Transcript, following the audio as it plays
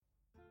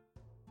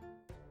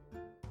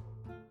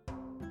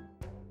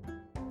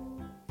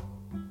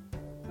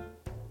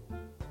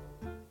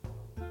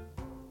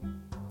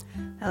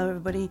Hello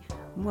everybody,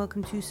 and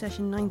welcome to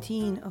session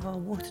 19 of our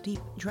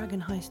Waterdeep Dragon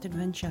Heist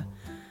adventure.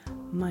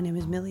 My name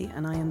is Millie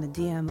and I am the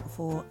DM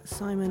for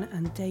Simon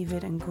and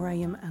David and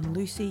Graham and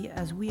Lucy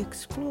as we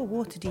explore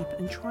Waterdeep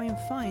and try and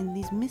find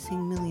these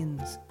missing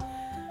millions.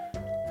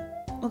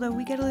 Although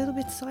we get a little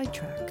bit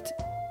sidetracked,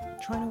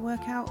 trying to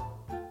work out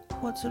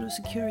what sort of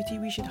security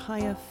we should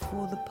hire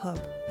for the pub.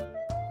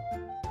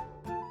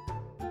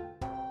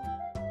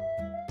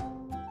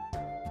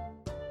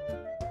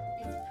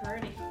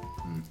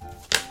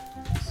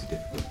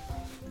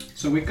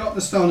 So we got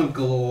the Stone of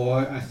Galore.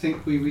 I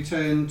think we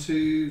return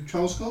to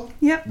Trollskull?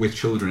 Yep. With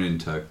children in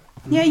tow.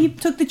 Yeah, you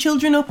took the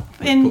children up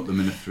Put them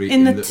in a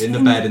in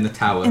the bed in the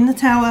tower. In the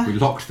tower. We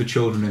locked the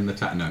children in the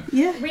tower. No.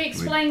 Yeah. We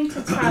explained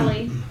to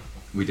Tally.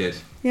 We did.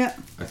 Yeah.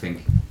 I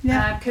think.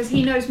 Yeah. Because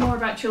he knows more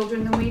about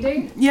children than we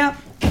do. Yeah.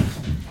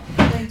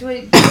 Like,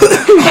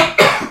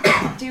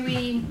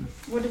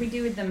 what do we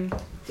do with them?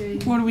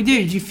 What do we do?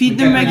 Did you feed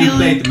them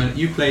regularly?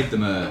 You played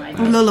them a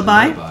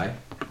lullaby.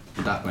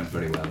 That went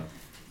very well.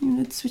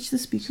 Let's switch the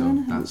speaker So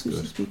on. that's Switch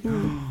good. the speaker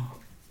on.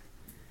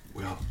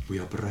 We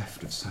are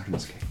bereft of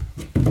Sirenscape.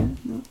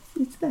 No,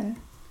 it's there.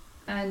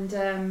 And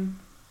There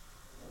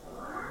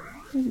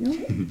we go.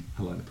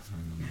 I like the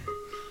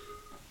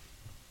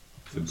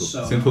simple,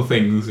 So- simple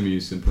things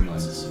amuse simple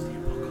minds.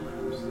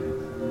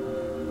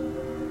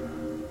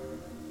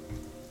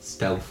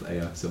 Stealth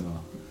ASMR.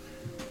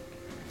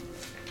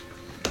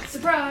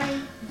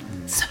 surprise!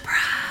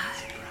 Surprise!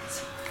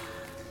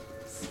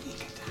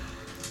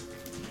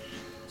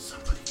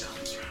 Somebody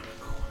comes round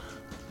the corner,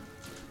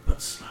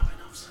 but slow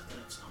enough so that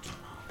it's not a mob.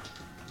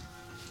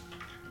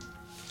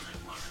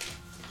 Don't worry,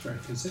 Very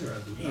considerate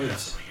of them. he Oh, has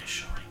yes. a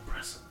reassuring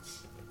presence.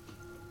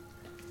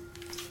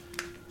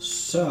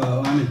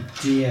 So, I'm a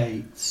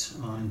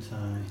D8, aren't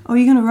I? Oh,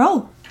 you're gonna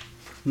roll?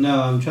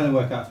 No, I'm trying to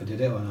work out if I did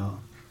it or not.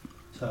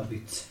 So that'll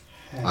be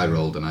 10. I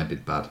rolled and I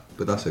did bad,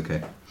 but that's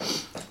okay.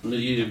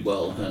 You did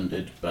well and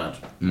did bad.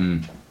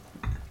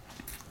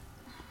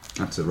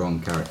 That's the wrong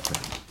character.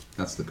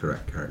 That's the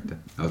correct character.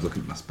 I was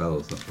looking at my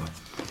spells, that's why.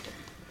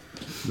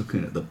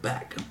 Looking at the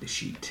back of the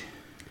sheet.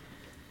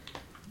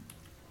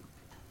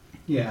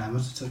 Yeah, I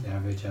must have took the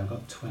average. I've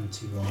got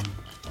 21,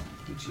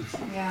 which is...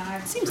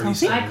 Yeah, Seems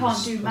Pretty healthy. I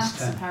can't do Plus maths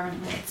 10.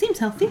 apparently. Seems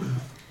healthy.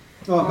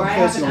 Oh, I've Or I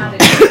got haven't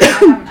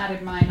 31.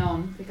 added mine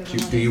on because I'm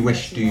Do only you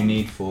 31.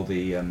 need for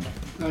the... Oh,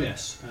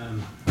 yes.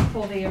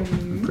 For the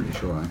I'm pretty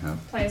sure I have.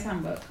 player's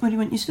handbook. What do you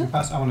want your stuff?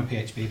 I want a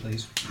PHP,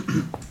 please.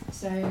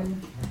 So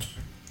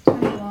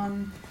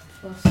 21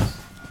 plus.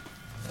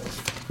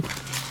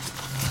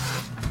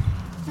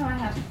 No, I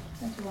have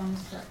 21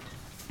 is correct.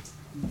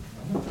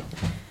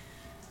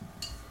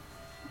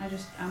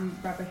 I'm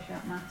rubbish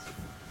at maths.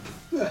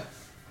 Yeah.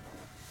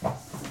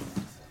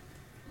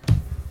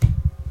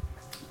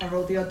 I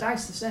rolled the odd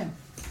dice the same.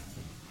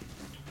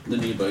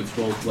 Then you both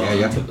rolled well Yeah,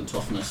 yeah. and took the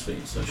toughness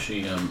feat, so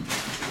she No,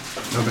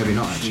 maybe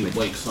not she actually.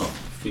 wakes up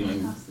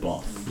feeling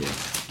off.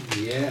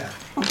 Yeah.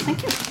 Oh,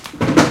 thank you.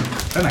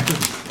 Oh, I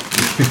couldn't.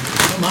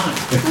 Oh my!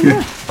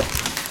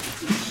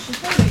 She's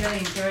probably really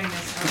enjoying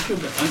this.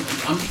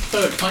 I'm so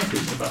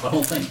excited about the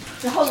whole thing.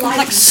 The whole life.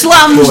 Like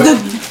slams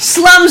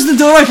the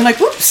door open like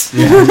whoops.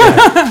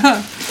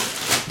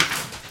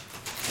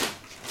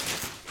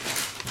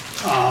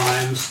 Oh,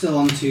 I'm still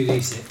on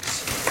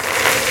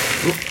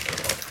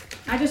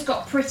 2d6. I just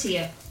got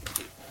prettier.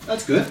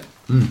 That's good.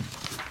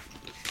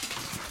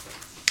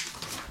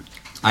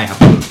 I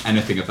haven't looked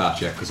anything about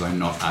yet because I'm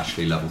not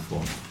actually level 4.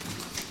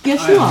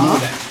 Yes, I you have more are.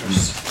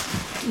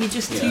 dexterous. You're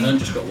just Yeah, and then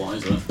just got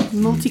wiser.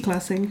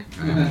 multi-classing.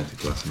 I am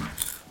multi-classing.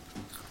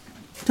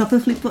 Top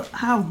of flip, but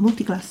how?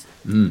 Multi-class.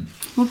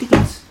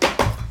 Multi-class.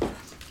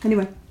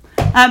 Anyway.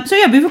 So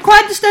yeah, we've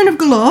acquired the Stone of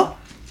Galore.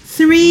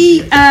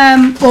 3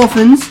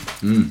 orphans.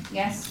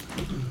 Yes.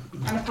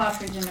 And a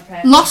partridge in a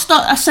pear. Lost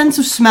a sense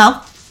of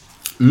smell.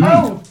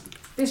 Oh,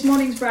 this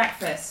morning's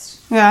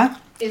breakfast Yeah.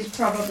 is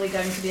probably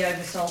going to be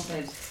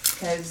oversalted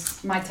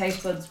because my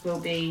taste buds will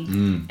be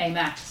a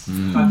mess.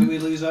 How did we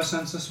lose our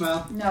sense of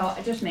smell? No,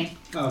 just me.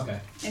 Oh, okay.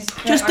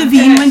 Just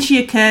Davine, when she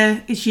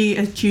is she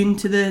attuned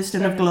to the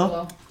Stone of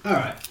Galore?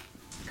 Alright.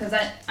 Because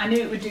I knew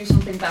it would do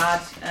something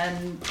bad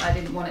and I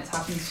didn't want it to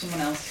happen to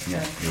someone else. So.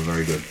 Yeah, you're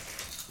very good.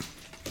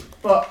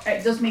 But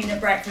it does mean that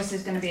breakfast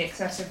is going to be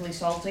excessively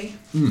salty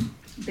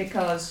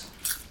because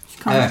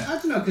I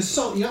don't know, because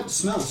salt, you don't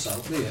smell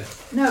salt, do you?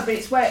 no, but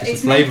it's where It's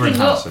it's a flavour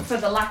making up enhancer. for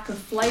the lack of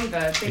flavour.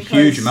 A Because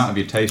huge amount of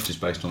your taste is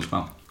based on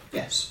smell.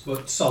 Yes,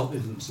 but salt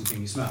isn't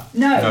something you smell.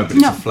 No, No, but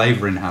it's No. a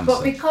flavour enhancer.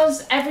 but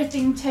because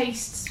everything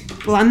tastes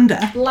Blander.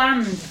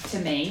 bland to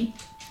me,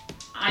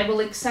 I will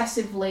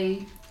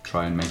excessively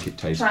Try and make it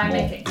taste try and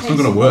more. make it It's taste not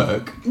going to more.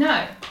 work.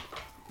 No,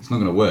 It's not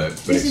going to work.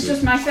 But this it's is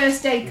just my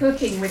first day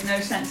cooking with no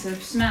sense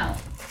of smell.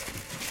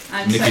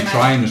 And if you're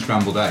trying the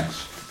scrambled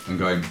eggs and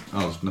going,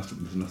 oh, there's nothing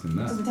it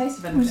there. doesn't taste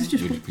of Well, it's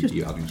anything. just- You'd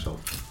be adding salt.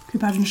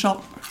 Keep adding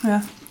salt.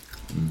 Yeah.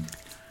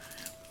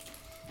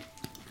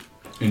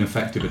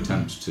 Ineffective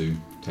attempts to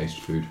taste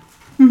food.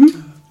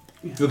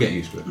 You'll get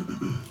used to it.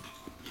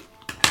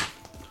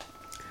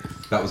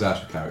 That was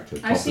out of character.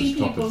 I see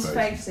Topper's people's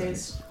very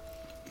faces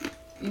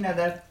you know,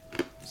 the.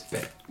 It's a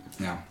bit.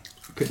 Yeah.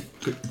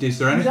 Is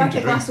there Would you anything like to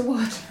a glass drink? of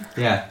water?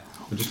 Yeah.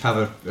 We'll just have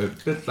a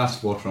bit glass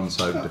of water on the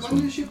side of this When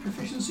one. does your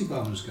proficiency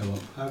bonus go up?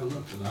 Have a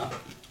look at that.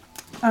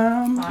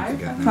 5.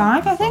 Forget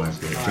now. 5, I think.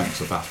 Five, yeah, it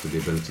jumps up after the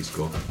ability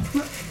score.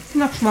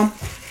 Next one.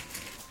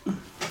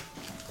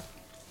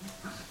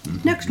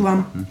 Next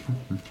one.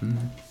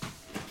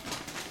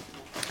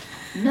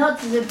 Not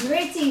the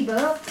pretty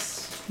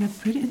books. You're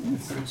pretty.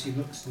 30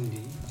 bucks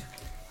indeed.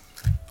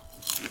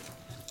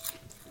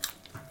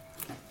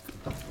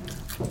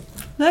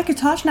 Look,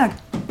 it's Harshnag.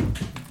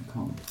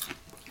 Oh,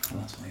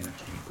 that's why you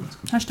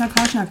Hashtag.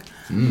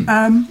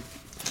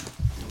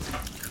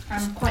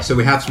 I'm quite. So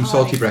we had some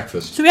salty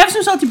breakfast. So we have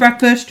some salty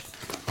breakfast.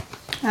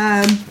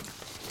 And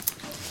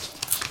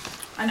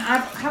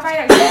have I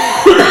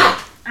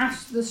actually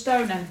asked the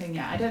stone anything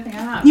yet? I don't think I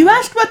have. You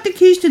asked what the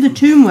keys to the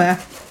tomb were.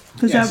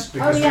 Yes,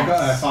 because Oh, we've got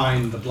yes. to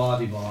find the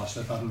bloody bar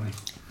stuff, haven't we?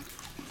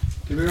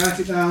 Did we write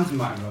it down? We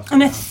might have wrote it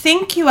And I down.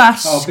 think you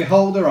asked. Oh,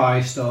 beholder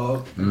eye store,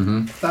 Mm-hmm.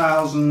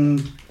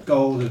 1,000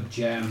 golden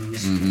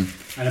gems,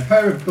 and a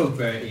pair of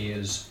bugbear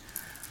ears.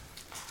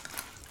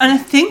 And I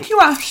think you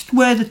asked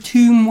where the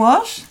tomb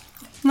was.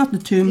 Not the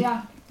tomb.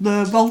 Yeah.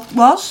 The vault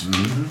was.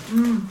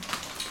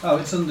 Oh,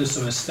 it's under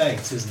some estate,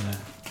 isn't it?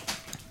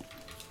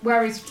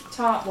 Where his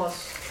tart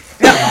was.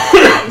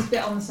 His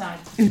bit on the side.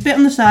 It's a bit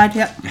on the side,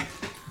 yeah.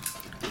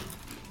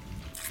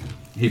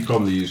 He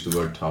probably used the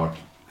word tart.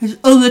 His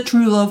other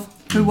true love,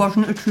 who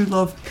wasn't a true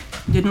love,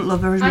 didn't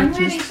love her as I'm much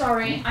really as.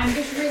 sorry. I'm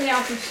just really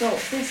out of salt.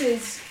 This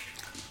is.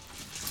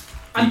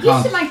 I'm You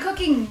used to can't- my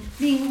cooking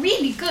being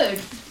really good.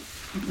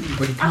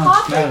 But you I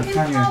hardly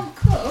can't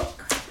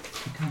cook.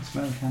 You can't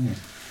smell, can you?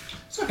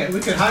 It's okay, we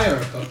could hire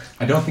a cook.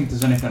 I don't think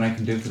there's anything I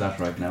can do for that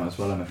right now as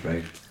well, I'm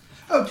afraid.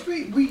 Oh,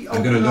 did we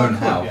I'm gonna open our learn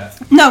club how.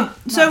 yet? No,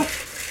 so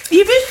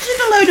you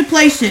visited a load of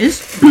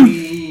places,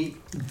 We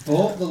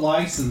bought the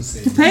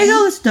licenses. paid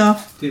all the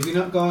stuff. Did we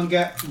not go and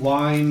get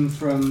wine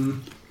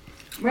from...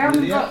 We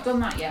haven't Yeah. done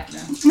that yet, no.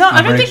 No, I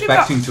And don't we're think we've got.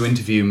 expecting to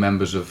interview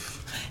members of...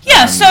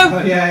 Yeah, so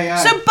Oh, yeah.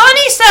 so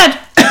Bunny said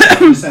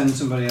To send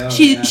somebody else.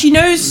 she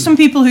knows some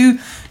people who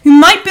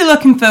might be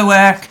looking for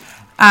work,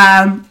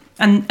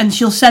 and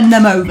she'll send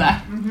them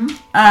over.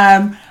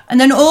 And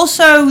then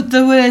also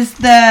there was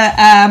the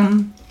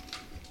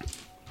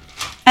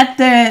at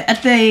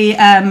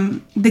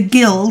the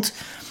guild.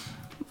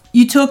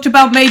 You talked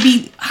about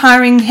maybe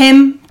hiring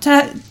him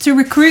to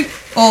recruit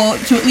or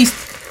to at least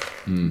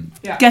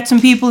Yeah. get some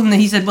people, and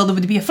he said, well, there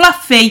would be a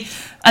flat fee,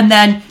 and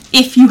then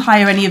if you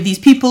hire any of these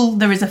people,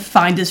 there is a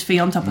finder's fee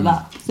on top of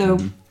that. So,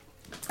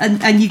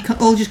 and you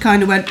all just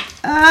kind of went,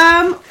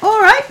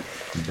 all right.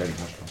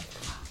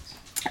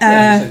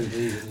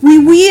 We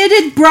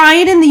weirded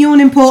Brian in the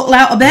yawning portal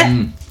out a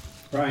bit.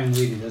 Brian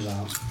weeded us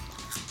out.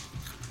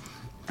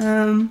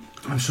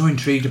 I'm so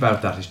intrigued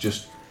about that. It's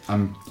just...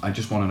 I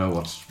just want to know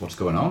what's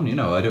going on, you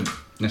know. I don't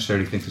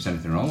necessarily think there's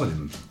anything wrong with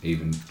him,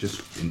 even.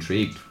 Just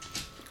intrigued.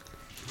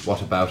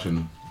 What about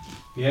him?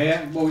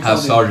 Yeah. What we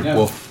Has told him, Sergeant yeah.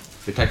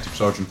 Wolf, Detective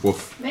Sergeant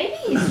Wolf, Maybe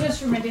he's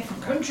just from a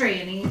different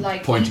country and he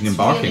like Pointing eats and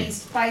barking. really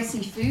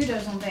spicy food or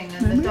something,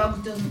 and the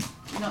dog doesn't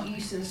not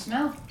used to the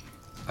smell.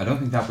 I don't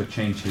think that would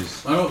change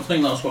his... I don't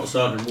think that's what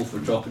Sergeant Wolf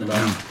was talking about.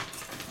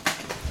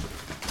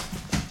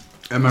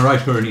 Am I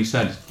right, and he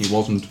said he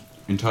wasn't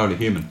entirely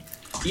human?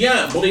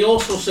 Yeah, but he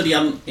also said he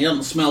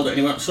hadn't smelled it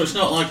anywhere, so it's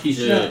not like he's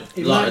Yeah,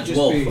 it like might a just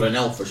dwarf be- or an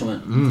elf or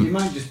something. He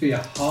might just be a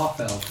half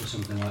elf or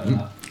something like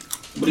that.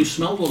 But he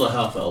smelled all the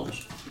half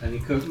elves. And he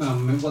could, what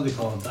are they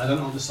called? I don't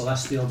know what the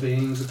celestial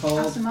beings are called.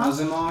 Asimov?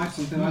 Asimov,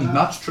 something like that.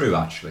 That's true,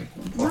 actually.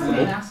 Might be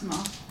an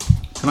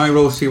Asimov. Can I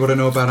roll to see what I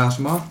know about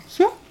Asimov?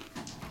 Sure.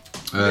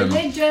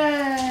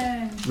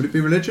 Religion. Would it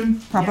be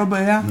religion? Probably,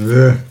 yeah.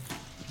 Yeah.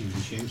 You can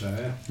assume so,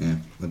 yeah. Yeah,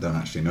 I don't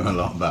actually know a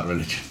lot about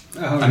religion.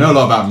 Oh, I know a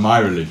lot about my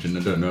religion, I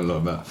don't know a lot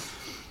about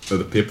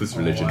other people's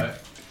religion. Alright.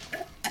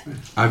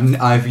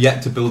 I've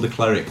yet to build a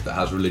cleric that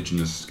has religion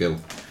as a skill,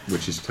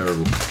 which is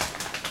terrible.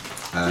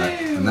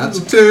 And that's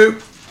a 2.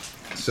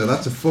 So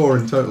that's a 4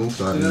 in total,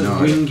 so I have Those no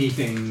idea. wingy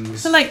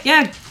things. So like,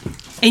 yeah,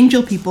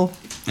 angel people.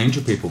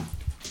 Angel people.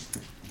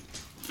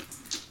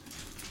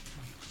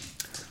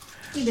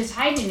 He was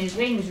hiding his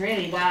wings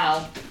really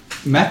well.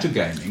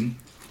 Metagaming?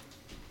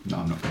 No,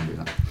 I'm not going to do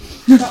that.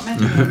 Stop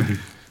mentioning.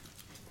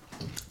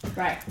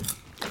 Right.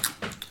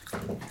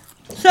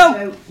 So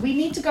So we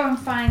need to go and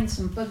find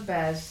some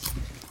bugbears.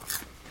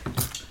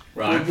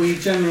 Right. We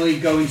generally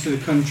go into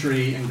the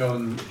country and go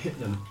and hit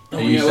them. Oh,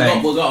 Are you yeah,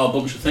 saying- we've got a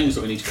bunch of things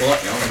that we need to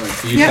collect now,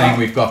 haven't Are you Yeah. saying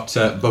we've got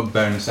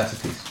bugbear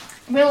necessities?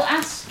 We'll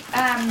ask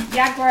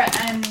Yagra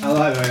and I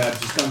like that,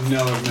 I've just got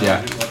no knowledge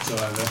Yeah.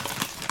 whatsoever.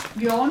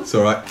 Yorn. It's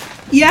alright.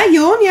 yeah,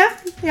 yawn, yeah,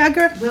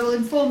 Yagra. We'll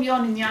inform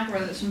Yorn and Yagra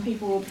that some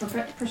people,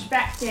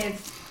 prospective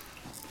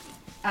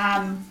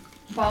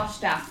bar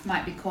staff,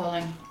 might be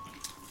calling.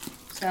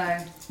 So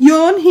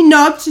Yawn. He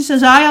nods. He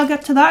says, "Aye, I'll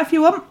get to that if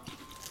you want."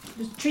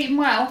 just treat them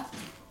well.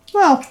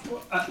 Well,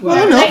 Well,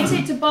 Well, no.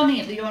 Related to Bonnie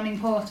at the Yawning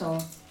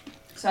Portal.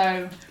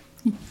 So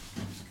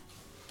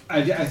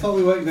I thought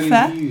we weren't going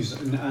Fair. to use,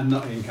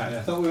 not in Cat,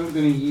 I thought we weren't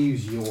going to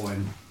use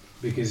Yawn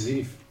because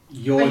if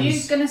Yours. Are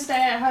you going to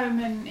stay at home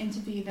and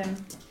interview them?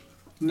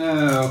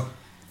 No.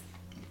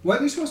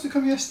 Weren't you supposed to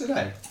come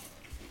yesterday?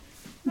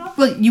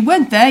 Well, you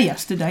weren't there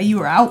yesterday. You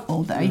were out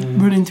all day,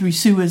 running through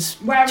sewers,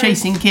 Whereas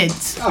chasing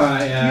kids.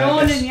 Alright, yeah. I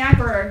Yorn guess. and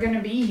Yagra are going to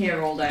be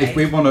here all day. If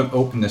we want to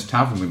open this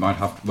tavern, we might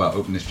have to,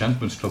 open this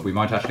gentleman's club, we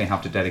might actually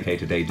have to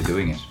dedicate a day to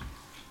doing it.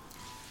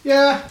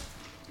 Yeah.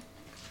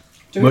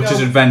 Do we Much as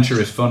know-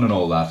 adventure is fun and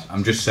all that,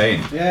 I'm just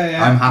saying.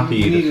 Yeah. I'm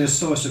happy We need either. a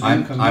source of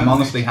I'm income. don't we?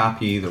 honestly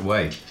happy either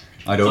way.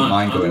 I don't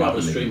mind I going do out have a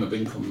and stream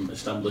living. of income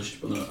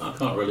established, but I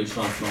can't really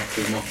siphon off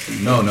too much.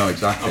 And No,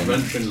 exactly. I'm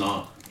venturing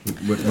that.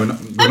 We're not,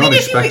 I mean, if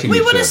expecting we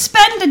you want to. to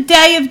spend a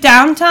day of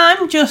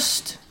downtime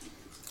just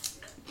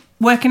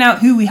working out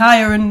who we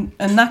hire and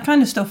that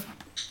kind of stuff,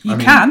 you I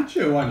mean- can.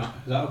 Sure, why not?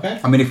 Is that okay?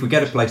 I mean, if we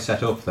get a place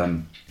set up,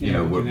 then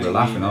Yeah, we we're can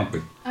laughing, leave aren't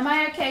it. we? Am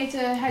I okay to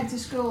head to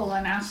school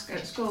and ask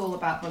at school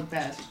about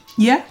bugbears?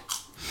 Yeah.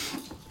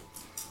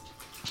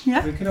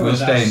 Yeah. We could We'll always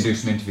stay and ask do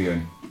some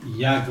interviewing.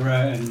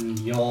 Yagra and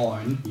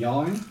Yawn.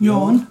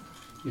 Yawn.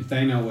 If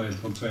they know where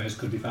bugbears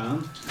could be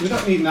found. We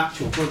don't need an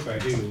actual bugbear,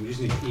 do we? We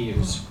just need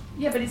ears.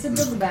 Yeah, but it's a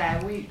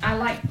bugbear. We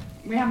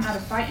haven't had a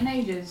fight in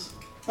ages.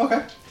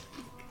 Okay.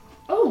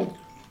 Oh,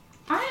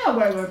 I know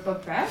where we're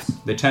bugbears.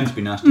 They tend to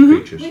be nasty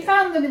creatures. We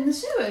found them in the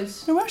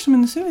sewers. There were some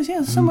in the sewers, yeah.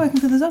 There's some working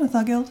for the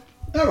Xanathar Guild.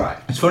 Alright.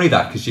 It's funny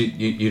that, because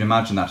you'd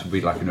imagine that to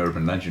be like an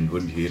urban legend,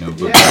 wouldn't you? But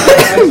Yeah,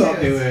 I thought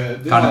they were.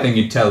 kind of thing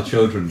you'd tell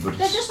children, but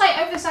They're it's, just like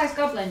oversized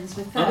goblins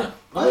with fur.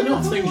 Are they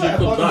not things you could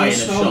buy in a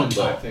shop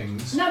though?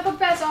 Things. No,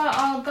 bugbears are as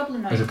a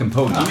goblinoid.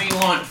 component. I mean,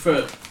 like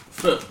for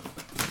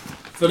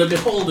the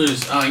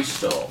beholder's eye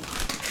stalk.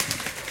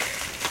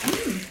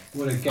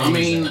 What a game. I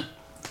mean,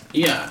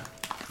 yeah.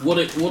 Would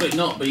it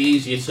not be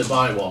easier to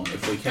buy one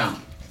if we can?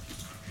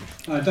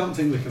 I don't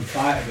think we can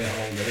fight a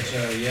beholder,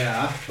 so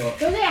yeah, but.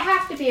 Does it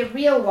have to be a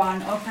real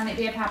one, or can it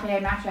be a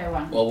papier-mâché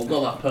one? Well, we've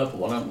got that purple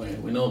one, haven't we?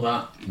 We know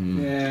that.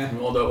 Yeah. We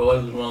know that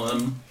we're one of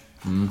them.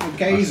 A That's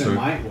gazer true.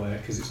 might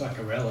work because it's like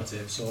a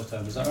relative sort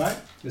of. Is that right?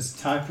 This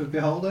type of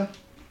beholder.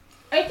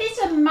 If it's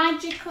a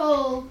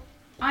magical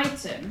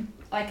item,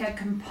 like a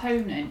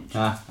component,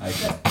 I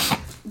see.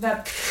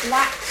 the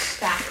black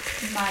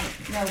staff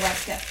might know where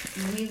to get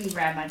really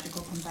rare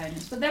magical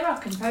components, but there are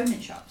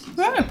component shops. and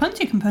There stuff. are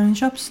plenty of component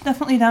shops,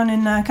 definitely down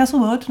in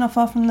Castlewood, not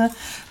far from the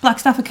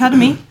Blackstaff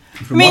Academy.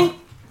 From I mean,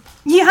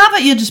 you have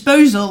at your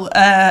disposal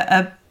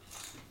a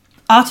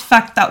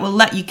artifact that will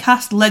let you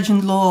cast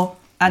Legend Lore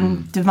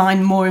and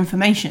divine more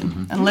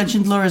information. And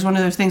Legend Lore is one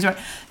of those things where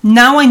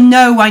now I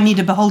know I need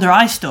a Beholder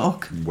Eye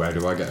Stalk. Where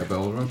do I get a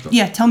beholder?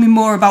 Yeah, tell me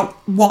more about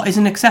what is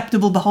an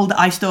acceptable Beholder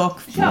Eye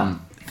Stalk Sure.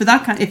 for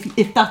that kind.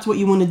 If that's what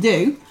you want to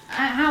do.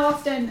 How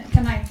often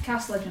can I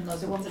cast Legend Lore?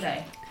 Is it once a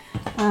day?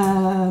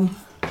 Bum,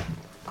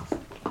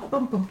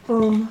 bum, bum.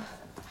 Bum,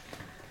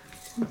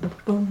 bum,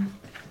 bum.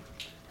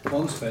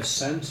 Once per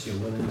sense, you're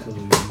willing to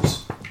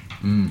lose.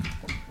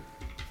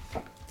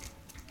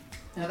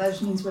 No, that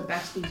just means we're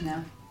besties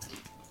now.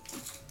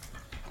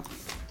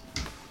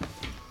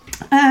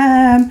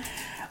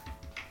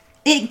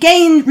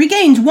 It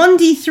regains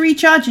 1d3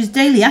 charges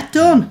daily at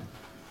dawn.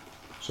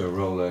 So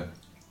roll a.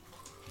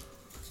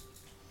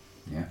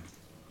 Yeah.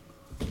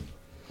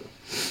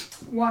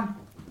 One.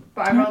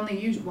 But I've only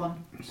used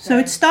one. So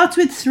it starts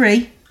with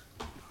 3.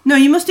 No,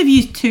 you must have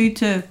used 2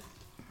 to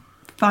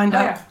find Oh,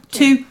 out. yeah,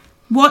 2.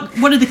 What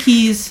are the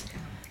keys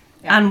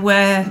Yeah. and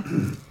where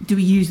do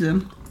we use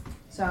them?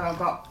 So I've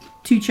got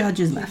 2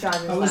 charges 2 left.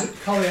 charges Oh, was left.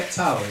 it Collier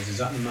Towers? Is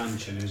that the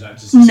mansion? Or is that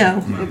just No, separate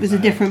it was a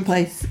mansion? different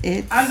place.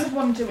 I just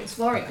wanted to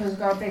explore it because it's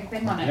got a big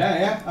thing on it.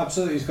 Yeah,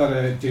 absolutely. He's got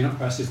a do not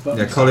press this button.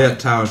 Yeah, Collier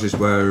Towers is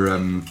where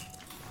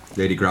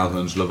Lady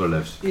Growlhorn's lover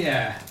lives.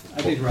 Yeah,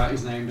 I did write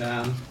his name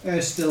down.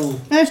 Still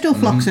They're still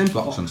Floxen.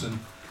 Floxen.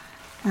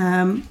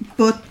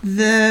 But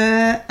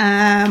the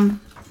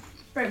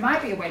But it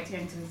might be a way to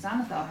get into the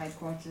Xanathar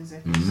headquarters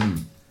if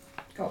it's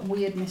got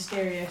weird,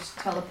 mysterious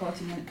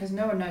teleporting in it because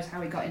no one knows how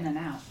he got in and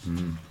out.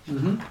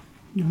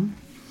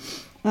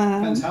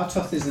 depends how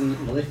tough is an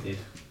Illithid.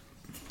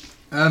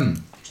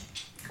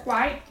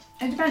 Quite.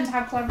 It depends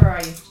how clever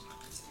are you.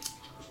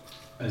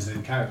 As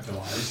in character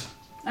wise.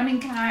 I mean,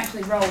 can I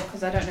actually roll?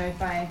 Because I don't know if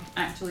I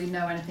actually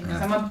know anything.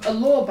 Because I'm a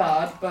lore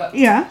bard, but...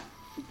 yeah,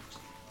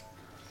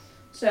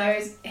 So,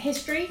 is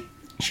history?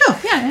 sure,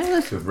 yeah.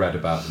 Let's, To have read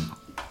about them.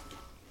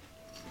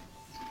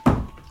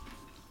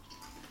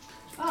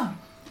 Oh,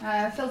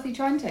 filthy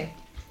 20.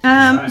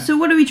 Right. So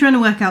what are we trying to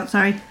work out?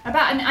 Sorry.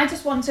 I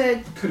just want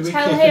to Could we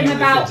tell kick him an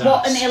about illithid's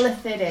what an ass?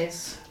 illithid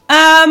is.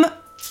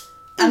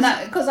 And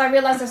that, because I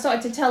realised I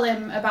started to tell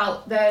him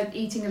about the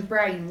eating of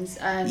brains.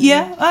 And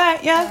Yeah,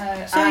 alright,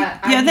 yeah. So,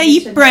 I they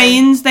need to eat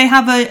brains. They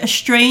have a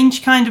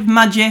strange kind of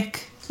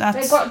magic. They've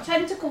That's got a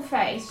tentacle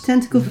face,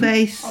 tentacle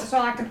face. so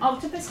like an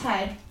octopus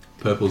head,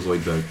 Purple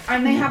Zoidberg.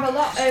 and they have a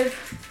lot of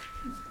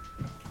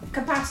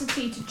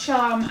capacity to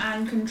charm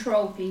and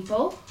control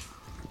people.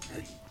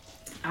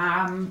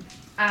 And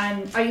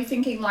are you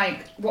thinking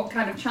like what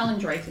kind of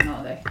challenge rating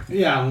are they?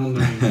 Yeah, I'm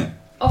wondering.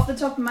 Off the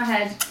top of my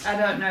head, I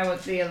don't know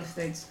what the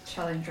illithid's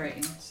challenge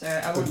rating, so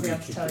I wouldn't be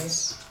able to tell you.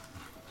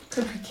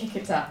 Could we kick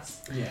its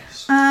ass?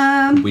 Yes.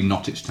 We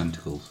knot its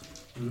tentacles.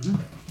 Mm-hmm.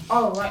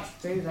 Oh, let's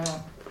do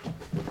that.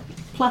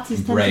 Plait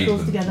his Braid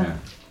tentacles them, together.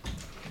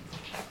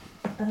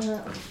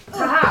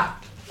 Haha!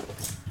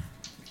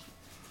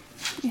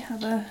 We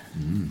have a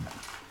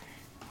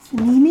it's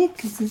an Mimic,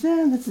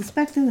 that's a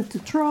Spectre, that's a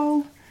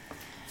Troll,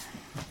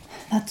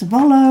 that's a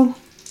Volo,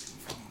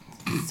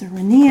 it's a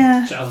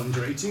Rainier, Challenge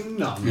rating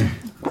none.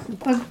 it's a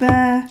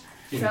Bugbear,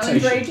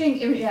 Challenge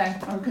rating? Yeah,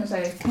 I was going to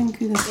say.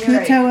 Kenku, that's a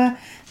Earache. Kutoa,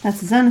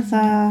 that's a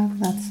Xanathar,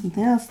 that's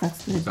something else,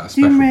 that's the That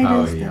Doom special power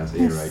Raiders, he has,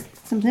 that's earache.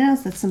 something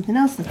else, that's something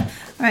else.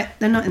 Alright,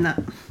 they're not in that.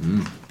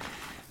 Mm.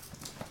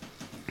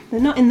 They're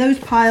not in those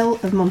pile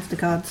of monster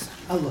cards.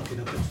 I'll look it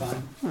up, it's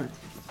fine. Alright.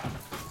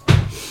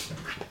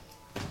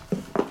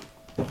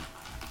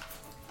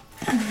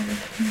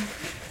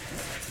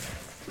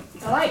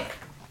 I like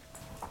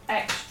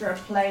extra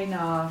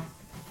planar,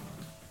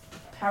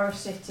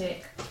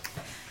 parasitic,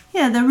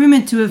 Yeah, they're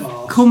rumoured to have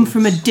Bastards. come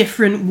from a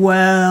different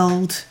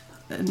world.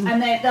 And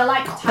and they're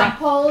like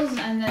tadpoles,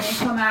 and then they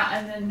come out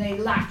and then they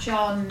latch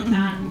on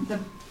and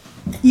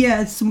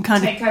yeah, it's some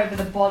kind of take over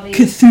the body,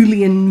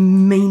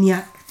 Cthulian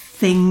maniac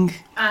thing.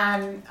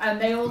 and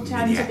they all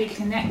tend to be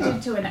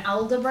connected to an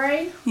elder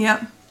brain.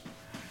 Yep.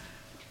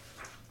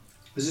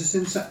 Is this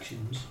in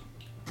sections?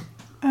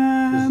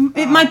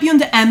 It might be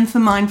under M for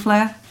Mind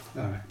Flayer.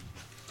 Alright.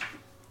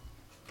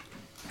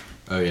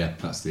 Oh yeah,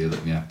 that's the other.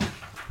 Yeah,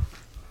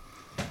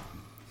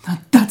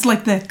 That's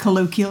like their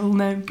colloquial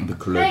name. the There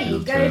colloquial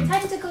you go, term.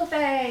 tentacle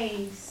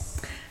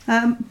face.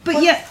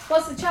 But yeah,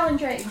 What's the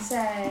challenge rating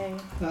say?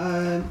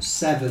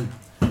 7.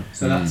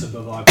 So Mm. that's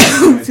above our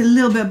it's a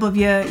little bit above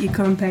your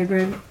current pay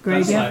grade,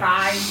 That's yeah.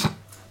 like- Fine.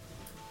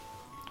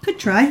 Could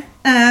try.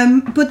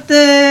 But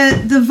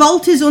the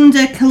vault is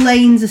under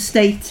Calane's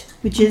estate,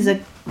 which is a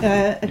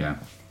Yeah.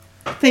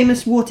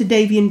 famous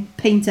Waterdavian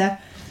painter.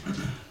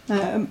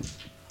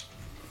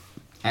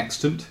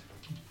 Extant.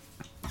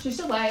 She's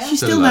still there, yeah? She's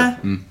still there.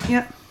 Mm.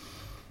 Yeah.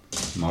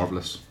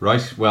 Marvellous.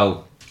 Right,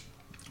 well,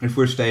 if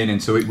we're staying in,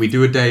 so we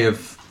do a day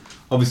of,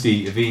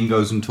 obviously, Aveen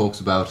goes and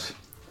talks about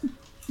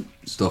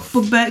stuff.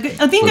 Bugbear.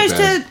 I think goes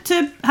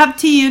to have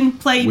tea and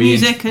play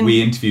music and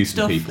we interview some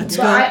stuff. people. It's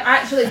But I good.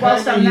 actually,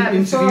 whilst Are I'm you there,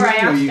 before I interviewing or are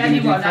ask you gonna do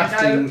anyone, I go,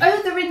 crafting?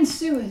 oh, they're in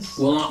sewers.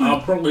 Well,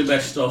 I'll probably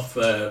best off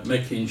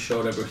making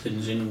sure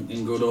everything's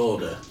in good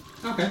order.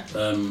 Okay.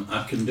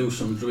 I can do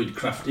some druid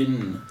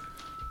crafting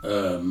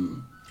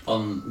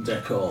on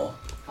decor.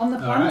 On the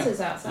All right.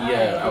 planters outside.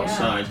 Yeah,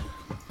 outside.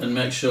 And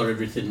make sure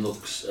everything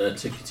looks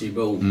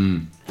tickety-boo.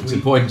 Mm. It's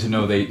important to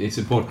know it's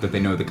important that they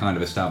know the kind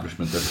of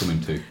establishment they're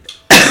coming to.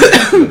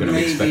 They're going to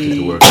be expected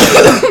to work.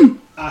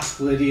 Ask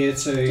Lydia Do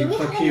to we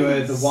procure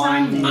have the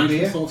wine signage? and I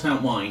beer. can sort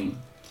out wine.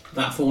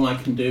 That's all I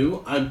can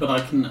do. But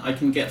I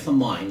can get some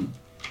wine.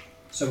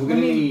 So we're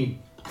going to need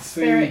food,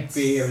 spirits.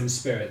 beer and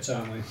spirits,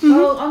 aren't we?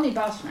 Well, only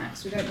bar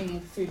snacks. We don't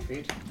need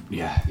food.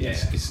 Yeah, Yeah.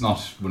 It's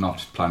not. We're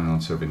not planning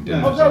on serving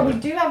dinner. No. Although we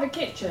do have a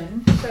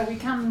kitchen, so we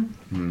can.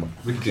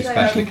 We could do Should I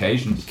special have-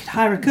 occasions. Could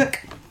hire a cook.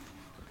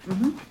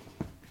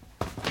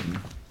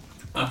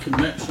 I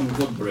can make some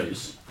good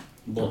brews,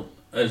 but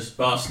as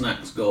bar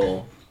snacks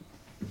go,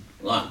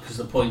 because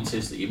the point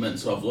is that you're meant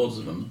to have loads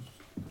of them.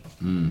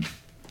 Mm.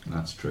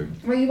 That's true.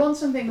 Well, you want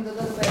something with a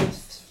little bit of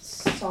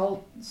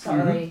salt.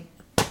 Sorry.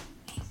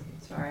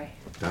 Sorry.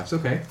 That's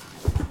okay.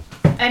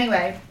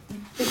 Anyway,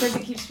 because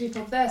it keeps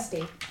people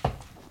thirsty.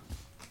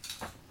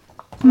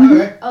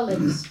 Okay.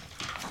 Olives.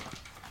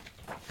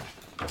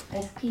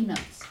 Or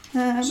peanuts.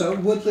 So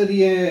would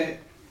Lydia,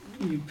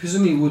 you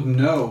presumably would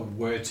know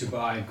where to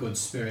buy good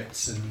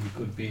spirits and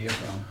good beer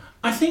from?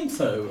 I think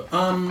so.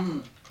 I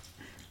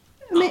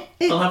mean,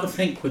 I'll have a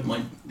think with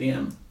my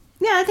DM.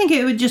 yeah, I think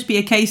it would just be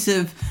a case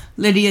of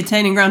Lydia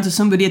turning around to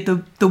somebody at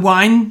the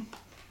wine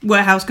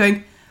warehouse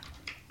going,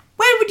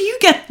 where would you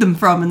get them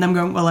from? And them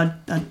going, well,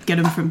 I'd get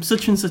them from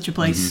such and such a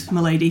place,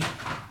 my lady.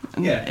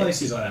 And Yeah,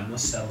 places like that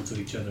must sell to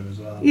each other as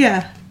well.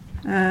 Yeah.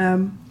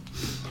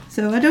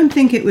 So I don't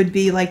think it would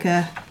be like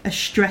a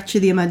stretch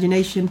of the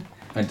imagination.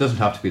 It doesn't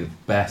have to be the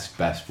best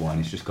wine.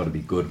 It's just got to be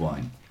good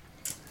wine.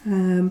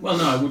 Well,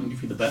 no, I wouldn't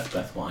give you the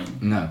best wine.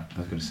 No, I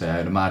was going to say,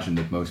 I'd imagine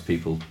that most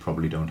people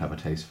probably don't have a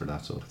taste for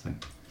that sort of thing.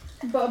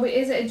 But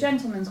is it a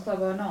gentleman's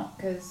club or not?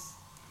 Because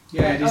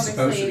Yeah, it is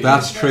supposed to be.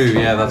 That's true,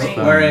 yeah, that's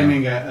fair. We're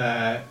aiming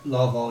at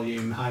low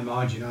volume, high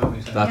margin, aren't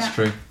we? So That's Yeah.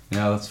 true.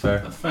 Yeah, that's fair.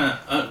 That's fair.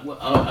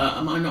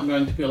 Am I not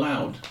going to be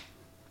allowed?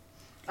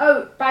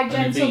 Oh, by What do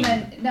you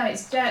gentlemen, no,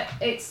 it's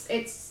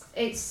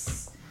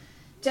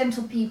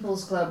gentle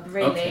people's club,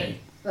 really. Okay.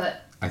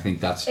 But I think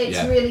that's it's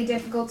yeah. really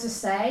difficult to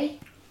say.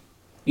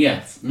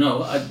 Yes.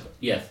 No.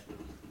 Yes.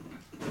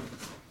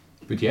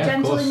 But yeah,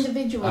 Gentle of course.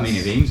 individuals. I mean,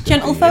 if Ian's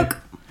Gentlefolk.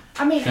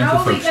 I mean, how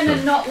are we Gentlefolk's going to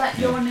club. not let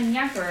Yorn and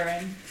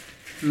Yagra in?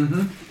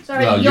 Mm-hmm.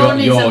 Sorry, Well, Yorn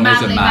is a Yorn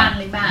is a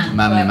manly, man.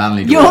 man.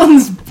 Manly but-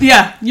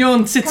 dwarf.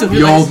 Yawn sits up. Can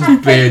we- Yorn's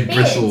have beard fake beards.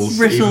 bristles,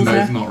 Bristles, even though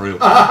yeah. it's not real.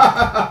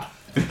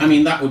 I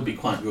mean, that would be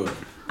quite good.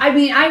 I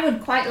mean, I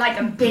would quite like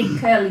a big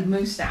curly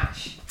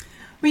moustache.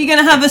 Were you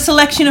going to have a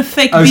selection of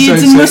fake Oh, beards so-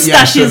 and so- yeah,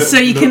 mustaches so so,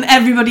 that- you can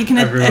everybody can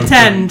Everyone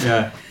attend?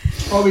 Yeah.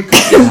 Well, we could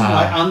just,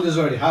 like Anders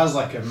already has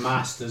like a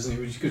mask, doesn't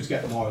he? We could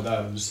get more of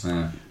those,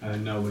 Yeah.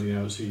 and nobody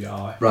knows who you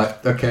are. Right.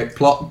 Okay.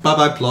 Plot.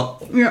 Bye.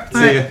 Plot. Yeah,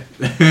 See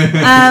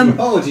ya.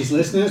 Apologies,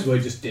 listeners. We're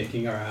just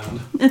dicking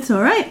around. It's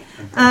all right.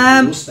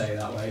 And we'll stay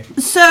that way.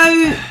 So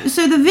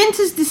the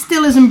Vintners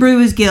Distillers and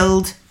Brewers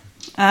Guild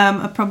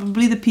are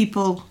probably the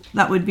people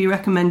that would be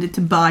recommended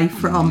to buy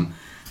from.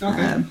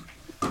 Okay.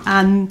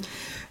 And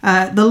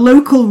the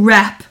local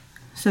rep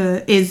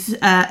is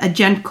a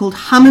gent called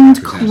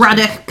Hammond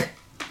Craddock.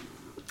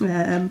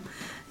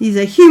 He's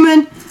a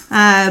human.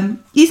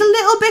 He's a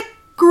little bit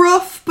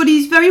gruff, but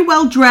he's very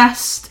well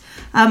dressed.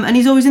 And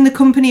he's always in the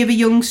company of a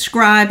young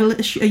scribe,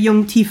 a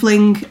young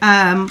tiefling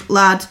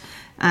lad,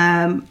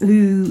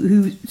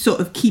 who sort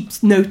of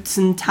keeps notes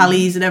and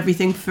tallies and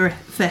everything for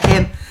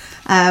him.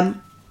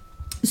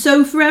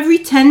 So for every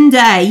 10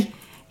 day,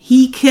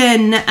 he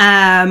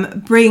can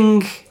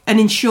bring and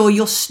ensure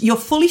you're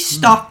fully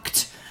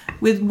stocked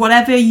with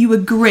whatever you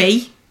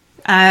agree.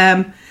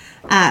 And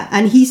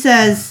he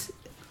says,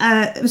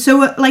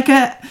 somewhere like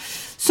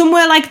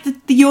the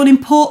Yawning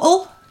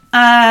Portal,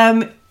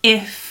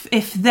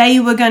 if they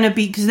were going to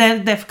be, because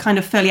they're kind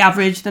of fairly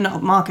average, they're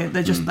not upmarket,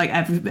 they're just like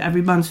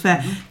every man's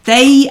fair.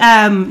 They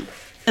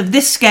of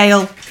this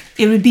scale,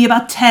 it would be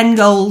about 10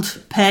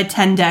 gold per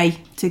 10 day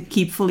to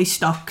keep fully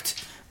stocked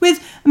with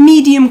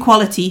medium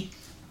quality.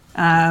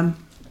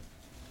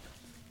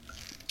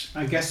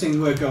 I'm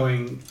guessing we're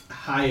going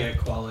higher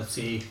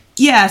quality.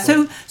 Yeah,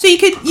 so you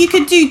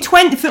could do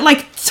 20 for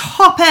like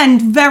top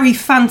end, very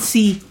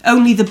fancy,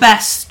 only the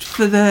best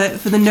for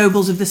the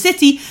nobles of the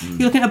city.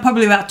 You're looking at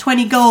probably about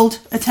 20 gold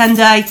a 10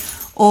 day,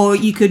 or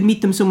you could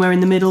meet them somewhere in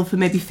the middle for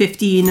maybe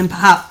 15, and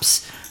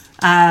perhaps.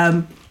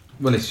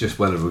 Well, it's just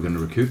whether we're going to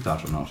recoup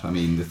that or not. I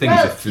mean, the thing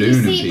is a floon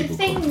and people.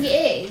 The thing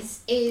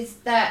is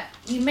that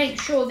you make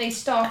sure they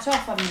start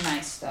off on the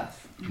nice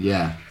stuff.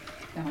 Yeah.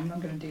 No, I'm not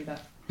going to do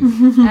that.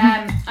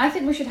 I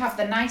think we should have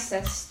the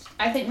nicest.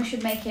 I think we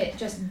should make it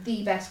just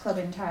the best club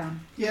in town.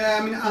 Yeah,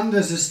 I mean,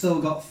 Anders has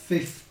still got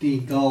 50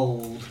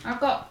 gold. We've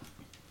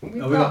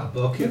got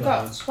bucket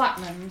got loads.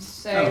 platinums,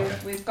 so Okay.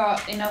 we've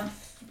got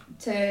enough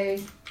to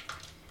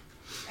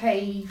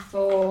pay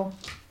for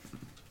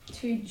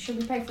two. Should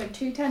we pay for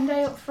 2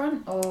 10-day up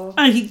front, or?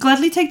 I could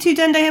gladly take 2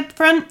 10 day up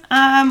front,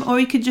 or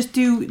you could just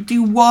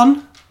do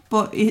one.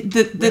 But We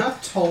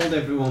have told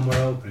everyone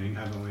we're opening,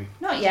 haven't we?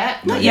 Not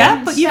yet. Not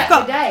yet, but you've Set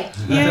got- the date.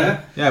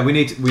 yeah. Yeah, we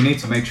need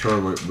to make sure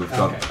we've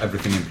got Okay.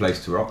 everything in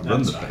place to run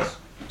That's the right. place.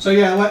 So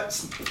yeah,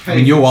 let's. I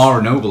mean, you are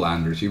a noble,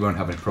 Anders. You won't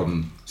have any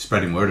problem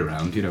spreading word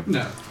around, you know.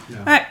 No.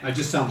 Right. I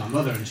just tell my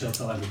mother and she'll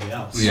tell everybody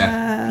else.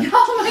 Yeah.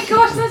 Oh my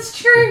gosh, that's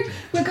true.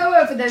 We'll go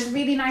over. There's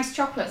really nice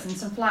chocolates and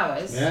some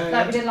flowers, Yeah, like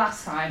yeah. we did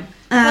last time.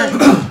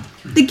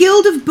 The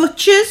Guild of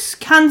Butchers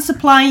can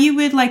supply you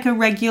with like a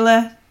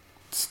regular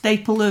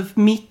staple of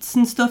meats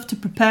and stuff to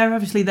prepare.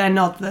 Obviously, they're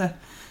not the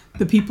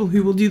people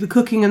who will do the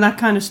cooking and that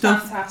kind of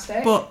stuff.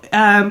 Fantastic. But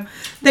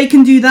they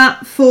can do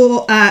that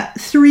for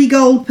 3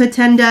 gold per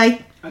 10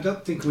 day. I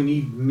don't think we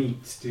need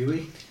meat, do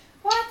we?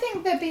 Well, I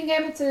think that being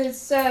able to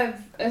serve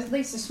at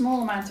least a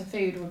small amount of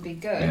food would be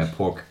good. Yeah,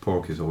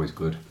 pork is always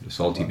good. The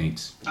salty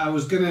meats. I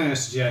was gonna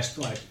suggest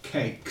like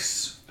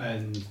cakes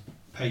and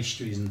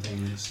pastries and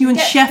things. You and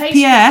Get Chef pastry-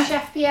 Pierre.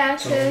 Chef Pierre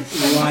So to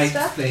send light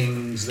stuff.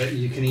 things that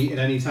you can eat at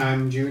any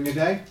time during the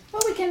day.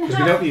 Well, we can Because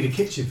we don't have. need a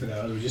kitchen for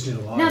those. We just need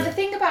a larder. Now, the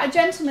thing about a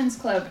gentleman's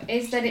club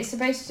is that it's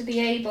supposed to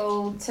be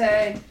able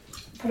to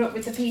put up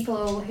with the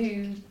people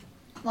who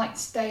like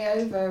stay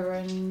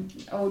over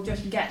or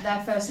just get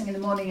there first thing in the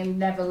morning and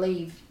never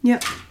leave.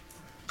 Yep.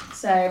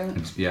 So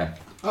Yeah.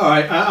 All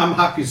right, I'm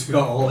happy to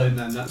go all in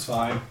then. That's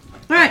fine.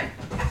 All right.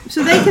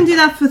 So they can do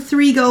that for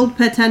 3 gold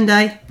per 10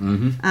 day.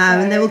 Mm-hmm.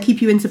 And they will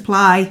keep you in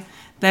supply.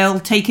 They'll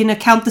take in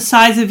account the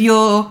size of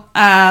your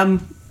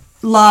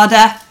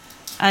larder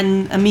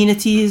and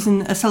amenities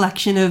and a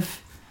selection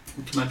of.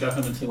 Can I go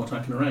home and see what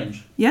I can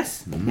arrange?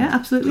 Yes. Yeah,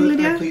 absolutely, Could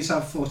I Lydia. please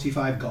have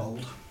 45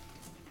 gold?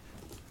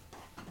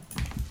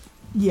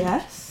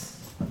 Yes.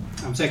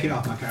 I'm taking it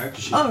off my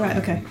character sheet. Oh, right,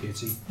 okay.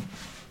 Kitty.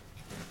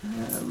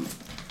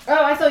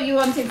 Oh, I thought you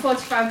wanted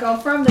 45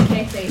 gold from the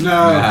kitty.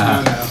 No.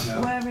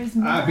 Where is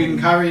I've been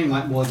carrying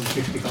like more than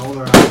 50 gold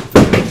around.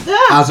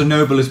 As a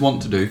noble is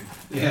wont to do.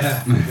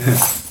 Yeah.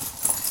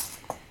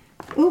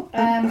 Oh,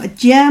 I've got a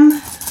gem.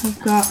 We've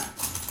got.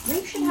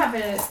 We should have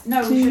a.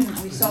 No, we shouldn't.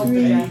 We sold the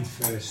Paid gem.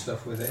 for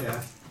stuff with it,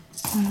 yeah.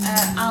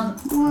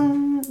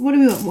 What do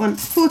we want?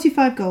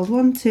 45 gold.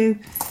 1, 2,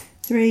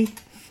 3,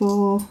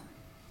 4.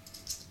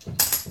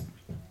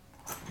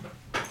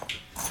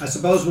 I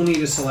suppose we'll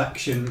need a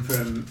selection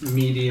from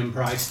medium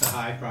price to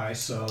high price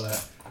so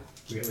that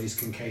we at least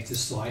can cater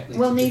slightly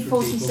We'll to need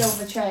different 40 people.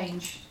 silver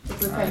change if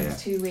we're paying yeah. for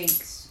 2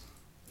 weeks.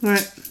 All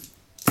right.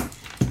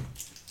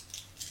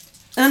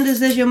 Anders,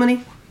 there's your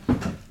money.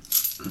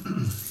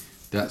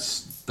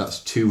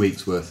 That's 2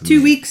 weeks worth. Of 2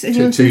 money. weeks and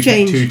you want some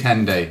change. 2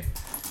 10-day.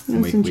 You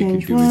want some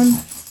change. do 1,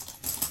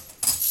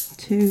 it.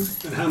 2,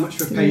 And how much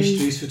for 3.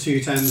 pastries for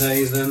 2 10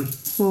 days then?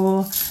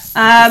 4.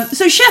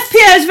 So Chef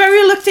Pierre is very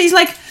reluctant. He's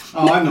like,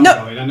 Oh, I'm not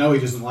No. going. I know he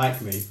doesn't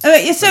like me. Yeah,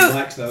 He so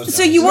likes those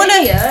so guys. you want to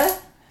Lydia,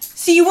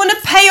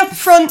 pay up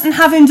front and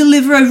have him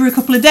deliver over a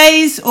couple of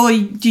days, or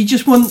do you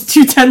just want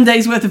 10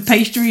 days worth of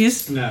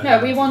pastries? no,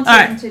 we want All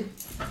him right. to.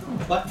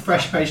 Like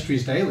fresh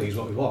pastries daily is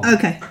what we want.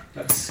 Okay.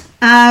 That's,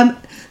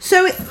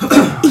 So he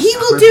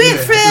will do it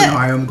for.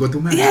 I am going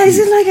to make Yeah, is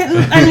it like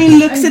and he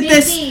looks at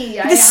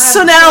this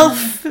sun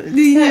elf.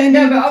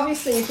 No, but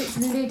obviously, if it's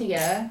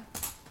Lydia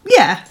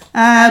Yeah.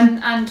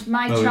 and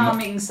my Well, we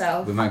charming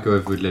self, We might go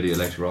over with Lydia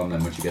later on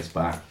then when she gets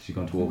back. She's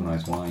going to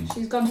organise wine.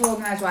 she's gone to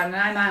organise one, and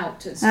I'm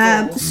out at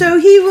school. So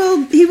he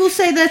will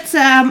say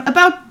that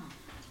about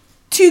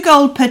 2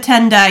 gold per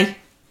 10 day.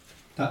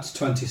 that's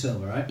 20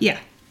 silver, right? Yeah.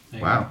 There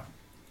you Wow.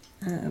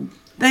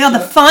 They are the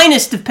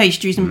finest of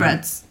pastries and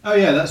breads go. Oh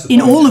yeah, that's the in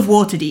point. all of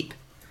Waterdeep.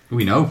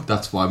 We know.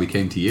 That's why we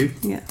came to you.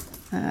 Yeah.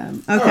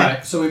 Okay.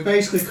 Alright, so we've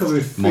basically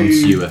covered food,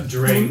 Monsieur.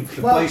 drink,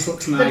 the Well, place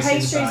looks the nice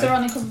pastries inside. are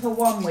only covered for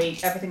 1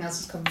 week. Everything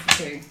else is covered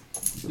for 2.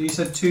 You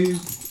said 2?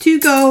 2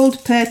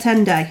 gold per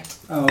 10 day.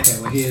 Oh, okay,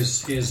 well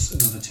here's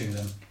another 2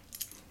 then.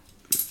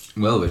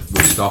 Well,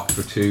 we're stocked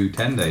for 2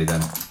 10-day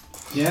then.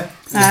 Yeah?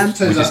 Um, Turns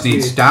We out just to need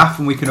be- staff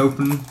and we can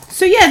open...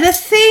 So yeah, the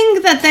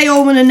thing that they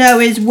all want to know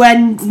is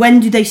when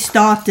do they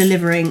start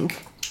delivering?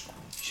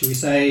 Should we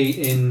say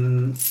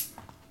in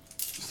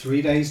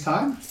 3 days'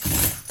 time?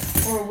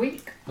 Or a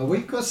week. A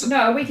week or so?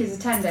 No, a week is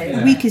a 10 day. Yeah.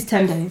 A week is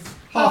 10 days.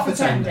 Half a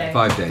 10 10 day. day.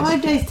 5 days.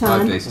 5 days 5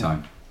 time. days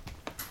time.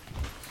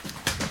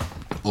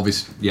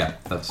 Obviously, yeah,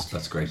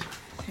 that's great.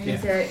 We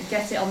need to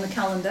get it on the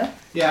calendar.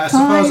 Yeah, I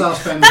suppose Fine. I'll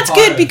spend That's part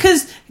good of-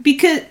 because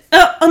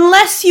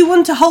unless you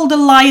want to hold a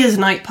liar's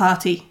night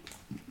party,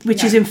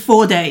 which No. is in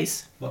 4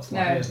 days. What's No.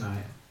 Liars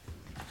Night?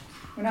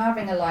 We're not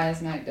having a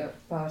liar's night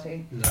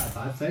party. Is that a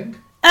bad thing?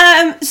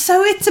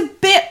 So it's a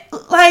bit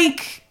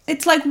like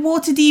it's like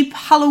Waterdeep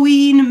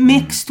Halloween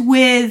mixed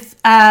with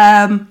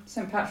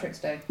St. Patrick's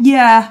Day.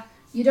 yeah.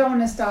 You don't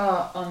want to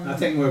start on. I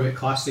think we're a bit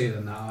classier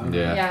than that, aren't we?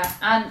 Yeah. Yeah,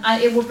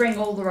 and it will bring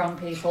all the wrong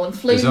people. And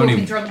There's Floon will only-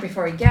 be drunk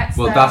before he gets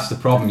Well, there. that's the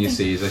problem, you I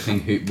see, is I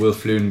think will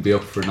Floon be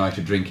up for a night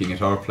of drinking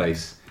at our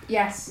place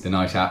Yes. the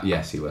night out?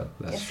 Yes, he will.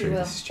 That's Yes, true. he will.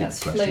 That's a stupid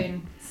That's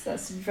question. Floon.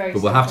 That's very.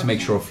 But we'll have to stupid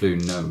make sure question.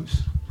 Floon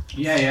knows.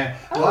 Yeah.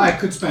 Oh. Well, I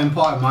could spend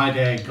part of my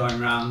day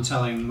going around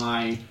telling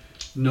my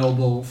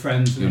noble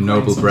friends and Your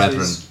noble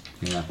brethren. acquaintances.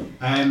 Yeah.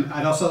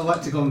 I'd also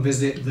like to go and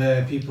visit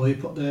the people who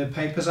put the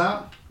papers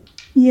out.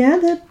 Yeah,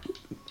 that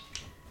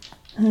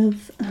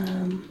of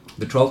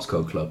The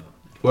Trollsco Club.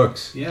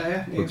 Works.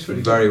 Yeah. Works It's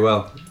pretty very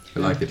well. I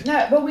like it.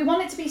 No, but we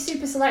want it to be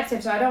super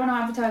selective, so I don't want to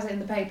advertise it in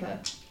the paper.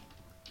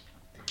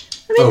 I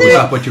Oh, mean, was there-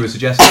 that what you were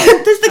suggesting?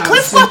 there's the I'm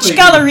Cliffwatch simply-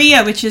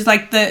 Galleria, which is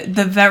like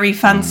the very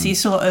fancy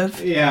sort of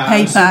good. Yeah,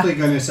 I'm paper. simply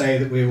going to say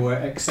that we were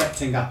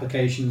accepting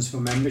applications for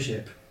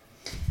membership.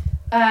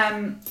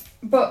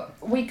 But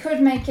we could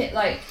make it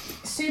like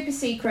super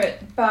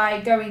secret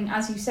by going,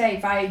 as you say,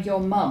 via your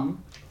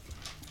mum,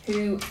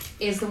 who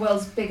is the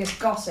world's biggest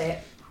gossip,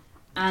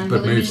 and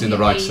But will moves in the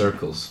right immediately-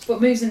 circles.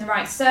 But moves in the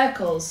right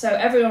circles, so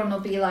everyone will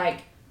be like,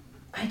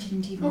 I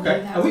didn't even know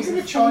Okay, that. are we was going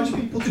a to charge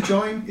thing." people to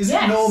join? Is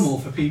Yes. it normal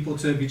for people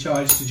to be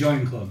charged to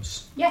join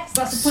clubs? Yes,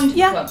 that's the point of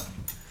Yeah. the club.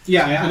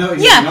 Yeah, I know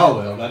it's Yeah. in our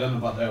world. I don't know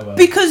about their world.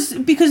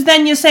 because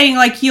then you're saying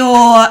like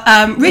you're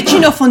rich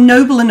enough or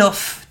noble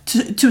enough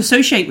to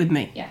associate with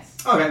me. Yes.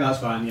 Okay, that's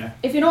fine. Yeah.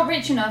 If you're not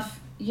rich enough,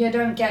 you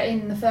don't get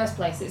in the first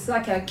place. It's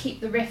like a keep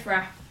the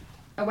riffraff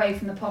away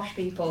from the posh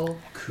people.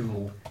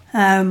 Cool.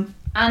 Um,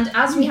 And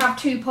as we have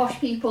 2 posh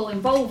people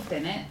involved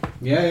in it,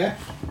 Yeah.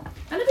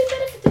 and it'd be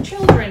better for the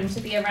children to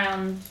be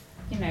around,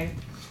 you know.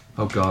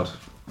 Oh, God.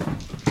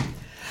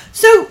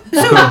 so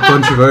Got a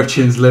bunch of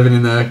urchins living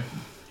in the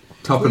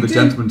top of We the do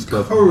gentleman's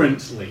club.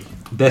 Currently,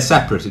 They're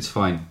separate, it's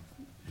fine.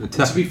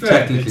 to be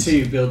fair, the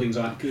 2 buildings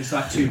aren't. It's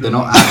like 2 they're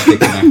buildings. not actually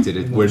connected.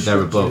 In We're one they're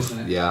structure, above. isn't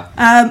it?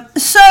 Yeah.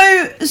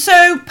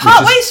 so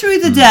partway through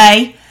the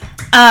day,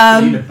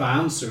 You need a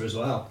bouncer as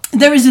well.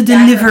 there is a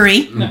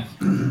delivery,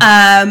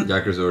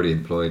 Jagger's already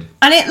employed.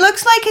 and it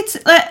looks like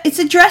it's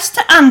addressed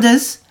to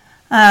Anders,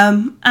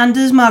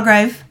 Anders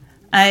Margrave.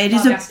 It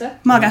is Margaster.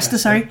 Margaster,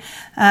 sorry,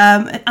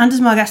 Anders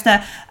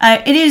Margaster.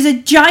 It is a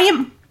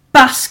giant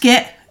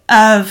basket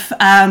of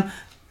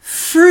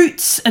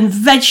fruits and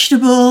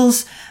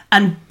vegetables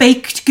and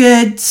baked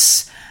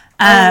goods.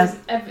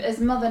 Has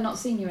mother not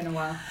seen you in a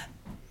while?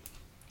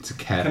 It's a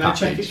care Can I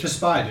check it package. for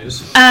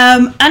spiders?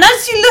 And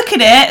as you look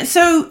at it,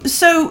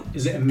 so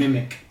Is it a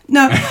mimic?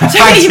 no,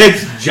 I you said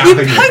poke jabbing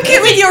it.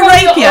 it with your From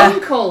your rapier.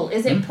 uncle,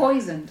 is it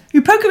poisoned?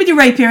 You poke it with your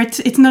rapier.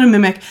 It's not a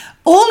mimic.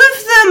 All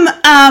of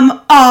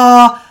them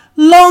are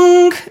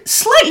long,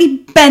 slightly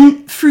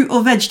bent fruit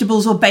or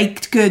vegetables or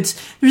baked goods.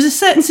 There is a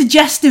certain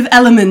suggestive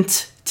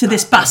element to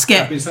this I've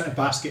basket. been sent a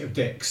basket of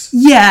dicks.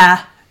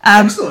 Yeah.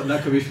 Excellent.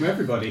 That could be from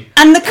everybody.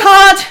 And the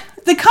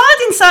card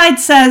inside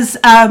says,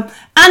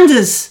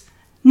 Anders,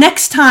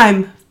 next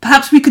time,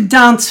 perhaps we could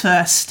dance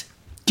first.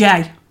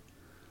 Jay.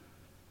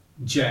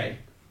 Jay.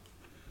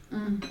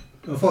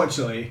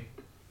 Unfortunately,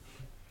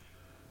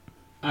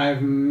 I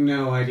have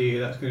no idea who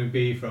that's going to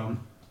be from.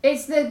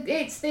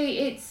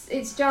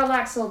 It's Jarl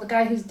Axel, the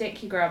guy whose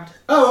dick you grabbed.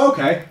 Oh,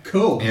 okay,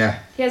 cool. Yeah.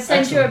 He has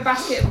sent you a Excellent.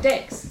 basket of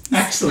dicks.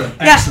 Excellent,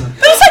 Yeah. excellent.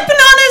 But he said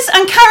bananas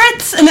and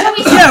carrots and So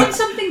he's you know, sending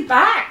something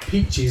back.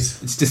 Peaches.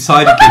 It's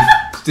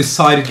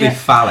decidedly Yeah.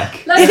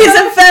 phallic. Like, it is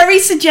a very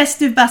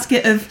suggestive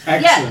basket of.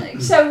 Excellent. yeah,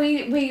 so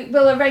we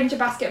will arrange a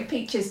basket of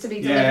peaches to be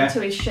delivered Yeah.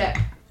 to his ship.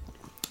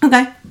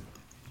 Okay,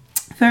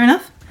 fair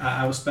enough.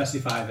 I will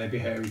specify they be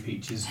hairy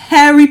peaches.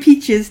 Hairy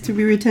peaches to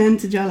be returned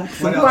to Jarl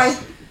Axel. What else?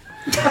 Why?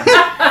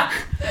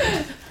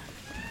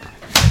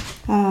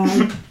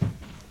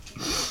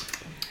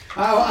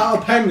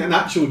 I'll pen an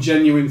actual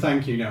genuine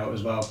thank you note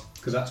as well,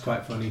 because that's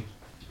quite funny.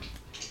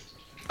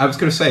 I was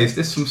going to say, is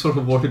this some sort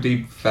of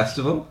Waterdeep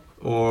festival?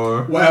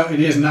 Or... Well, it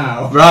is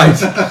now. Right.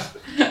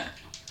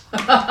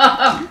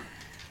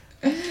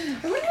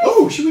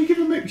 Oh, should we give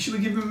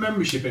him a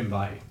membership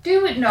invite?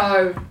 Do it?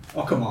 No.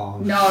 Oh, come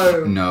on.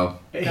 No. No.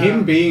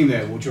 Him being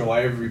there will draw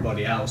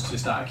everybody else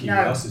just out of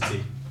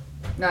curiosity.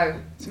 No.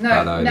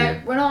 bad No.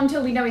 idea. We're not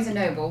until we know he's a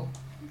noble.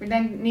 We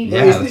then need.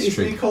 Yeah, isn't, that's isn't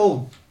true. he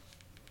called...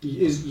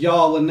 Is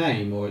Jarl a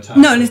name or a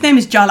title? No, and his name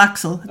is Jarl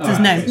Axel. It's his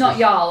Alright, name. It's not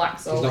Jarl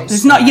Axel. It's not-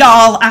 It's not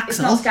Jarl It's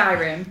Axel. not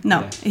Skyrim.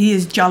 No, Yeah. he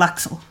is Jarl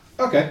Axel.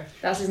 Okay.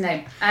 That's his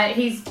name.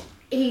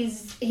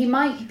 He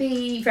might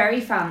be very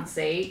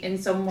fancy in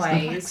some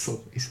ways,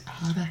 It's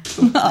hard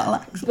Axel. Jarl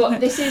Axel. but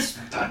this is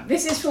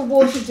for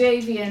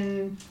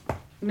Waterdavian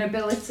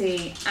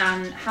nobility,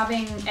 and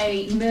having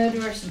a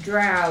murderous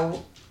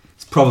drow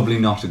It's probably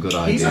not a good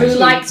He's idea. who Actually,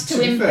 likes to to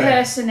be fair-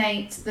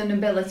 impersonate the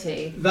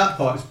nobility. That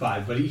part's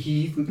bad, but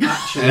he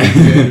actually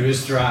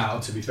murderous drow,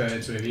 to be fair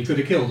to him. He could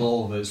have killed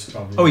all of us,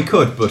 probably. Oh, he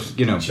could, but,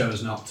 you know... He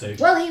chose not to.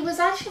 Well, he was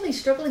actually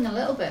struggling a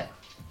little bit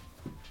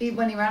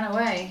when he ran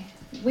away.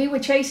 We were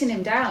chasing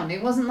him down.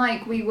 It wasn't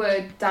like we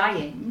were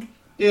dying.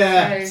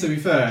 Yeah, So- to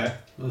be fair,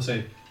 we'll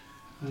see.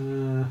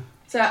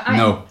 So I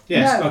No.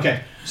 Yes, No.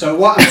 okay. So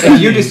what I'm If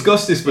saying you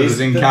discuss this with is us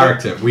in that-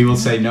 character, we will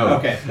say no.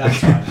 Okay, that's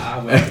fine. I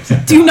will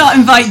accept Do that. not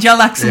invite Jarl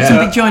Axel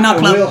Yeah. to join our I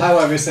club. will,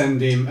 however,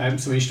 send him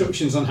some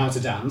instructions on how to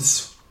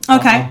dance.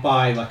 Okay. I'll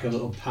buy like a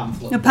little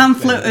pamphlet. A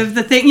pamphlet of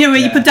the thing, you know, where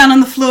you Yeah. put down on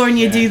the floor and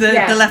you Yeah. do the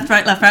Yeah. left,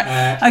 right, left,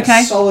 right.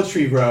 Okay. A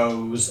solitary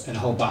rose and a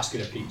whole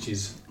basket of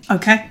peaches.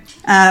 Okay.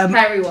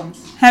 hairy ones.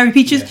 Hairy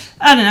peaches. Yeah.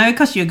 I don't know. It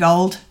costs you a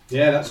gold.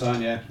 Yeah, that's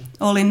fine. Yeah,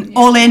 All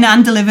in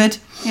and delivered.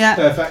 Yeah.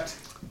 perfect.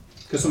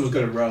 Because someone's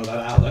got to roll that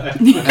out there.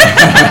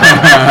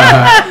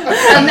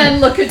 And then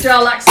look at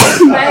Jarl Axel's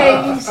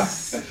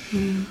face.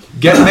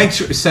 Make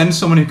sure send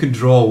someone who can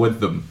draw with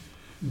them,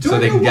 Do so I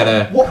they know can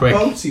get what a quick.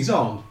 boats he's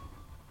on?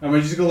 And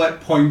we're just gonna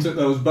like point at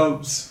those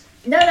boats.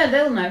 No,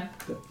 they'll know.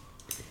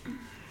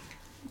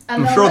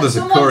 And I'm they'll sure know- there's a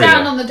someone courier.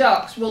 down on the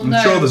docks will I'm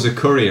know sure there's a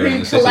courier in who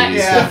the city. collects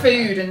Yeah. the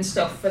food and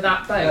stuff for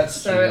that boat. That's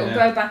So true, it'll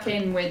yeah. go back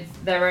in with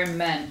their own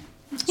men.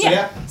 So,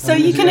 yeah. So I'm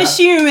you gonna can do that.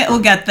 assume it will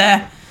get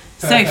there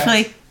Perfect.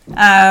 safely.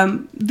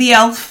 The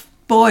elf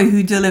boy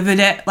who delivered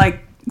it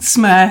like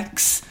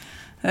smirks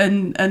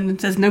and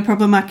says, "No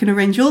problem. I can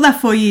arrange all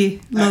that for you,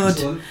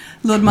 Excellent.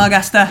 Lord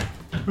Margaster."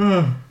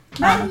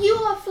 Man, you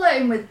are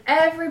flirting with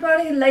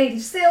everybody, Lady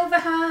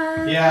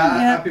Silverhand.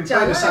 Yeah, I've been Jack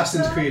playing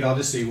Assassin's Russell. Creed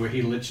Odyssey where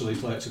he literally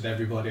flirts with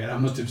everybody, and I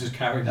must have just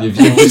carried that. You've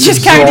forward. He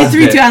just carried it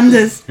through absorbed to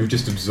Anders. We've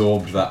just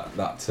absorbed that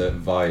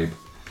vibe.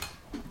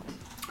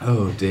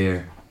 Oh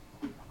dear.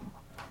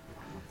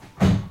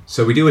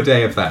 So we do a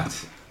day of that.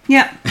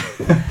 Yeah.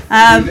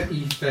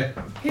 Ether.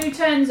 Who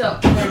turns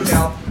up? There we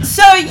go.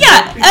 So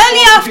yeah,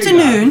 early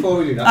afternoon. Before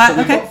we do that, so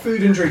we've okay. got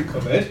food and drink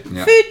covered.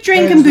 Yeah. Food,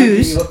 drink, and Friends making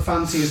booze. You look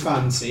fancy as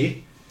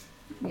fancy.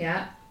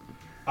 Yeah.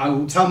 I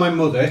will tell my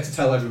mother to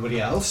tell everybody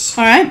else.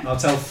 All right. I'll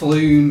tell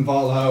Floon,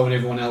 Volho, and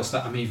everyone else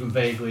that I'm even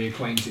vaguely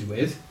acquainted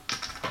with.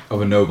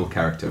 Of a noble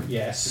character.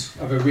 Yes,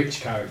 of a rich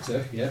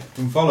character. Yeah.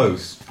 And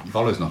Volo's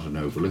not a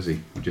noble, is he?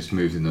 He just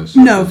moves in those.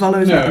 No, circles.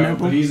 Volo's not a No,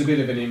 noble. but he's a bit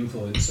of an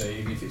influencer,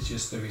 even if it's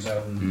just through his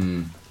own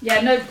Mm.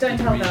 Yeah, no, don't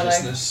tell Velo.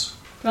 religiousness.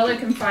 Velo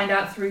can find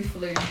out through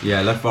Floon.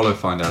 Yeah, let Volo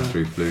find out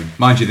through Floon.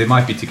 Mind you, they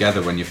might be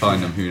together when you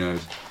find them. Who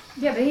knows?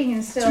 Yeah, but he can To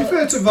be still.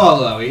 fair to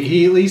Volho,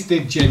 he at least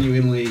did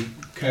genuinely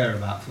care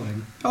about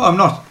Floon. Oh, I'm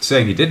not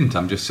saying he didn't.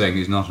 I'm just saying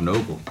he's not a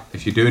noble.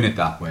 If you're doing it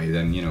that way,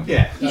 then you know.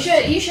 Yeah. You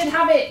should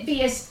have it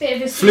be a bit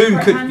of a Floon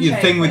secret could. handshake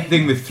The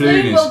thing with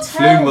Floon Floon is will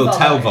Floon will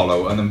tell Volo.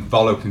 Volo, and then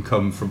Volo can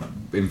come from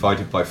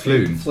invited by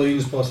Floon.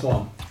 Floon's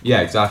 +1.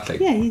 Yeah, exactly.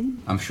 Yeah,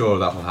 I'm sure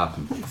that will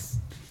happen. it's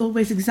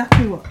always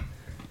exactly what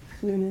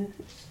Floon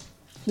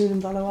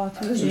and Volo are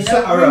to So me. we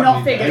set our We've own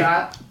not figured date.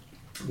 out.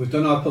 We've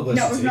done our No,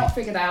 publicity. we've not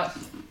figured out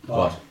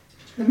What?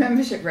 the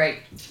membership rate.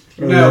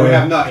 No, we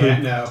have not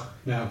yet.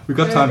 No. We've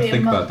got Will time it to be a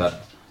think month? about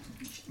that.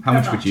 How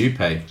much would you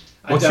pay?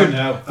 I don't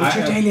know. What's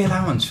your I- daily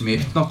allowance for me?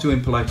 If it's not too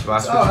impolite to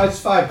ask. Oh, it's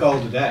 5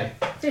 gold a day.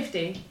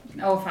 50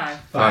 or 5.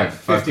 Five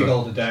 50 gold.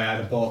 gold a day. I'd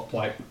have bought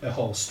like a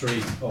whole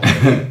street.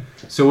 already.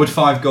 So would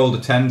 5 gold a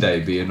 10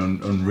 day be an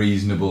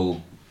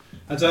unreasonable?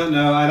 I don't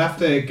know. I'd have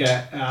to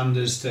get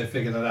Anders to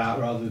figure that out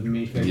rather than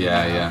me figuring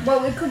Yeah, it out. yeah.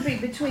 Well, it could be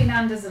between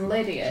Anders and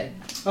Lydia.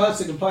 Oh, that's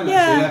a good point. Yeah.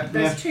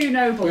 Actually. Yeah. There's two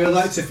nobles. We'd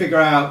like to figure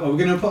out. Are we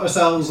going to put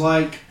ourselves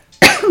like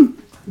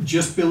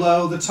just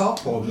below the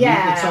top or beneath the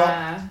top?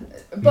 Yeah.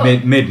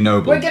 But mid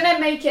noble. we're going to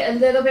make it a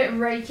little bit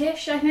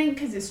rakish, I think,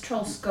 because it's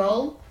Troll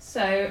Skull.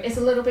 So it's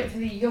a little bit for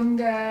the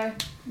younger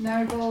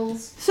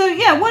nobles. So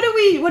yeah, what are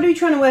we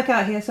trying to work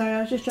out here? Sorry,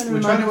 I was just trying to We're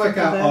remind trying to work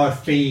people out there. our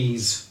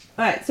fees.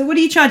 Alright, so what are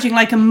you charging?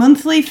 Like a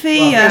monthly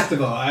fee? Well, first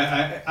of all,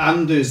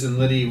 Anders and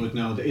Lydia would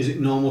know that. Is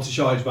it normal to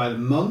charge by the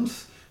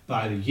month,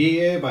 by the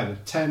year, by the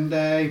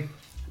 10-day?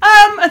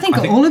 I think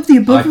all of the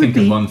above I would think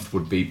be. a month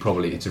would be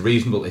probably. It's a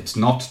reasonable. It's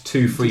not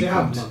too Do they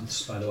have frequent.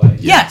 months, by the way?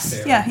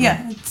 Yes,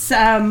 yeah. It's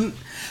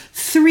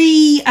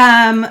 3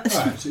 Alright,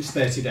 so it's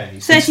 30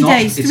 days. 30 It's not,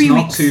 days, it's 3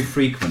 not weeks. too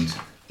frequent,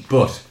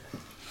 but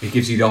it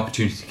gives you the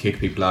opportunity to kick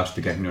people out if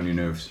they're getting on your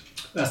nerves.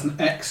 That's an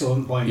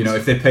excellent point. You know,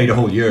 if they paid a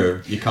whole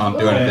year, you can't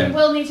do Well, anything.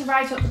 we'll need to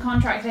write up the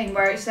contract thing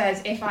where it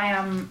says if I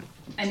am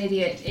an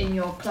idiot in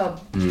your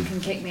club, you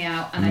can kick me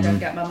out and I don't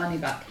get my money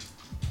back.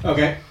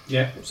 Okay,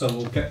 yeah, so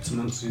we'll get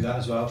someone to do that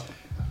as well.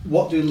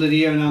 What do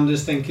Lydia and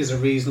Anders think is a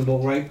reasonable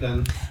rate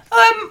then?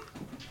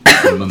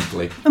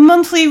 Monthly. A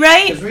monthly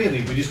rate? Because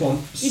really, we just want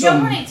You some...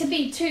 don't want it to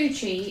be too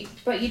cheap,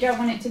 but you don't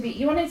want it to be.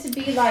 You want it to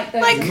be like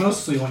those. You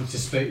mostly want to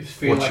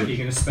feel like you're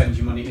going to spend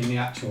your money in the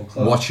actual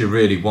club. What you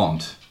really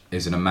want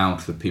is an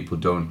amount that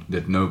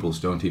that nobles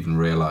don't even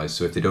realise.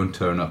 So if they don't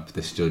turn up,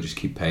 they still just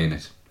keep paying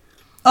it.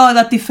 Oh,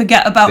 that they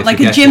forget about, They like a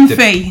forget gym that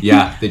fee.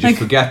 Yeah, they just Like-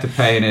 forget to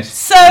paying it.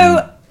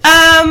 So,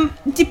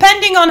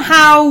 depending on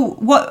how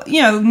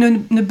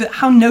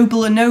how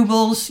noble are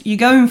nobles you're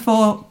going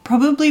for,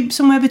 probably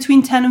somewhere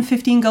between 10 and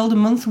 15 gold a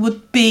month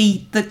would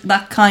be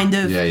that kind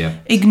of Yeah.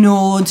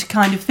 ignored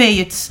kind of fee.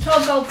 It's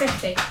 12 gold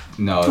 50.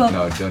 No, Well-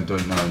 no, don't,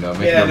 no.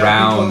 Make Yeah, it a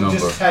round people, number.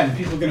 just 10.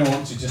 People are going to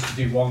want to just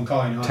do one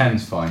coin, aren't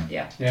 10's fine.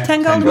 Yeah. they? Yeah.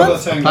 10 gold a 10 Well,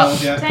 month? 10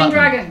 gold, yeah. 10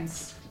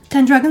 dragons.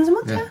 10 dragons a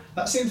month. Yeah. Yeah.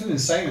 That seems an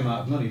insane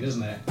amount of money,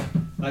 doesn't it?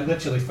 Like,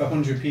 literally, for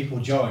 100 people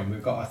join,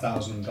 we've got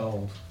 1,000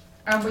 gold.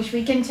 And which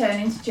we can turn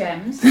into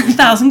gems.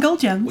 1,000 gold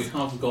gems. We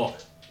have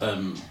got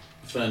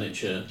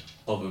furniture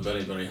of a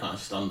very, very high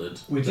standard.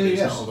 We that do, is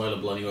yes. not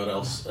available anywhere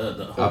else. That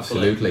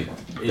hopefully Absolutely.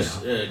 is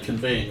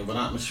conveying of an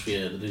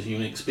atmosphere that is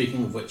unique.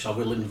 Speaking of which, I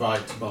will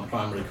invite my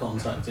primary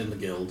contact in the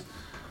guild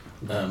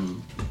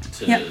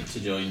to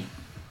join.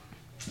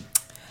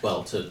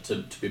 Well, to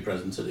be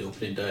present at the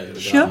opening day,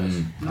 regardless Sure.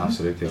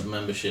 Absolutely. of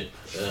membership.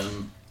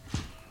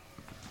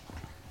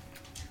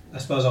 I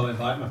suppose I'll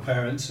invite my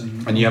parents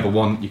and... And you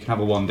can have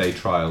a 1 day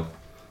trial,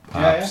 Yeah,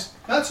 perhaps.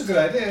 that's a good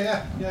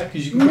idea, yeah,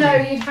 because you can... No,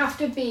 you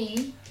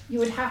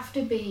would have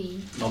to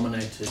be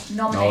Nominated.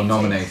 nominated. Oh,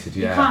 nominated,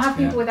 yeah. You can't have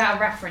people yeah. without a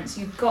reference.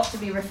 You've got to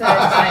be referred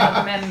by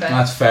another member.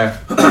 That's fair.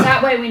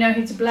 That way we know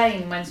who to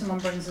blame when someone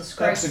brings a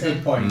scrotum. That's a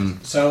good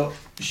point. So,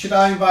 should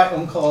I invite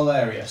Uncle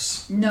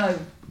Hilarious? No.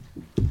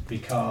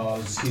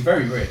 Because he's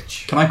very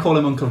rich. Can I call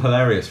him Uncle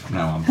Hilarious from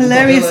now on?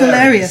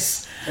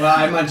 Hilarious. Well,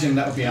 I imagine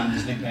that would be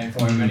Andy's nickname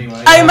for him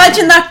anyway. I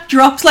imagine that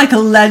drops like a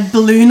lead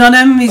balloon on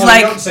him. He's Oh,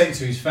 like, don't say it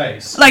to his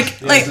face. like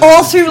Yeah,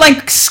 all through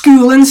like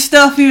school and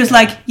stuff. He was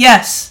like,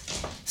 yes,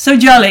 so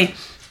jolly,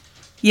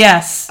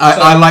 yes.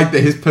 I like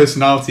that his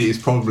personality is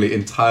probably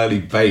entirely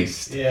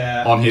based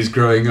Yeah. on his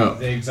growing up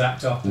The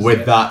exact opposite.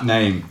 with that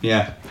name.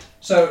 Yeah.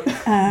 So,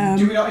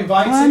 do we not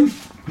invite one, him?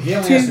 He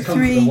only 2, has to come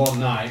 3. for the one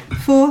night.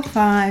 4,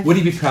 5, Would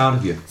he be proud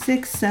of you?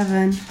 6,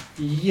 7.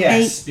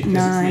 Yes, 8, because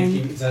 9.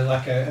 it's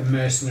like a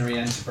mercenary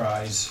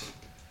enterprise.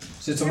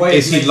 So it's a way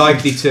Is of he making-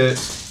 likely to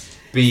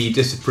be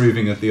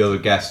disapproving of the other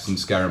guests and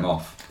scare him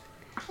off?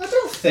 I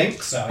don't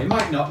think so. He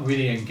might not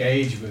really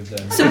engage with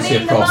them. So- Could see a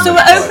the problem. So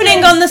Marcasters- we're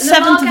opening on the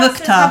 7th of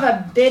Marcasters Octar. have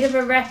a bit of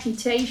a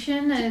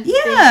reputation of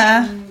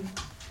Yeah. being-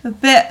 A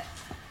bit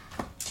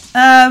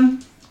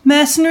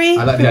mercenary.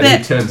 I like a the idea he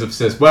bit. turns up and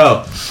says,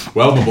 well,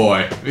 my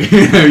boy.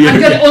 I'm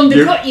going to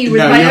undercut you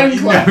with my own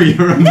club. No,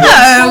 you're, No.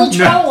 Full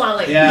troll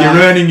alley. Yeah.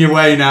 you're earning your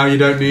way now. You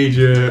don't need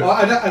your... Well,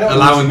 I don't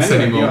allowance want to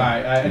anyway. anymore. You're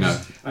right. No.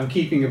 I'm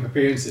keeping up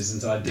appearances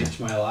until I ditch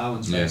my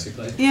allowance, Yeah.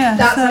 basically. Yeah.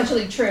 That's so-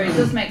 actually true. It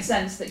does make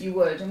sense that you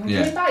would. And we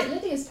Yeah. can invite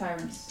Lydia's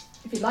parents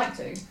if you'd like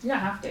to. You don't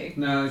have to.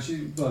 No, do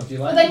you like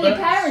But then your the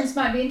parents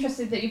might be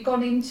interested that you've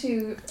gone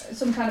into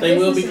some kind of They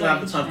will be business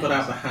glad that I've got arrangement.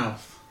 out the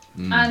house.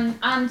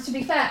 And to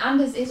be fair,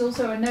 Anders is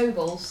also a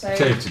noble, so I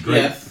tell you, it's a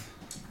great... Yeah.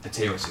 I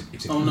tell you,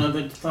 it's a... Oh no,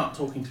 they'd start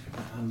talking to people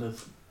about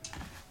Anders.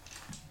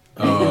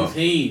 Oh.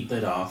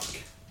 They'd ask.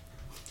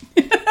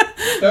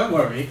 Don't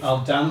worry,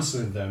 I'll dance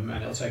with them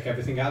and it'll take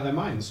everything out of their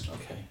minds.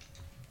 Okay.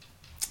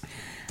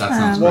 That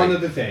sounds One great.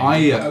 other thing,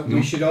 no.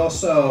 we should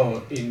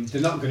also,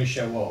 they're not going to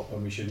show up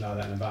and we should know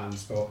that in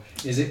advance, but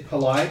is it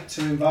polite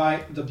to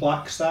invite the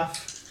black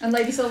staff? and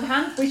Lady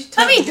Silverhand, we should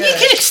I totally mean, do you it.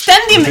 can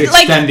extend You him. could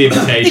Like extend the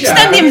invitation. Extend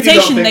I the really invitation,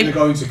 Don't think they- they're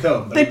going to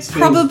come. But they it's still-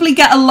 probably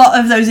get a lot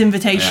of those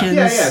invitations.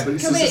 Yeah, but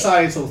it's Can a we-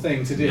 societal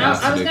thing to do. Yeah. I was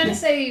Absolutely. going to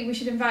say we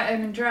should invite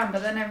Omen Duran,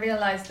 but then I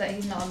realised that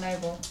he's not a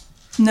noble.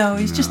 No,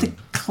 he's just a Hey,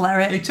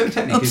 cleric,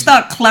 technically,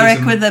 upstart cleric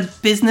he's a- with a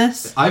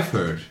business. I've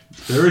heard,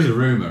 there is a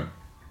rumour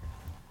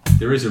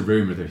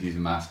that he's a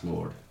masked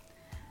lord.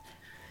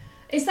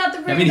 Is that the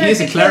rumour? I mean, he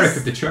is a cleric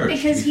of the church, to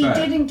Because be he fair.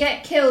 didn't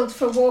get killed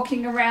for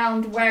walking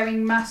around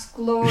wearing masked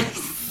lord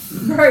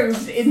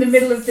robes in the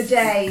middle of the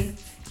day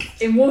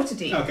in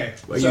Waterdeep. Okay,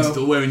 Well, so you're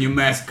still wearing your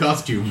masked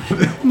costume.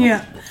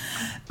 Yeah.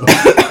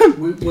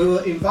 we will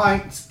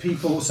invite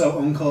people so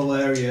Uncle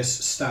Hilarious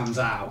stands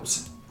out,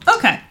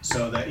 Okay.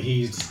 so that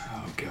he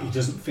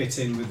doesn't fit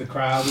in with the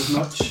crowd as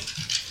much.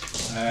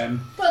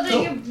 But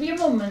Cool. your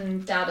mum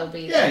and dad will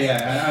be Yeah, there.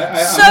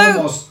 yeah. So- I'm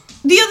almost.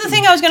 The other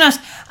thing I was going to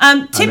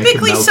ask,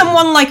 typically note.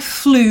 someone like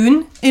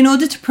Floon, in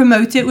order to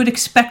promote it, would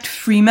expect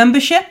free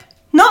membership.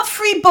 Not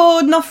free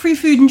board, not free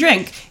food and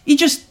drink. He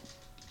just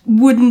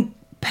wouldn't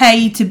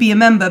pay to be a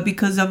member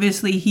because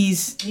obviously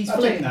he's He's I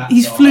flew. think that's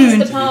He's all flown. right, to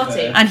The be party.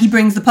 fair. and he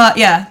brings the part.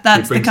 Yeah,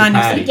 that's the brings kind the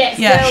of party. He gets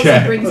Yeah. girls Yeah.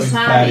 and brings He his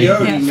party.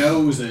 already Yeah.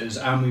 knows us,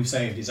 and we've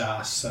saved his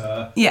ass.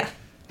 So yeah.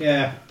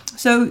 yeah,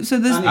 So there's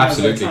and he has a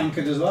Absolutely.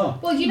 tankard as well.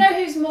 Well, you know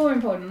who's more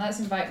important? Let's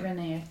invite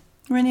Renier.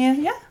 Rainier.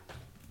 Yeah.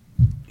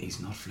 He's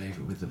not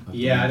flavoured with them.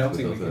 Yeah, I don't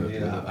think we can do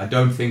that. I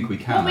don't think we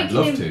can. Well, we I'd can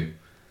love in- to.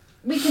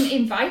 We can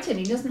invite him.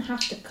 He doesn't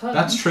have to come.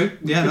 That's true.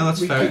 Yeah, no, that's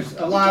we fair. could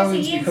allow him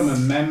Because to he become a is-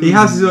 member. He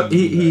has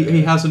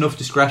he has enough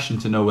discretion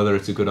to know whether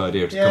it's a good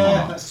idea to come or Yeah,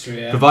 not. that's true.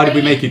 Yeah. Provided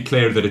we He- make it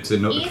clear that it's a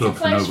He's a club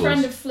for close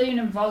friend nobles. of Floon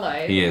and Volo.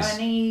 He is. And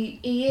he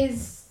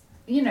is,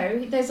 you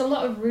know, there's a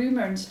lot of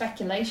rumour and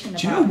speculation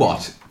about Do you know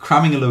what?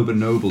 Cramming a load of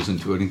nobles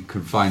into a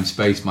confined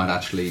space might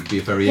actually be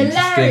a very Hilarious.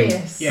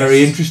 interesting, very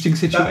Yes. interesting That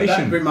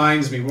situation.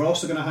 reminds me, we're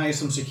also going to hire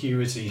some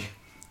security.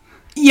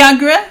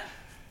 Yagra.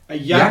 A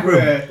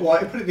Yagra. Well,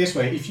 I put it this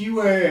way: if you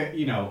were,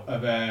 you know,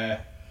 of a,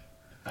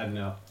 I don't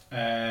know,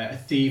 a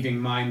thieving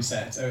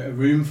mindset, a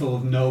room full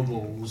of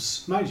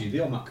nobles, mind you, they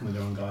all might come with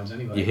their own guards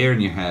anyway. You hear in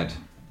your head,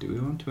 do we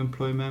want to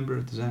employ a member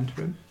of the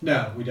Zentrum?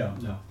 No, we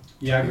don't. No,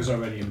 Yagra's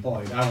already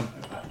employed. I want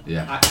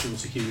Yeah. actual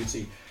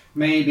security.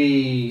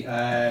 Maybe 3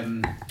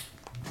 The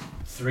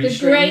strings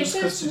could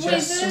greatest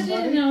suggest wizard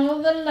somebody. in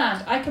all the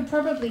land. I could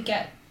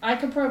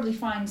probably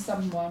find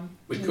someone.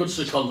 We could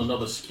second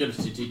another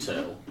security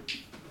detail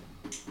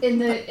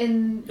in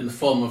in the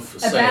form of,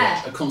 say,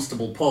 bear. a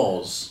constable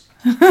pause.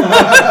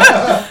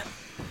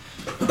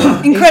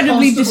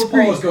 Incredibly Is Constable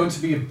discreet. Paul's going to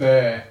be a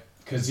bear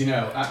because you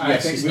know. I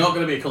Yes, think it's not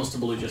going to be a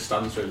constable who just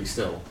stands really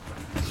still.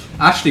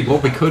 Actually,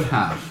 what we could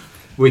have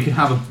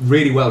a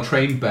really well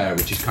trained bear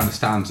which just kind of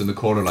stands in the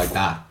corner like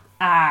that,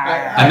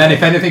 and then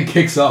if anything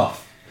kicks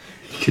off,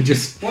 you could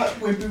just. What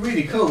would be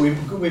really cool?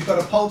 We've got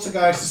a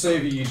poltergeist to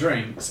serve you your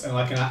drinks and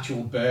like an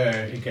actual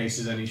bear in case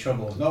there's any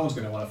trouble. No one's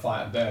going to want to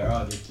fight a bear,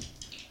 are they?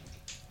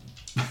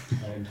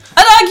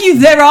 I'd argue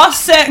there are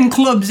certain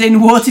clubs in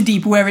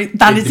Waterdeep where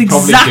that is They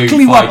probably do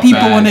exactly what fight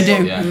people want to bears,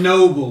 do. yeah.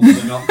 Nobles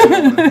are not going to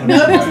want to punch a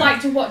Nobles bear.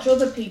 like to watch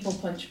other people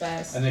punch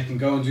bears. And they can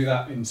go and do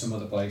that in some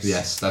other place.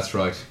 Yes, that's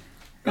right.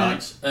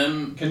 Right.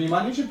 Can you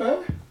manage a bear?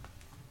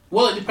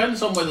 Well, it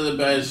depends on whether the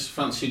bears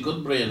fancy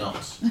Goodbury or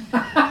not. We do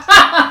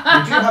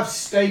have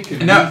steak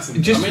and Now, meat.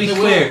 And just- I mean, be they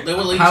clear,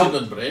 will eat how- a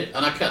Goodbury,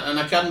 and I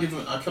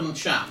can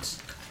chat.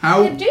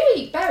 How They do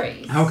eat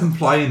berries. how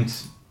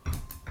compliant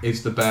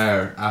is the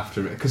bear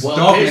after it? Because Well,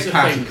 dog and here's a the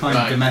cat thing, are kind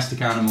right. of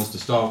domestic animals to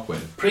start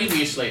with.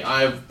 Previously,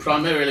 I've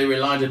primarily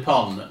relied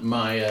upon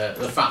my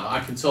the fact that I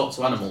can talk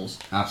to animals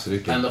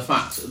Absolutely. and the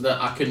fact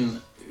that I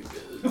can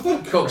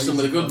cook some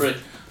with a Goodbury.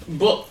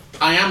 But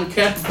I am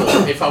capable,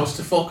 if I was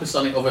to focus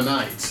on it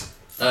overnight,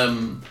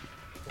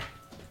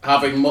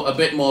 having a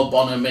bit more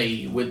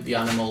bonhomie with the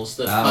animals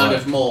that kind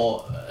of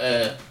more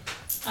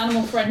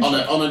Animal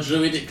friendship. on a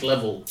druidic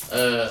level,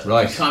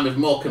 Right. kind of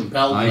more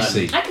compelled. I them.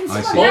 see. I can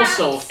I summon see. rats.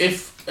 Also,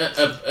 if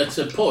at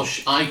a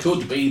push, I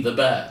could be the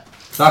bear.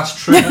 That's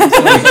true. We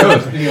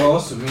could. pretty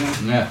awesome, yeah.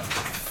 Yeah.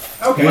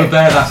 Okay. We'll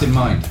bear that in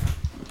mind.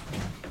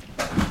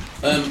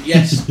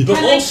 Yes, but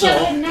Can they also,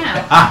 kill him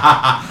now?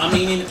 I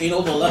mean, in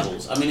other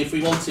levels. I mean, if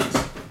we wanted,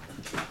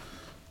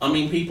 I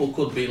mean, people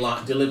could be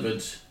like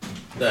delivered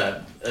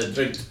their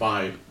drinks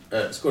by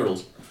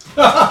squirrels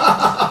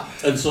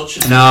and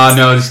such.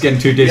 No, this is getting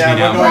too Disney Yeah,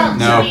 now. we're Well,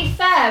 No. to be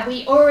fair,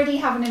 we already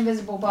have an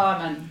invisible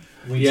barman.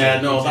 Yeah,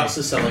 no, that's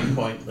the selling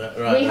point.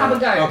 Right We have a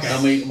there. ghost. Okay.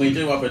 And we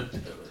do have a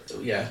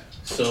yeah.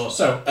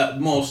 So at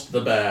most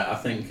the bear, I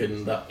think,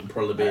 and that would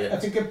probably be I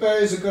it. think a bear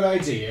is a good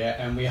idea,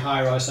 and we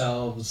hire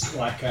ourselves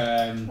like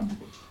a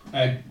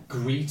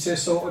greeter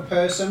sort of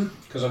person,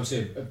 because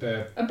obviously a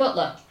bear. A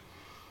butler.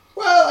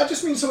 Well, I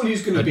just mean someone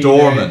who's going to A be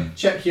doorman. there,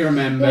 check you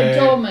remember, A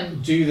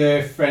doorman. do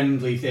the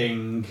friendly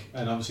thing,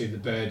 and obviously the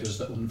bear does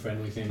the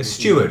unfriendly thing. A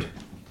steward.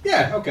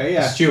 Yeah. Okay.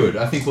 A Yeah. steward.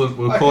 I think we'll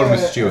Like call him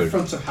a A steward.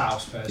 front of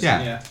house person.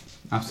 Yeah. Yeah.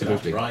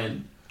 Absolutely.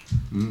 Brian.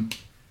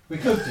 We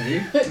could do.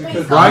 We could.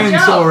 Good Brian's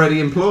job. already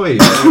employed.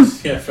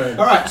 Yeah, fair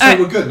All right. So Alright.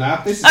 we're good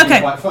now. This is Okay.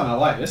 quite fun. I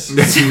like this.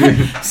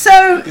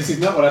 So This is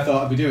not what I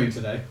thought I'd be doing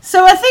today.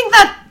 I think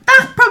that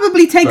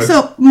probably takes Both-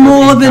 up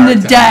more both in than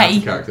a character and out of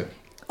day. character.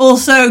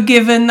 Also,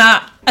 given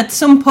that at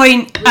some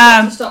point, We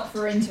have to stop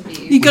for interviews.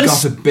 you We got got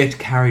to. a bit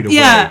carried away.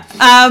 Yeah.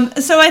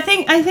 So I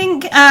think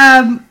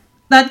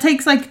that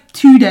takes like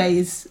 2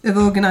 days of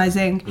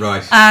organising.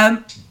 Right.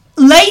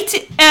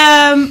 Late.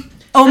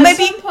 Or At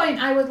maybe. some point,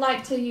 I would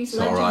like to use It's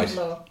legend alright.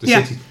 law. The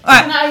Yeah. city. All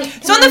right. Can I,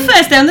 So on the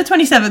first day, on the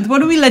 27th,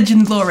 what are we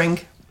legend lawing?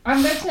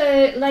 I'm going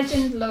to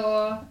legend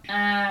law.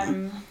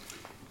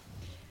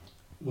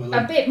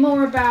 a bit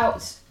more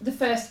about the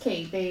first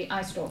key, the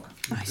eye stalk.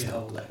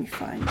 Let me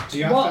find. Do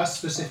you have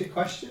specific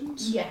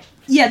questions? Yeah.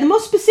 Yeah, the more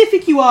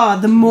specific you are,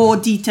 the more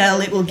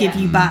detail it will give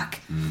you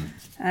back.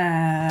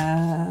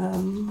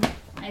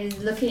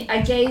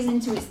 I gaze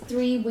into its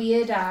 3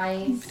 weird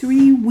eyes.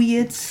 3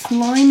 weird,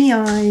 slimy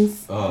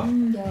eyes. Oh,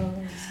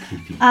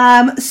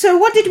 So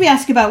what did we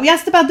ask about? We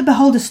asked about the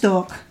beholder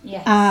stalk.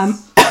 Yes.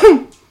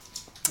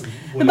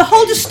 The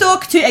beholder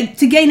stalk,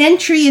 to gain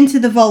entry into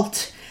the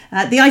vault,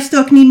 the eye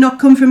stalk need not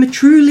come from a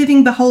true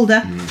living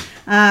beholder.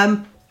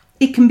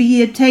 It can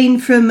be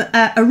obtained from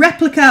a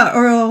replica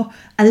or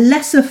a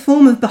lesser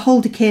form of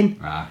beholderkin.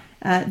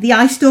 The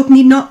eye stalk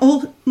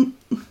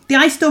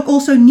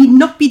also need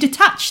not be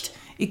detached.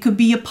 It could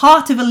be a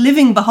part of a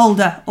living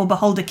beholder or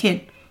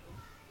beholderkin.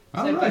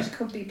 So it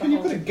could be Can you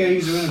put a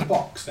gazer in a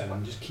box then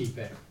and just keep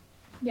it?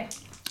 Yeah.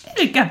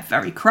 It'd get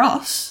very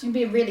cross. It'd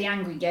be a really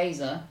angry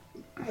gazer.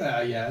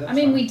 Yeah. I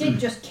mean, we did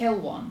just kill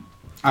one.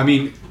 I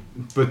mean,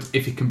 but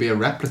if it can be a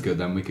replica,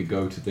 then we could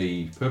go to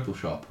the purple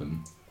shop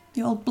and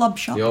The old blob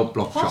shop. the old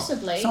block shop.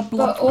 Possibly. It's a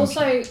block But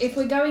also, if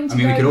we're going to I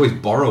mean, we go... could always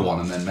borrow one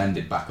and then mend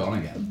it back on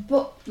again.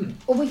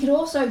 Or we could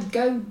also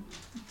go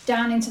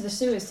down into the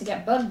sewers to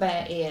get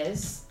bugbear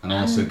ears. And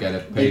also get a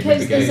pavement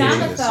Because to the gaze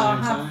at.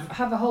 Xanathar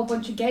have a whole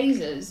bunch of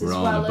gazers We're as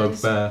on well a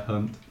bugbear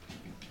hunt.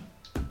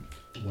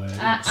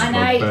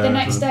 the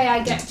next day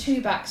I get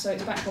 2 back, so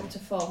it's back up to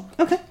full.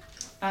 Okay.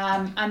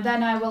 And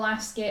then I will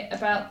ask it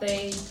about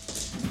the...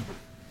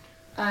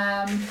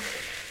 I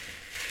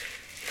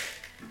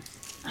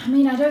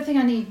mean, I don't think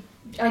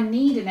I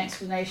need an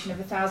explanation of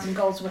 1,000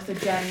 gold's worth of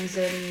gems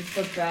and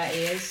bugbear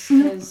ears,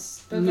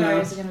 because bugbear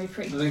ears are going to be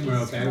pretty... I think we're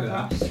okay with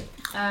that.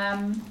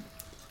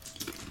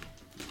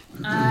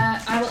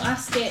 I will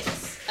ask it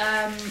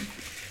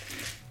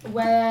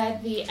where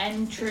the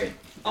entrance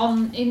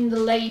in the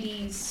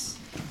ladies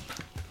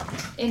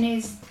in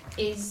his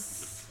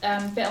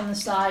bit on the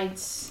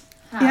sides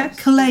house. Yeah,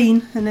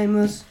 Kalain, her name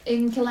was.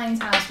 In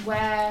Kalane's house,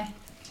 where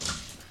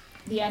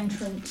the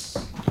entrance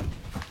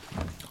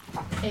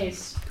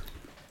is,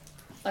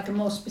 like a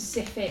more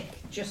specific,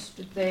 just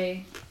with the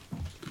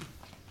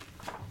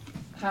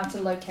how to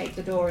locate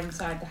the door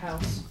inside the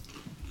house.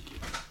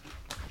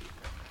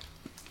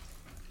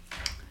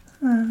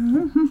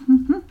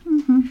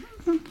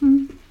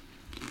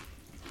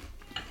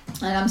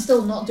 And I'm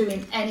still not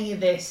doing any of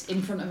this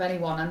in front of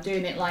anyone. I'm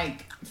doing it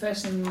like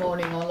first thing in the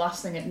morning or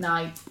last thing at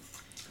night,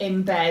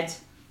 in bed,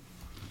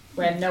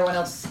 where no one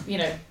else,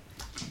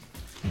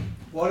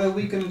 What are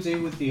we going to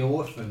do with the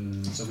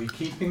orphans? Are we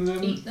keeping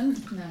them? Eat them?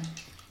 No.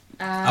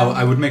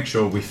 I would make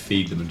sure we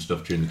feed them and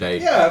stuff during the day.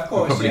 Yeah, of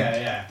course. Probably,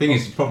 yeah.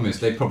 The problem is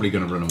they're probably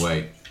going to run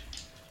away.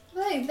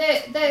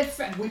 They're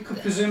We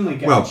could presumably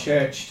get Well- a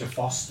church to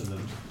foster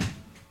them.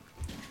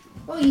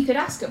 well, you could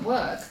ask at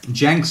work.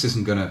 Jenks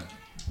isn't going to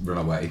run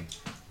away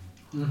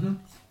Mm-hmm.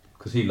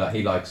 because he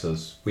likes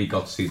us. We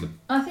got to see them.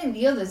 I think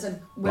the others are.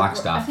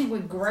 Blackstaff. I think we're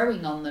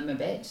growing on them a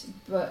bit,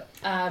 but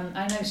I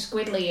know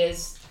Squidly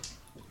is.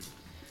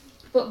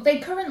 But they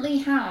currently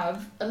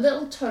have a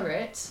little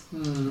turret.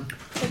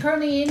 They're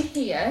currently in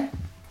here.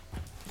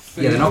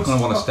 Yeah, they're not going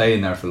to want to stay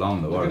in there for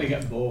long, though. We're Are going to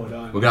they? get bored,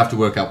 aren't We're we? going to have to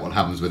work out what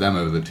happens with them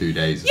over the 2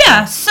 days.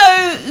 Yeah, so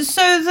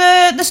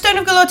the Stone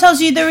of Galore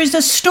tells you there is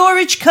a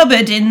storage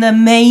cupboard in the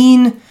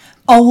main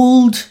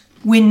old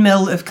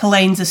windmill of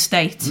Kalane's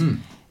estate.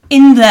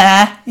 In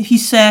there, if you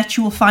search,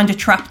 you will find a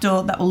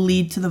trapdoor that will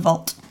lead to the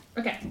vault.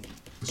 Okay.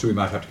 So we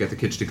might have to get the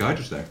kids to guide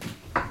us there.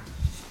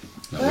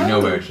 No, we know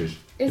where it is.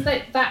 Is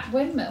that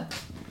windmill?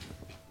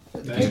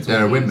 They're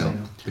They're a windmill.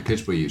 The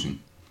kids we're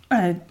using.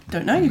 I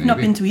don't know, you've not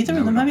Maybe. been to either No,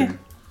 of them, we've have not you?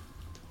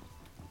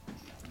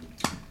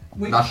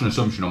 been. That's an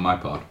assumption on my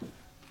part.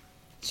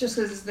 It's just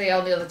because it's the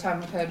only other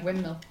time I've heard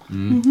windmill.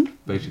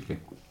 Basically.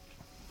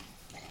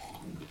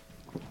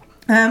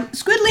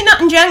 Squidly,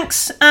 Nut and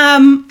Jenks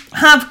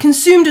have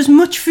consumed as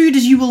much food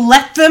as you will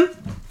let them.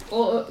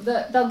 Or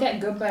they'll get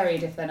good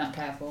buried if they're not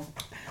careful.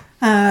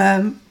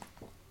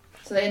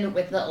 So they end up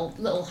with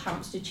little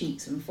hamster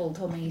cheeks and full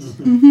tummies.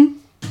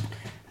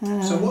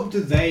 So what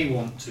do they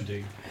want to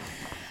do?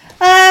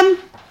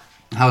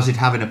 How's it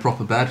having a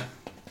proper bed?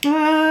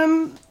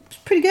 It's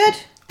pretty good.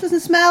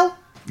 Doesn't smell.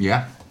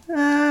 Yeah.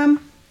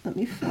 Let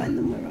me find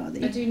them. Where are I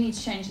they? do need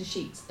to change the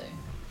sheets though.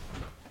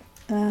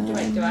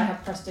 Do I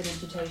have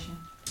prestidigitation?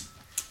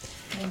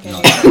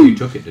 You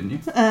took it, didn't you?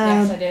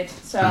 Yes, I did.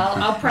 So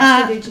I'll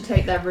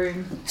prestidigitate their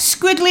room.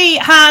 Squidly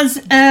has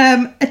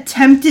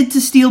attempted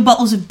to steal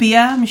bottles of beer.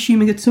 I'm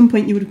assuming at some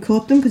point you would have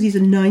caught them because he's a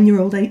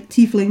 9-year-old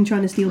tiefling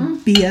trying to steal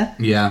beer.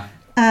 Yeah.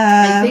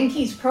 I think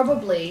he's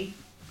probably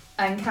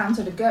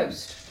encountered a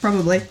ghost.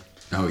 Probably.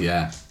 Oh,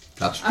 yeah.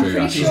 That's true. I'm pretty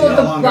actually. sure the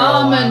no longer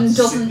allowed barman to sit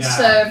doesn't down.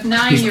 serve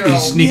He's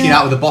 9-year-olds. sneaking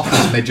out with the bottles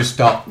and they just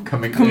start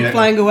coming. Come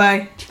flying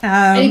away.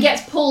 And he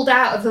gets pulled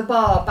out of the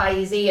bar by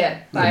his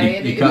ear. By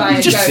You a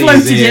can't just ghost. see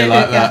floated his ear it,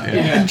 like yeah. that.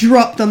 Yeah.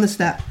 Dropped on the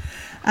step.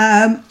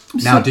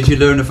 Now, did you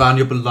learn a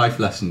valuable life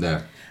lesson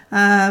there?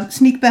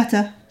 Sneak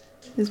better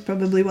is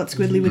probably what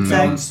Squidly would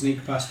say. Don't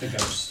sneak past the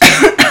ghost.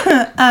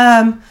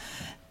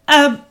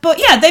 But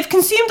yeah, they've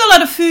consumed a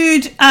lot of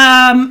food.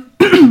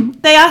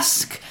 They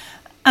ask,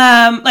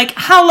 like,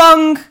 how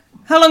long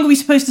are we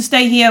supposed to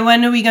stay here?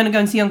 When are we going to go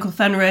and see Uncle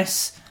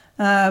Fenris?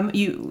 We're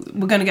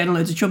going to get in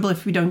loads of trouble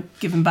if we don't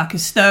give him back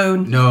his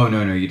stone. No,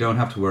 you don't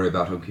have to worry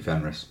about Uncle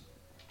Fenris.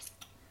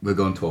 We'll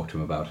go and talk to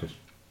him about it.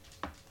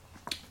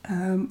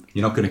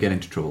 You're not going to get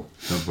into trouble,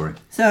 don't worry.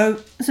 So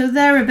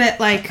they're a bit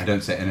like... I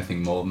don't say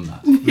anything more than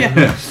that.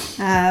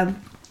 Yeah.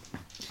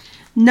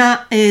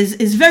 Nat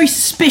is very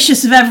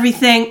suspicious of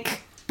everything,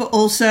 but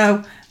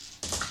also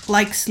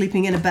likes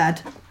sleeping in a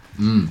bed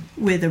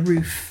with a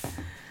roof.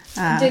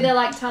 Do they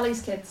like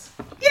Tally's kids?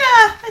 Yeah,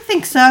 I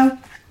think so.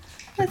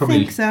 I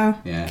think so.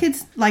 Yeah.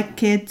 Kids like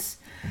kids.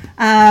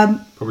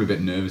 Probably a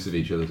bit nervous of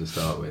each other to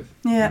start with.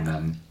 Yeah.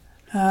 And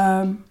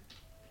then...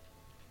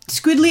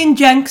 Squidly and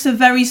Jenks are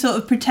very sort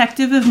of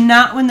protective of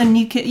Nat when the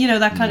new kid,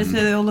 that kind of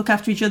thing. They all look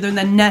after each other, and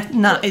then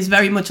Nat is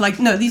very much like,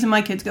 no, these are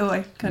my kids, go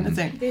away, kind of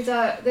thing. These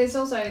are the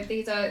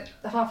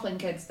halfling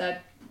kids.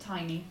 They're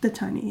tiny. They're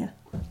tiny, yeah.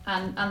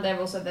 And they're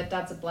also, their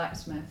dad's a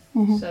blacksmith,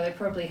 so they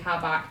probably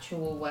have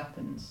actual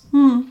weapons.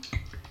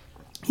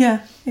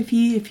 Yeah, if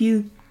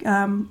you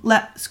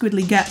let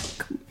Squidly get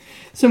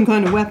some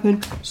kind of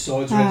weapon.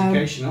 Swords are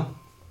educational.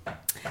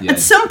 Yeah. At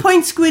some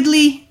point,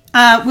 Squidly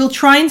will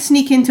try and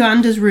sneak into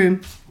Anders'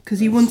 room. Because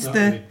he wants It's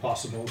not really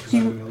possible because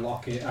I'm going to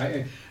lock it.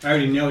 I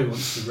already know he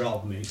wants to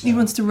rob me. So. He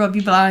wants to rob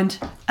you blind.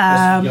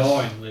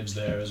 Yarn lives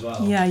there as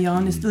well. Yeah,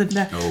 Yarn is living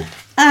there. Oh.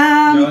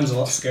 Yarn's a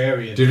lot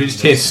scarier. Dude, we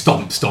just hear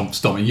stomp, stomp,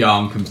 stomp, and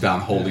Yarn comes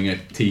down holding a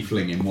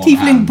tiefling in one Tiefling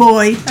hand.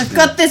 boy. I've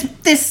got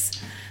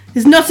this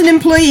is not an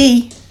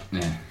employee.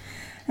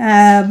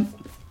 Yeah.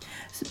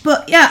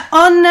 But yeah,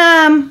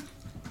 on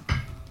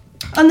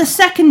the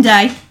second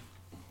day,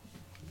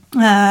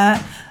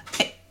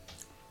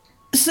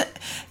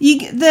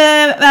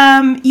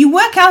 you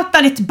work out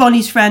that it's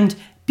Bonnie's friend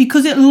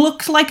because it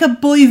looks like a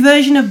boy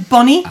version of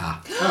Bonnie.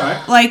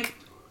 Alright. Like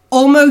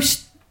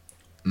almost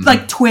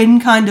like twin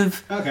kind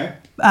of. Okay.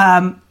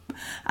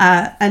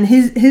 And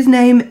his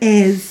name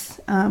is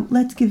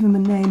let's give him a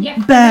name. Yeah,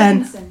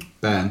 Ben.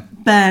 Ben.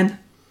 Baern.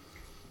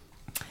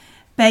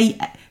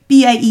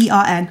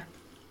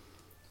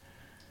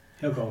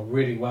 He'll go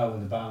really well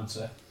with the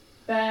bouncer.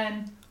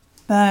 Ben.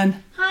 Hi.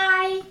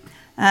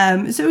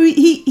 Hi. So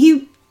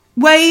he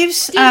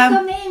waves. Do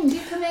come in.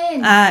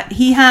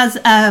 He has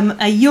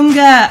a younger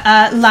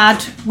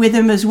lad with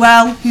him as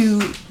well,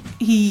 who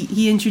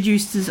he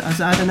introduced as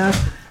I don't know.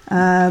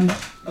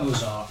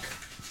 Ozark.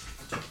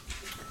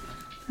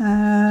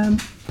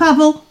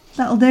 Pavel.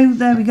 That'll do.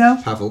 There we go.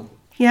 Pavel.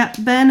 Yeah,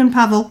 Ben and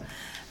Pavel.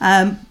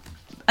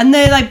 And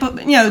they're like, but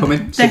Come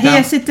in, they're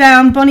here. Sit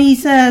down. Bonnie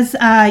says,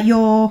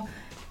 "You're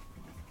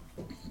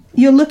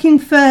looking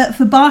for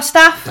bar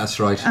staff." That's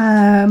right.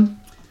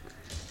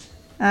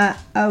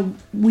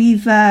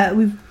 We've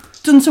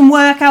done some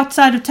work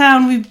outside of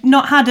town. We've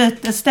not had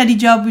a steady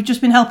job. We've just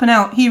been helping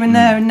out here and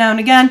there and now and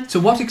again. So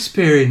what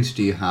experience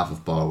do you have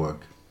of bar work?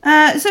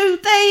 So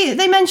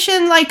they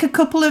mention like a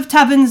couple of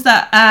taverns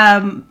that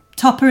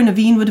Topper and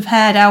Aveen would have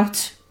heard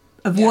out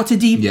of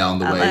Waterdeep. Yeah, on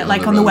the way,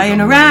 on the way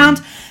and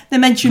around. They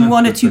mention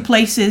one or two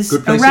places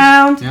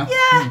around.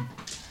 Yeah.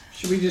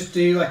 Should we just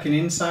do like an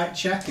insight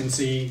check and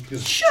see?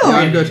 Sure. Yeah,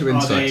 I'm going to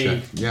insight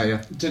check.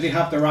 Yeah. Do they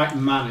have the right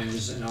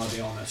manners and are they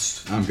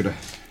honest? I'm gonna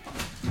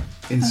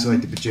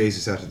insight the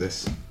bejesus out of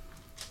this.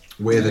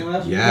 Anyone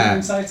else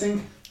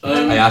insighting?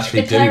 I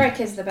actually the do. Cleric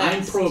is the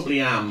best. I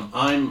probably am.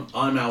 I'm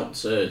out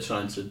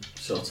trying to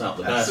sort out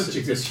the That's best. such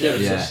a good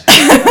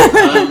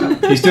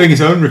Yeah. He's doing his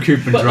own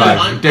recruitment But drive,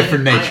 I'm- of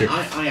different I- nature.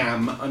 I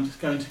am. I'm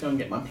just going to go and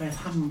get my player's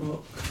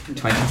handbook.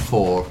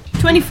 24.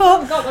 24.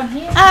 I've got one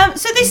here.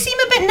 So they seem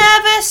a bit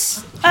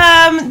nervous.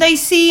 They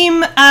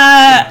seem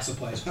That's a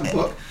place.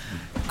 Look.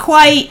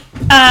 quite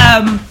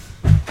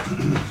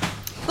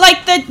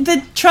like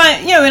they're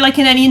trying, like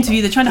in any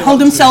interview, they're trying to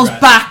hold themselves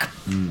back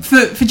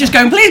for just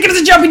going, please give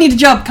us a job, we need a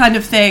job, kind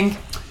of thing.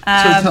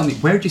 So tell me,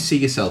 where do you see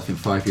yourself in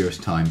 5 years'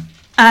 time?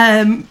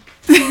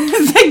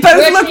 They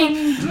both look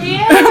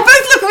Yeah.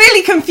 both look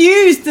really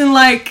confused and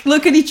like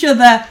look at each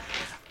other.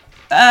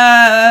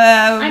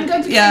 I'm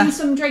going to bring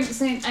some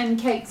drinks and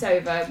cakes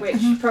over,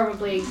 which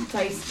probably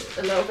taste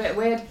a little bit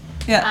weird.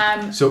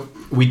 Yeah. So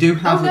we do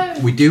have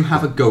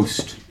a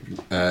ghost.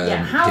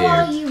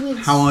 How here.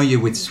 How are you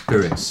with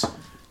spirits?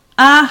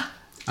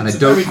 And It's a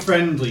very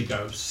friendly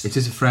ghost. It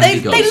is a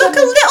friendly ghost. They look a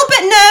little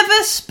bit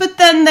nervous, but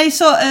then they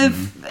sort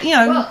of,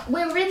 Well,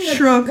 we're in the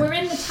shrug. We're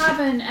in the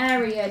tavern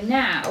area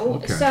now,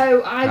 Okay.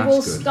 so I That's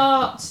will good.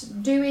 start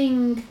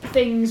doing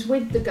things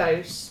with the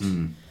ghost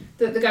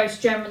that the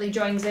ghost generally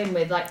joins in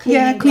with, like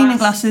cleaning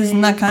glasses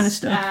and that kind of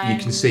stuff. You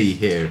can see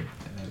here,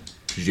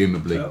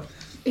 presumably. So,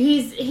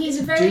 He's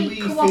a Do very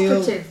we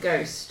cooperative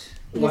ghost.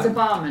 He's What? a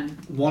barman.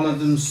 one of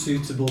them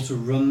suitable to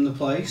run the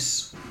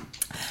place.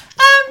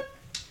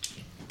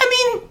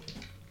 I mean,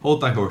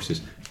 Hold thy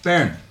horses.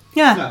 Baron.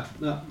 yeah.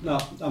 No.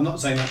 I'm not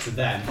saying that to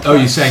them. Oh,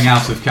 you're saying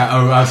out of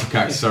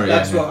character. Sorry.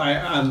 That's yeah. what I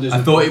am.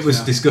 I thought it was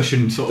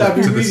discussion sort That'd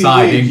of be to really the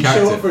side weird. in You show up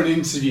character. for an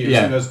interview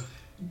Yeah. and goes,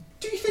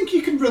 "Do you think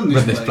you can run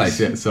this place.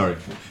 Yeah, sorry.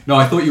 No,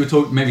 I thought you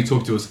were maybe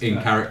talk to us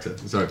in character.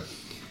 Sorry.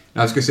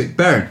 I was going to say,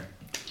 Baron.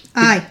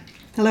 Aye.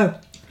 Hello.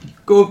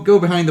 Go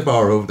behind the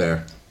bar over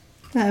there.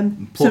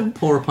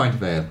 Pour a pint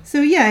of ale.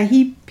 So yeah,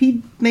 he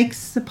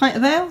makes a pint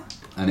of ale.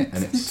 And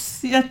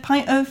it's a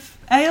pint of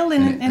ale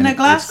in a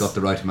glass. It's got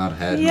the right amount of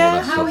head. Yeah. And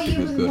all that How stuff. are It you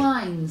was with good.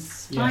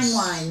 wines? Yes. Fine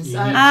wines.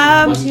 You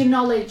need What's your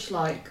knowledge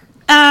like?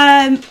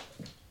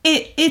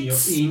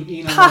 It's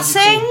Your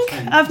passing. enological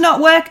tent. I've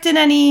not worked in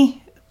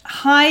any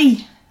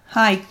high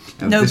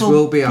Now, noble this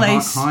will be a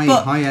place,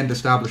 high end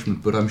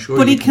establishment, but I'm sure.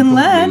 but you he can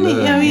learn. probably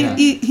You know, yeah.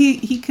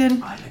 he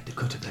can. I like the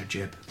cut of their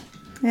jib.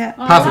 Yeah.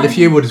 Oh, Pavel, right. if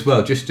you would as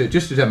well, just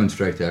to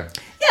demonstrate there.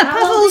 Yeah,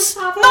 How old is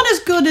Pavel's Pavel? not as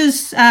good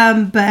as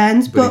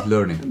Burns, But he's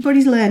learning. But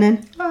he's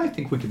learning. I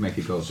think we could make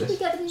it go with Should we this.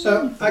 get them in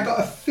So uniform? I got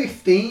a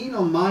 15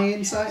 on my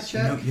insight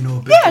check. You know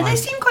a bit Yeah, like,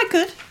 they seem quite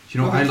good. Do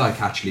you know what I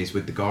like actually is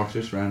with the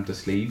garters around the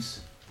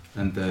sleeves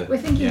and the We're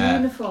thinking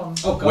uniform.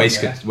 Oh god,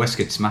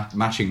 waistcoats,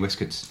 matching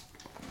waistcoats.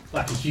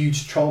 Like a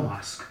huge troll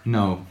mask.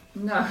 No,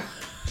 No.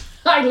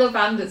 I love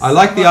Anders. I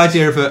like so the much.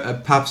 idea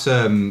of perhaps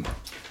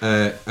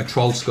a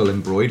troll skull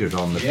embroidered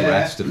on the Yeah.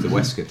 breast of the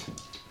waistcoat.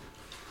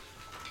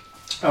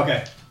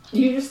 Okay,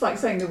 You just like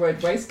saying the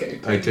word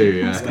waistcoat. I do,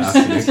 yeah,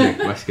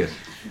 absolutely. Waistcoat.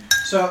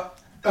 so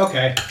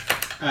okay.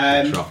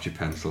 Dropped your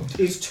pencil.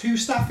 Is 2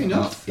 staff enough?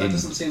 Not That in.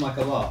 doesn't seem like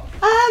a lot.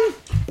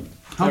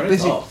 How There is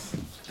busy? off.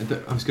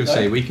 I was going to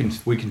say we can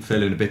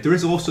fill in a bit. There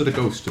is also the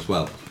ghost as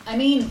well. I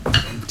mean,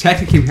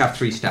 Technically, we have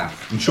 3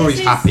 staff. I'm sure this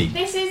he's is- happy.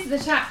 This is the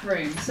tap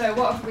room. So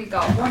what have we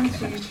got? 1,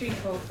 2, 3,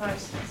 4, 5,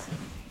 6, 7.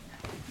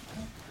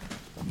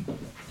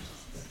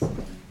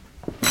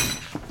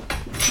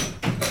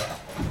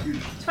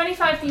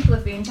 25 people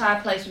if the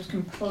entire place was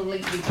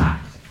completely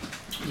packed.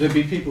 There'd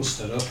be people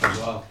stood up as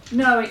well.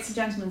 No, it's a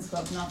gentleman's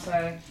club, not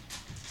a.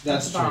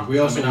 That's It's a bar. true. We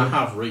I also mean, I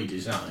have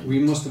redesigned. we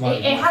must have.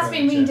 It has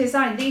been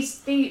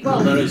redesigned.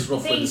 Well, there is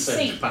roughly the these same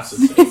seats.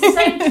 capacity. It's the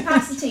same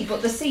capacity,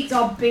 but the seats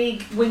are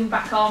big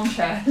wing-back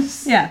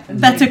armchairs. Yeah,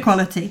 And better big.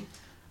 quality.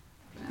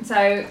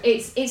 So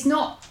it's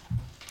not.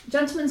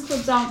 Gentlemen's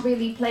clubs aren't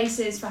really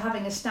places for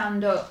having a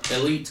stand-up.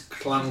 Elite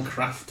clan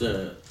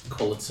crafter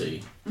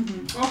quality.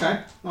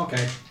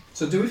 Okay.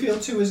 So do we feel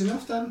 2 is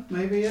enough then?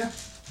 Maybe, yeah.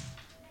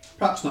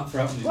 Perhaps not for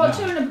opening Well,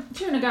 night.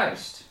 two and a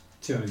ghost.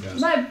 2 and a ghost.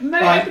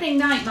 My opening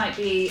night might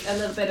be a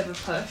little bit of a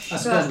push. I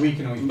suppose but we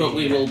can always. But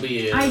we will be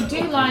here. I do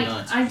opening like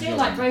night. I do You're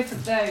like right. both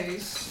of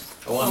those.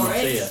 Oh, I'm for not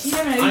it. here. You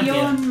don't know, I'm you're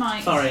here. on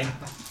mic. Sorry.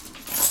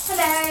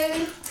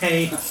 Hello.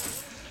 Hey.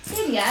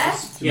 Celia.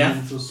 Yeah.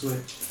 Mental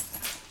switch.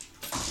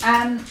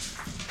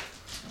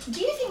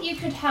 Do you think you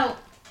could help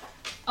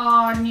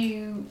our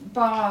new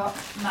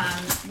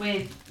barman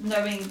with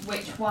knowing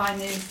which wine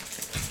is?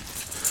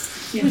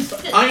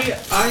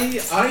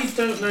 I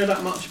don't know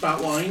that much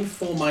about wine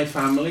for my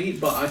family,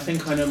 but I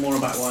think I know more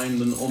about wine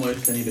than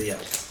almost anybody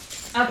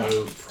else.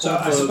 Okay. So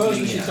I suppose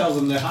we should yeah. tell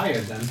them they're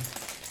hired then.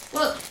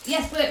 Well,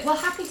 yes, we're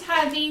happy to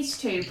hire these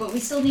two, but we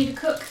still need a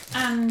cook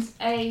and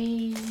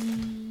a.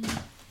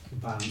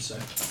 Bouncer.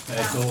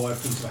 Door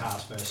open to a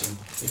house person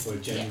if we're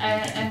genuinely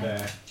Yeah, getting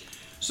there.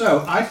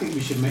 So I think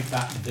we should make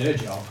that their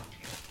job.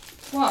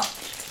 What?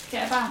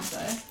 Get a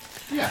bouncer?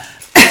 Yeah.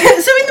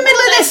 So in the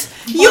middle of this,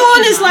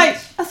 yawn is like,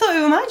 I thought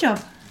it was my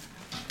job.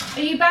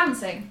 Are you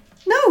bouncing?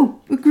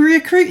 No, we're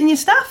recruiting your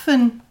staff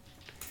and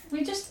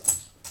We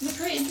just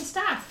recruited the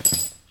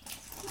staff.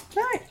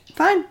 right,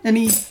 fine. And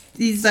he's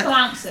like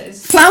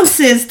Bouncers.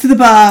 flounces to the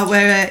bar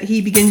where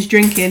he begins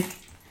drinking.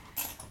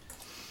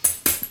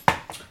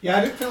 Yeah,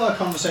 I didn't feel our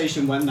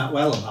conversation went that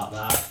well about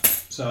that,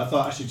 so I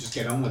thought I should just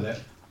get on with it.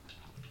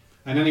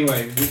 And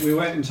anyway, we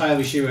weren't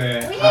entirely sure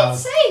We how. did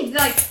say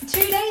like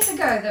 2 days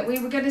ago that we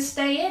were going to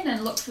stay in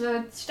and look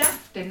for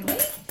staff, didn't we?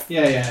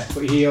 Yeah, but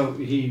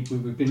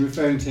we've been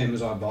referring to him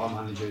as our bar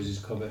manager as his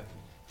cover.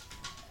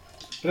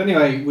 But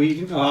anyway, we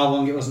didn't know how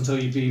long it was until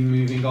you'd be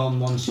moving on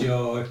once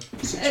your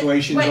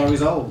situations wait. are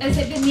resolved. Has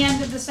it been the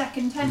end of the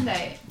second 10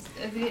 day?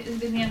 Has it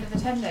been the end of the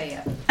 10 day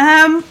yet?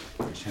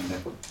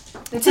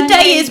 The 10 Today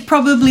day- is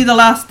probably the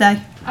last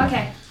day.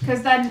 Okay,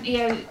 because then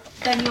you'll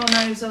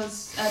knows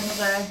us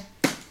another.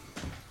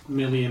 £1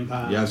 million.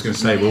 Yeah, I was going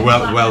to say we're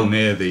well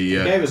near the. He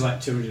gave us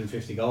like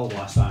 250 gold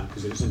last time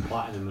because it was in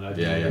platinum and I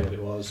didn't know what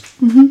it was.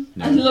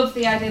 I love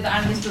the idea that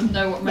Anders doesn't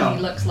know what money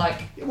No. looks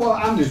like. Well,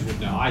 Anders would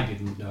know. I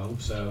didn't know,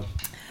 so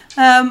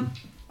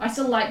I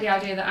still like the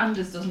idea that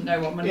Anders doesn't know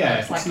what money yeah.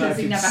 looks like It's not because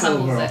if he it's never silver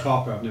handles or it.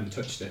 copper. I've never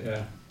touched it.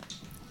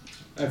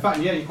 Yeah. In fact,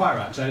 yeah, you're quite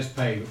right. 'Cause I just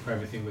pay for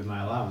everything with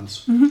my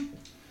allowance.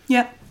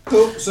 Yeah.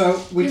 Cool.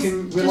 So we Just-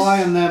 can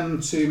rely on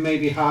them to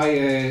maybe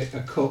hire a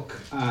cook,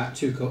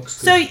 2 cooks.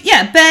 'cause- So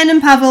yeah, Ben and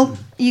Pavel,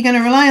 you're going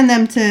to rely on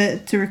them to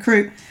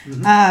recruit.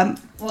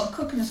 Well,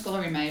 cook and a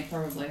scullery maid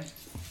probably.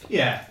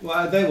 yeah,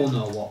 well, they will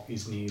know what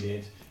is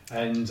needed,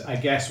 and I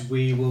guess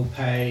we will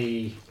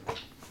pay.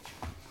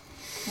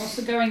 What's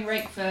the going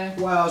rate for?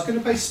 Well, I was going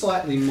to pay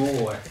slightly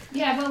more,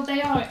 Yeah, well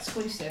they are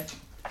exclusive.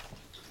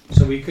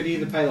 so we could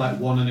either pay like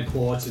 1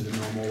 1/4 the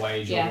normal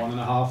wage Yeah. or 1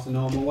 1/2 the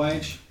normal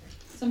wage.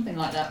 Something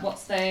like that.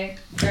 What's the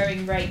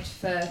going rate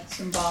for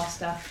some bar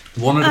staff?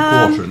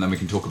 1.25, and then we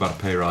can talk about a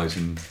pay rise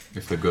and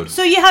if they're good.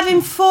 So you're having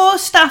 4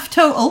 staff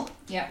total.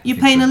 Yeah. You're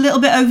paying a little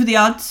bit over the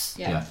odds.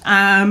 Yeah.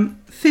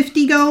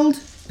 50 gold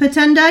per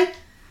 10 day.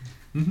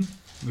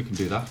 We can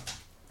do that.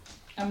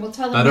 And we'll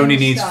tell them That when only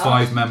we needs start.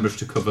 5 members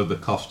to cover the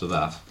cost of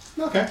that.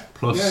 Okay.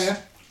 Plus, Yeah.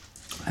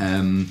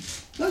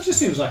 That just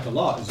seems like a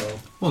lot, is all.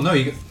 well, no,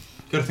 you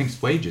got to think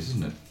it's wages,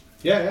 isn't it?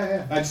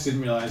 Yeah. I just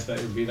didn't realise that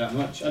it would be that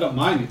much. I don't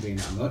mind it being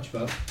that much,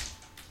 but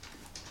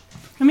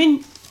I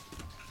mean,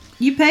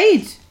 you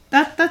paid.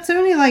 That's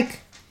only like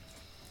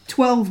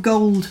 12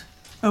 gold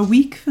a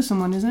week for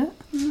someone, isn't it?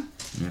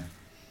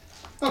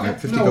 okay.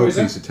 50 no gold worries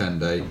then. piece a 10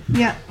 day.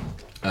 Yeah.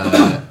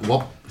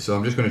 So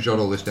I'm just going to jot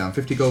all this down.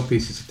 50 gold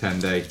pieces a 10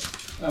 day.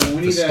 We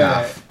for need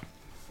staff.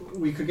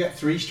 we could get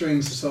 3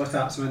 strings to sort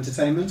out some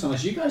entertainment,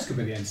 unless you guys could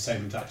be the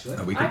entertainment,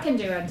 actually. We I could, can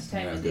do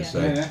entertainment. Yeah, I was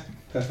gonna Yeah. say. Yeah.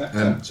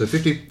 Perfect. so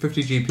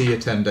 50 GP a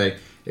 10 day.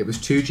 It was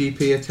 2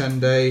 GP a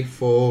 10 day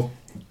for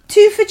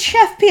 2 for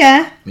Chef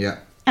Pierre.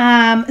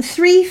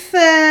 3 for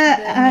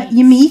meats.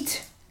 your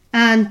meat.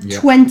 And Yeah.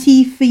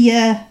 20 for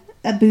your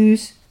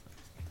booze.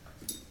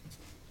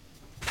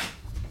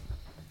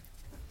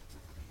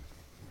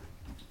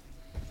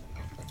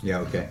 Yeah,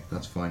 okay,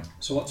 that's fine.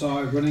 So what's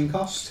our running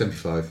cost?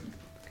 75.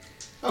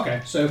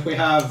 Okay, so if we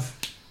have...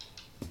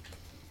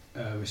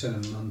 we said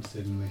a month,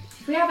 didn't we?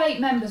 If we have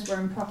 8 members, we're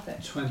in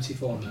profit.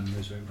 24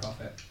 members are in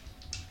profit.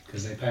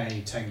 Because they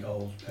pay 10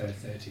 gold per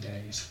 30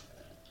 days.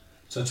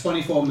 So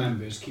 24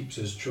 members keeps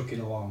us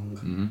trucking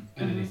along,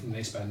 and anything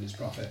they spend is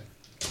profit.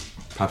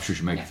 Perhaps we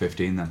should make it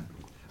 15 then.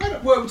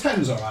 Well,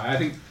 10's alright. I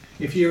think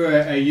if you're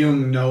a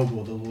young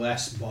noble, the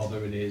less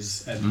bother it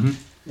is. And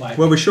like,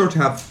 Well, we're sure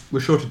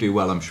to do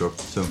well, I'm sure.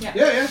 So Yeah.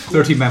 yeah.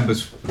 30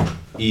 members,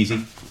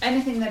 easy.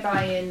 Anything they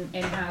buy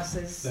in house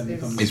is Then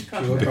becomes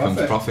profit.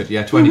 Becomes profit.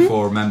 Yeah,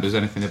 24 members,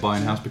 anything they buy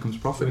in house becomes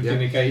profit. We Yeah.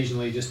 can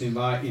occasionally just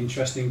invite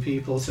interesting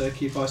people to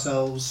keep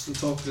ourselves the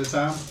talk of the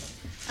town.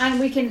 And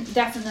we can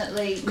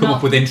definitely Come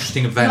up with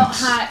interesting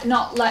events.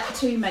 not let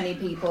too many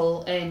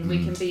people in.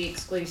 We can be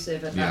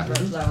exclusive at that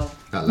level.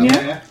 That level.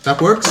 Yeah.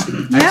 That works.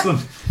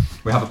 Excellent.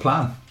 We have a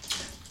plan.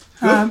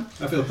 Good.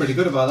 I feel pretty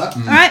good about that.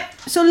 Alright,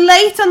 so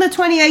late on the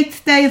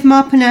 28th day of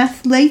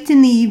Marpeneth, late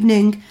in the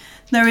evening,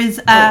 there is...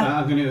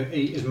 I'm going to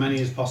eat as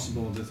many as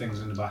possible of the things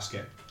in the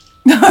basket.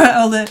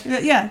 all the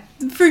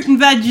fruit and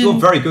veg. It's all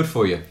And, very good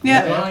for you.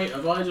 yeah.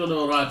 Have I done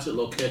alright at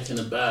locating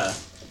a bear?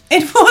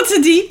 In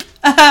Waterdeep.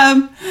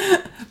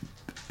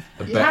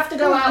 You have to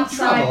go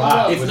outside travel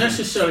out. the If wall.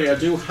 necessary, I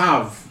do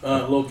have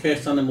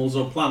locate animals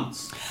or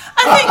plants.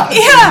 I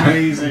think,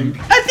 Amazing.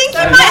 I think you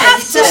might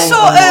have to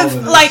sort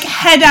of like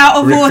head out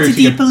of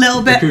Recruiting Waterdeep a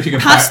little bit, recruiting a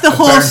past ba- the a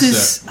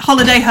horses'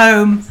 holiday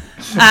home,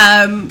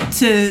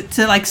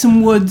 to like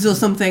some woods or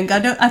something.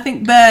 I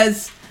think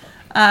bears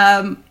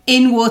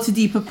in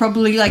Waterdeep are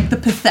probably like the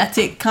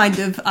pathetic kind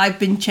of I've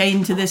been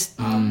chained to this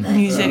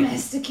music.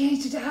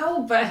 Domesticated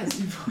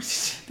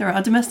owlbears. There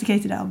are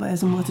domesticated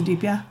owlbears in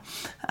Waterdeep, yeah.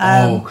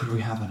 Could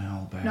we have an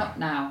owl bear? Not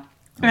now.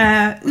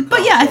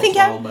 But yeah, I think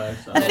you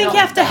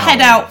have to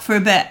head out for a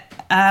bit,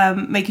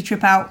 make a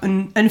trip out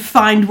and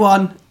find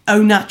one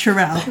au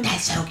naturel. They're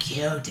so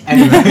cute.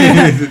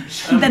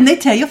 Then they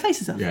tear your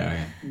faces off.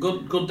 Yeah.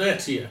 Good day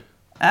to you.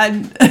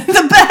 And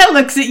the bear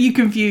looks at you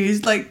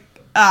confused, like,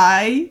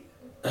 I.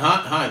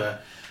 Hi there.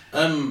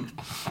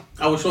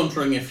 I was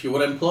wondering if you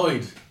were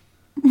employed.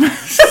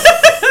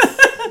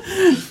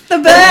 The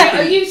bear.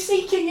 Are you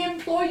seeking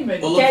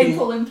employment? Or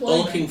Gainful or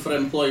employment? looking for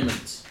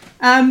employment.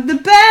 The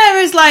bear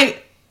is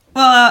like,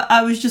 well,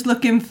 I was just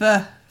looking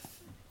for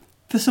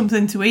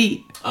something to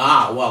eat.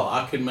 Well,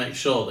 I can make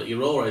sure that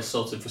you're always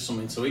sorted for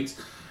something to eat.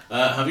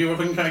 Have you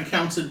ever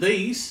encountered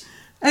these?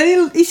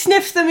 And he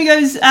sniffs them. He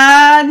goes,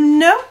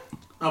 no.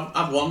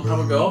 Have one. Have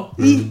a go.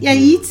 He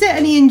eats it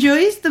and he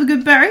enjoys the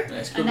good berry. Yeah,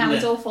 it's good, And now isn't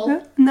it's it? all full.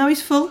 And now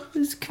he's full.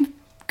 It's a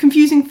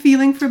confusing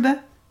feeling for a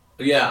bear.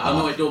 Yeah, I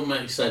know it don't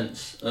make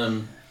sense.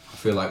 I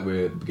feel like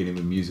we're at the beginning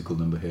of a musical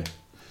number here.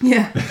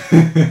 Yeah.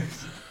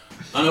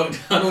 I know it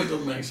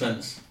doesn't make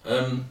sense.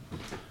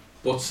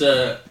 But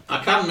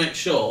I can make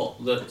sure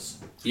that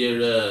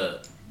you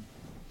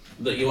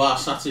are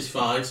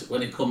satisfied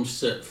when it comes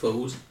to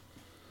food.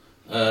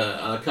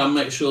 And I can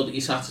make sure that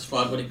you're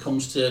satisfied when it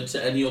comes to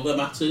any other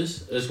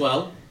matters as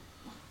well.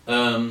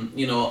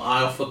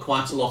 I offer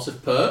quite a lot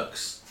of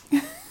perks.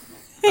 And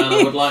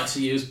I would like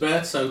to use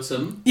Bear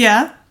Totem.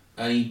 Yeah.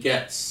 And he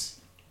gets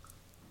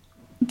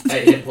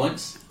 8 hit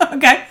points.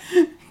 Okay.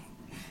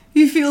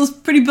 He feels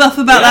pretty buff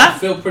about I that.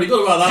 feel pretty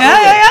good about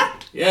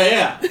that.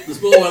 Yeah.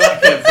 There's more where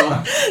that came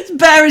from. This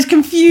bear is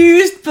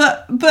confused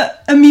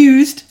but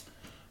amused.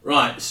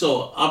 Right,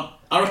 so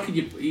I reckon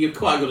you're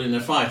quite good in a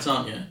fight,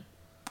 aren't you?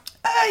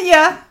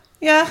 Yeah.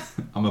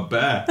 I'm a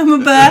bear.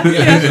 I'm a bear. Yeah,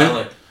 Yeah.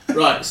 exactly.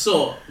 Right,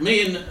 so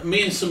me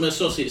and some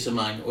associates of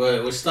mine,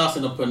 we're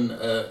starting up an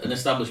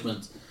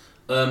establishment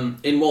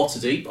in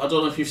Waterdeep. I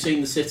don't know if you've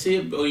seen the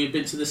city or you've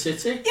been to the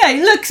city. Yeah,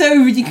 he looks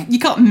over. You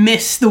can't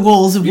miss the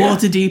walls of Yeah.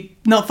 Waterdeep.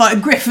 Not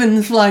fighting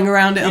griffins flying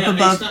around it up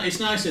above. It's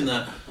nice in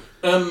there.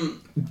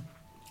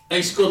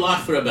 It's good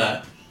life for a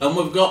bear, and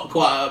we've got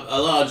quite a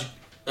large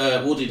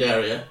wooded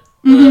area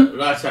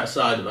right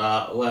outside of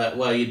our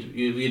where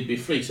you'd be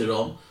free to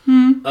roam.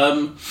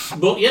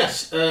 But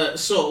yes,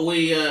 so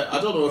we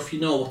I don't know if you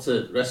know what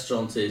a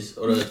restaurant is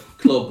or a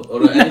club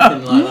or anything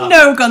like that.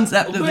 No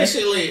concept of this.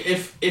 Basically,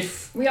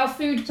 if We are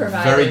food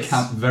providers.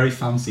 Very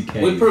fancy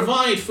cave. we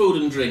provide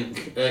food and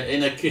drink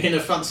in a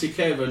fancy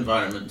cave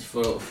environment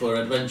for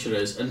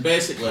adventurers, and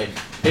basically,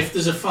 if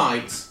there's a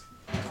fight,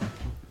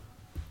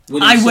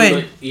 I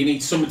win. You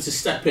need somebody to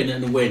step in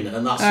and win,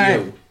 and that's All you.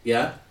 right.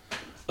 Yeah.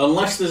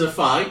 Unless there's a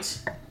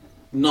fight,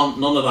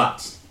 none of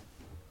that.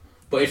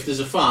 But if there's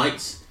a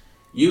fight,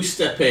 you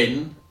step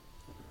in,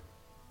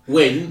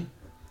 win,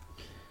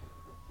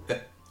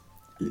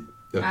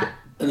 Okay.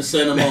 and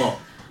say no more.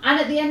 And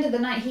at the end of the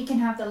night, he can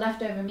have the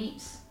leftover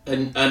meats.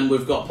 And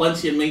we've got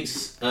plenty of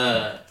meats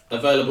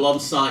available on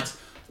site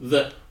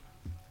that,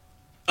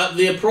 at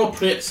the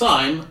appropriate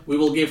time, we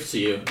will give to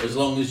you, as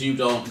long as you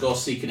don't go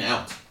seeking it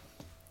out.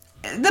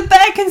 The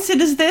bear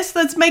considers this.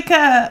 Let's make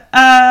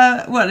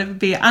what it would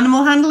be,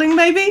 animal handling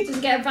maybe? Does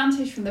he get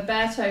advantage from the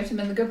bear totem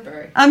and the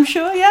goodberry? I'm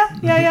sure, yeah.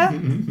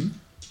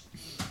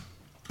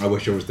 I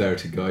wish I was there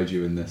to guide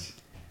you in this.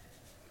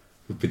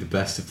 Would be the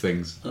best of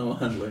things. Oh,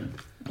 handling.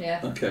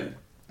 Yeah. Okay.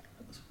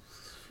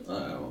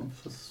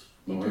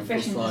 You're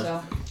proficient as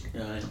well.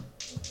 Yeah, I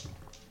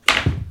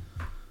am.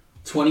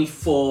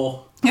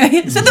 24.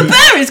 So the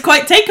bear is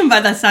quite taken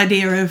by this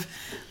idea of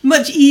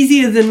much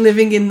easier than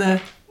living in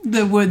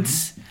the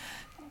woods,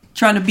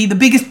 trying to be the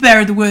biggest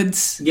bear of the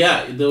woods.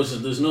 Yeah,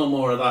 there's no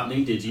more of that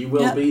needed. You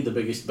will Yeah. be the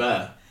biggest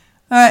bear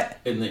All right,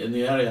 in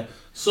the area.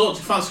 So, do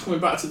you fancy coming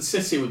back to the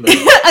city with me?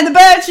 and the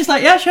bear's just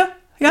like, yeah, sure,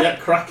 yeah. Yeah,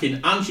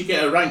 cracking. And you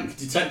get a rank,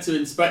 Detective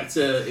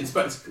Inspector.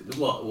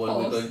 What are we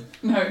Horse. doing?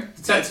 No.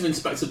 Detective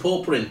Inspector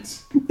Paw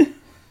Print.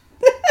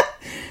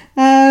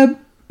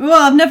 Well,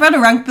 I've never had a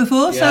rank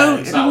before, so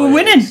exactly. we're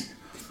winning.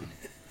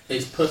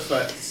 It's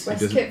perfect. West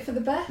doesn't- kit for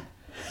the bear.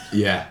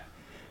 Yeah.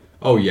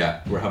 Oh yeah,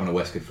 we're having a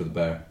waistcoat for the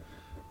bear.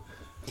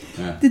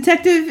 Yeah.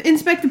 Detective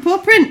Inspector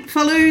Pawprint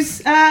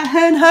follows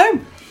Hearn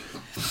home.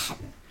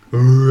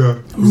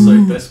 I'm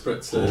so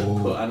desperate to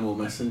put Animal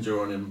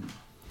Messenger on him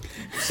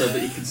so that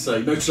he can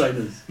say, no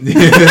trainers.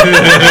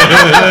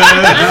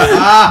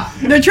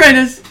 No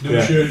trainers. No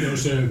Yeah. shirt, no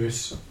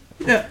service.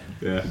 Yeah.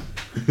 Yeah.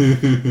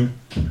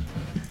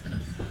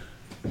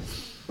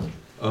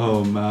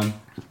 Oh man.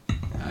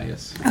 Ah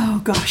yes.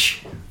 Oh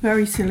gosh,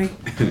 very silly.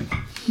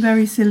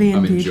 Very silly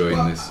I'm indeed. enjoying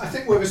Well, this. I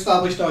think we've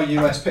established our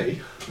USP.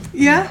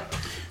 Yeah.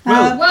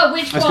 Well, Well,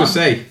 which I was one? going to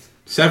say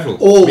several.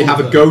 All we of have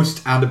a them.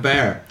 ghost and a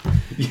bear.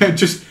 Yeah,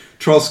 just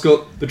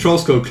the Troll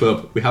Skull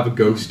Club. We have a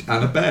ghost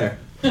and a bear.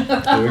 There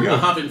we I go.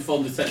 have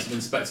informed Detective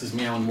Inspectors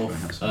Meow and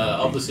Woof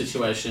of the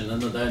situation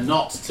and that they're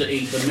not to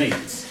eat the meat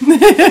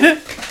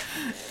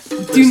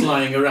that's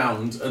lying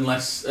around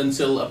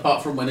until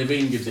apart from when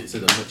Evine gives it to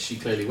them, which she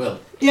clearly will,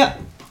 Yeah.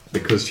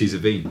 Because she's a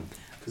Veen.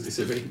 because it's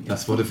Evine.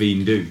 That's what a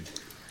Veen do.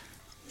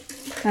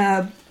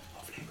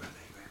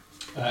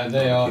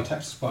 They are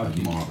Texas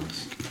barbecue.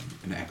 Marvellous.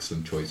 An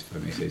excellent choice, if I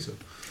may say so.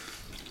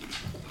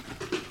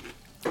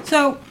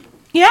 So,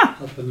 yeah.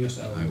 Open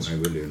yourselves. I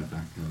will do in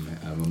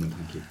a moment,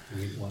 thank you.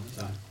 We eat one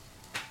at a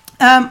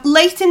time.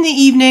 Late in the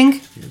evening,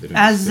 Yeah, they don't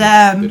as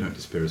disappear- they don't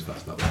disappear as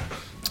fast that way.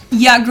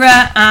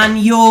 Yagra and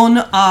Yorn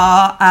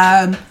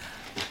are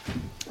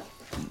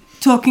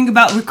talking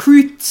about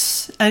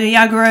recruits, and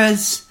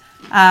Yagra's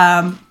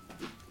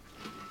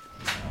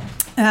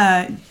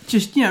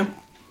just,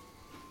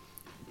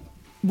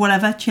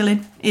 whatever,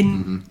 chilling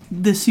in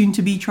the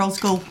soon-to-be Troll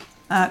Skull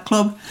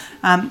Club.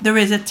 There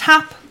is a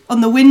tap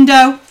on the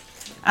window,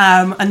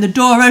 and the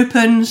door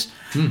opens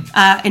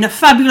in a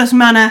fabulous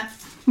manner.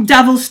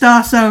 Davil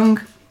Star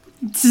Song.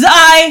 It says,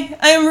 I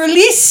am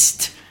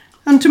released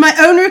unto my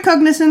own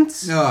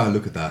recognizance. Oh,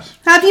 look at that.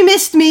 Have you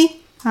missed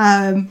me?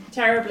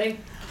 Terribly.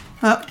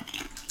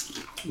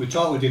 We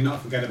thought we did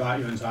not forget about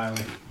you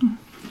entirely.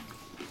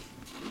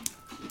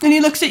 And he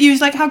looks at you,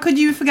 he's like, how could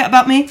you forget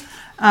about me?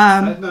 No,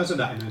 I said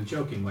that in a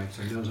joking way,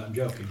 so he knows I'm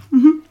joking.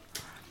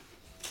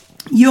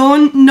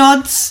 Yorn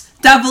nods,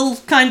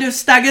 Davil kind of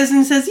staggers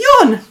and says,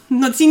 Yorn,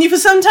 not seen you for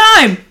some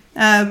time.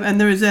 And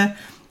there is a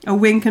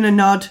wink and a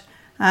nod.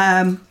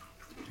 Yeah.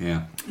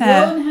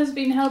 Ron has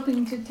been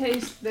helping to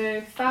taste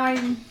the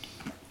fine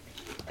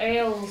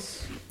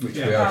ales. Which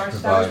Yeah. we are to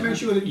Just provide. make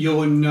sure that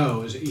Ewan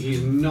knows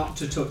he's not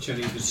to touch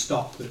any of the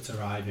stock that's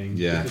arriving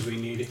Yeah. because we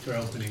need it for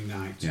opening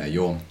night. Yeah,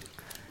 yawn.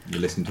 You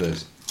listen to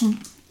this.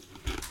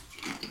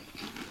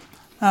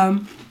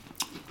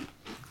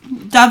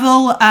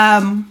 Davil,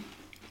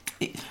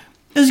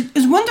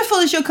 as wonderful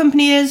as your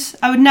company is,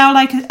 I would now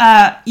like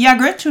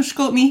Yagra to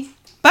escort me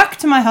back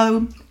to my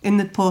home in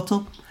the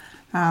portal.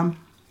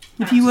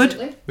 If you would.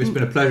 Absolutely. It's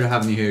been a pleasure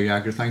having you here,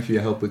 Yagra. Thanks for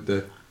your help with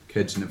the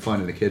kids and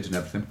finding the kids and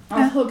everything.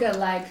 I'll hug a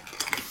leg.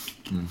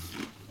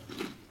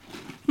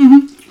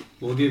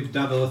 We'll give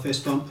Davil a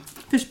fist bump.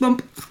 Fist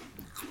bump.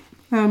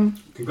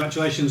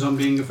 Congratulations on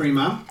being a free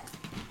man.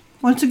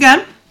 Once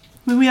again,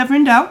 were we ever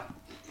in doubt?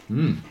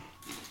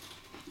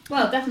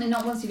 Well, definitely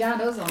not once you've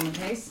had us on the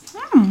case.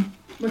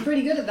 We're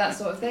pretty good at that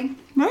sort of thing.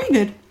 Very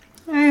good.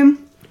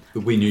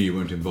 But we knew you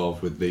weren't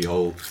involved with the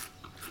whole.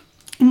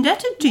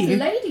 Indebted to you.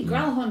 Lady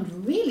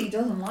Growlhund really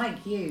doesn't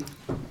like you.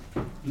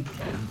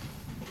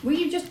 Were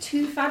you just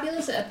too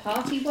fabulous at a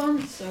party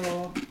once,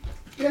 or...?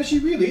 Yeah, she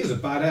really is a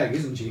bad egg,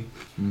 isn't she?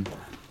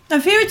 I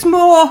fear it's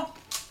more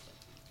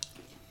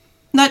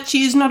that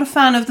she is not a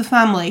fan of the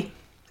family.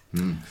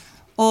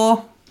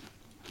 Or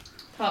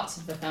Parts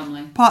of the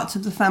family. parts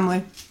of the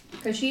family.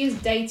 Because she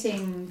is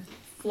dating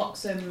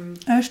Floxam.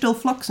 Urstul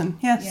Floxen,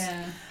 yes.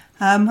 Yeah.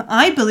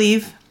 I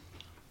believe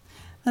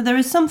that there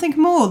is something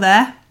more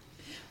there.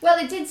 Well,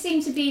 it did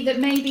seem to be that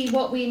maybe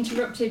what we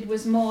interrupted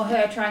was more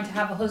her trying to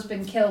have a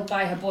husband killed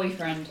by her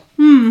boyfriend.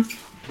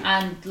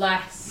 And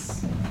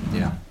less,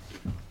 Yeah.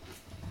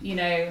 you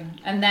know,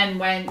 and then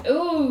when,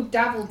 ooh,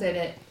 Davil did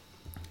it.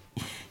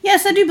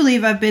 Yes, I do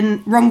believe I've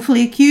been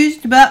wrongfully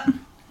accused about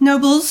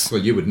nobles.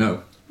 Well, you would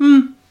know.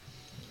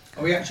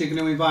 Are we actually going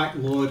to invite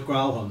Lord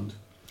Growlhund?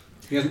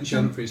 He hasn't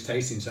shown up for his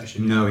tasting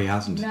session. No, he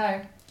hasn't.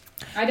 No.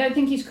 I don't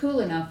think he's cool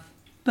enough.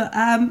 But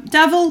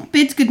Davil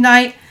bids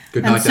goodnight.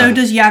 Good And night, so Davil.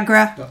 does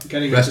Yagra. But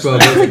getting Rest into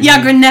well, space- David.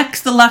 Yagra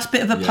necks the last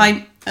bit of a Yeah.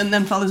 pint and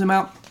then follows him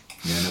out.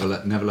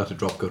 Yeah, never let a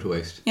drop go to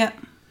waste. Yeah.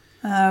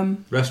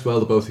 Rest well,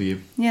 the both of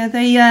you. Yeah,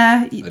 they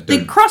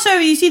don't. cross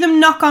over. You see them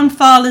knock on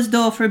Farla's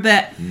door for a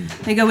bit.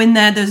 They go in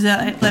there. There's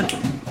a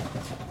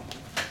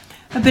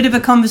bit of a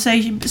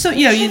conversation. So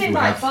You should you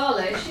invite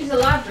Farla. She's a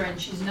ladder and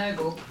she's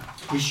noble.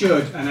 We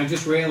should, and I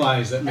just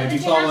realised that Are maybe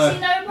the Genasi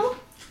Fowler... noble?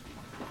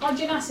 Or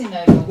Genasi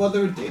noble? Well,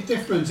 they're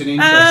different and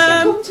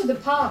interesting. Come to the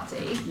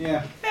party.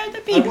 Yeah. that'd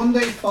I be- wonder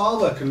if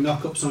Fowler can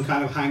knock up some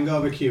kind of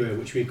hangover cure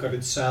which we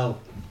could sell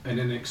in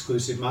an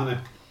exclusive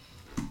manner.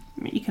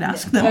 you could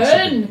ask them.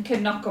 Burn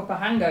can knock up a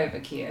hangover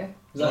cure.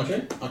 Is that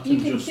true? You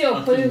can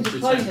cure poison,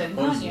 detect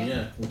can't you?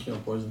 Yeah, you can cure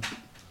poison.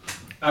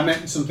 I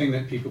meant something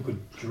that people could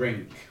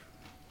drink.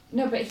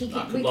 No, but he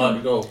That can. We could like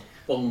can. go.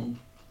 Boom.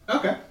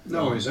 Okay,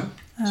 no worries then.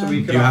 So we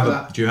Do could you have have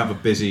that. do you have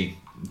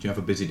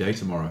a busy day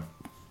tomorrow?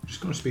 I'm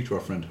just going to speak to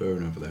our friend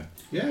Hearn over there.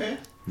 Yeah.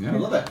 Yeah. I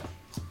love it.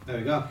 There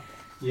we go.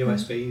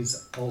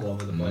 USBs all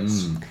over the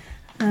place.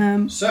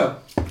 Mm. So,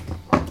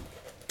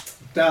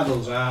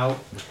 Davil's out,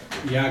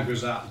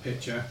 Yagra's out of the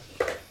picture.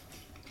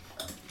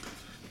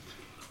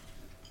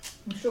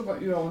 I'm sure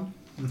got you on.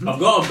 I've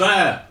got a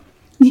bear.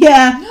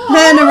 Yeah,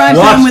 Hearn arrives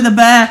What? home with a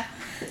bear.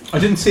 I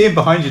didn't see him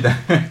behind you there.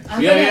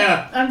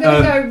 I'm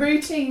gonna go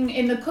rooting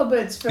in the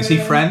cupboards for. Is he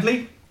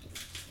friendly?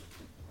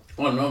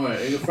 Oh no, mate.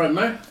 Are you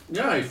friendly?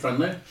 Yeah, he's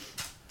friendly.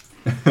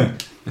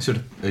 I sort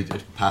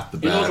of pat the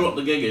He bear. knows what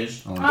the gig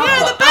is.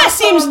 Yeah, the bear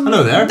seems.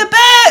 Hello there. The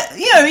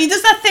bear, he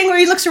does that thing where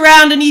he looks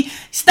around and he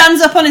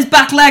stands up on his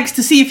back legs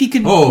to see if he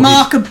can Oh,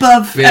 mark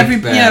above big every.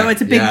 bear.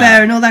 It's a big Yeah.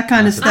 bear and all that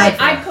kind of That's a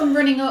stuff. I come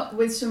running up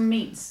with some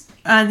meats.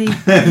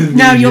 And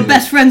now you're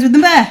best friends with the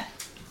bear.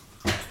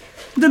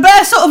 The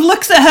bear sort of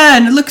looks at her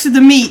and looks at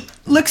the meat,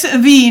 looks at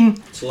Aveen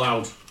It's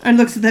loud. and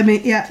looks at the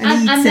meat. Yeah, and he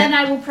And eats then it.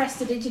 I will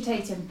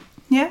prestidigitate him.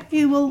 Yeah,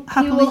 he will He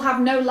happily. will have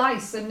no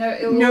lice and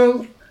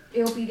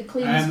it'll be the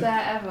cleanest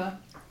bear ever.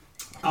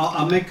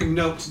 I'll make a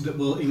note that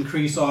will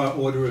increase our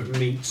order of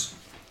meat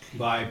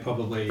by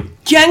probably...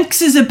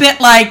 Jenks is a bit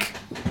like,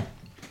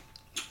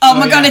 oh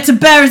my god, yeah. it's a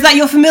bear. Is that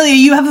your familiar?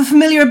 You have a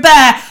familiar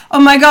bear. Oh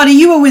my god, are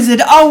you a wizard?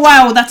 Oh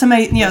wow, that's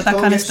amazing. Let's That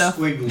go kind of get stuff.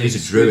 Squiggly. He's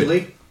a druid.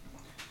 Squiggly.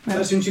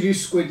 Let's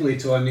introduce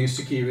Squiggly to our new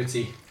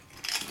security.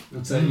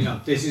 And say,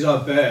 this is our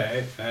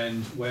bear,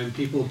 and when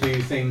people do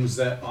things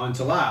that aren't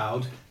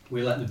allowed,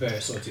 we let the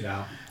bear sort it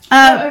out.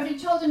 Have you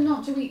told him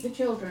not to eat the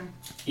children?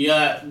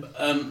 Yeah,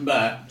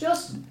 bear.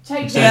 Just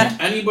take Yeah. them.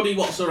 Anybody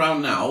what's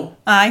around now,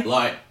 Aye.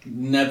 like,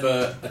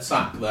 never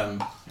attack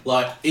them.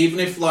 Like, even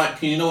if,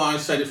 like, I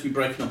said if you're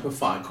breaking up a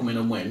fight, come in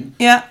and win.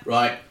 Yeah.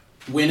 Right?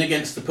 Win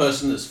against the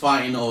person that's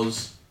fighting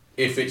us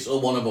if it's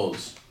one of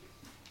us.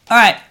 All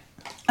right.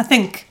 I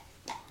think.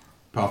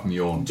 Apart from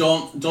yawn.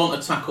 Don't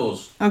attack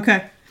us,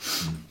 Okay.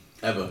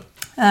 ever.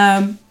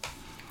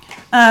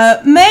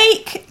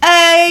 Make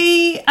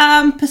a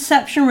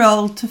perception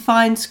roll to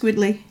find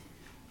Squidly.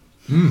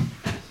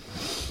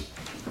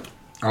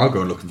 I'll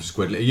go looking for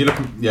Squidly. Are you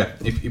looking? Yeah.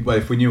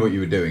 If we knew what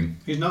you were doing.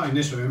 He's not in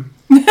this room.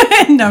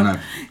 No.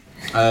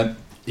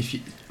 If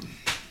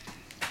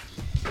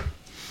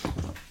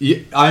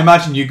I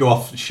imagine you go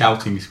off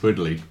shouting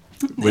Squidly.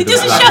 He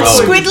doesn't shout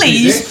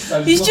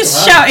Squidly. He's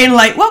just shouting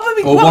like, what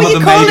were Or what one were of you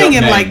the calling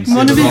made-up him? Like names.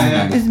 one of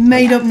Yeah. his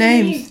made up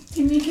names.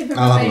 Can you give him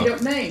I'll a have a made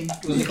up name?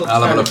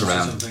 I'll have a look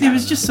around. It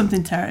was just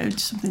something terrible,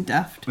 just something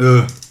daft.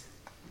 Ugh.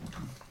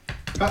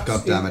 Perhaps,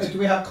 God damn it. Do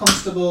we have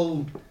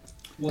Constable...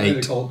 What are they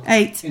 8. called?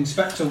 8.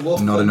 Inspector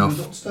Wolf. Not enough.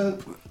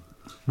 Duxter?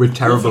 We're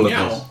terrible at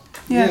Meow. this.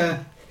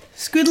 Yeah.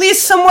 Squidly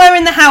is somewhere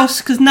in the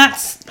house because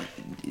Nat's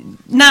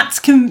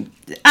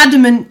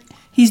adamant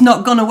he's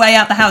not gone away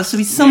out the house, so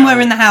he's somewhere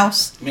Meow. in the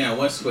house. Meow,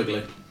 where's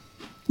Squiggly?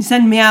 You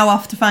send Meow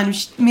off to find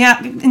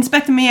him.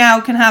 Inspector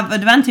Meow can have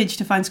advantage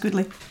to find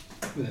Squidly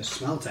With a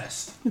smell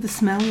test. with the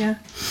smell. Yeah.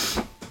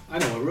 I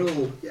know a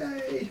rule.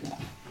 Yay.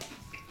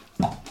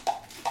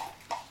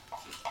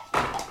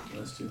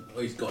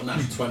 he's got a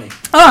natural 20.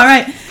 Oh, all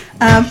right.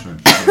 And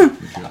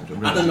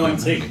a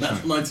 19.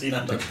 That's 19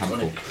 and a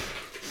 20.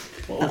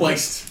 What a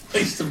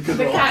waste of good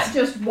The rolls. cat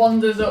just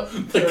wanders up.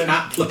 The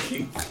cat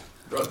looking.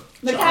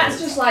 The cat's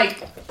just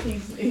like,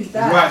 he's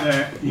there. Right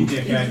there, you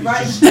dickhead. He's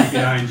Right. just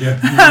behind you.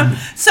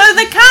 So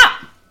the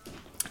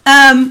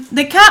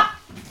cat,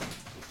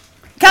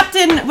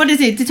 Captain, what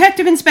is it?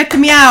 Detective Inspector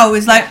Meow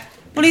is like,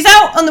 well, he's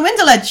out on the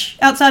window ledge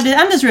outside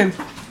Anders' room.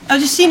 I've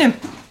just seen him.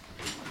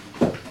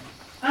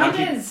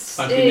 Anders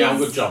Thank you, Meow,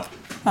 good job.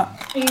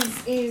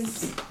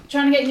 is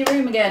trying to get in your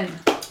room again.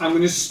 I'm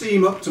going to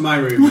steam up to my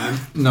room then.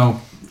 No.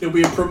 There'll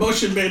be a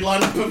promotion being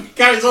lined up if it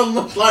carries on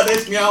much like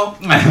this, Meow.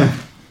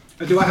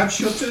 Do I have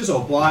shutters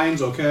or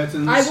blinds or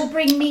curtains? I will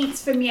bring meat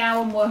for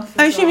Meow and Woof.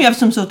 I assume you have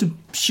some sort of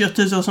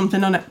shutters or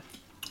something on it.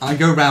 I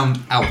go round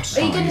Are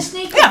outside. you going to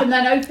sneak Yeah. up and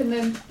then open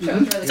them?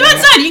 Really So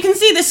outside you can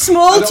see this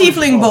small I don't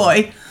tiefling recall.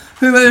 boy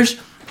who has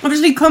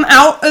obviously come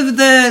out of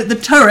the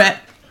turret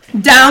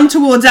down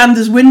towards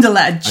Anders' window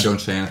ledge. I don't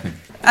say anything.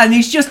 And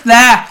he's just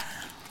there.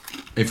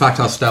 In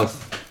fact, I'll stealth.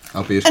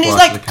 I'll be as And he's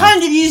quiet as I like can.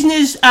 kind of using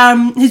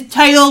his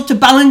tail to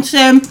balance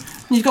him.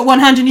 And he's got one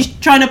hand and he's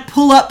trying to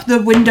pull up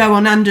the window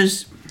on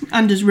Anders'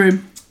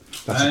 room.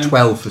 That's a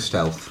 12 for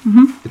stealth.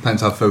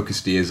 Depends how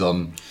focused he is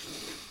on.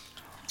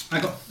 I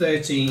got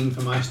 13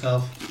 for my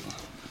stealth.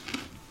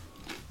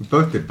 We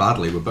both did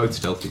badly. We're both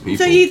stealthy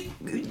people.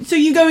 So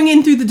you going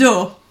in through the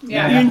door?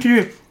 Yeah. You're into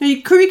it. So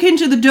you creak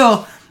into the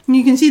door and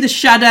you can see the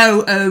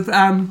shadow of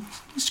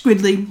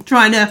Squidly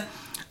trying to.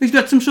 He's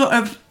got some sort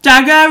of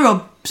dagger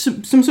or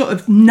some sort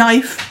of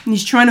knife, and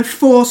he's trying to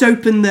force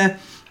open the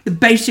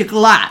basic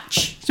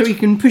latch so he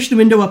can push the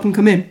window up and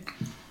come in.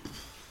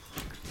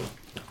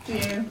 Do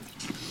you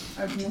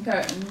open the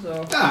curtains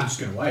or? I'm just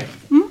going to wait.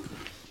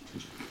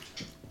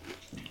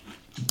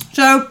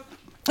 So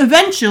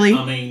eventually,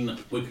 I mean,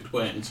 we could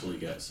wait until he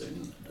gets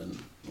in and...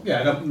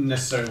 Yeah, I don't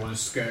necessarily want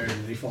to scare him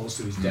and he falls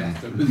to his death.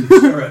 But with the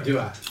turret, do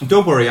I?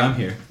 Don't worry, I'm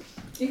here.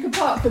 You could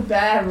park the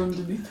bear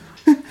underneath.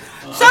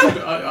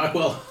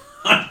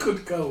 I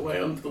could go away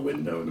under the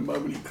window and the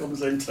moment he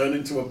comes in, turn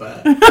into a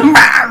bear.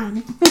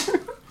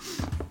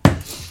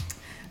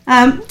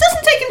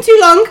 doesn't take him too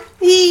long.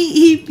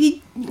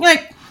 He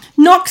like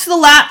knocks the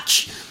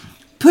latch,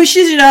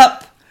 pushes it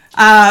up,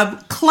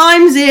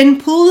 climbs in,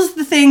 pulls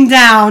the thing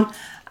down,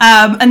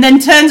 and then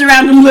turns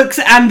around and looks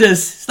at Anders.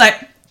 It's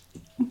like,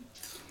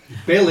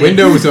 Billy.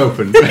 Window was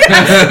open.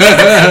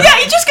 yeah,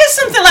 he just goes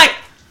something like,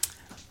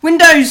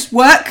 "Windows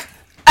work,"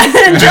 and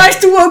then tries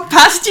to walk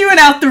past you and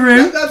out the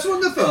room. That's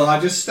wonderful. I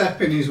just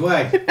step in his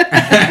way.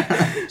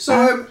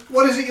 So,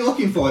 what is it you're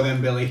looking for then,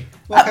 Billy?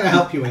 What can I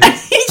help you with?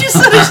 He just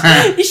sort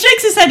of he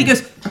shakes his head. He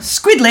goes,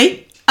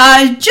 "Squidly,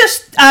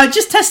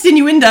 just testing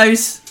your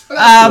windows."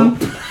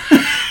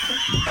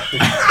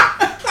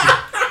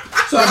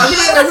 So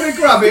I'm going to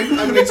grab him,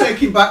 I'm going to take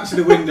him back to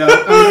the window,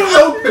 I'm going to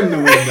open the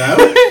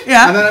window,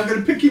 Yeah. and then I'm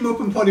going to pick him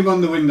up and put him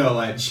on the window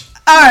ledge.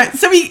 All right,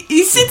 so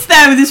he sits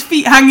there with his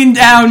feet hanging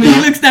down, and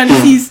he looks down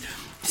and sees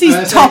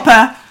say,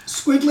 Topper,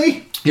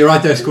 Squidly, You're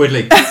right there,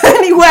 Squidly.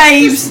 and he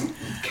waves.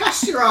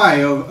 cast your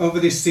eye over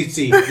this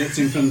city that's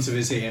in front of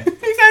us here. He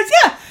goes,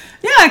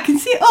 yeah, I can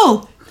see it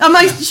all.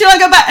 Should I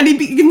go back? And he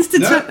begins to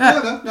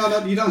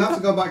No, you don't have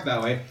to go back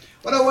that way.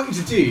 What I want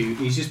you to do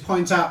is just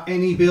point out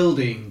any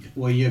building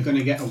where you're going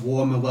to get a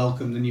warmer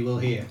welcome than you will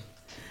here.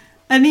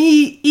 And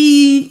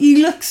he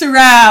looks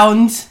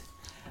around,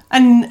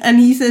 and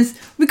he says,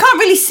 "We can't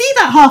really see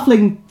that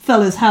halfling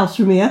fella's house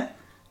from here."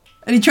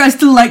 And he tries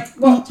to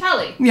What,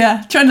 Tally?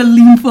 yeah, trying to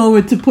lean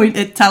forward to point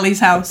at Tally's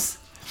house.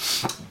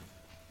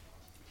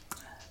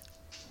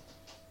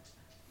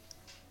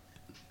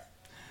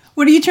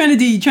 What are you trying to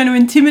do? You trying to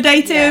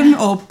intimidate him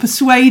or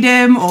persuade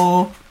him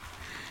or?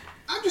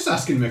 I'm just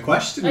asking him a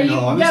question, Are in you,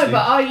 all honesty. no,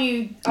 but are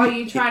you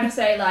trying to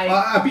say like?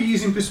 I'll be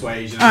using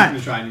persuasion. I'm Alright. going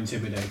to try and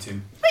intimidate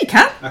him. Well, you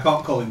can. I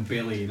can't call him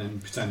Billy and then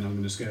pretend I'm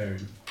going to scare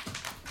him.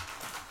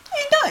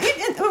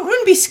 It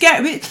wouldn't be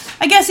scary.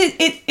 I guess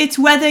it's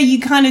whether you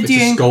kind of It's a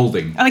doing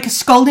scolding. like a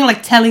scolding,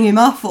 like telling him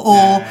off, or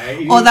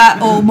Yeah,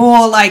 or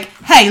more like,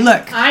 hey,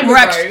 look, I'm we're a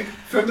actually. rogue.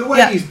 From the way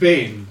Yeah. he's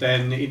been,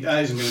 then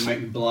that isn't going to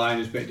make me blind.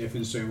 There's a bit of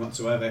difference to him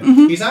whatsoever.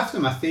 Mm-hmm. He's after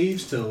my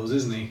thieves' tools,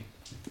 isn't he?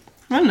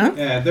 I don't know.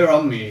 Yeah, they're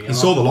on me. He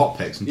saw the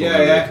lockpicks and thought Yeah, they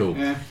were yeah, really cool.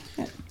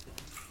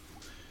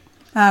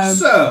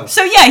 yeah.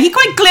 So yeah, he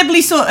quite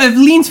glibly sort of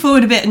leans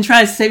forward a bit and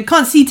tries to say, "We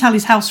can't see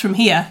Tally's house from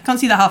here. Can't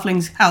see the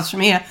halfling's house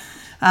from here."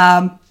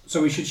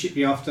 So we should ship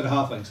you off to the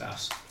halfling's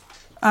house.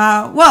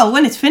 Well,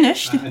 when it's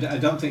finished. I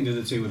don't think the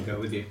other two would go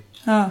with you.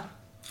 Oh,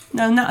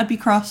 no, that'd be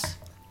cross.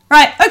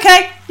 Right.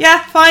 Okay.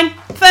 Yeah. Fine.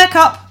 Fair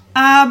cop.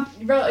 Are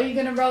you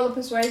going to roll a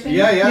persuasion?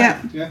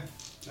 Yeah.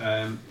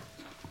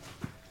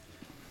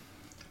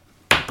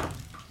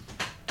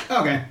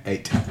 Okay,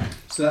 8.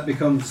 so that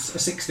becomes a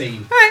 16.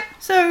 All right.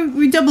 So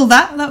we double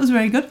that. That was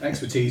very good.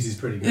 Expertise is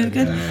pretty Good.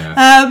 good. Good.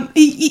 Yeah.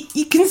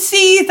 You can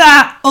see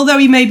that although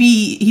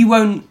he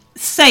won't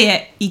say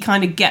it, he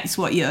kind of gets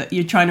what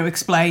you're trying to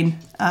explain.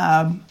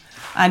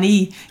 And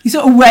he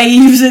sort of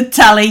waves at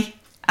Tally.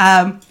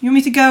 You want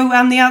me to go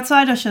on the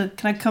outside, or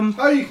can I come?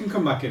 Oh, you can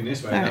come back in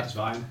this way. Alright. That's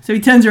fine. So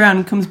he turns around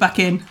and comes back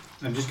in.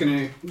 I'm just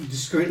going to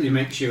discreetly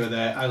make sure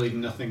that I leave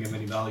nothing of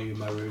any value in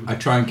my room. I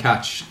try and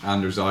catch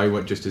Anders' eye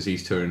just as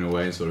he's turning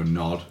away and sort of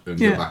nod and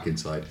Yeah. go back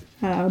inside.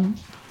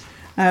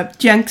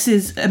 Jenks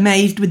is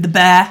amazed with the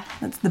bear.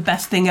 That's the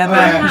best thing ever. Oh,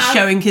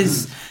 yeah.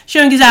 He's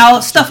showing his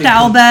owl, stuffed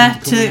owl bear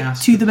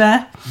to the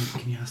bear.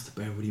 Can you ask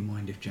the bear, would you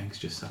mind if Jenks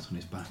just sat on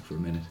his back for a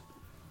minute?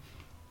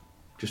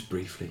 Just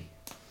briefly.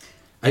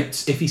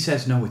 If he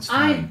says no, it's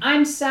fine.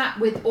 I'm sat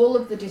with all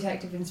of the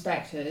detective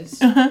inspectors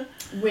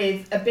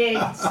with a big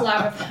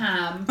slab of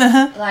ham,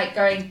 like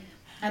going,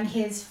 and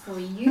here's for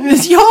you.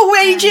 There's your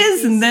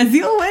wages, and there's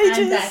your wages.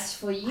 And that's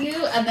for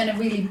you, and then a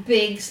really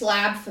big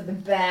slab for the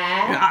bear.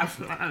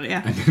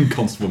 Yeah. And then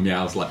Constable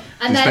meows like,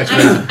 And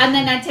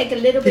then I take a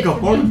little he bit got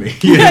from more him. than me.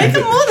 Yeah,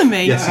 even more than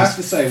me. Yes. I have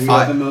to say, we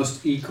are the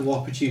most equal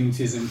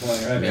opportunities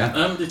employer ever.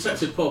 Yeah.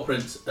 Detective Paw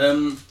Print.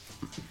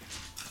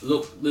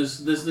 Look, there's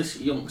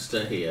this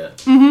youngster here.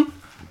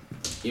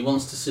 He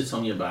wants to sit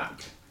on your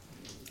back.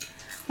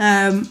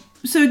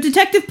 So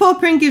Detective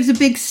Pawprint gives a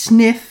big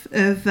sniff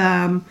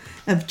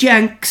of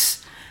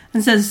Jenks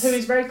and says, Who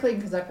is very clean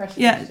because I pressure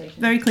 "Yeah,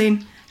 very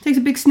clean." Takes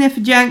a big sniff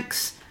of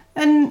Jenks,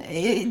 and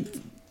he'd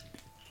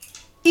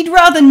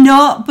rather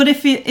not. But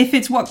if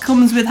it's what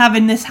comes with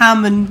having this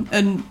ham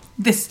and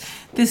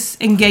this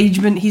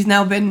engagement, he's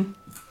now been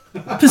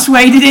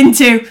persuaded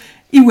into,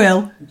 he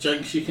will.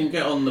 Jenks, you can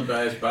get on the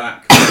bear's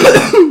back.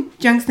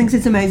 Jenks thinks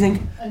it's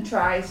amazing and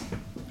tries.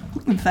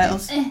 and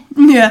fails.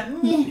 Yeah.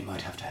 You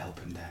might have to help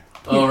him there.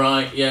 All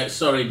right, yeah.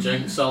 Sorry,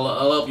 Jenks.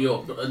 I'll help you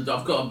up. I've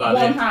got a bad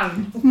One hip.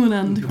 hand. One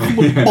hand.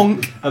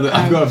 Bonk.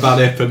 I've got a bad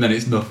hip and then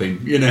it's nothing,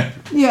 you know.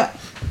 Yeah.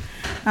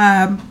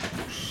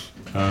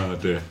 Oh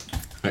dear.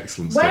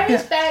 Excellent Where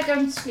stuff. is Bear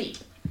going to sleep?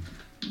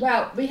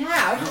 Well, we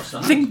have.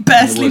 Outside. I think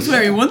Bear In the sleeps woods.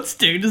 where he wants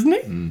to, doesn't he?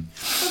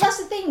 Well, that's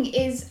the thing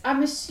is,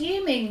 I'm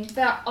assuming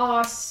that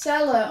our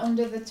cellar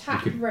under the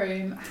tap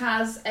room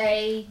has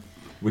a.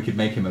 We could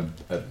make him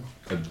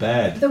a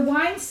bed. The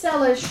wine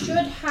cellar should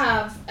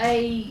have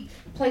a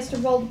place to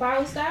roll the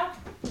barrels down.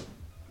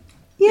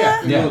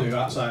 Yeah. We Yeah. will do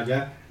outside,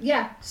 yeah.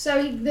 Yeah,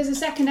 so there's a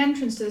second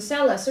entrance to the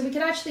cellar, so we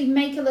could actually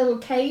make a little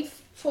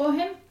cave for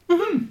him.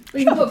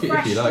 We can put If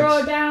fresh he straw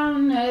likes.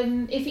 down,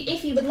 and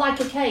if he would like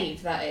a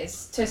cave, that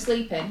is, to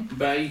sleep in.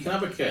 Bear, you can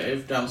have a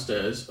cave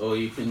downstairs, or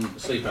you can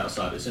sleep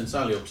outside. It's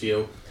entirely up to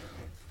you.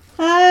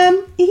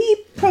 He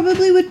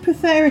probably would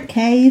prefer a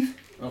cave.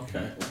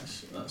 Okay,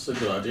 that's a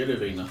good idea,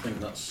 Ravine. I think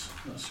that's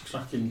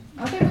cracking.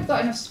 I think we've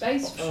got enough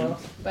space for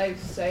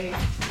both, so.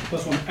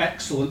 Plus one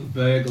excellent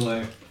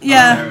burglar.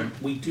 Yeah.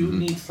 We do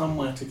need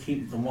somewhere to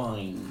keep the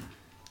wine.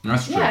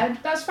 That's true. Yeah,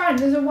 that's fine.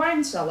 There's a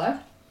wine cellar.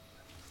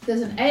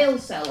 There's an ale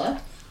cellar.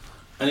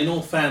 And in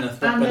all fairness,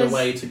 what And better there's-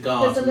 way to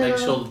guard there's a and make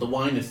little- sure that the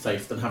wine is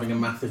safe than having a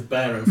massive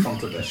bear in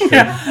front of it?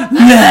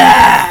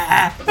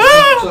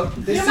 So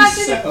Can this you is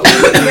imagine set up.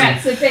 if he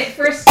gets a bit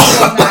frisky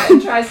on that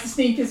and tries to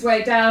sneak his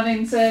way down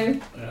into...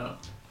 Yeah.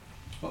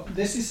 Well,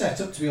 this is set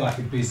up to be like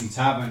a busy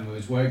tavern,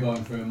 whereas we're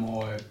going for a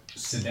more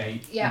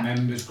sedate Yeah.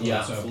 members club.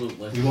 Yeah, so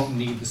absolutely. we won't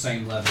need the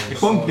same level. of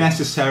It won't storage.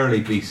 necessarily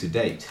be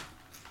sedate.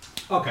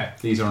 Okay.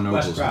 These are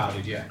nobles. Less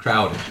crowded, yeah.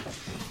 Crowded.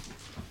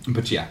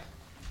 But yeah.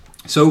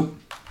 So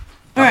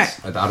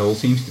that all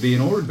seems to be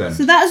in order then.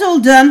 So that is all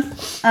done.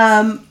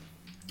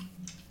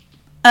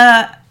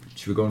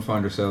 Should we go and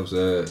find ourselves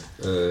Well,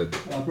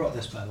 I brought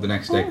this by the the way.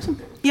 next day?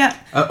 Yeah.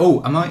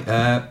 Am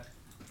I?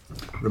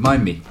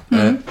 Remind me.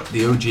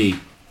 The OG.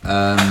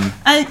 Am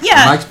I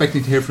Yeah.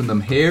 expecting to hear from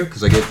them here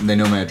because they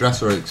know my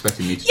address, or are they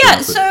expecting me to? Yeah, turn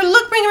up so at-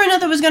 Lookbringer and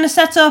Other was going to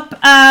set up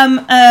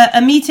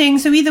a meeting.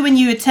 So either when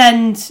you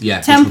attend which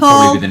will temple,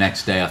 probably be the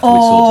next day after we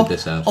sorted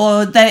this out.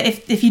 or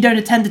if you don't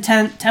attend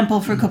the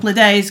temple for a couple of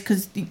days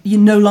because you're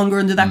no longer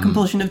under that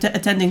compulsion of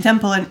attending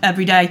temple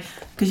every day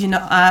because you're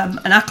not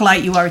an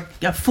acolyte, you are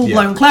a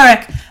full-blown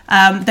cleric.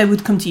 They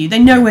would come to you. They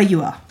know where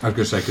you are. I was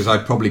going to say because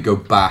I'd probably go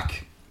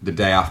back the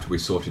day after we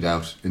sorted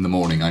out in the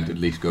morning. I'd at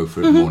least go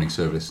for a morning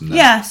service and then.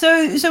 Yeah.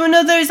 So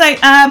another is like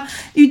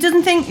who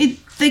doesn't think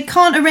they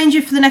can't arrange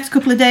it for the next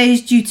couple of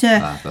days due to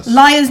that's-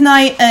 Liar's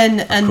Night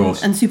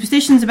course. and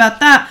superstitions about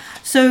that.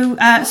 So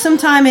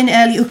sometime in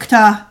early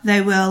Ukhtar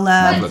they will.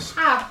 Marvellous.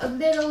 Let's have a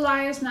little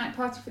Liar's Night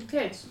party for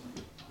kids.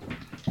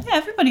 Yeah,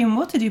 everybody in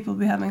Waterdeep will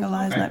be having a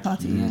Liar's Okay. Night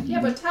party.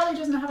 Yeah, but Tally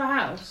doesn't have a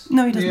house.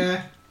 No, he doesn't.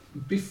 Yeah.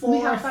 We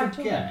Before I have 5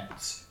 forget,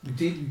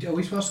 are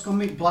we supposed to go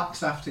meet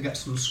Blackstaff to get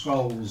some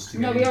scrolls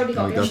together? No, we already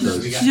got we got the those.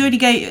 options. She's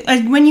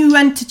already when you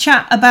went to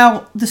chat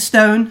about the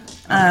stone.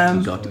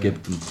 You've got to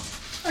give them.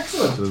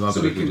 Excellent. So we might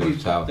So be we able can to do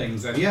do tower.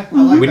 things then, yeah.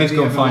 I like We the need to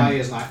go idea and of a find-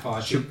 Liar's Night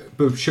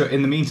party.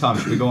 In the meantime,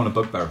 should we go on a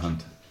bugbear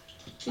hunt?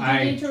 Did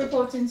you need to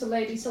report into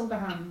Lady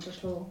Silverhand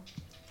at all?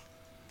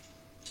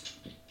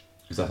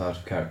 Is that out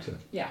of character?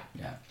 Yeah.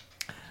 Yeah.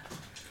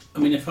 I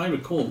mean, if I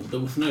recall,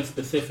 there was no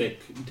specific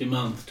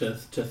demand to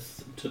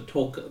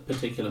talk at a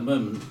particular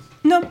moment.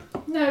 No.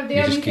 No, the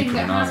You only just keep thing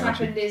that an eye has on it.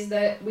 happened is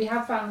that we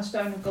have found the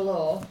Stone of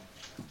Galore.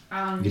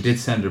 And You did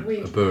send a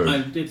We- bird. I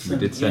did We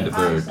did send yeah. a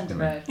I bird. sent a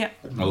didn't we?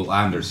 bird. Well,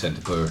 Anders sent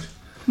a bird.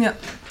 Yeah.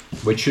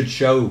 which should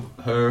show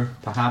her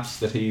perhaps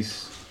that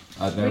he's.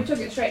 I don't We know. took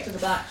it straight to the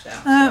black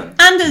shaft.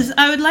 Anders,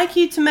 I would like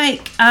you to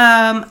make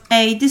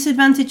a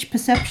disadvantage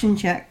perception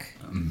check.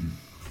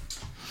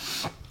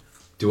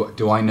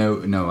 Do I know?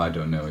 No, I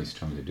don't know. He's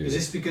trying to do Is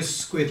this. this because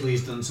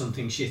Squidly's done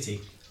something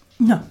shitty?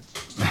 No.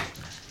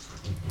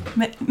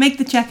 Make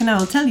the check and I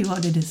will tell you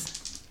what it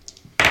is.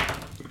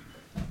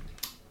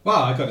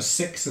 Wow, I got a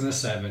 6 and a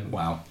 7.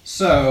 Wow,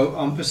 So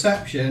on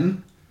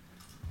perception,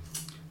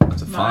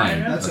 that's a 5.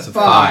 that's a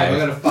 5. I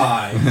got a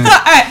 5.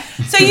 Alright,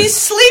 so you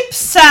sleep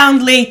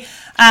soundly,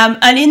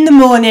 and in the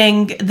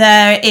morning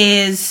there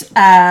is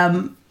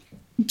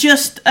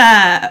just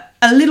a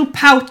little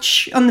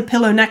pouch on the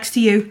pillow next to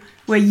you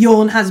where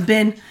Yawn has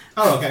been,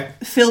 Oh, okay.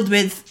 filled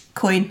with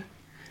coin.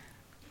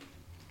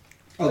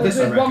 Oh, this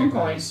I With one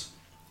recognise.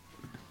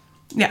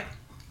 Yeah.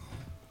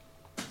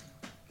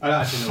 I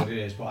don't actually know what it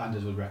is, but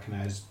Anders would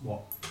recognise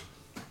what.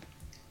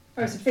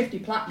 Oh, it's a 50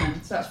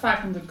 platinum, so that's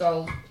 500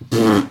 gold.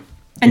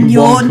 And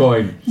One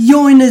coin.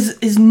 Yawn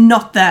is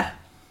not there.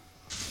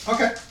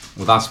 Okay.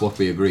 Well, that's what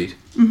we agreed.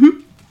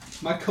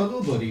 My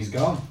cuddle buddy's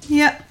gone.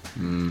 Yep.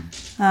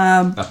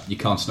 You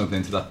can't snuggle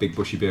into that big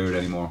bushy beard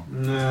anymore.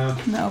 No.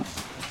 No.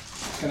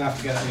 Gonna have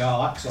to get the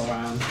Arlaxel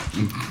around.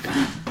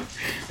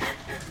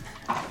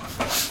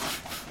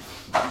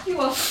 You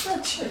are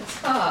such a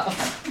tart.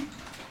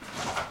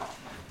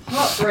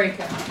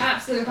 Heartbreaker.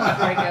 Absolute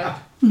heartbreaker.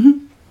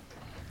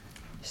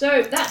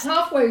 So that's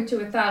halfway to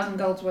 1,000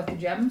 gold's worth of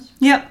gems.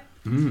 Yep.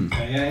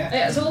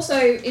 Yeah. It's also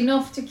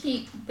enough to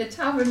keep the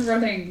tavern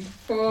running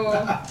for...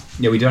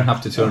 Yeah, we don't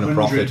have to turn a 100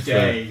 profit for.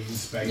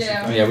 days, basically.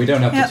 Yeah. We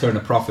don't have Yep. to turn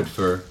a profit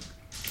for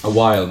a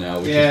while now,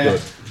 which Yeah.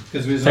 is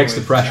Because good. Takes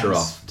the pressure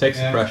off. Takes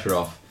Yeah. the pressure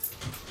off.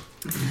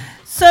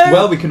 So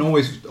Well, we can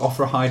always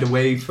offer a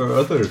hideaway for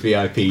other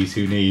VIPs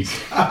who need.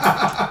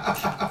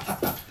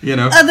 You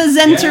know. other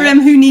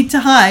Zentarim who need to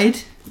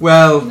hide.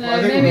 Well, No,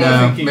 I think maybe, we're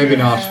thinking maybe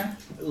not.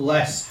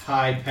 less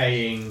high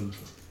paying,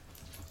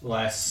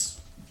 less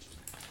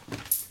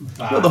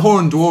bad. Well, the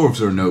Horn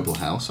Dwarves are a noble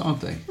house, aren't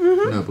they?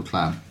 Noble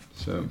clan.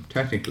 So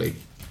technically,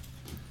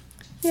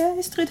 Yeah,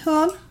 Istrid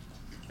Horn.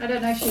 I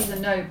don't know if she's a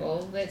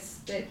noble. It's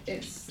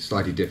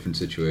slightly different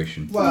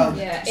situation. Well,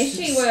 yeah. If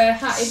she were, it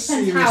depends how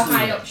seriously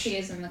high rich. up she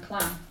is in the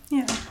clan.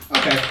 Yeah.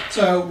 Okay,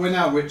 so we're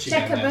now rich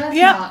Check again. her Then.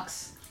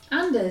 birthmarks.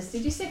 Anders,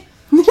 did you see?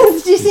 Did you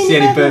see See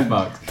any any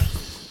birthmarks?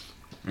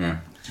 Yeah.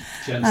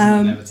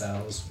 Jensen never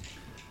tells.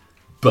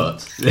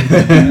 But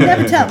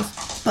Never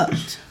tells,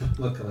 but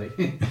Luckily.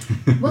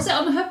 Was it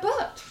on her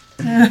butt?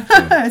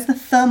 it's the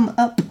thumb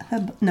up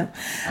her no.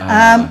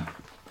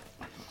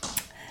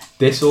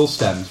 This all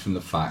stems from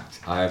the fact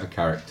I have a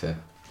character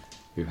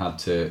who had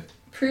to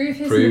Prove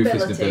his prove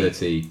nobility. his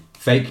nobility,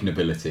 fake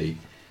nobility,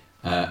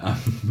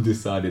 and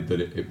decided that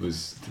it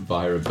was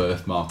via a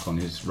birthmark on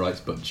his right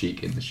butt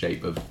cheek in the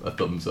shape of a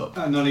thumbs up.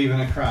 Not even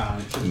a crown.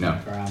 It's just No.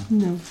 a crown.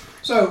 No.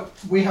 So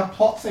we have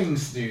plot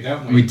things to do,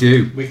 don't we? We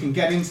do. We can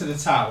get into the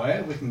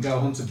tower. We can go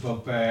hunt a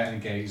bugbear and a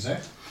gazer.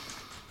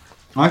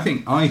 I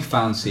think I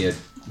fancy it.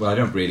 Well, I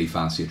don't really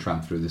fancy a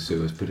tramp through the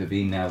sewers, but if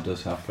he now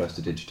does have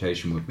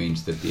prestidigitation, which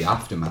means that the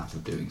aftermath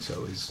of doing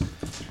so is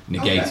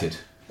negated.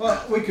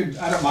 Well, we could.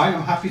 I don't mind.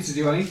 I'm happy to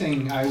do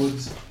anything. I would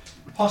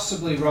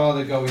possibly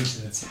rather go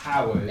into the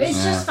towers.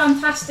 It's just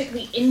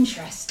fantastically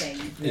interesting.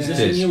 Is Yeah.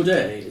 this a new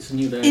day? It's a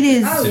new day. It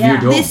is. Oh, It's a yeah.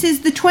 new dawn. This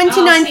is the Oh,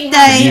 29th see,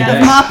 day yeah.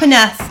 of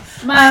Marpaneth.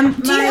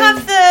 Do you My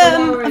have the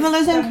Dolores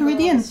Avalozan Temple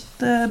Caridian, is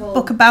the full.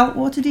 book about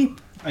Waterdeep?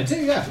 I do,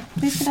 yeah.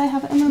 Please could I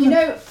have it a moment? You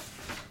know,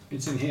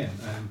 It's in here.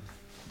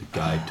 The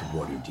Guide to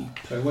Waterdeep.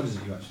 So what is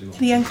it you actually want?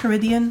 the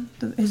Enchiridion,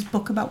 his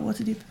book about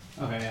Waterdeep.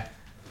 Okay, yeah.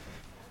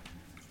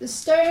 the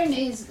stone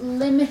is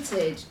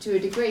limited to a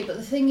degree, but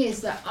the thing is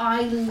that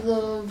I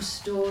love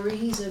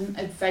stories and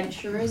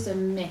adventurers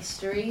and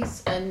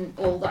mysteries and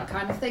all that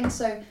kind of thing.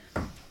 So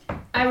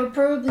I would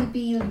probably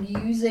be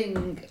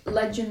using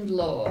legend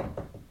lore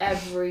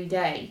every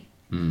day,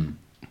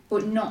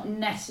 but not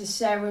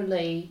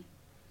necessarily.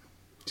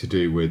 To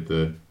do with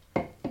the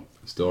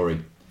story.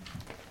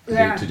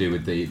 Yeah. To do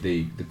with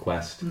the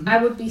quest. I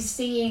would be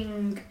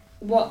seeing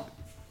what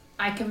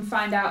I can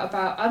find out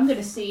about. I'm going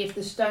to see if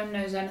the stone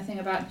knows anything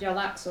about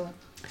Jalaxel.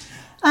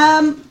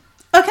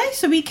 Okay,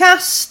 so we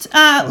cast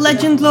Oh,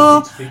 legend yeah.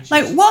 lore. Pictures.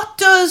 Like, what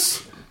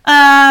does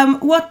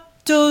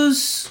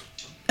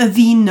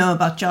Aveen know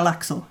about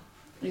Jalaxel?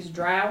 He's a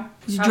drow.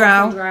 He's a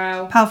Powerful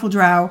drow. Powerful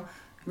drow.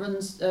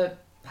 Runs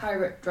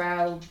pirate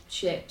drow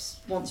ships.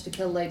 Wants to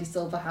kill Lady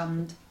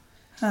Silverhand.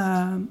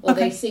 Or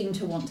Okay. they seem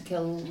to want to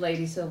kill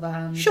Lady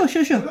Silverhand. Sure.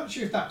 I'm not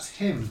sure if that's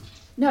him.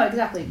 No,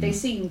 exactly. They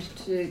seemed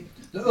to.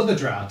 The other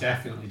drow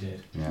definitely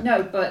did. Yeah.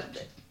 No,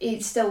 but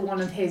it's still one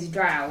of his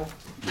drow,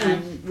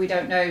 and we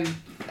don't know.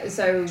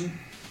 So,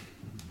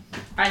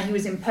 and he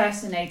was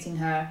impersonating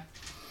her.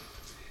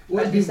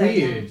 Well, it'd At be the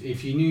same weird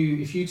if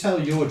you tell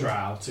your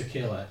drow to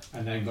kill her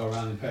and then go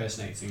around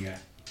impersonating her.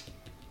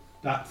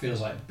 That feels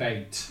like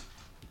bait.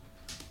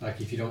 Like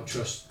if you don't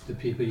trust the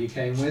people you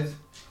came with.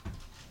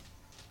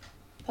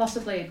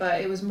 Possibly,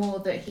 but it was more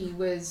that he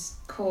was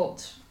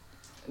caught.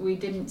 We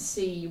didn't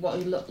see what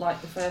he looked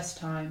like the first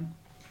time.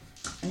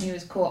 and he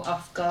was caught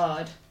off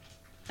guard,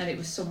 and it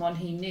was someone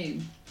he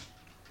knew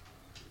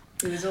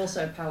who was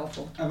also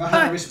powerful. Have I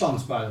had a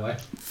response, by the way?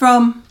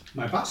 From...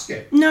 My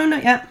basket. No,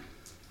 not yet.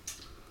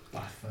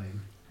 By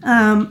Flame.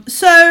 Maybe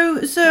So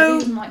he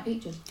doesn't like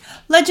peaches.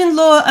 legend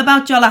lore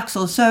about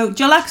Jolaxel. So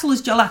Jolaxel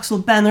is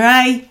Jolaxel Ben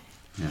Ray.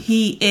 Yeah.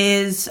 He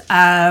is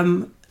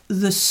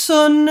the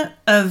son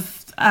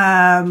of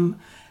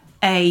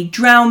a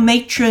drow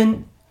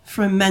matron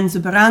from Menza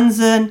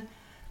Baranzan.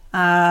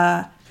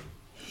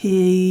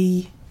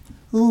 He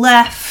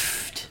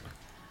left.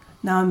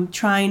 Now I'm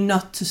trying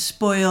not to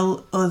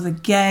spoil other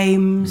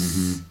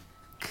games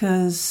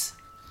because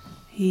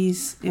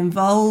he's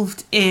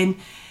involved in.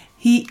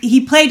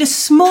 He played a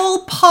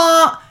small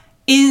part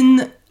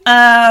in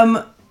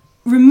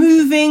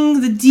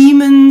removing the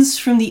demons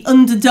from the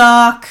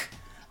Underdark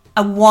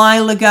a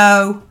while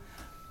ago,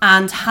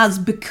 and has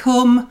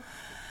become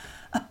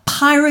a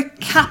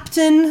pirate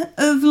captain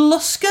of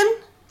Luskan.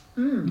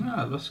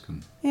 Ah,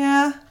 Luskan.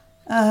 Yeah.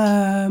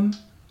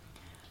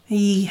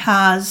 He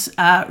has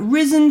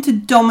risen to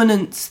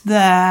dominance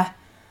there,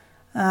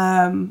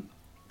 and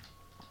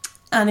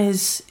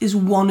is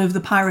one of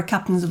the pirate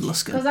captains of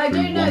Luskan. Because I do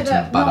Through know wanton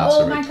that not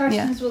all my badassery.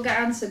 questions will get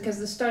answered because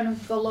the Stone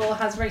of Galore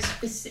has very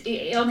specific.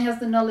 It only has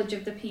the knowledge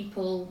of the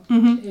people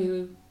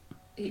who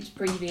it's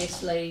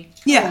previously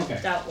Yeah. Okay.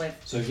 dealt with.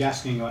 So if you're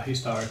asking about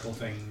historical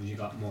things, you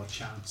got more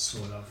chance,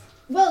 sort of.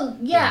 Well,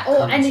 yeah, Yeah, or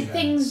current any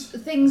events.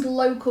 things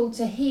local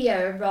to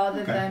here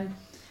rather Okay. than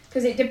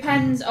because it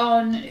depends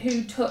on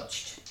who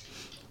touched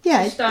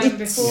Yeah, stone it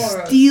before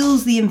us.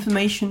 steals the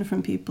information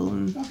from people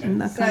and, Okay. and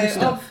that So, kind of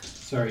stuff.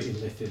 Sorry,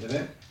 illithid of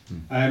it.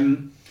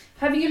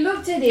 have you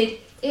looked at it?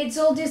 It's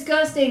all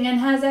disgusting and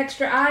has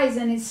extra eyes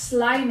and is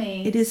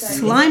slimy. It is So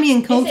slimy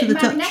and cold is to the it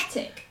touch.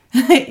 magnetic?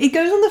 It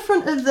goes on the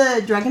front of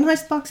the Dragon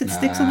Heist box. It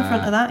sticks on the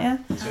front of that, yeah.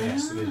 So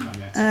yes, it is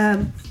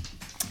magnetic.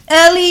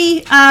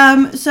 Early,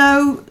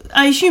 so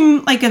I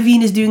assume like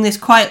Aveen is doing this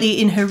quietly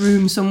in her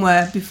room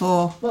somewhere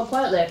before. Well,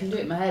 quietly, I can do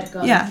it in my head,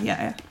 can't I?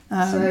 Yeah.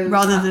 So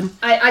Rather than.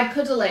 I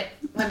cuddle it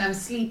when I'm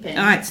sleeping.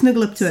 All right,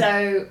 snuggle up to it.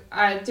 So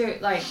I do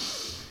it like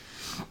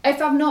if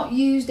I've not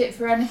used it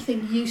for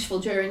anything useful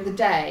during the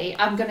day,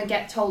 I'm going to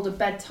get told a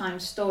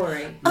bedtime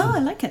story. Oh, I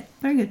like it.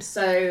 Very good.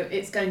 So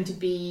it's going to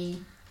be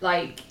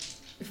like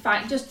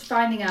just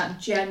finding out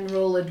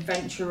general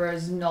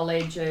adventurers'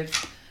 knowledge of,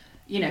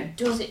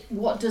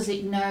 what does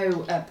it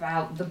know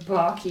about the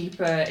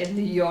barkeeper in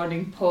the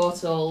yawning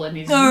portal and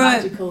his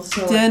magical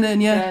sword? Denon,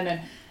 yeah.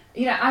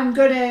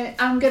 Denon.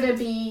 I'm gonna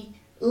be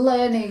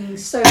learning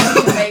so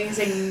much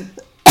amazing.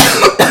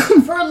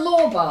 For a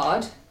lore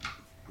bard,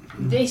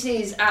 this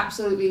is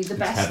absolutely the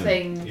best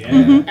heaven. thing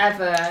Yeah.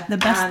 ever. The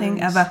best thing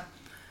and ever.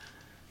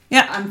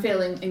 Yeah. I'm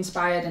feeling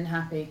inspired and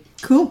happy.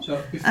 Cool.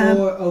 So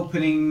before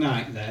opening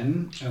night,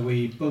 then, are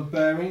we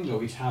bugbearing or are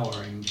we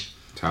towering?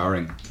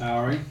 Towering.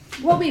 Towering.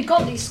 Well, we've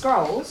got these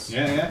scrolls.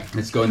 Yeah.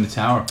 Let's go in the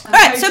tower. I'm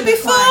Alright, so hoping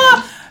to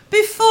find-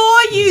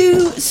 before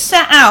you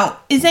set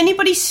out, is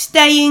anybody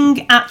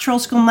staying at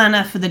Trollskull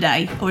Manor for the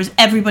day, or is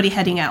everybody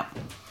heading out?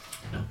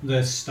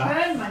 The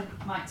staff. Fern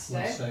might We'll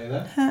stay. say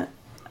that. Huh.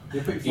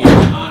 You're pretty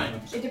Yeah,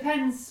 It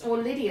depends, or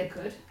Lydia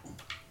could.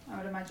 I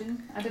would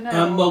imagine. I don't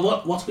know. Well,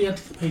 what are we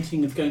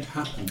anticipating is going to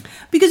happen?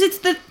 Because it's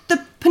the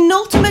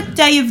penultimate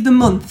day of the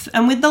month,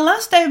 and with the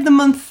last day of the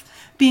month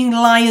being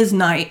Liar's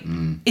Night,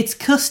 it's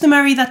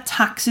customary that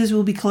taxes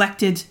will be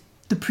collected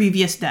the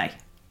previous day.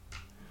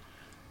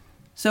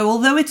 So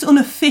although it's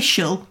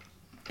unofficial,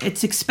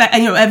 it's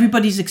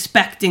everybody's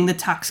expecting the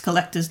tax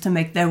collectors to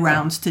make their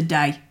rounds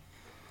today.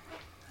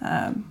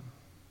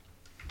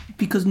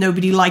 Because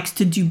nobody likes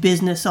to do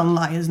business on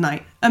Liar's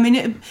Night. I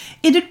mean,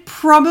 it'd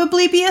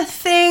probably be a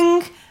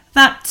thing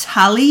that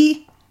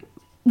Tally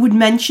would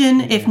mention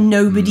if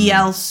nobody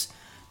else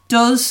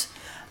does.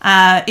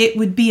 It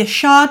would be a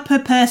shard per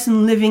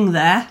person living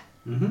there.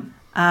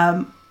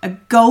 A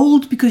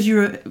gold, because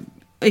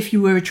if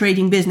you were a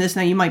trading business,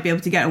 now you might be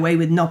able to get away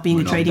with not being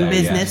We're a not trading there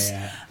yet. business.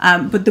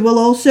 Yeah. But there will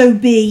also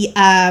be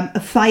a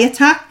fire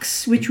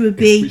tax, which would In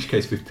be... which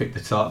case we've picked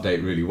the start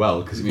date really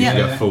well because it means Yeah.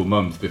 we get a full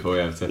month before we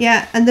have to.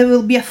 Yeah, and there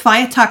will be a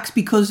fire tax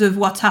because of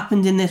what's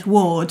happened in this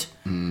ward,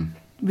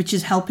 which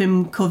is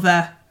helping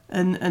cover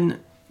and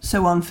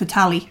so on for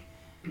Tally,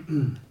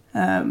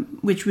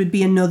 which would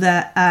be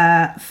another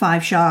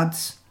 5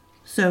 shards.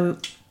 So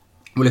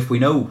Well, if we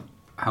know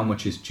how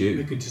much is We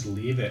due, could just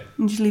leave it.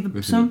 you just leave we it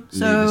can some. leave the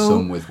So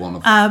sum with one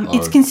of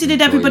it's our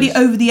considered everybody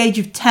employees. over the age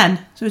of 10.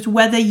 So it's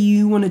whether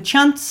you want a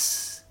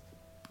chance,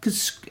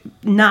 because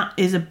Nat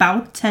is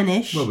about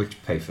 10-ish. Well, we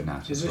could pay for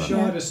Nat Is as a well.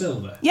 shard of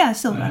silver? Yeah,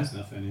 silver. That's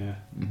nothing, yeah.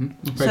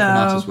 We'll pay for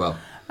Nat So- as well.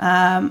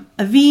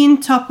 Aveen,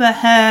 Topper,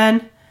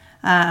 Hearn,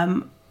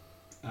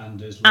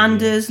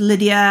 Anders,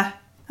 Lydia,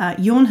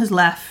 Yorn has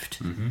left.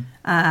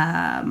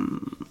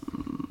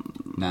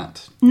 Nat.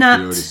 Nat. Did you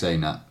already say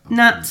Nat?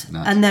 Nat,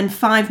 and then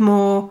 5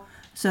 more.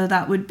 So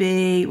that would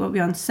be, what are we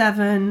on?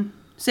 7,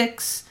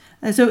 6.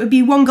 So it would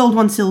be 1 gold,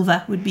 1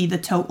 silver would be the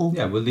total.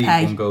 Yeah, we'll leave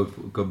pay. 1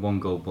 gold, 1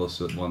 gold plus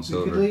 1 We could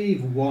silver.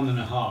 leave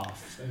 1.5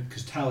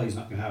 because Tally's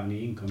not going to have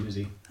any income, is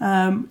he?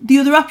 The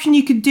other option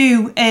you could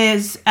do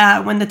is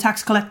when the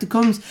tax collector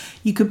comes,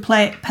 you could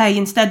pay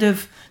instead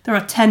of there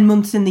are 10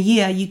 months in the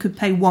year, you could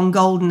pay 1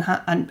 gold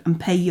and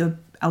pay your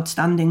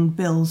outstanding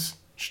bills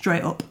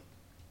straight up.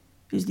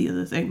 Is the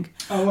other thing,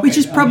 Oh, okay. which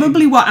is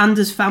probably what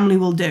Anders' family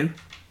will do,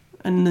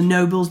 and the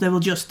nobles they will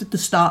just at the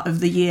start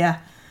of the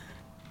year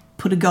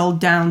put a gold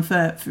down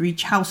for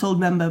each household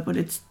member, but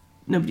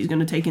nobody's going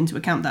to take into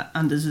account that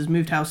Anders has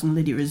moved house and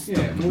Lydia is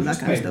Yeah, we'll that just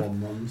kind of pay stuff. 1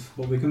 month,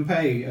 but we can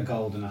pay 1.5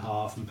 gold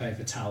and pay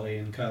for Tally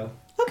and co.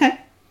 Okay.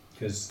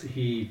 Because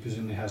he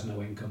presumably has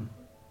no income.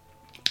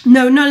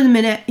 No, not in a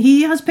minute.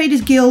 He has paid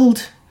his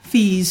guild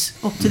fees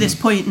up to this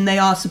point, and they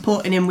are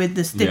supporting him with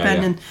the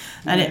stipend.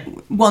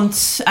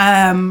 Once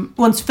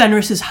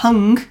Fenris is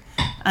hung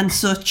and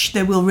such,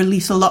 they will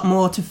release a lot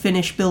more to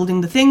finish building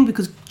the thing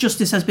because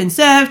justice has been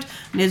served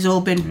and it's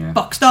all been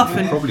boxed off. Yeah.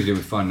 And Probably do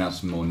with finding out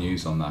some more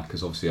news on that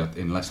because obviously,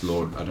 unless I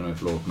don't know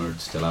if Lord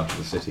Murt's still out of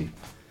the city.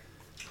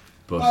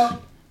 But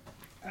Well,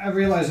 I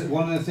realise that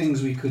one of the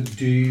things we could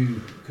do,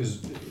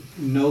 because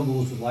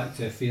nobles would like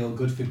to feel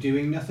good for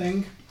doing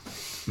nothing,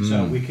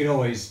 so we could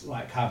always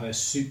have a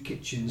soup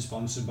kitchen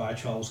sponsored by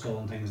Troll Skull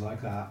and things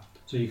like that.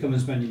 So you come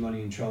and spend your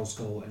money in Troll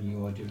Skull and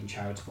you are doing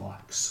charitable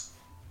acts.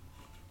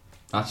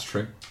 that's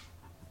true.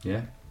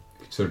 Yeah,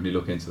 could certainly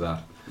look into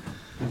that.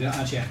 You don't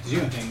actually have to do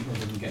anything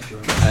other than get your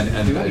own.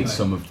 And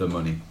some of the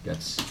money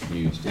gets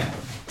used. Yeah.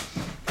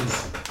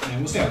 'Cause,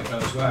 we'll see how it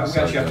goes. We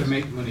actually have to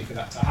make money for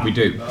that to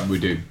happen. We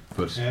do,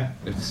 but Yeah.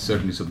 it's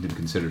certainly something to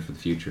consider for the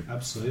future.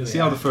 Absolutely. See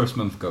how the first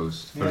month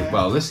goes. Yeah.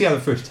 Well, let's see how the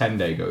first 10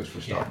 day goes for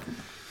a start.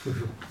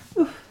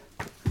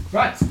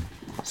 Right.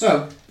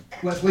 So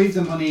let's leave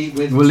the money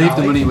with. We'll leave the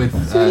Tally. money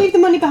with. so leave the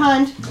money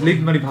behind. Leave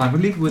the money behind.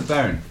 We'll leave it with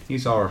Baron.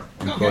 He's our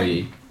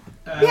employee.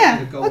 Yeah.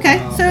 the gold Okay.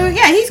 and a half. So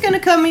yeah, he's going to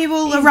come. He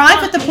will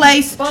arrive at the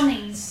place.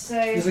 Bunnies, so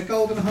There's a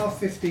gold and a half,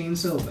 15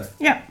 silver.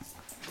 Yeah.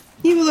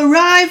 He will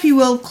arrive. He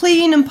will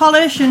clean and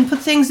polish and put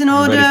things in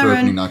order. Ready for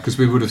opening And night because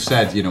we would have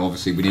said,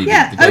 obviously we need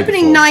yeah, the day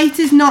opening before. night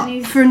is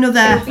not for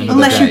another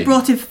unless day. you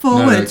brought it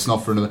forward. No, it's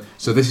not for another.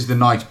 So this is the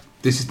night.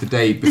 This is the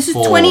day before. This is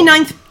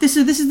 29th. This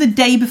is the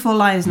day before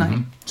Liar's Night.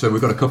 So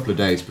we've got a couple of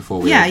days before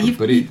we. Yeah, open. you've-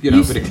 but you- a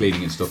you've- bit of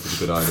cleaning and stuff is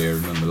a good idea,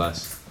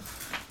 nonetheless.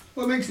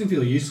 Well, it makes him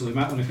feel useful. He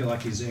might want to feel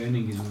like he's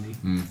earning his money.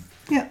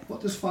 Yeah.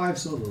 What does 5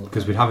 silver look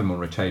Because we'd have him on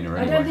retainer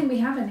I anyway. don't think we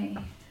have any.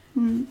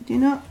 Do you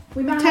not?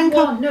 We might 10 have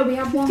cop- one. No, we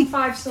have 1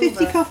 5 silver.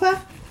 50 copper.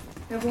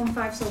 We have 1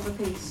 5 silver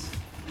piece.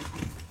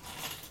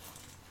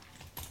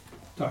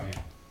 Sorry.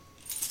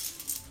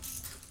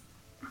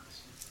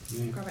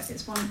 Yeah. Grab it.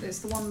 It's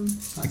the one.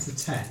 That's a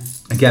 10.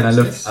 Again, I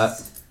What's love.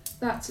 this?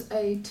 That's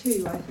a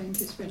 2, I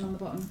think. It's written on the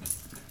bottom.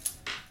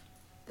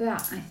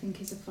 That I think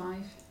is a 5.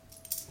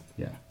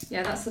 Yeah.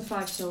 Yeah, that's the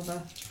 5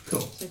 silver. Cool.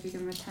 So if you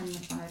give him a 10 and a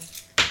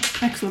 5.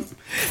 Excellent.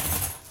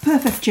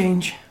 Perfect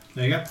change.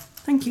 There you go.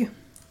 Thank you.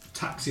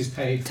 Taxes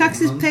paid. for the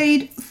Taxes month.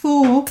 paid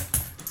for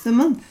the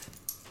month.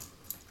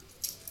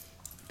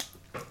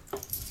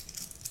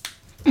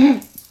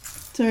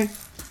 Sorry.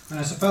 And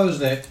I suppose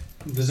that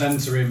the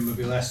Zentarim would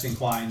be less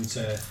inclined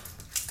to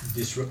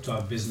disrupt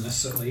our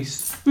business, at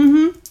least.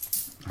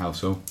 How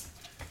so?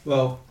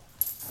 Well,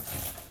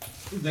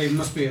 they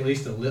must be at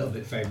least a little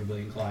bit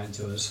favourably inclined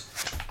to us.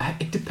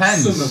 It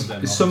depends. Some of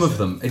them, Some of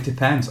obviously. them. It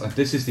depends.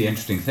 This is the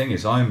interesting thing.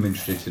 Is I'm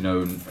interested to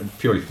know, and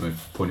purely from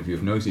a point of view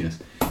of nosiness,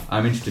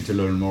 I'm interested to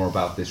learn more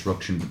about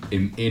disruption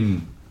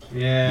in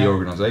Yeah. the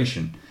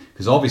organisation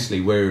because obviously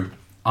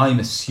I'm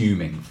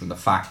assuming from the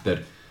fact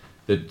that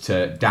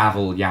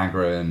Davil,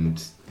 Yagra,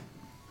 and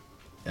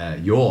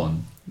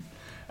Yorn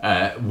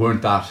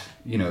weren't that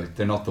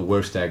they're not the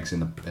worst eggs in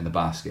the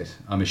basket.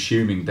 I'm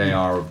assuming they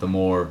are of the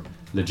more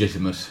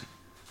legitimate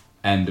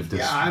end of this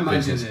Yeah, I imagine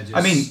business. they're just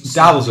I mean,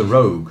 Davil's a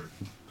rogue,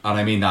 and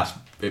I mean that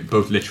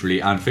both literally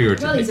and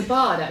figuratively. Well, he's a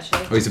bard,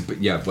 actually.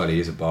 Oh, he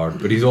is a bard,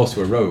 but he's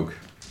also a rogue.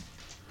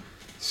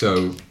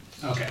 So.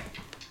 Okay.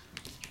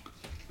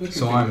 We can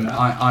So figure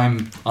that.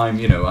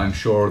 I'm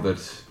sure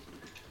that,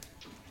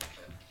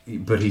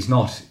 but he's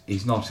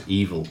not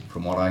evil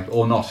from what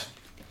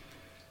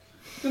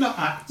They're not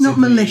actively Not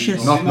malicious.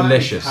 evil. Not They might be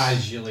malicious.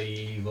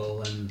 casually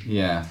evil, and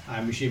yeah,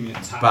 I'm assuming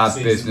that taxes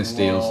bad business and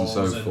deals and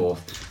so laws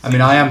forth. I mean,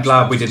 I am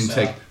glad we didn't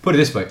sell. put it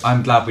this way,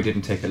 I'm glad we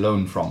didn't take a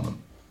loan from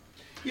them.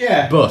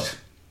 Yeah. But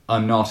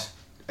I'm not,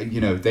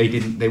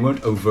 they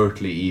weren't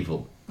overtly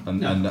evil,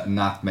 and, No. and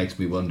that makes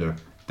me wonder,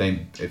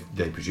 if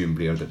they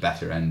presumably are the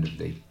better end of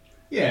the,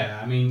 Yeah,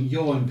 I mean,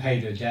 Yorn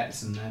paid her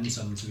debts and then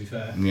some, to be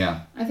fair.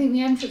 yeah. I think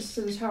the entrance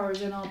to the tower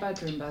is in our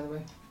bedroom, by the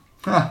way.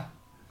 Ha,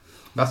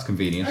 that's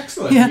convenient.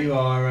 Excellent. Yeah. You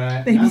are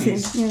Babysitting.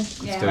 nannies. Yeah.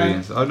 Yeah.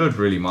 Custodians. I don't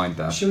really mind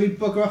that. Shall we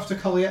bugger off to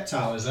Colliette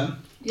Towers then?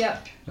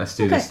 Yep. Let's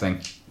do this thing.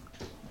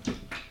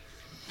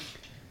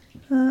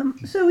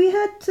 So we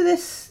head to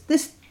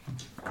this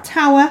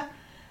tower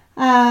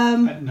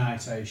At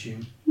night, I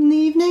assume. in the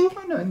evening.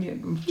 Oh, no,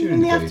 In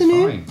during the day is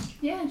afternoon? fine.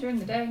 Yeah, during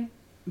the day.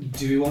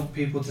 Do we want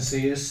people to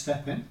see us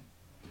step in?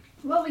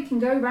 Well, we can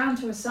go round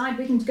to a side.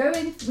 We can go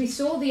in. We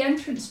saw the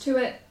entrance to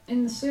it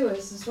in the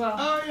sewers as well.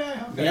 Oh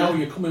yeah. Okay. Meow,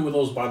 you're coming with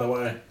us, by the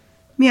way.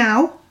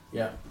 Meow.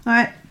 Yeah. All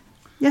right.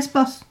 Yes,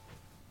 boss.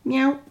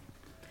 Meow.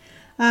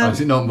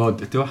 Is it not more?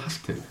 Do I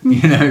have to?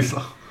 You know, it's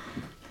like,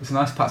 there's a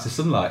nice patch of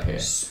sunlight here.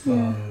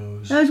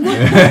 Suppose. I was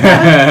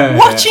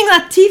watching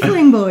that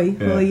tiefling boy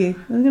for you.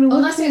 I was going to watch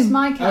Unless it's him.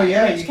 my cat. Oh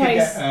yeah, in you which could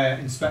case, get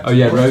Inspector. Oh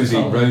yeah,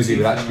 Protocol Rosie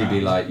would to actually be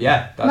around. like,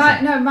 yeah,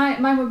 that's it.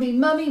 mine would be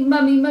mummy,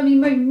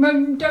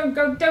 don't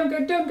go,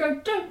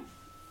 don't.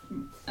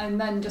 And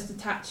then just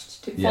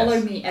attached to Yes, follow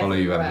me everywhere. follow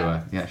you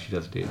everywhere. Yeah, she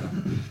does do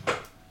that.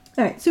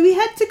 All right, so we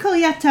head to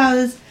Collier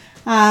Towers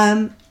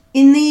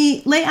in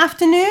the late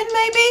afternoon,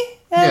 maybe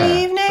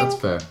early evening. That's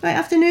fair. Late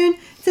afternoon.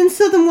 It's in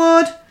Southern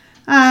Ward,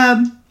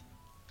 and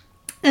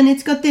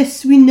it's got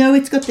this. We know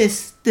it's got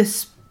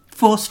this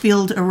force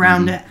field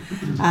around it.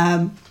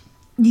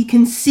 You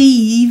can see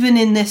even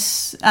in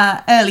this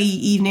early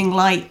evening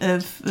light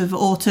of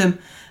autumn,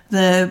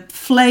 the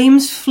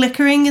flames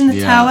flickering in the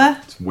tower.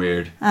 It's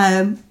weird.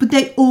 But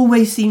they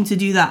always seem to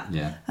do that.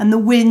 Yeah. And the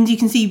wind, you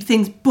can see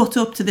things butt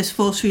up to this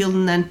force field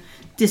and then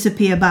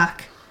disappear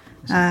back.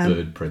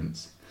 Bird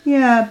prints.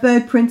 Yeah,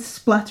 bird prints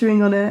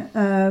splattering on it.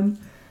 There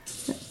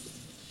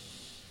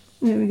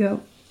we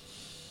go.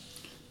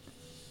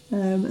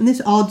 And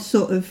this odd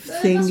sort of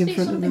There thing must in be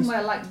front of something us.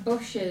 where like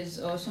bushes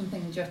or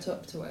something jut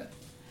up to it.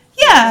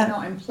 Yeah.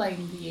 Not in plain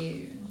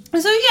view.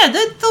 So yeah,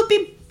 there'll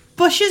be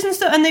bushes and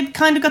stuff, and they've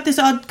kind of got this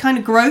odd kind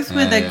of growth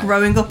where they're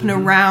growing up and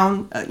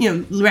around,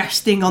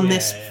 resting on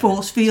this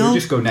force So field. we'll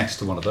just go next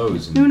to one of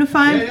those. You want And to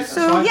find? that's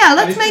so fine. yeah, I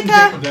let's just make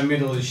didn't think a the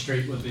middle of the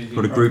street would be the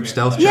Got a group appropriate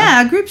stealth place.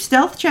 a group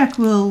stealth check.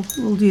 We'll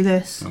do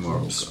this. and we're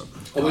all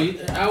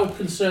How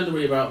concerned are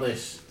we about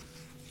this?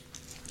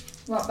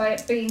 What, by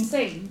it being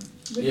seen?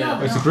 We'd Yeah.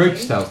 rather It's a not group be.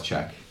 stealth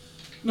check.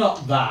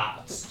 Not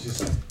that.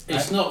 Just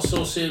It's not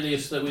so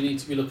serious that we need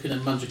to be looking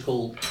at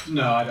magical.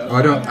 no, I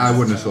don't. I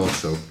wouldn't have thought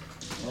so.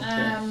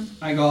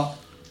 I got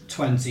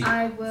 20.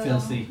 I will.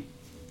 Filthy.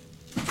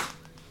 No,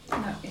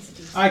 it's a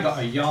decent. I got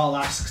a Jarl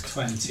Ask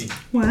 20.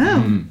 Wow.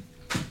 Mm.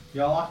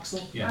 Jarl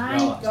Axel? Yeah, I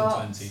Jarl Axel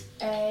got 20.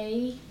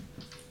 a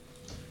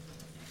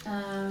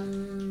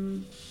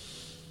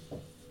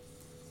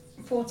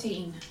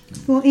 14.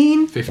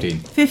 14, 15.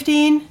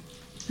 15.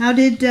 How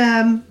did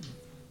Hearn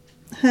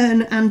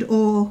and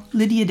or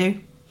Lydia do?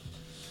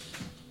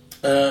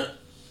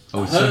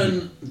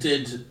 Hearn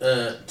did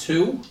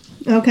 2.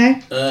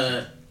 Okay.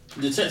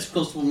 Detective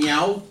Constable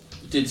Meow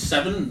did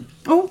 7.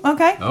 Oh,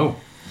 okay. Oh.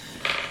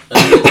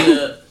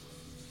 Lydia,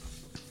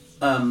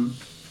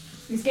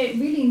 He's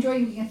really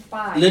enjoying being a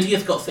spy.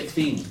 Lydia's got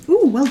 16.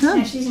 Ooh, well done.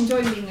 Yeah, she's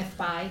enjoying being a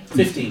spy.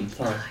 15,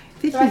 sorry.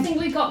 15. So I think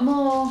we got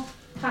more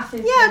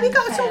passive. Yeah, than we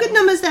got some tail. good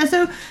numbers there.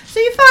 So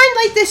you find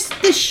like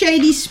this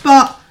shady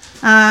spot,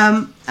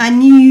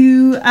 and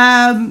you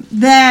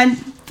then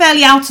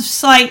fairly out of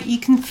sight. You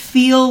can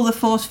feel the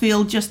force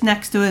field just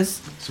next to us.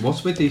 So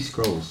what's with these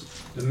scrolls?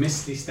 The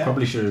Misty Step.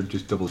 Probably should have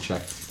just double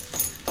checked.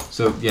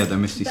 So yeah, they're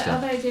misty Are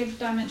step. they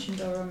dimension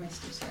door or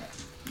misty step?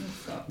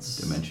 We've got.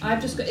 Dimension I've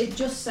door. just got. It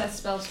just says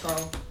spell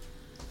scroll.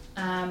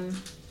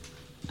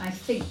 I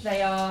think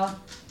they are.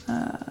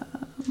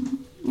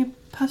 You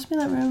pass me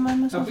that room,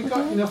 remind myself. Have we what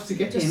got it is. enough to It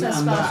get just in says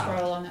and spell out?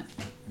 scroll on it.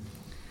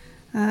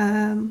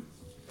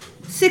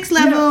 6th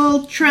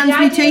level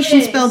transmutation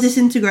idea spell is-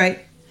 disintegrate.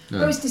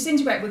 Oh, it's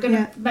disintegrate. We're going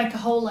to Yeah. make a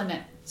hole in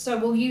it. So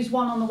we'll use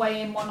one on the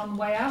way in, one on the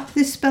way out.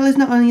 This spell is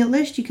not on your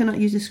list. You cannot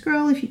use a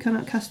scroll. If you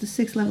cannot cast a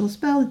 6th level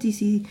spell, a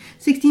DC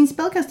 16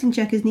 spellcasting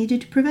check is needed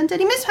to prevent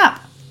any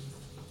mishap.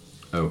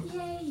 Oh.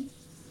 Yay!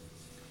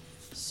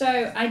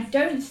 So I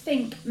don't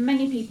think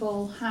many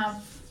people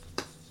have.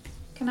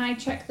 Can I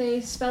check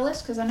the spell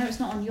list? Because I know it's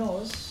not on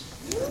yours.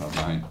 Not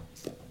mine.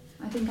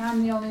 I think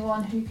I'm the only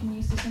one who can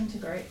use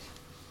disintegrate.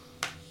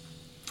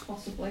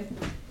 Possibly.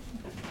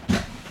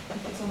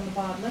 If it's on the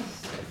bard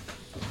list.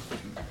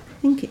 I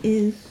think it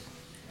is.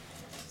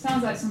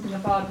 Sounds like something a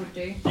bard would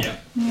do. Yeah.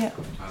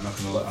 I'm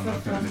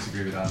not gonna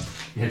disagree with that.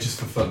 Yeah, just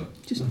for fun.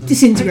 Just I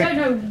disintegrate. don't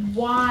know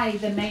why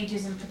the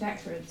mages and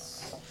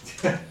protectorates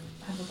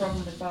have a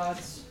problem with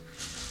bards.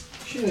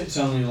 Sure, it's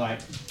only like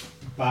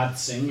bad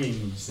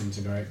singing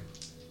disintegrate.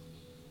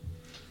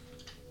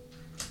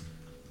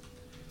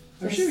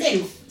 So I'm sure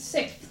she.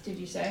 sixth, did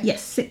you say?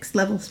 Yes, 6th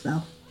level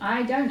spell.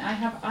 I don't. I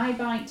have Eye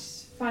Bite,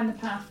 Find the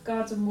Path,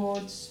 Guards and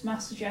Wards,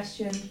 Mass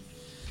Suggestion,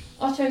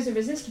 Otto's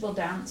Irresistible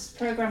Dance,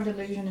 Programmed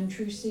Illusion, and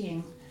True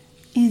Seeing.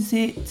 Is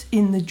it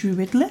in the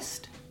druid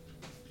list?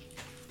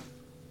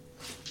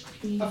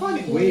 I find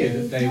it weird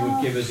that they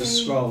would give us a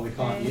scroll we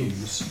can't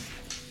use.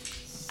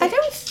 I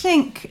don't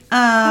think.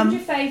 Conjure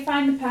Fae,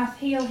 Find the Path,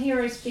 Heal,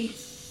 Hero's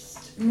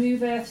Feast,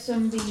 Move Earth,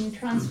 Sunbeam,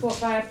 Transport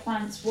via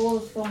Plants, Wall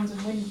of Thorns, and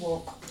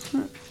Windwalk.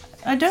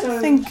 I don't So-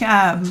 think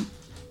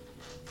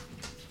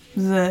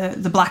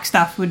the black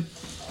staff would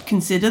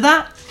consider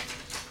that.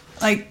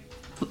 Like,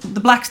 the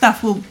black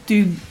staff will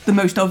do the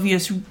most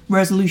obvious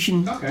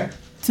resolution Okay.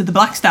 to the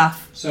black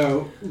staff.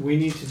 So we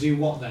need to do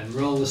what then?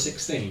 Roll the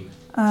 16.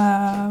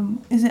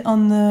 Is it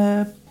on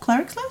the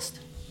cleric's list?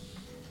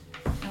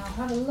 I'll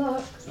I'll have a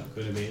look. It's not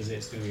going to be, is it?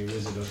 It's going to be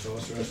wizard or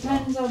sorcerer.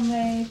 Depends on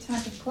the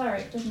type of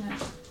cleric, doesn't it?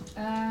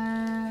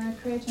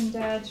 Create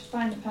undead,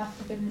 find the path,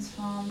 forbiddance,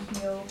 harm,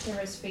 heal,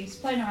 hero's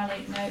feast, planar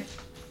elite, note.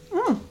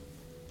 Oh.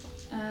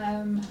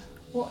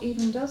 What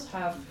even does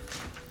have?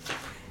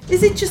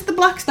 Is it just the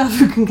Blackstaff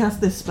who can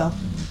cast this spell?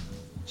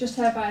 Just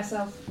her by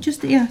herself.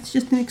 Just it's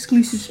just an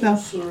exclusive spell.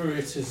 Sorcerer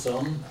it is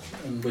on,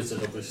 and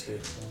wizard obviously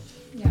it's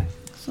on. Yeah.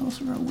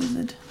 Sorcerer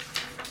wizard.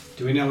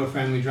 Do we know a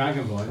friendly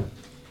dragon boy?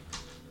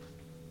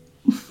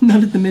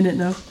 Not at the minute,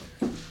 no.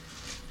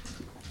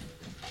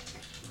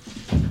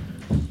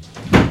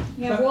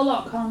 Yeah, But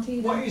warlock can't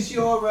either. What is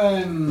your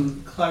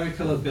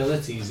clerical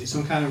ability? Is it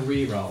some kind of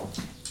reroll?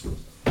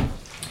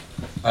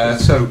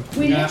 So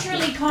We Yeah.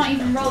 literally can't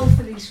even roll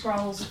for these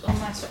scrolls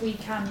unless we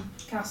can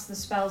cast the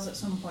spells at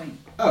some point.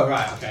 Oh,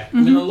 right, okay. I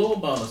mean, a law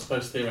bard, I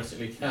suppose,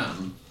 theoretically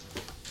can.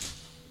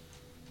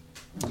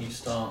 When you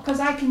start. Because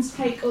I can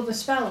take other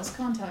spells,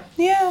 can't I?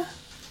 Yeah.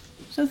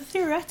 So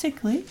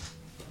theoretically,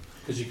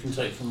 Because you can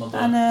take from other.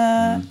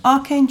 an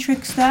arcane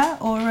trickster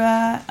or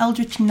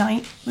eldritch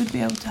knight would be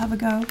able to have a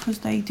go because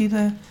they do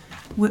the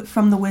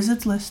from the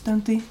wizards list,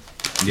 don't they?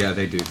 yeah,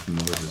 they do from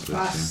the wizards list.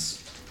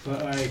 That's,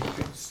 but like,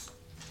 it's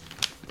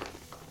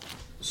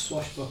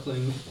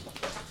swashbuckling.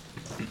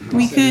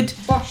 We could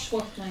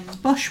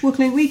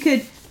Boshwhackling. We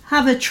could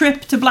have a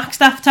trip to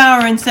Blackstaff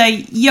Tower and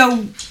say,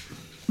 "Yo,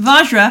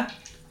 Vajra,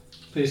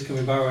 Please, can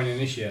we borrow an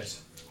initiate?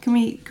 can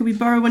we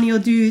borrow one of your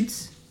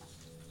dudes?"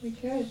 We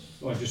could.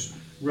 Or just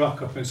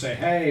rock up and say,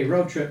 "Hey,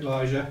 road trip,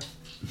 Elijah."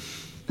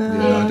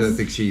 Yeah, I don't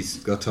think she's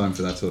got time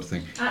for that sort of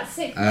thing. At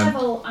 6th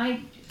level,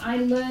 I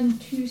learn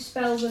 2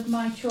 spells of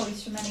my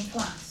choice from any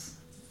class.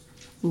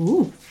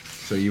 Ooh.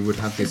 So you would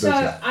have the So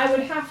ability. I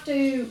would have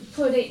to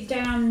put it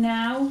down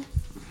now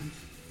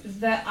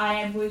that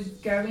I was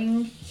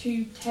going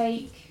to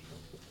take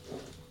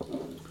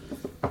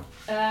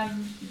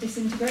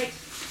disintegrate.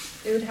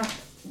 It would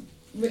have.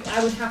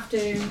 I would have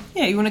to.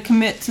 Yeah, you want to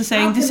commit to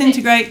saying I'll commit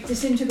disintegrate?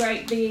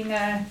 Disintegrate being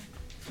a.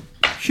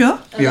 Sure.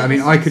 Yeah, I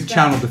mean, I could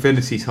spell. channel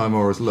Divinity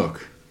Timora's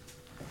Look,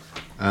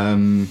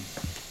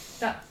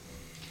 That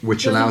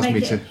which doesn't allows make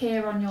me it to.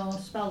 appear on your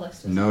spell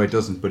list. does No, it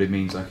doesn't, but it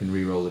means I can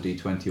re-roll a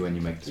d20 when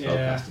you make the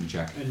Yeah. spellcasting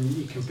check. And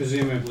you can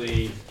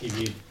presumably give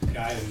you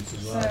guidance as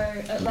So well.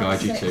 at level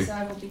Guide you 6, to.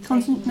 I will be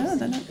Constant- taking no,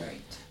 they're not.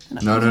 disintegrate.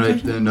 No,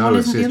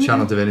 it's One isn't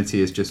channel the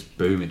divinity is just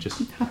boom. It just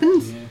It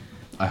happens. Yeah.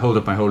 I hold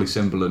up my holy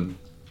symbol and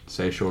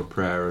say a short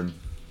prayer and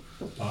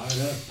By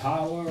the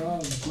power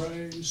of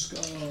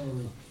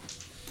Grayskull.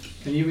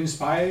 Can you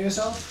inspire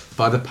yourself?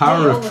 by the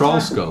power Yeah, all of the Troll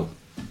time. Skull.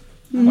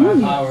 By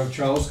the power of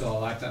Trollskull, I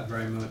like that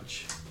very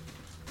much.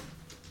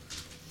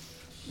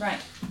 Right.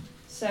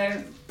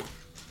 So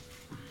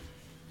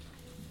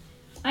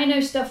I know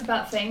stuff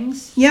about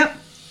things. Yep.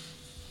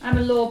 I'm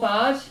a law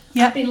bard.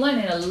 Yep. I've been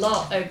learning a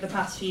lot over the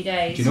past few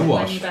days. Do you know with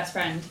what? My new best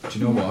friend. Do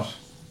you know what?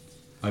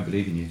 I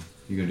believe in you.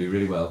 You're going to do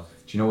really well.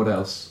 Do you know what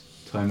else?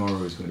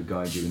 Timora is going to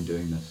guide you in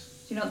doing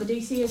this. Do you know what the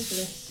DC is for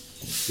this?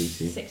 It's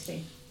DC.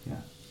 60.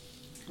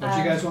 What, do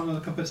you guys want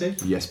another cup of tea?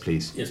 Yes,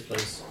 please. Yes,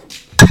 please.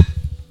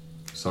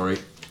 Sorry.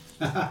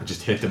 I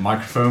just hit the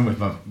microphone with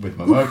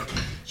my mug.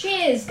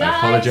 Cheers, I guys.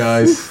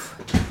 apologise.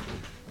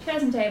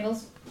 Chairs and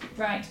tables.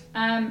 Right.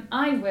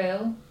 I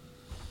will.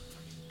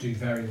 Do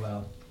very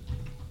well.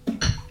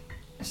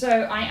 So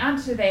I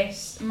add to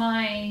this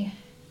my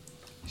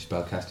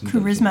Spellcasting.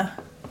 Charisma.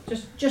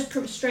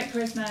 straight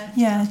charisma.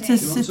 Yeah, it's a,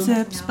 thing. it's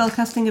a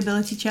spellcasting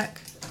ability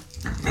check.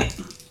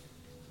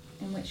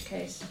 In which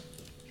case,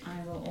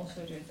 I will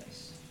also do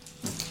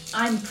this.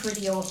 I'm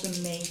pretty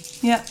awesome, me.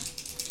 Yep.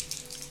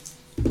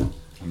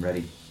 I'm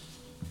ready.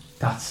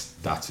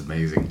 That's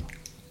amazing.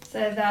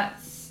 So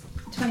that's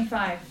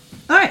 25.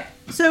 All right.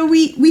 So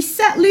we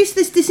set loose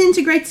this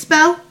disintegrate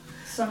spell.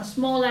 It's on a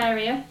small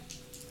area.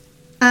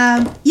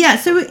 Yeah.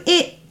 So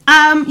it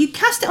you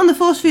cast it on the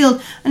force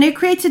field, and it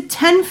creates a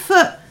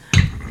 10-foot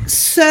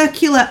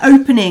circular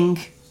opening.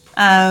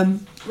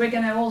 We're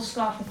gonna all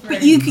scarper through.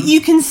 But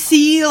you can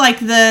see like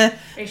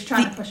He's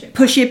trying to push it.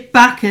 push it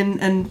back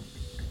and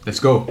Let's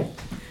go.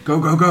 Go,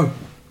 go, go.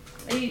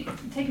 Are you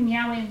taking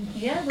Meow in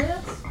here with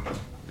us?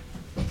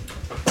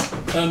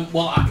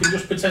 Well, I can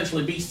just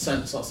potentially beast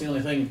sense. That's the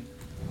only thing.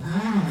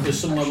 There's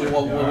somewhere we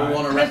want to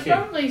There's wreck it.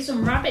 probably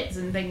some rabbits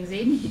and things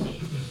in here.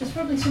 There's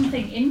probably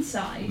something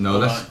inside. No,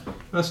 Alright.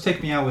 let's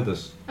take me out with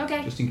us,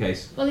 Okay. just in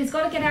case. Well, he's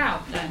got to get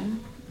out then.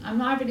 I'm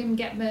not having him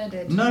get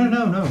murdered. No.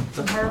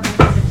 Some horrible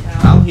wizard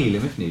I'll town. heal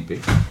him if need be.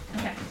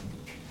 Okay.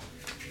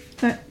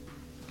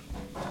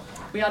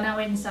 We are now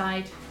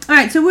inside. all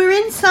right. So we're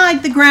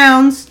inside the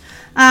grounds.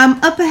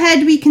 Up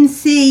ahead we can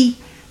see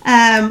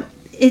the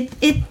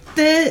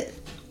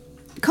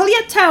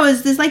Collier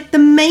Towers. There's like the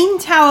main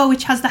tower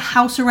which has the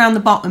house around the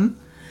bottom,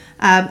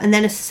 and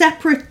then a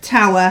separate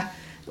tower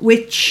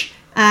which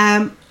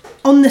on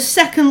the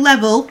second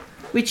level,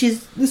 which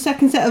is the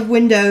second set of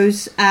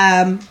windows,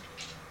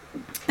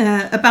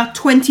 about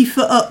 20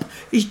 foot up,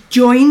 is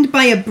joined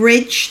by a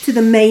bridge to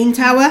the main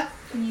tower,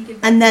 Can you give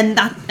and then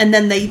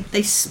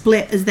they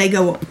split as they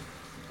go up.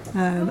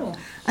 Cool.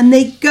 And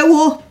they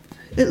go up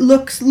it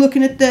looks,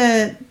 looking at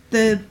the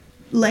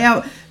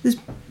layout, there's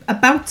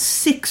about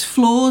 6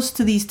 floors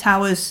to these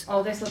towers.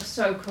 Oh, this looks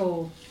so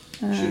cool.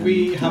 Should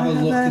we have a do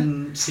I look have a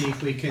and see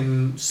if we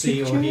can see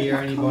picture or of hear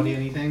that anybody,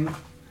 colour? anything?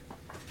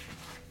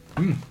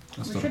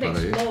 That's We not a should bad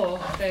idea. explore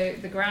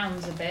the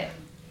grounds a bit.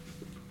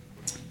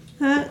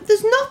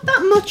 There's not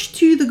that much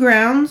to the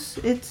grounds.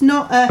 It's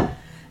not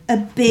a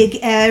big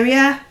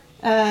area.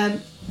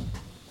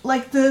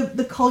 Like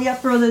the Collier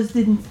brothers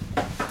didn't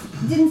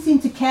seem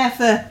to care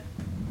for,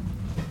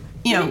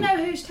 you Do we know.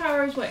 know whose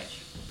tower is which?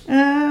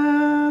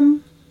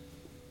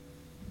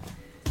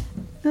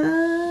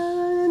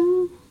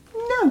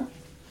 No.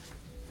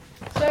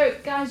 So,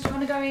 guys, do you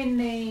want to go in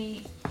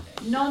the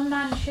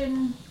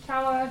non-mansion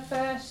tower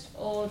first,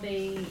 or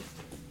the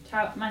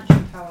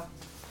mansion tower?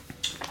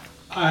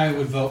 I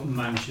would vote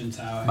Mansion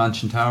Tower.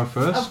 Mansion Tower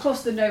first. Of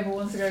course, the noble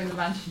wants to go in the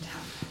mansion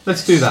tower.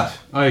 Let's do that.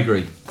 I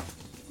agree.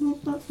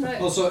 But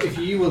Also, if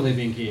you were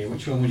living here,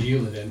 which one would you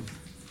live in?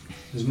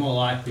 There's more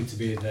likely to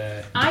be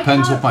the... I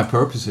Depends can't- what my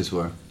purposes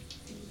were.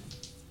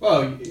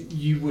 Well,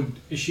 you would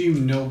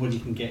assume nobody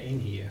can get in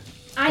here.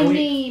 I Oh, wait.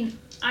 mean,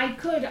 I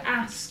could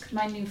ask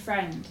my new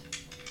friend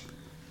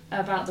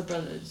about the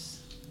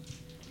brothers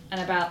and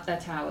about their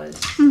towers.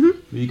 Were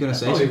you going to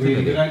say Probably a something?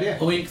 really good Lydia? idea.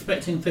 Are we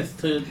expecting Fifth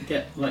to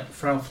get like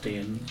frowsty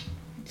and?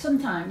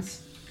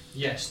 Sometimes.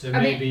 Yes, there I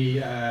may mean- be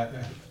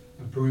a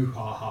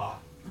brouhaha.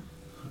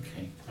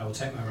 Okay. I will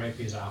take my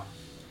rapiers out.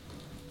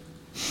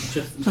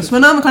 Plus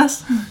one armor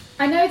class.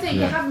 I know that you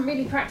Yeah. haven't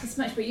really practiced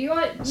much, but you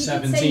did say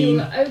 17. you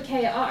were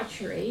okay at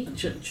archery.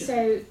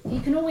 So you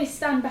can always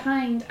stand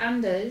behind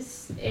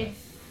Anders if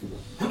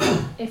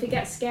it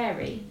gets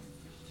scary.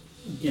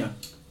 Yeah.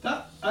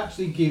 That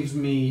actually gives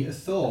me a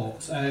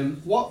thought.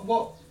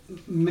 What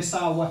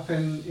missile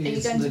weapon Are you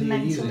is going to Lydia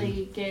mentally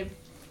using? give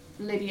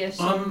Lydia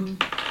some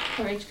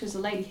courage, because the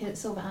lady here at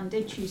Silverhand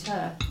did choose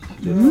her.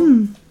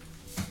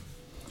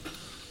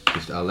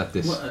 Just, I'll let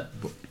this.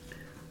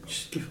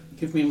 Just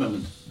give me a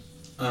moment.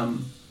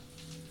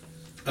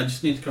 I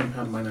just need to go and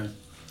powder my nose.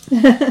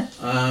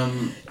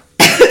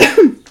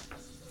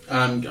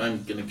 I'm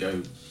going to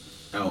go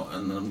out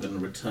and then I'm going to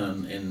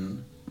return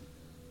in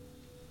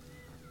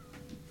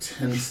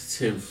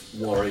tentative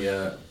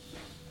warrior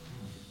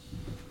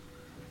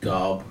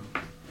garb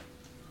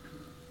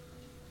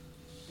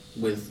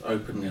with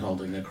openly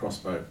holding a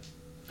crossbow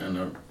and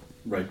a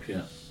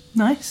rapier.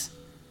 Nice.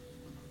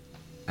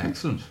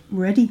 Excellent.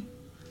 Ready.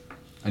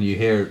 And you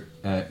hear,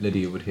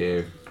 Lydia would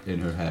hear in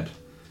her head,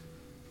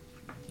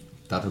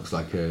 that looks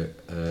like a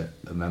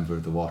member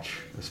of the Watch,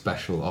 a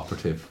special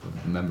operative,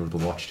 a member of the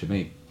Watch to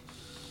me.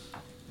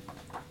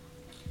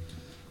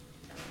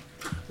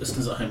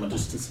 Listeners at home, I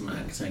just did some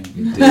acting.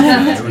 You did,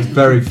 it was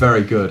very,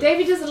 very good.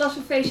 David does a lot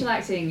of facial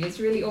acting. It's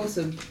really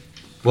awesome.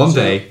 One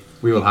day,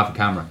 we will have a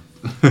camera.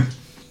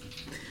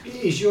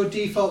 Is your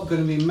default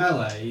going to be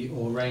melee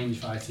or range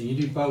fighting?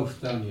 You do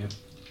both, don't you?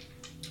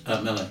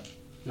 Melee.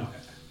 Okay.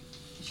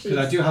 Because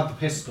I do have the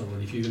pistol,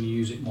 and if you're going to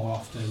use it more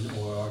often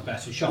or are a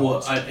better shot.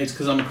 Well, it's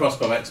because I'm a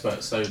crossbow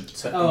expert, so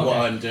Oh, what okay.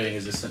 I'm doing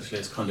is essentially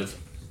it's kind of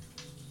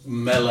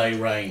melee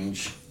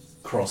range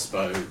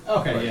crossbow.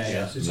 Okay, range,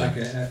 yeah. So it's like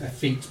a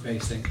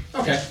feat-based thing.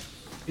 Okay.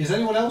 Does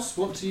anyone else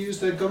want to use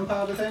the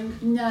gunpowder thing?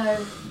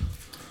 No.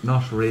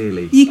 Not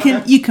really. You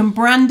can Okay. you can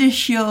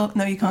brandish your.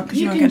 No, you can't because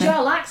You you can won't get it.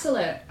 jar axle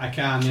it. I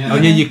can, yeah. Oh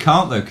yeah, you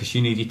can't though, because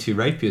you need your 2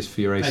 rapiers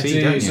for your AC, I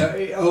do, don't you?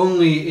 so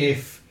only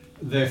if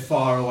they're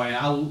far away.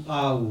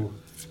 I'll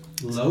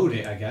load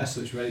it, I guess,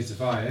 so it's ready to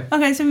fire.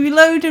 Okay, so we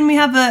load and we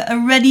have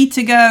a ready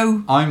to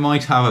go. I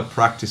might have a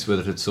practice with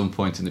it at some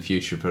point in the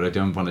future, but I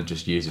don't want to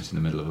just use it in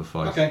the middle of a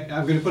fight. Okay,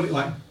 I'm going to put it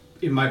like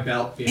in my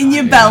belt. In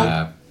your behind, belt.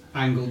 Yeah.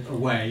 angled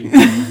away.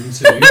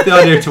 Into. The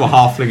idea to a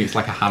halfling, it's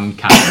like a hand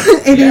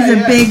cannon. It is Yeah, a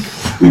yeah. big.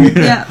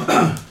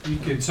 Yeah. You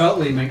could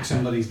totally make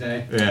somebody's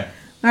day. Yeah.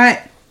 All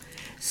right.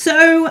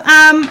 So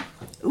are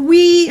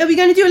we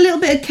going to do a little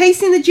bit of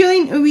casing the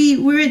joint? Are we?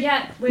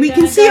 Yeah, we're we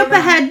can gonna see go up around.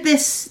 ahead.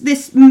 This.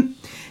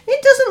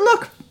 It doesn't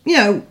look. You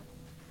know,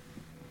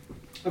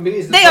 I mean,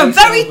 is the they are place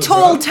very overgrown?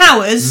 tall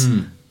towers,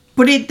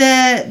 but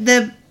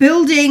the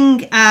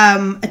building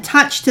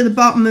attached to the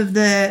bottom of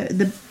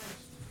the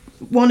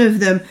one of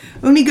them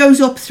only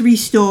goes up 3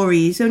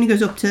 stories. Only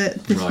goes up to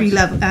 3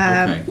 levels.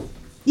 Okay.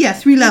 Yeah,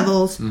 3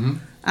 levels.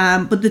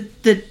 But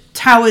the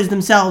towers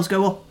themselves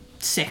go up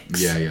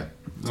 6. Yeah, yeah.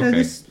 So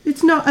Okay.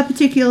 it's not a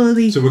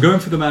particularly. So we're going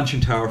for the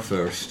mansion tower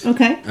first.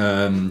 Okay.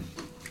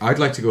 I'd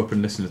like to go up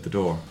and listen at the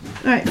door.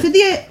 All right. So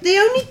the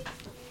only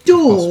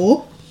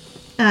door.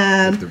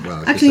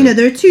 Well, Actually, no.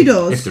 There are 2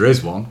 doors. If there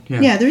is one,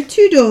 yeah. Yeah, there are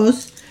 2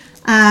 doors,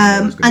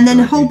 was gonna and then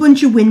go a whole with you.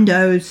 bunch of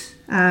windows.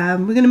 We're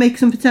going to make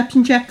some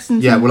perception checks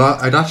and. Yeah, some- well,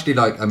 I'd actually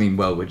like. I mean,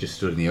 well, we're just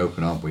stood in the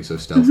open, aren't we? So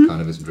stealth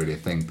kind of isn't really a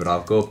thing. But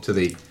I'll go up to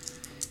the.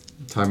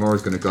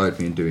 Timora's going to guide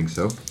me in doing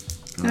so.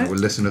 And I Okay. will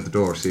listen at the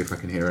door, see if I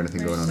can hear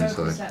anything We're going on so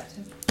inside.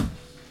 perceptive.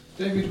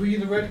 David, were you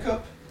the red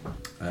cup?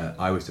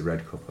 I was the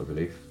red cup, I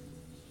believe.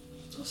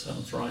 That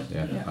sounds right.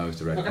 Yeah, Yeah. I was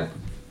the red Okay. cup.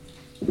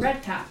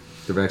 Red cap,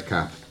 The red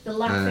cap. the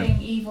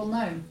laughing evil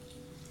gnome.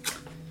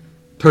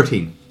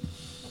 13.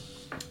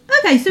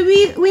 Okay, so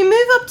we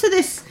move up to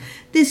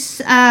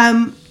this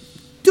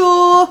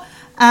door.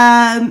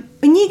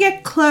 When you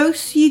get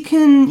close, you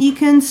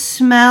can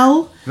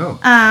smell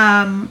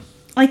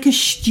like a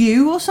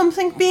stew or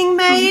something being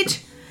made.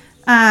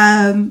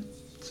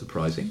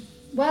 Surprising.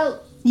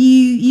 Well,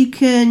 you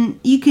can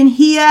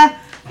hear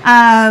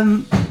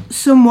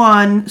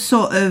someone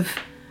sort of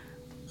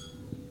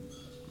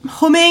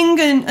humming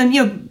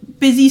and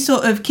busy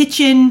sort of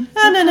kitchen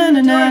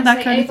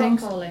that kind of thing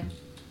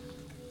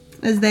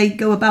as they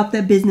go about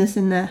their business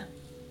in there.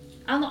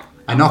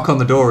 I knock on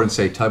the door and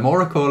say,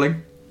 Timora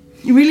calling.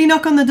 You really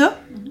knock on the door?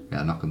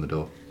 Yeah, I knock on the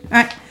door.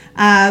 Alright.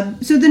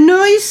 So the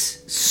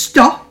noise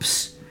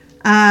stops.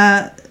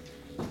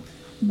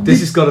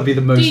 This has got to be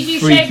the most Did you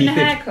freaky shave the thing.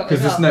 haircut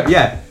as There's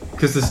well?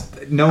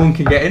 because no one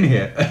can get in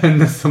here and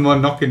there's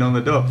someone knocking on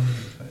the door.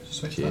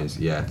 Switch Cheers.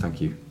 Yeah,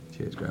 thank you.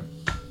 Cheers, Graham.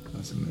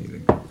 That's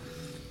amazing.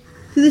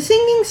 So the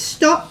singing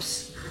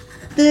stops.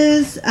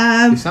 There's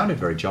They sounded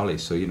very jolly,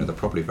 so they're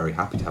probably very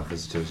happy to have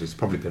visitors. It's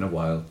probably been a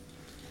while.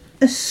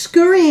 a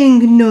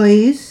scurrying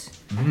noise.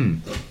 Mm.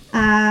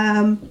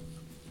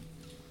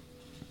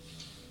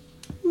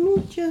 Let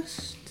me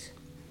just.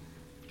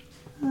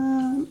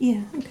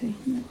 Yeah. Okay.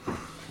 No.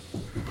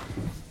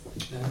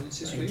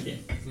 Thank you.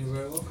 You're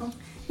very welcome.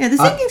 Yeah, the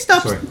singing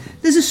stops. sorry.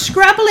 There's a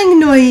scrabbling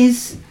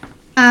noise.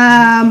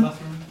 And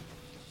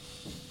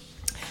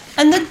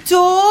the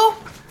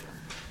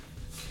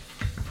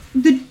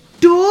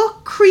door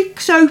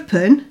creaks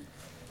open.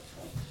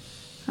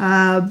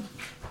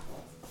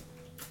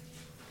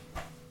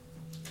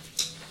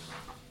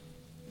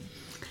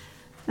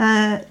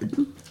 Yeah,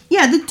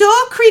 the door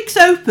creaks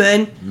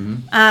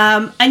open,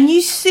 and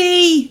you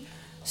see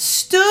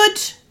stood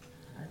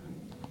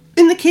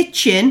in the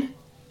kitchen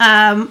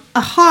a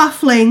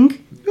halfling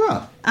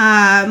Yeah.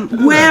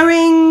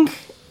 wearing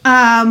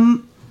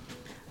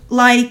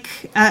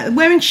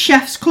wearing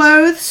chef's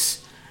clothes,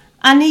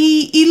 and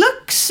he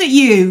looks at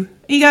you.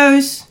 He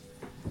goes,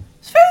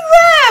 "It's very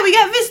rare we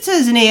get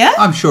visitors in here.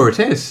 I'm sure it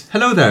is.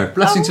 Hello there.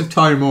 Blessings of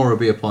Tyremora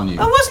be upon you.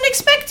 I wasn't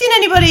expecting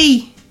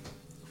anybody.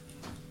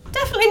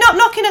 Definitely not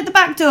knocking at the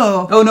back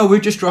door." Oh no, we're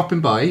just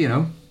dropping by,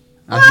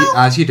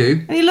 as you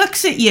do. And he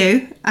looks at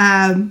you.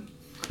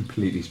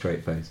 Completely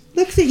straight face.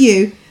 Looks at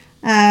you.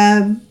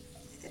 Then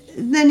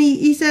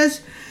he says,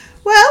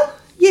 "Well,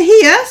 you're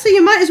here, so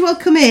you might as well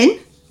come in."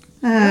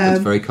 That's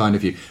very kind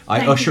of you. I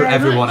Thank you usher very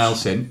everyone much.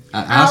 else in.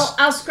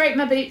 I'll scrape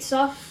my boots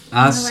off.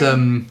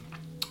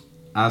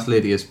 As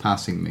Lydia's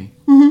passing me,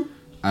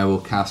 I will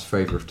cast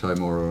Favour of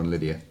Tymora on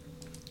Lydia.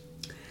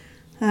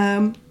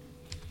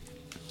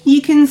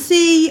 You can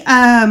see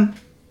that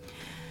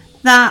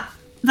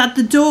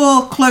the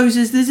door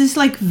closes. There's this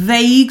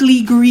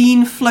vaguely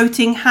green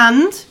floating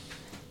hand,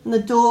 and the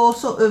door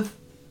sort of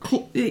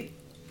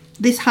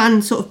this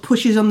hand sort of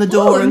pushes on the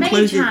door Ooh, a and mage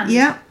closes. hand.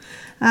 Yeah.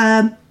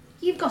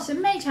 You've got a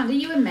mage hand. Are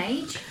you a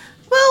mage?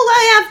 Well,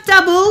 I have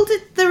dabbled.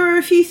 There are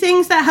a few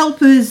things that help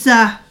us.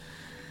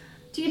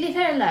 Do you live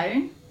here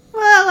alone?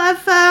 Well,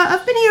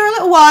 I've been here a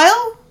little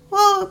while.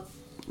 Well,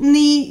 and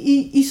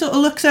he sort of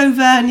looks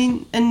over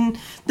and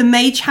the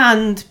mage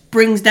hand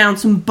brings down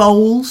some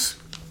bowls.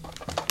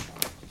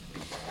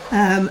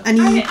 And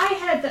he I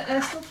heard that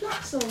Ursula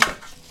Flaxel.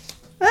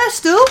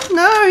 Erstal?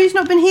 No, he's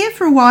not been here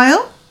for a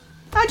while.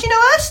 How do you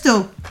know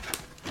Erstal?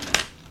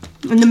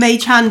 And the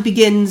mage hand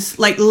begins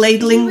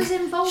ladling He was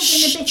involved in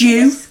a bit of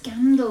stew. a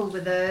scandal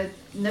with a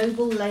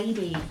noble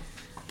lady.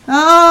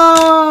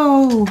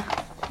 Oh,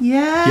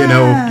 yeah.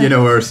 You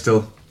know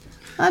Erstal.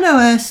 I know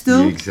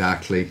Erstal.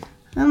 Exactly.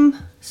 I'm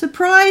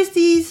surprised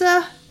he's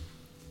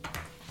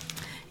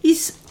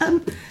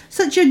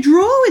such a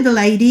draw with the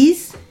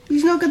ladies.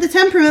 He's not got the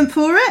temperament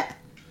for it.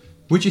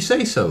 Would you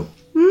say so?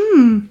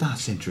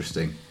 That's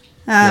interesting.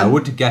 I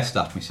would have guessed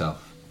that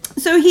myself.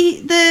 So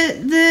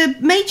the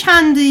mage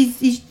hand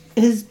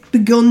has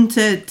begun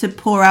to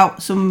pour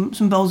out some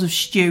bowls of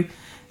stew,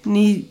 and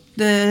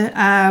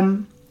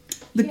the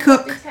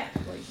cook Detect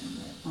poison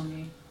on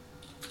you.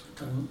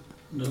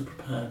 No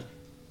prepared.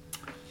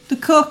 the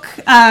cook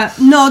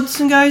nods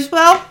and goes,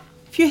 "Well,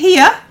 if you're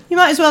here, you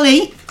might as well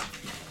eat."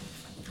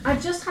 I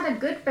just had a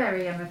good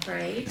berry, I'm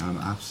afraid. I'm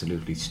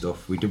absolutely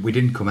stuffed. We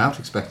didn't come out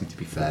expecting to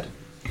be fed.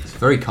 It's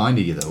very kind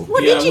of you, though.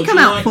 What did you would come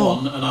you out like for?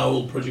 One, and I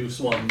will produce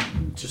one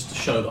just to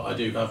show that I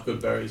do have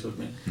good berries with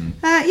me.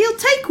 He'll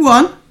take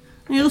one,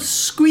 and he'll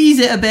squeeze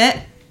it a bit,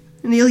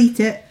 and he'll eat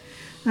it.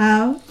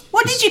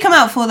 What did you come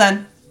out for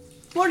then?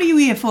 What are you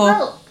here for?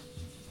 Well,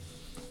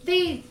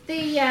 the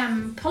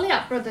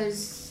Polyap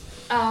brothers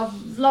are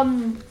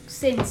long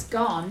since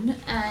gone,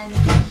 and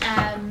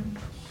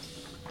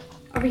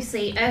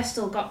obviously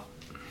Erstal got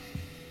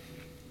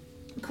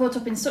caught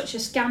up in such a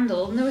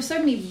scandal, and there were so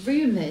many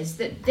rumours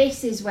that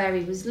this is where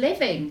he was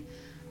living,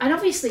 and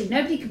obviously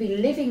nobody could be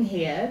living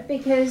here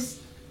because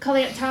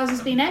Polyap Towers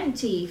has been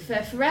empty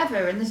for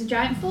forever, and there's a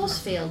giant force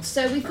field.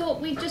 So we thought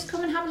we'd just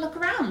come and have a look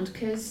around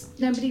because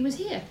nobody was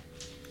here.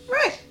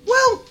 Right.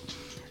 Well,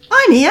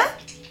 I'm here,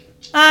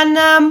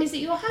 and Is it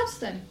your house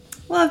then?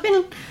 well, I've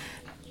been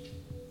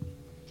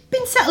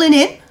settling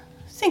in.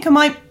 Think I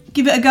might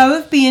give it a go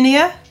of being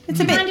here. It's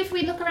a Do you bit... mind if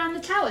we look around the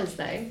towers,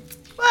 though?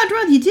 Well, I'd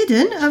rather you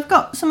didn't. I've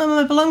got some of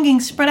my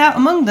belongings spread out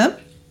among them.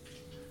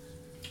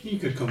 You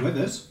could come with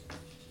us.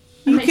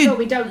 And You make could- sure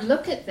we don't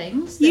look at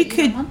things. that You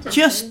don't want could us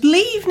just to.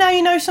 leave now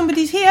you know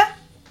somebody's here.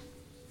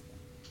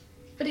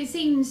 But it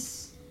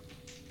seems,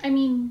 I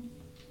mean,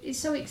 it's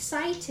so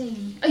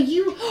exciting. Are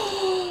you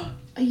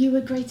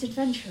a great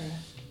adventurer?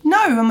 No,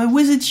 I'm a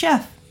wizard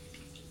chef.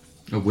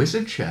 A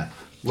wizard chef?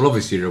 Well,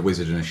 obviously you're a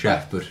wizard and a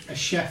chef, but A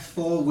chef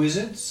for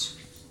wizards.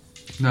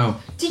 no.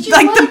 Did you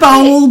Like work the for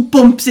bowl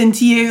bumps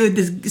into you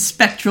with this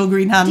spectral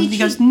green hand. Did He you-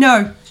 goes,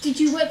 no, Did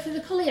you work for the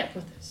Collier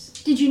brothers?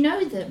 Did you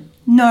know them?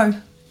 no.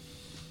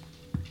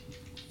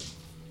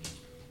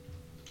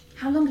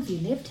 How long have you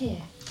lived here?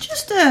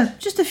 Just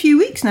a few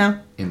weeks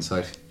now.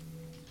 Insight.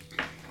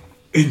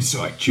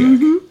 Insight check.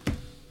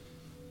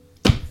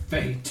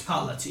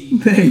 Fatality.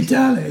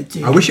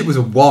 Fatality. I wish it was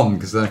a 1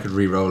 because then I could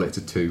re-roll it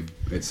to 2.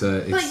 It's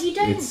But you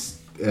don't- It's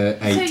So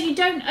 8. you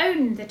don't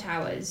own the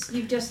towers.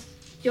 You're just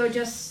We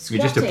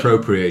squatting. just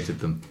appropriated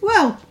them.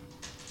 Well,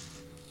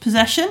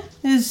 possession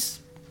is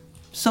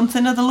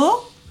something of the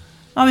law.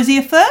 I was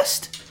here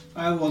first.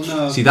 Well,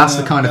 no. See, that's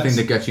no, the kind of thing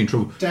that's that gets you in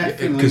trouble.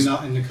 definitely 'Cause-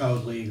 not in the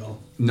code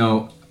legal.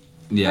 No.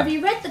 Yeah. Have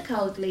you read the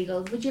code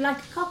legal? Would you like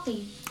a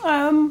copy?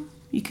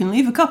 You can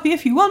leave a copy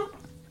if you want.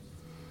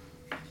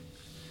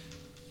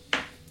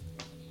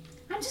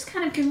 I'm just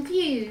kind of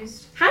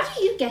confused. How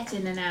do you get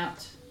in and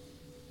out?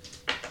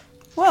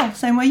 Well,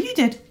 same way you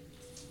did.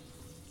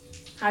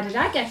 How did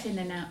I get in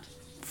and out?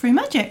 Free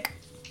magic.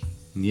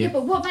 Yeah, Yeah.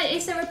 but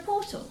is there a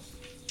portal?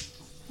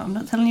 I'm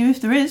not telling you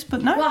if there is,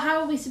 but no. Well, how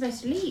are we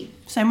supposed to leave?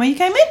 Same way you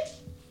came in.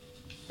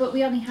 But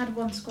we only had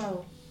one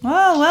scroll.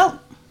 Well.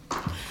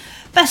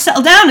 Best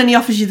settle down and he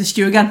offers you the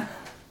stew again.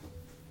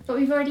 But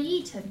we've already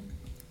eaten.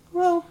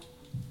 Well,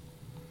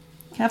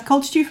 you can have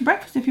cold stew for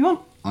breakfast if you want.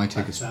 I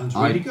take That a sounds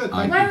really good,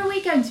 thank Where are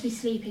we going to be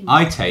sleeping?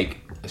 I take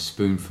a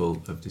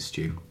spoonful of the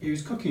stew. He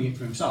was cooking it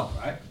for himself,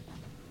 right?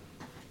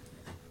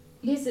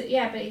 But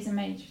he's a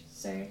mage,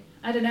 so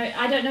I don't know.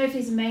 I don't know if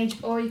he's a mage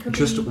or he could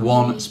Just be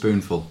one the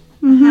spoonful.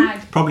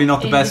 hag. Probably not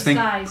the In best thing.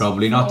 disguise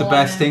Probably not the for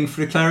best honor. thing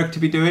for a cleric to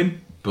be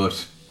doing.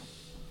 But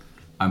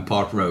I'm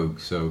part rogue,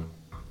 so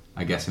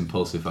I guess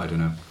impulsive. I don't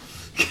know.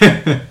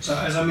 So,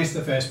 as I missed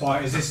the first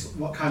part, is this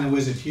what kind of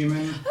wizard?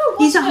 Human? Oh,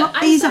 He's what's a your- ha-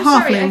 I'm he's so a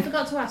sorry, I halfling.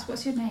 forgot to ask.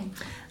 What's your name?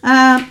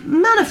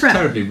 Manafret.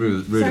 Terribly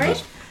rude of Sorry?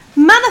 us.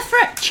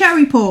 Manafret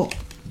Cherryport.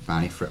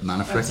 Manafret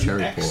That's an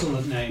cherry port.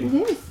 excellent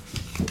name.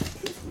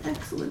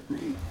 Excellent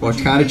name. What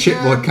kind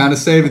of What kind of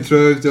saving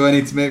throws do I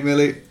need to make,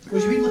 Millie?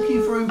 Would you be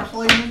looking for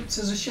employment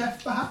as a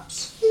chef,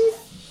 perhaps?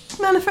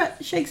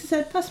 Manafret shakes his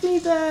head. Pass me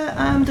the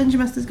Dungeon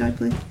Master's Guide,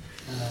 please.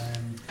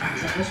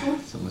 Is that this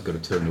one? Someone's got to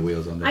turn the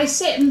wheels on I this.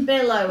 sit and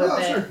billow Oh, a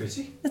that's very bit.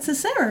 pretty. It's a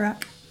Sarah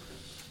rack.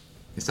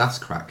 It's ass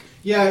crack.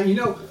 Yeah, you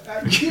know,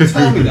 you did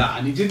tell me that,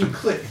 and it didn't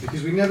click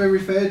because we never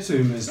referred to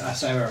him as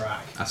Asarak.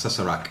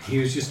 Asasarak. He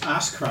was just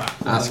ass crack.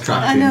 Ass all the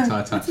crack time. the know,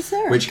 entire time. it's a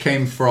Sarah. Which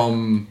came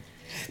from.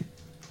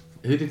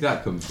 Who did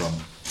that come from?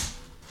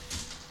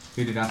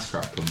 Who did ass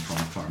crack come from?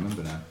 I can't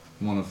remember now.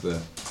 One of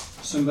the.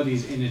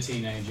 Somebody's inner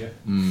teenager.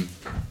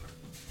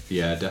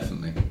 Yeah,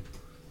 definitely.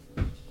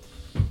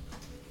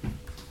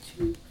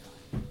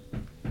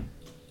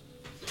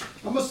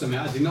 I must admit,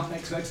 I did not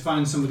expect to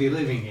find somebody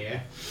living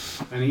here,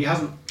 and he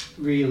hasn't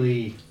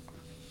really.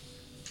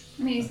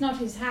 I mean, it's not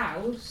his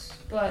house,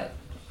 but.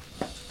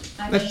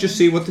 Let's just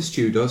see what the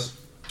stew does.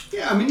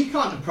 Yeah, I mean, he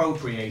can't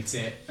appropriate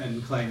it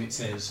and claim it's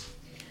his.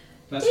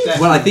 That's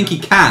Well, I think he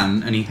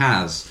can, and he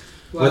has.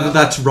 Well- Whether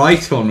that's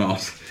right or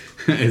not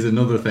is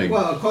another thing.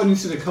 Well, according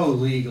to the code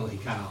legal, he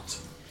cannot.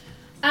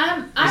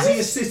 I Is he a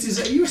was,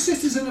 citizen? Are you a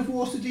citizen of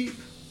Waterdeep?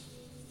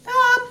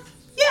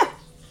 Yeah.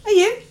 Are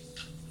you?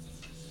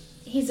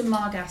 he's a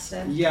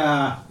Margaster.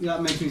 Yeah,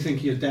 that makes me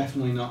think you're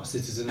definitely not a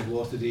citizen of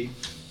Waterdeep.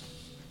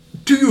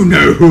 Do you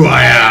know who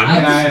I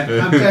am?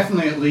 Yeah, I'm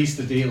definitely at least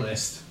a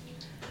D-list.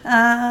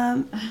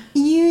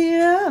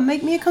 Yeah.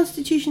 Make me a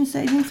Constitution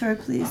saving throw,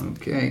 please,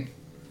 Okay.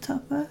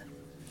 Topper.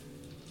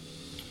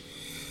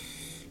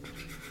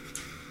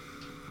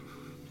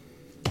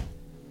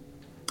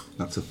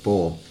 That's a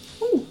 4.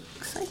 Ooh,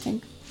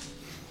 exciting.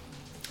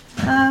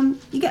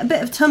 You get a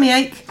bit of tummy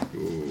ache.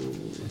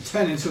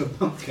 Turn into a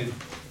pumpkin.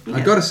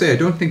 I gotta say, I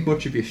don't think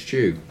much of your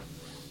stew.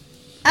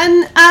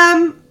 And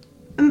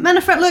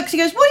Manafret looks, he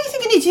goes, what do you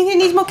think it needs? Do you think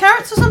it needs more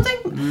carrots or something?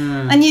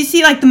 And you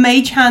see like the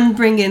mage hand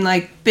bring in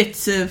like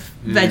bits of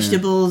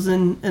vegetables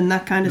and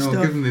that kind of No,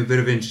 stuff. giving me a bit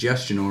of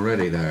indigestion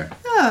already there.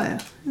 Oh yeah.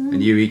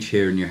 And you each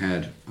hear in your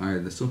head,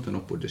 there's something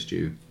up with the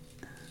stew.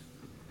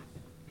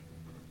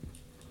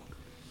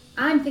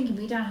 I'm thinking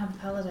we don't have a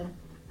paladin.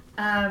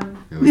 Yeah,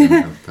 we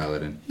don't have a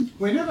paladin.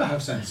 We never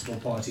have sensible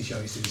party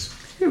choices.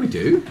 Yeah, we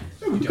do.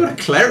 No, we We've got a don't.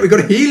 cleric. We've got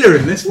a healer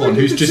in this one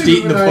who's just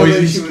eating the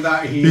poison.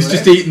 Without a Who's healer.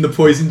 just eating the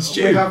poison We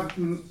stew. have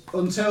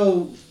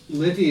until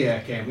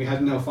Lydia came. We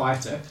had no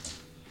fighter.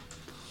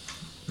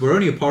 We're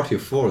only a party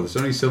of 4. There's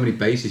only so many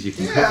bases you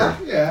can Yeah,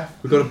 cover. yeah.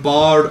 We've got a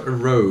bard, a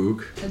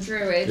rogue, A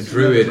druid. a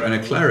druid, and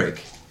a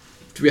cleric.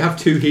 we have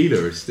 2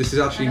 healers? This is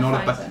actually And a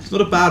not fighter. it's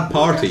not a bad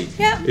party.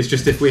 Yeah. It's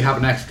just if we have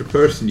an extra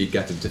person, you'd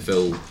get them to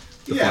fill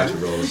the Yeah, fighter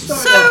role. we isn't it?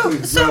 started off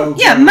with So, rogue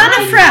yeah, and mana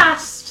rogue. threat.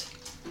 Cast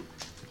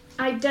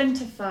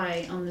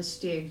identify on the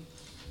stew.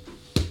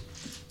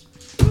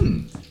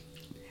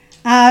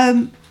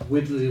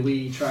 Widdly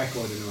wee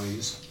tricorder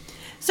noise.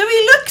 So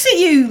he looks at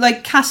you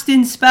like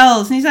casting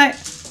spells, and he's like,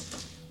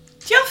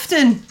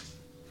 "Jofton,"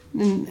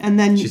 and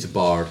then She's a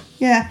bard.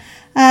 yeah.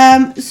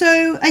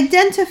 So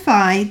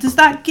identify. Does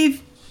that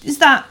give? Is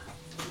that?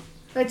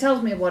 It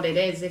tells me what it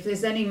is. If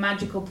there's any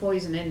magical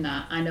poison in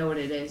that, I know what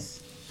it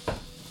is.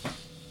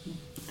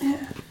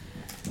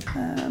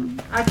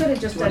 I could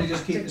have just Do you want done. to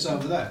just keep this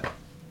over there?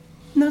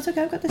 No, it's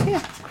okay. I've got this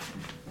here.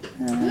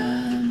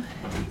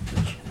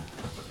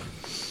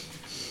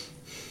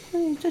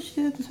 You touch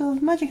the sort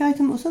of magic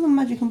item or some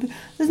magic.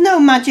 There's no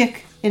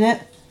magic in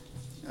it.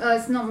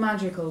 It's not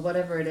magical,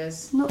 whatever it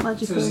is. Not So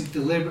magical. is he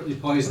deliberately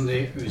poisoned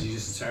it, or is he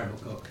just a terrible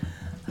cook?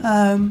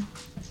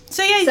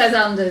 So yeah. Says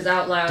Anders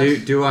out loud.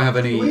 Do I have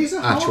any Well, he's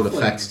a actual halfling.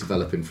 effects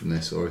developing from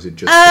this, or is it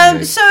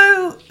just?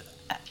 So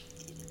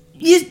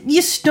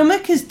your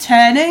stomach is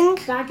turning.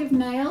 Bag of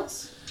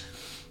nails.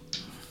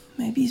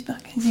 Maybe he's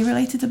back. Is he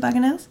related to Bag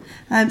of Nails?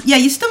 Yeah,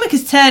 your stomach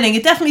is turning.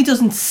 It definitely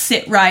doesn't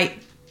sit right.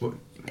 What?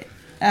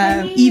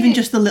 Even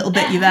just the little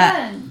bit you've ate.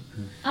 Helen,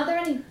 are there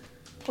any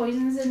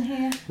poisons in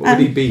here? What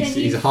would he be? Can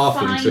He's you a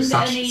halfling, so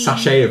find any-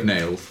 sachet of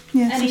nails.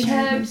 Yeah, Any such a-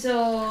 herbs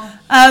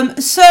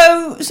or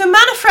So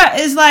Manafret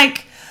is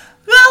like,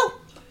 well,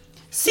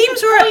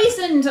 seems we're at,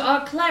 poisoned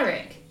or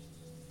cleric?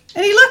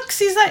 and he looks.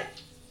 He's like,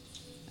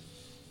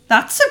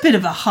 that's a bit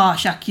of a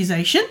harsh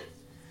accusation.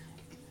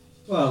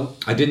 Well,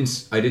 I didn't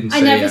say.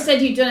 I never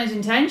said you'd done it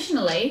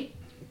intentionally,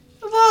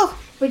 Well,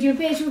 but you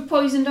appear to have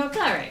poisoned or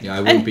cleric. Yeah,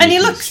 I won't be and he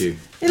eating looks. this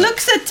He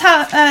looks at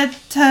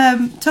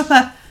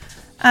Tupper,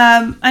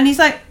 and he's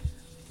like,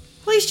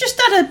 well, he's just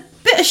had a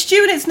bit of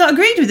stew and it's not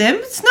agreed with him.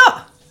 It's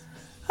not.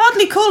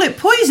 Hardly call it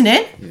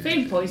poisoning.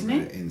 Food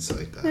poisoning.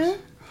 Inside that. Yeah.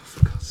 Oh,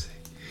 for God's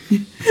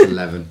sake. It's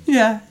 11.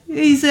 Yeah,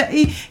 he's a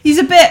bit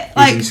He's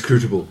like.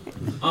 inscrutable.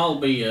 I'll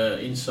be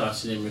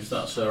inciting him if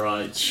that's all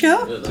right.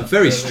 Sure. It's a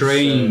very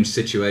strange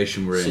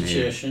situation we're in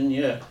here. situation.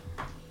 Yeah.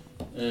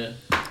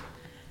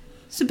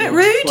 It's a bit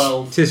rude.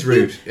 12. It is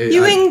rude.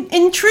 You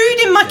intrude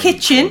in my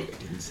kitchen.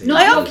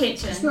 Not I your hope-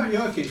 it's kitchen. not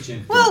your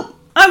kitchen. Well,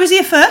 I was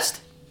here first.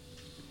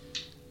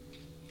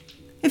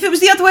 If it was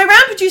the other way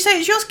around, would you say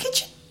it's your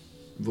kitchen?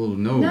 Well,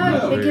 no. No,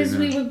 not really, because no.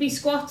 we would be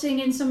squatting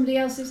in somebody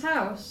else's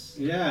house.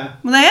 Yeah.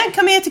 Well, they ain't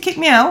come here to kick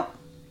me out.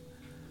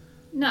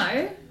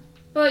 No,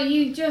 but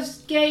you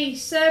just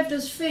served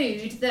us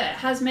food that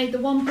has made the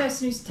one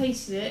person who's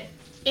tasted it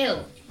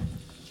ill.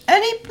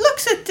 And he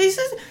looks at this.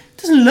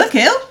 Doesn't look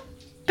ill.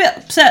 Bit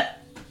upset.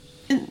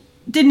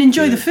 Didn't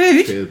enjoy the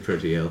food. Feel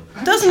pretty ill.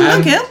 Doesn't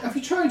look ill. Have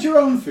you tried your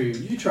own food?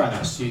 You try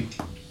that, Stu.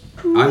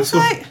 I'm It's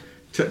sort like,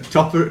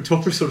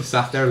 Topper sort of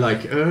sat there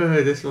like,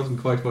 this wasn't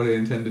quite what I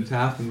intended to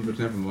happen, but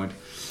never mind.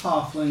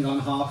 Halfling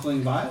on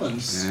halfling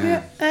violence. Yeah.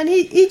 yeah, and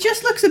he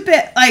just looks a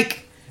bit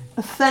like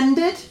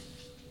offended.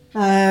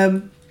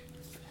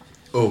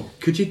 Oh,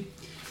 could you...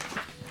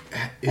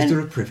 Is there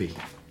a privy?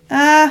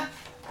 And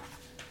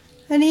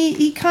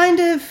he kind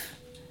of.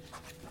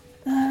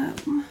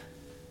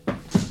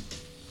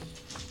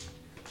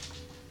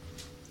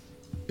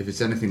 If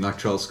it's anything like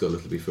Trollskull,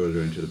 it'll be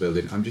further into the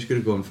building. I'm just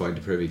going to go and find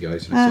a privy,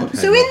 guys. And start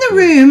So heading in off the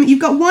towards- room, you've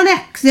got one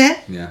exit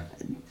Yeah,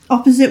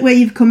 opposite where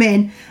you've come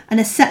in, and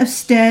a set of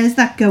stairs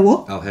that go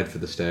up. I'll head for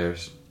the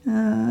stairs. Let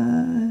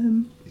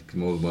You're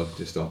more than welcome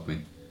to stop me,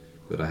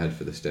 but I head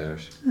for the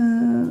stairs.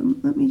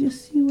 me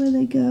just see where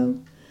they go.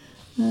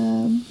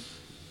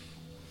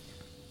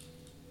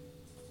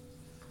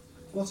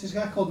 What's this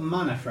guy called?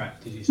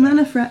 Manafret, did you say?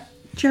 Manafret,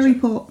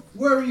 Cherryport.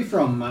 Where are you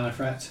from,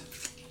 Manafret?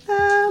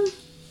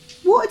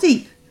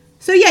 Waterdeep.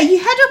 So yeah, you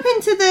head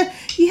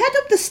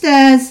up the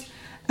stairs.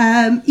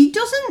 He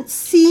doesn't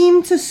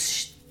seem to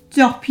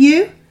stop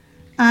you,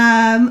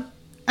 and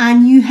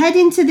you head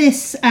into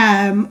this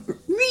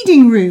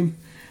reading room.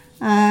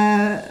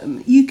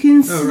 You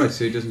can. Oh, right,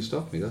 so he doesn't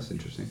stop me. That's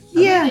interesting.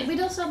 Yeah. We'd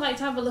also like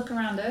to have a look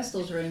around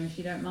Urstel's room if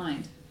you don't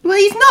mind. Well,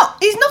 he's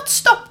not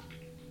stopped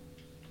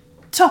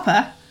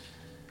Topper.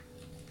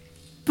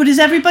 But is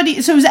everybody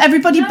No,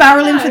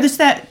 barreling no. for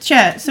the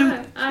chair? So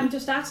No, I'm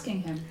just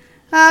asking him.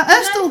 Mind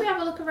if Urstel. we have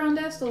a look around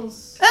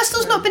Urstel's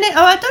Urstel's not room? been in.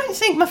 Oh, I don't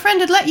think my friend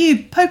would let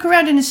you poke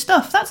around in his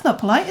stuff. That's not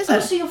polite, is Oh,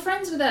 it? so you're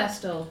friends with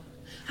Urstel?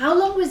 How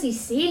long was he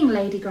seeing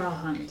Lady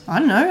Gralhunt? I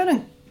don't know. I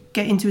don't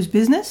get into his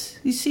business.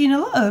 He's seen a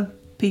lot of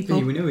people.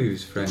 Yeah, we know he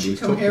was a friend. Did He was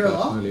she come talking here a about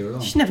lot? him earlier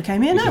on. She never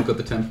came here, He's no. not got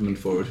the temperament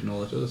for it and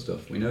all that other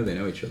stuff. We know they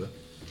know each other.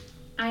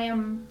 I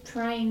am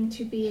trying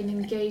to be an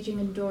engaging,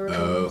 adorable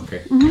Oh,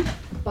 okay.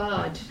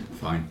 bard.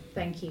 Fine.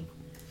 Thank you.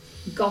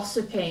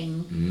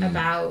 Gossiping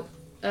about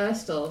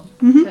Urstel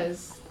Mm-hmm.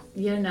 because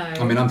you know.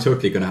 I mean, I'm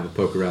totally going to have a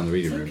poke around the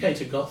reading It's room. okay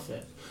to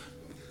gossip.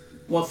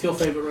 What's your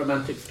favourite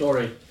romantic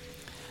story?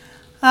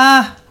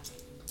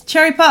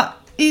 Cherry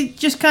Pot, he's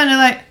just kind of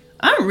like,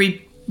 I don't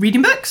read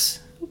reading books.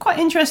 I'm quite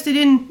interested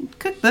in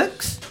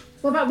cookbooks.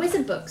 What about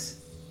wizard books?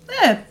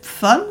 They're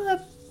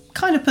fun.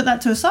 kind of put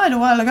that to a side a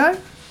while ago.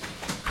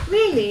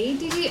 Really?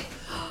 Did you?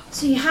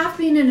 So you have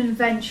been an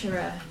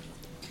adventurer.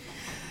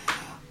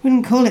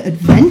 Wouldn't call it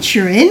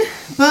adventuring,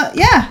 but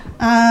yeah.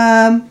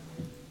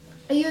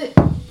 Are you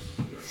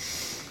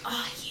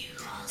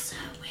also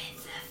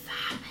with the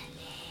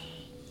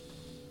family?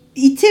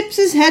 He tips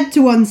his head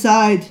to one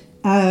side,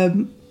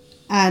 and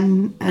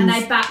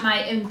I bat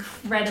my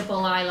incredible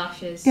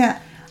eyelashes. yeah.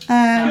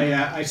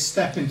 I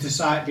step into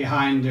sight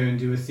behind her and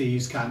do a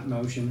thieves' cant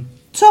motion.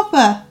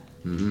 Topper,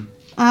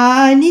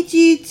 I need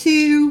you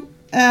to.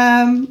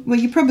 Well,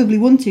 you probably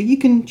want to. You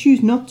can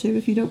choose not to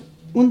if you don't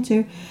want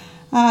to.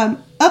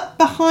 Up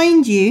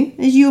behind you,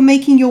 as you're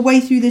making your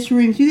way through this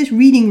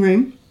reading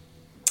room,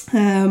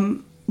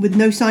 with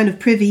no sign of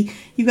privy,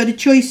 you've got a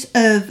choice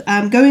of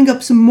going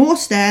up some more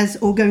stairs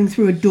or going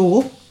through a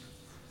door.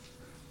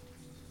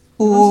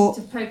 Or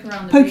To poke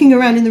around poking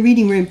around in the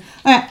reading room.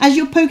 As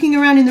you're poking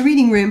around in the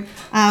reading room,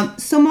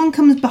 someone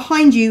comes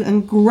behind you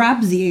and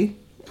grabs you,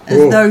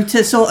 as though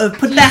to sort of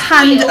put their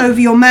hand squeal? over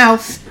your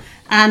mouth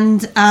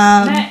and.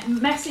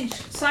 Message,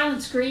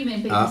 silent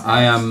screaming.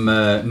 I am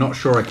not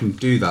sure I can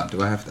do that.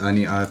 Do I have to? I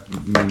have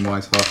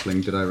Moonwise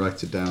Halfling. Did I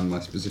write it down?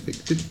 My specific.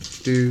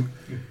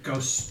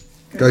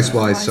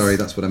 Ghostwise. Sorry,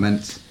 that's what I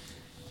meant.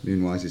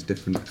 Moonwise is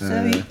different.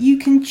 So you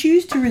can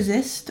choose to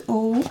resist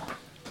or.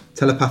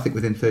 Telepathic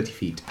within 30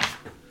 feet.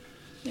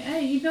 Yeah,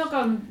 you've not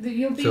gone.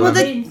 You'll be So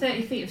within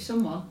 30 feet of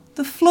someone.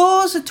 The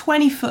floors are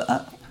 20 foot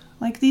up.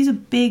 Like, these are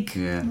big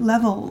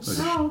levels.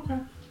 Oh, okay.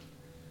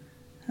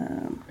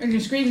 And you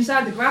scream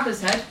inside the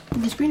grabber's head.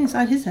 The screen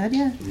inside his head,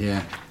 yeah.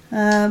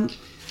 Yeah.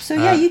 So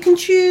yeah, you can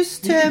choose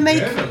to make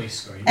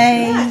Scream.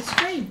 a.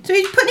 Scream. So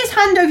he's putting his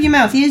hand over your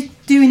mouth. He is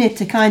doing it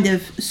to kind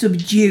of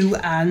subdue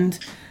and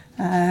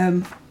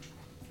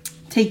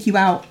take you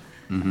out.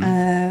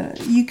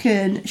 You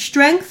can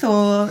strength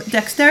or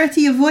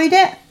dexterity avoid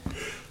it.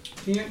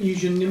 You don't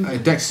use your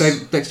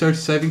nimbleness. Dexterity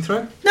saving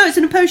throw? No, it's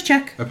an opposed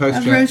check.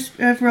 Opposed check.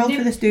 I've rolled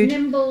for this dude.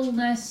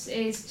 Nimbleness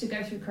is to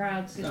go through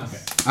crowds. It's Okay.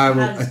 I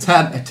will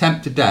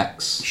attempt to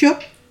dex. Sure.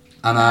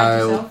 And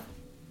hide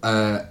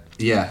I'll.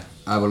 yourself.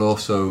 I will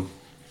also.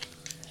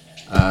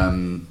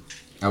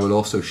 I will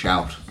also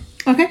shout.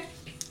 Okay.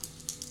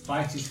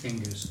 Bite his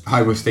fingers.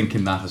 I was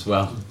thinking that as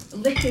well.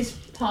 Lick his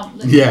palm.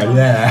 Lick his palm.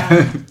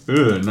 Yeah.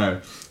 Ugh,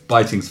 no.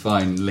 Biting's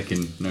fine.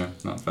 Licking, no.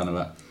 Not a fan of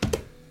that.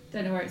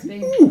 Don't know where it's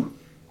been.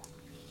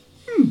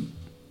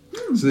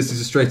 So this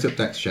is a straight up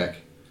dex check.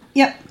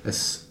 Yep.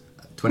 It's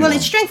 21. Well,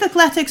 it's strength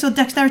athletics or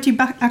dexterity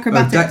Oh,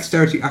 acrobatics.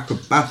 dexterity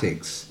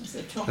acrobatics. That's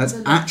the top That's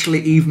of the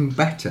actually even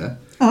better.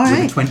 All with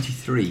a right.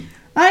 23.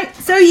 Right,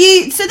 so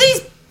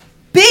these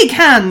big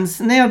hands,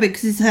 and they are big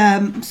because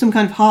it's some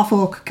kind of half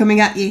orc coming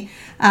at you,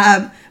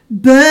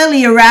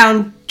 burly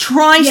around,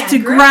 tries to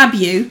grab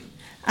you,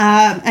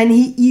 and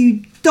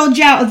you dodge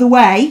out of the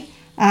way,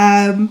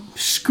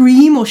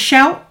 scream or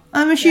shout,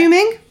 I'm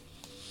assuming.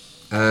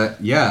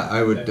 Yeah,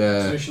 I would.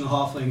 Traditional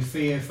halfling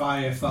fear,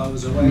 fire,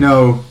 foes away.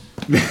 No,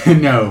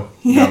 no,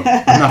 I'm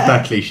not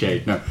that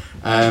cliched. No.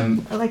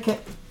 I like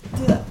it.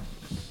 Do that.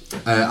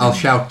 I'll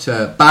shout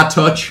bad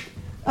touch.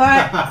 All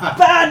right,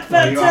 bad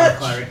Well, you are a touch.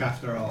 cleric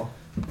after all.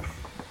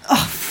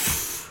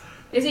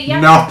 Is it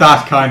Yak? Not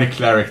that kind of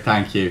cleric,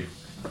 thank you.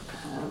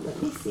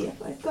 Let me see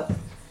if I've got a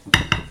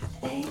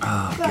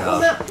Oh, battle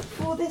God. map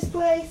for this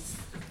place.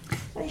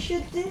 I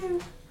should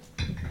do.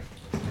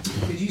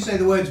 Did you say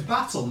the words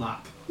battle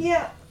map?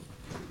 Yeah.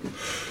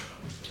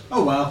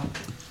 Oh well,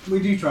 we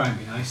do try and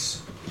be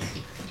nice.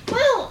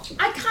 Well,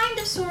 I kind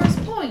of saw his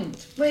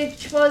point,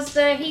 which was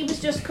that he was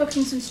just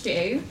cooking some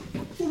stew,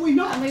 Well, we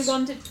not.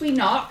 and we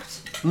knocked.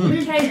 Hmm.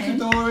 We came Kick in.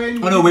 the door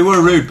in. Oh no, we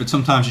were rude, but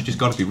sometimes you just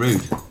got to be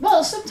rude.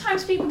 Well,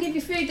 sometimes people give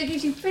you food that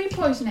gives you food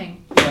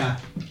poisoning. Yeah.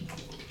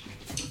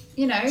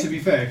 You know. To be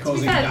fair,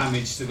 causing fair.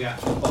 damage to the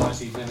actual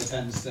party never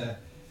tends to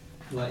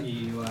let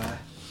you.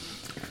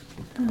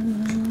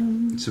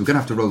 So we're gonna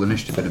have to roll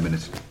initiative in a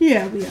minute.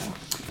 Yeah, we are.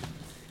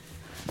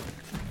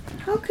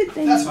 How could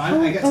they? That's fine.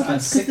 I get to add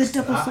that's 6 because to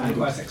they're double that. I'm sided.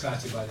 quite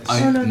excited by this.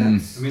 Oh no,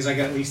 that's. It means I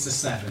get at least a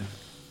 7.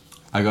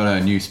 I got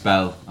a new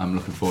spell. I'm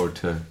looking forward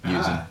to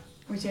using.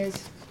 Which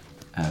is.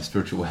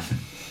 Spiritual weapon.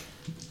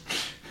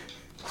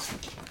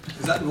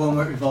 Is that the one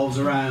where it revolves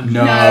around?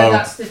 No.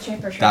 that's the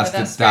chipper shredder. That's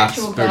That's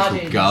spiritual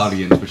guardians.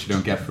 guardians, which you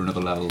don't get for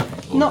another level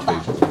or Not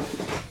 2. that.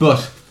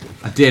 But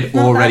I did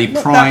Not already that,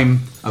 not prime.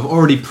 I've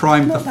already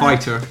primed Not the that.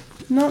 fighter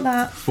Not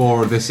that.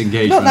 for this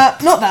engagement. Not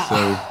that. Not that.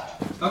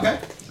 So Okay.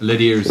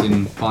 Lydia's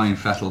in fine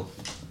fettle.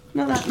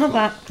 Not that. Not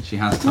that. She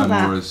has Not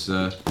that. Timora's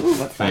Ooh, what's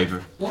that?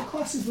 favour. What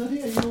class is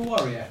Lydia? Are you a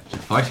warrior?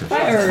 Fighter.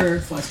 Better.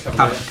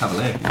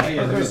 Cavalier. Oh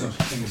yeah, there is a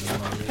thing as a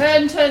warrior.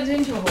 Fern turns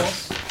into a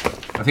horse.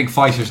 I think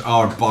fighters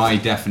are by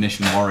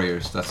definition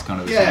warriors. That's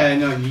kind of the Yeah,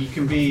 no, you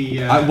can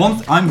be.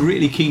 I'm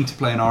really keen to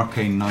play an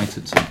arcane knight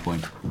at some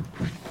point.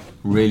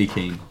 Really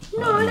keen.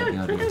 No, I like don't. the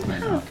I idea of don't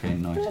playing an have.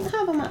 arcane I knight. don't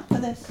have a map for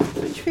this,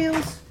 which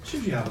feels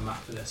Should you have a map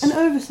for this? an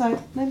oversight.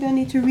 Maybe I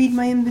need to read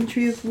my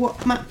inventory of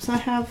what maps I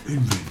have.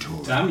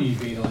 Inventory. Damn you,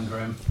 Beetle and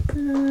Grim.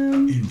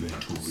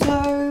 Inventory.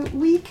 So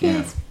we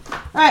could Yeah.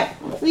 Right,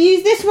 we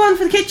use this one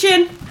for the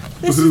kitchen.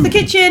 This is the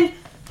kitchen.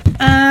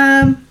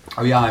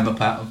 Oh yeah, I'm up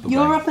out of the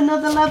You're way. up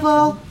another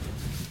level.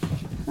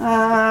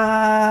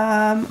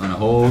 On a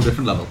whole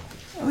different level.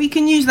 We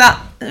can use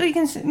that. We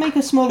can make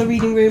a smaller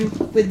reading room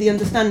with the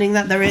understanding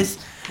that there is,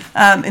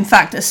 in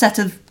fact, a set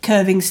of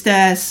curving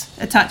stairs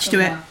attached to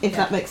it, if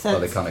that makes Well,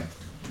 they sense. kind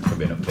of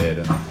come in up there,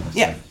 don't they?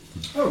 Yeah.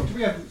 Oh, do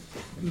we have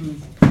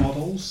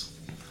models?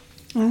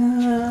 I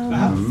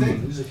have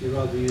things if you'd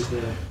rather use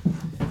the.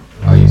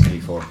 I'll use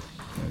D4.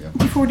 There we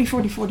go. 40.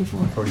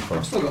 44.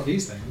 I've still got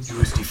these things.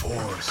 Use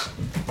D4s.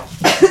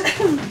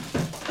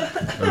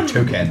 Or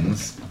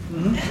tokens.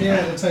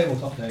 Yeah, the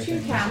tabletop day. 2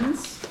 things.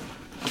 cans.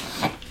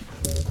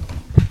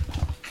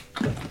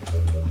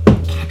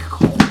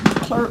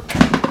 Clerk.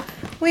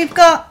 We've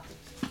got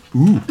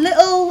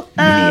little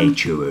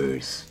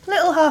Miniatures.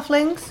 little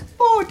halflings.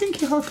 Oh,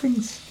 dinky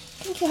halflings.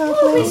 Dinky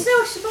Oh, we're halflings.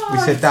 so smart. We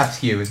said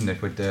that's you, isn't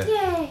it, with the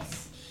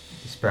Yes.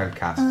 spell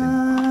casting.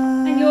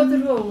 And you're the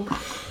rogue.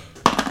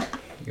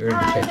 You're in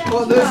the kitchen.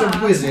 Well, there's a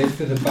wizard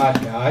for the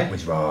bad guy.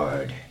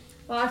 Wizard.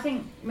 Well, I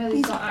think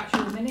Millie's got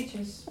actual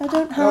miniatures. I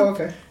don't have. Oh,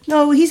 okay.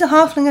 No, he's a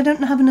halfling. I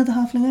don't have another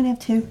halfling. I only have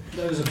 2.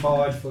 There's a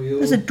bard for you.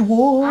 There's a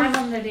dwarf. I'm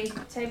on the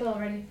table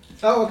already.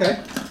 Oh, okay.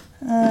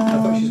 I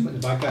thought she was Um, putting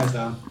the bad guys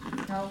down.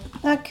 No.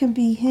 that could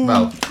be him.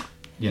 Well,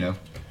 you know,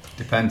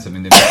 depends. I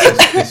mean,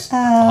 this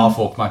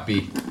half-orc might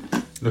be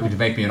looking to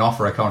make me an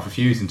offer I can't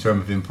refuse in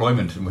terms of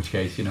employment, in which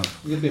case, you know.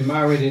 You'll be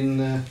married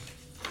in.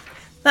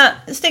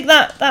 stick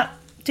that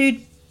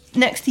dude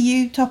next to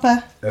you,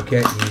 Topper. Okay,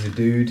 he's a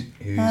dude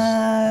who's...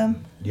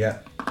 yeah.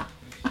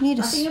 Need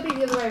a I think it'll be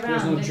the other way around.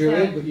 There's no if,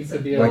 druid, but you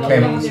could be you're I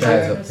came on the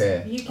upstairs road. up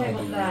here. You came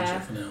I'll up do there. Ranger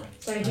for now.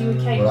 So if you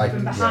came Well,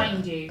 from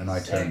behind you. And I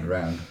so- turned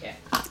around.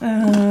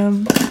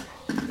 Um,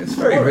 It's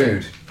very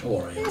rude.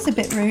 Or are you? it's a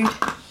bit rude.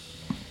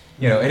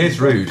 You know, it is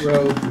rude.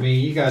 Rogue, me.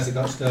 You guys have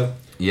got stuff.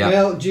 Yeah.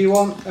 Well, do you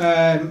want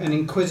an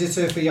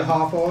inquisitor for your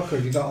half orc, or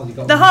have you got? You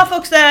got The one? half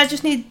orcs there. I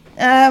just need.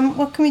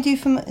 What can we do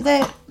from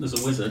there? There's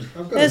a wizard.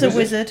 I've got There's a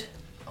wizard.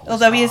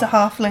 Although he is a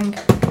halfling,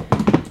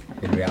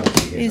 In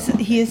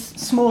reality, he is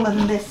smaller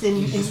than this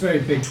He's just very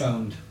big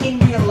boned. in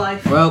real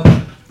life. Well,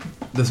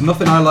 there's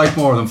nothing I like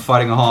more than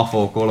fighting a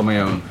half-orc all on my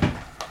own.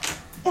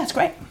 Yeah, it's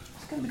great.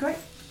 It's gonna be great.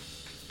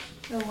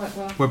 It'll work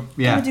well. We're,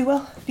 yeah. Gonna do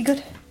well. Be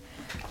good.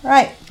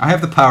 Right. I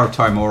have the power of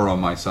Timora on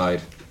my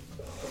side.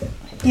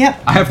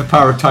 Yep. I have the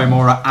power of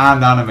Timora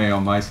and anime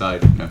on my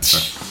side. No,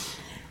 sorry.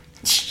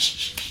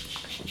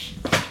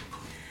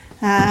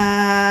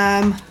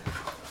 I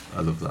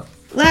love that.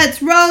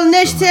 Let's roll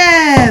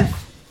initiative.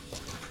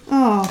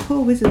 Oh,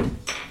 poor wizard.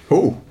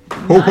 Ho!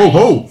 Ho, ho,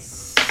 ho!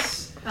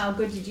 Nice. How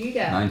good did you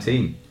get?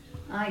 19.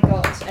 I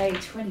got a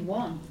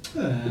 21.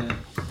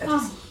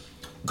 Oh,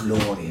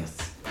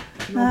 Glorious.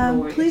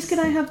 glorious. Please, could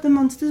I have the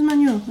monsters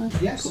manual?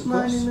 I've Yes, put of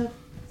mine course. in the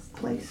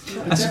place.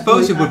 I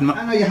suppose it would.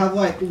 I know you have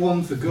like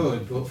one for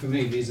good, but for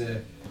me these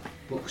are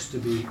books to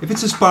be. If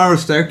it's a spiral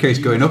staircase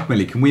going up,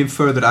 Millie, can we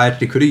infer that I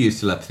actually could have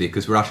used telepathy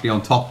because we're actually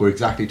on top? We're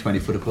exactly 20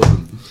 foot above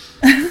them.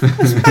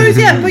 I suppose,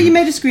 yeah, but you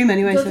made a scream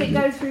anyway. Does So. it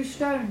go through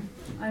stone?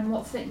 And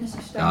what thickness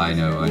of stone? I is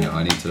know. it?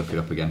 I need to look it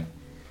up again.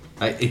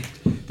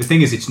 The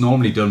thing is, it's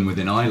normally done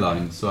within eye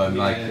line, so I'm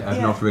like, Yeah. I've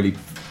Yeah. not really.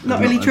 Not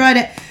I've really tried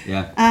it.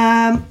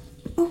 Yeah,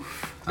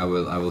 Oof. I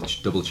will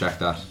double check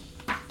that.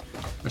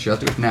 Actually, I'll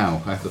do it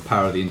now. I have the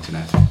power of the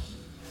internet.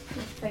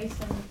 Face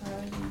on the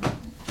horizon.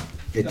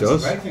 It That's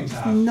does. a great thing to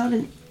He's have. not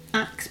an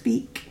axe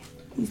beak.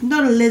 He's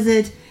not a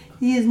lizard.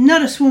 He is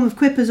not a swarm of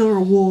quippers or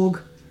a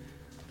warg.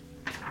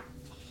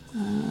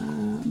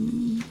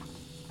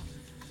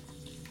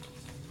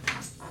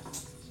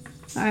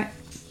 Alright,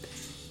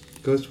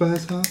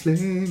 Ghostwise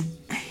halfling.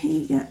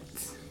 he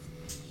gets.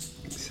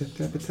 Accept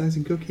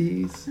advertising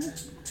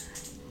cookies.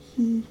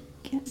 He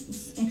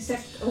gets.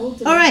 Except all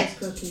delicious All right.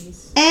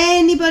 cookies.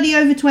 Anybody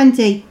over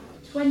 20?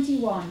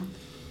 21.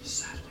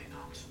 Sadly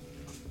not.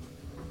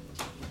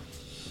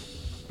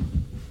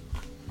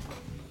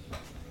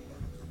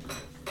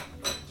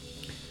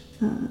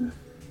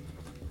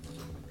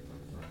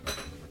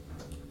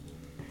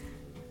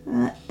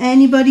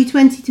 Anybody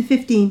 20 to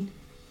 15?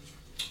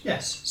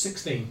 Yes,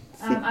 16.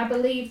 I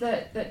believe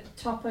that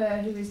Topper,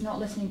 who is not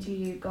listening to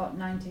you, got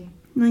 19.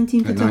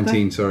 19 for At Topper.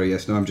 19, sorry,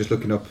 yes. No, I'm just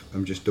looking up.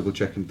 I'm just double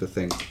checking the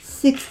thing.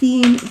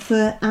 16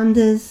 for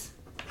Anders.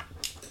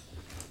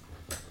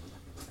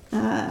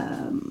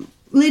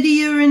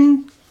 Lydia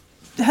and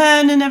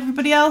Hearn and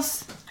everybody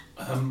else?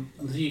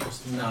 Lee got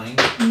a 9.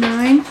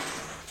 9.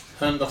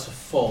 Hearn got a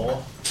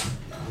 4.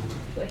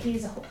 But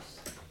he's a horse.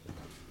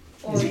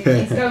 Or Is he's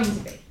he? going to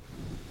be.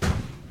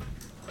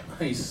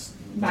 He's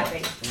Might be.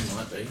 He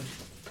might be.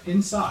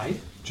 Inside.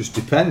 Just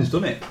depends,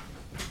 doesn't it?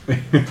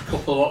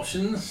 Couple of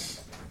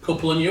options.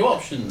 Couple of new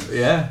options.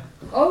 Yeah.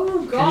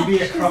 Oh gosh, be a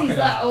 'cause he's crocodile?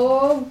 like,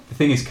 oh. The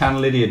thing is,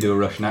 can Lydia do a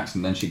Russian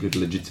accent? Then she could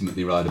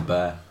legitimately ride a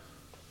bear.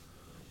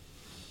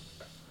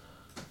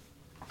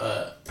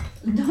 No,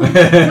 not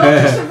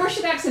just a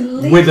Russian accent.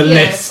 Lydia. With a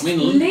lisp. I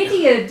mean,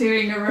 Lydia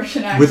doing a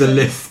Russian accent. With a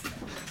lisp.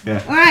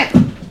 Yeah. Alright.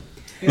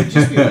 It'd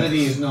just be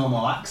Lydia's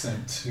normal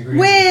accent.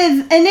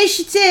 With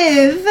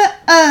initiative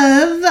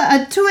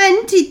of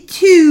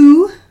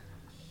 22.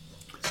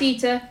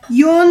 Cheater.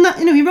 Yawn.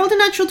 No, he rolled a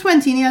natural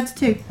 20 and he adds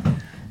 2.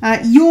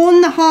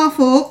 Yawn the half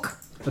orc.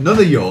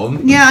 Another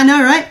yawn. Yeah, I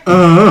know, right?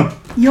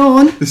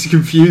 Yawn. This is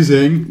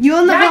confusing.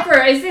 Yawn the half.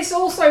 Yagra, is this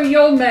also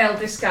your male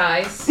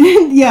disguise?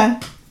 Yeah.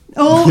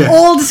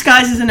 All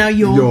disguises are now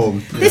yawn.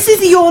 Yawn. This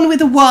is yawn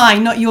with a Y,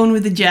 not yawn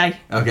with a J.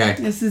 Okay,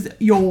 This is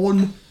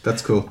yawn.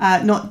 that's cool.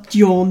 Not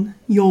yawn.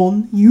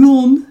 Yawn.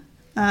 Yawn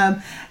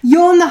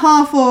the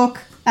half orc.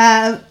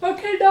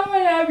 Okay, now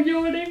I am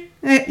yawning.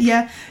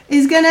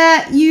 Is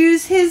gonna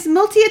use his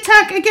multi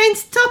attack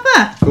against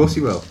Topper. Of course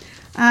he will.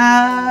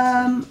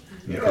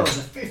 He rolls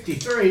a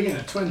 53 and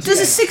a 20. Does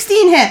a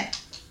 16 hit?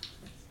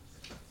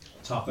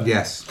 Topper.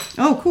 Yes,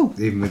 Oh, cool.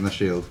 even with my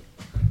shield.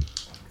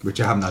 Which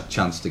I haven't had a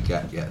chance to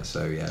get yet,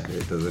 so yeah,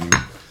 it does anyway.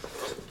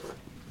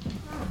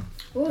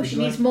 Oh, she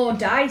needs more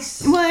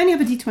dice. Well, I only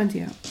have a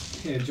D20 out.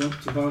 Here, jump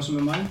to borrow some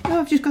of mine. Oh,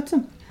 I've just got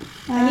some.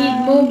 I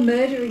need more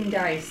murdering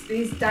dice.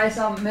 These dice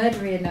aren't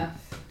murdery enough.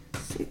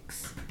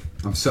 6.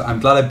 I'm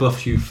glad I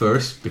buffed you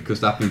first, because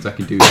that means I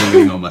can do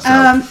healing on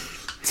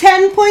myself.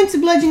 10 points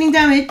of bludgeoning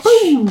damage.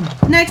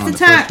 Next On the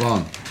attack first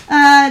one.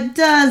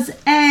 does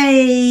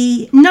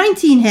a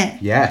 19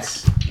 hit.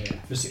 Yes. Yeah,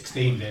 for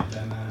 16 did,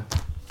 then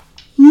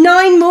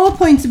 9 more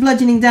points of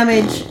bludgeoning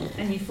damage.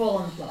 And you fall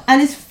on the floor.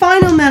 And his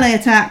final melee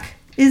attack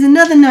is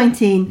another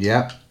 19.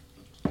 Yep.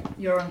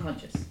 You're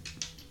unconscious.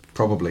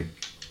 Probably.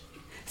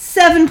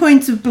 7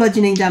 points of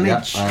bludgeoning Yep.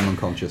 damage. I am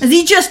unconscious. As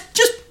he just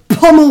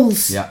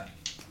pummels, Yep.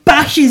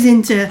 bashes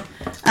into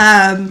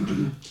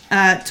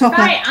Topper.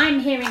 Right, I'm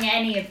hearing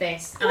any of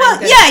this.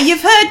 Well, yeah,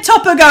 you've heard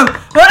Topper go,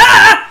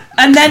 ah!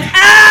 And then,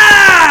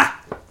 ah!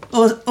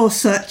 Or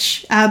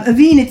such.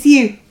 Aveen, it's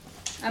you.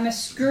 I'm a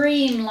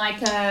scream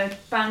like a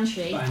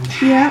banshee.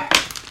 Yeah.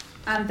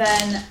 And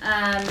then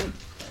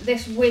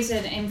this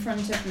wizard in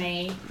front of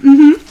me,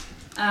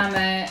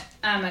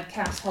 I'm a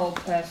cast hold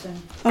person.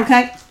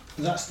 Okay.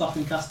 Is that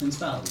stopping casting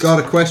spells? Got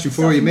a question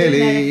for you,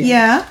 Millie.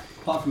 Yeah.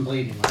 Apart from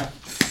bleeding, right?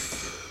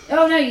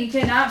 Oh no, you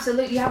can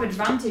absolutely have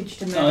advantage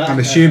to murder. I'm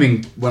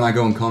assuming when I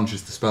go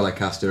unconscious, the spell I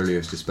cast earlier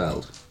is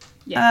dispelled.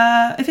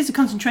 If it's a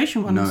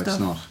concentration one No, and it's stuff.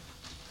 not.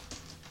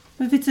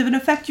 If it's an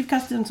effect you've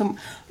casted on someone,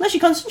 unless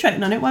you're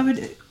concentrating on it, why would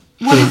it?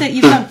 What is it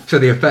you've done? So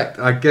the effect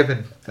I've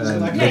given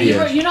like- Yeah,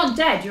 Lydia, you're not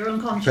dead, you're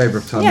unconscious. favour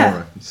of Tamora.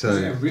 Yeah. Is it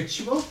a So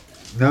ritual?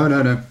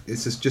 no,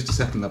 it's just a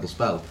second level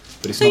spell,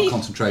 but it's So not you-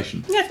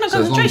 concentration. Yeah, it's not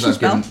So as long as concentration I've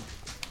spell. given,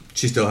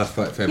 she still has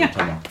favour Yeah. of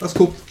Tamora. That's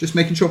cool. Just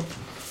making sure.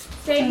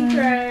 Saving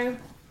throw.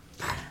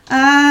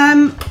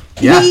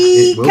 Yeah,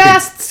 He it will be.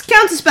 casts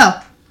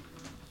counterspell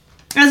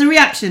as a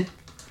reaction.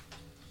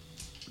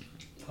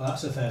 Well,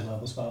 that's a 3rd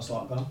level spell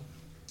slot gone.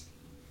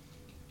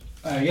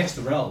 Yes,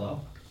 the roll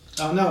though.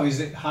 Oh no, is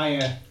it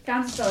higher?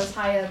 Counterspell is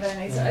higher than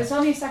it's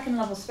only a 2nd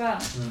level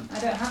spell. I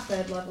don't have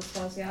 3rd level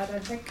spells yet, I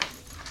don't think.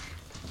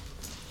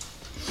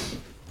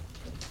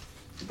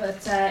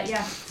 But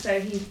yeah, so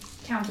he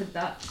countered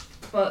that.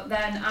 But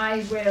then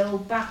I will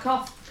back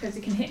off because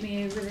he can hit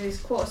me with his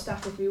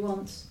quarterstaff if he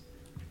wants.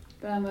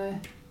 But I'm a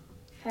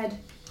head.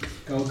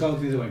 Go the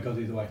other way. Go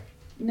the other way.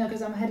 No,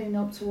 because I'm heading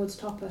up towards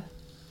Topper.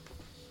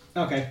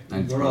 Okay,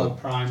 Thanks, we're all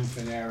brother. primed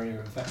for the area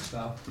of effect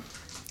spell.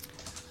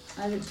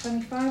 I think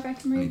 25 I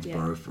can I read. need to Yeah.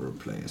 borrow for a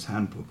player's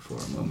handbook for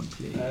a moment,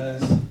 please. I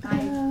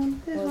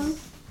There's one. was.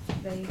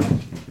 There you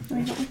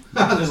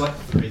go. There's like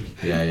 3.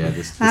 Yeah,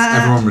 this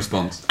everyone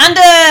responds.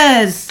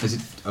 Anders! Is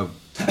it? Oh,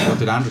 what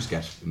did Andrews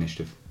get?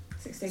 Initiative.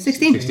 16.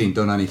 16. 16.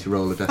 Don't I need to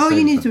roll a death Oh, you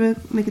saving need throw?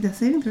 to make a death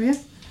saving throw, yeah?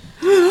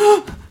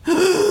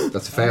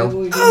 That's a fail.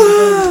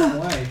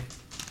 Way.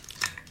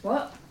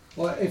 What?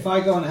 Well, if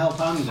I go and help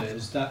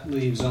Anders, that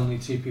leaves only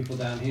 2 people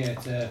down here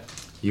to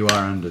You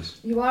are Anders.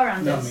 You are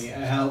know Anders. me,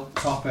 help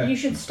Topper. You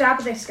should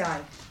stab this guy.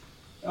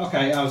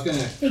 Okay, I was gonna.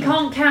 He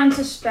can't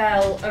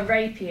counterspell a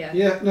rapier.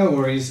 Yeah, no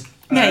worries.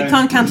 Yeah, you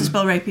can't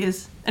counterspell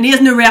rapiers. And he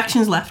has no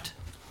reactions left.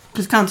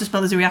 Because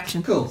counterspell is a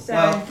reaction. Cool. So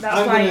well, that's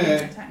I'm why you gonna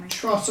didn't attack me.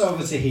 trot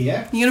over to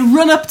here. You're going to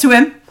run up to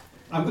him,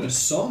 I'm gonna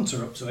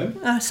saunter up to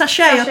him.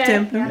 sachet up to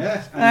him. Yeah.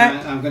 Yeah, and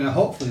Alright. I'm gonna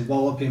hopefully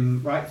wallop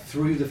him right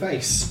through the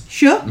face.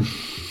 Sure.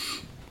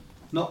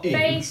 Not in.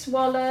 Face,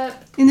 wallop.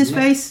 In his Yeah.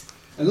 face.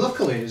 And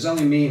luckily, there's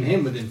only me and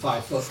him within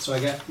 5 foot, so I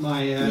get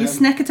my Your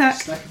snack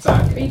attack. snack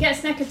attack. But you get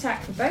snack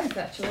attack for both,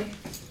 actually.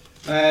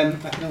 I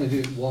can only do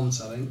it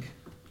once, I think.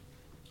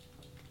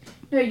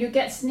 No, you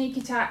get sneak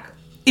attack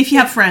If you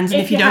have friends, and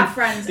if if you you don't. have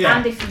friends Yeah.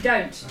 and if you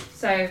don't.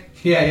 So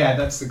Yeah,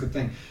 that's the good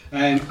thing.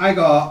 I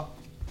got.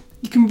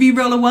 You can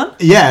re-roll a 1.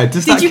 Yeah,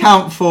 does Did that you-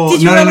 count for?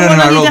 did you No, roll a one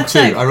I on your rolled death 2.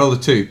 save? I rolled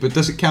a 2, but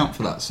does it count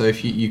for that? So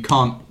if you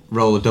can't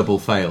roll a double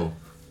fail,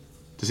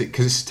 does it?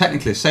 Because it's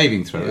technically a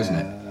saving throw, isn't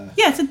it?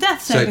 Yeah, it's a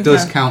death So saving it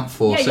does throw. count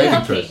for Yeah, you're saving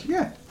lucky. throws.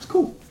 Yeah, it's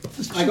cool.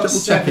 Just I got double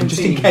checking,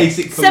 just in 17. case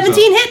it comes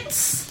 17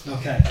 hits!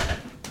 Okay.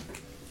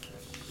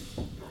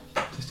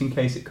 up. Just in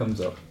case it comes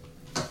up.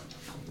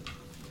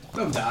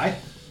 Don't die.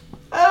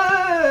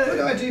 What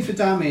do I do for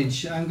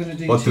damage? I'm going to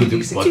do What do we do?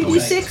 2d6. What do we-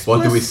 2d6 What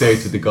do we plus- say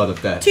to the god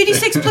of death?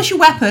 2d6 plus your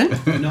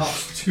weapon. Not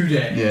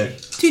today. Yeah.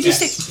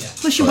 2d6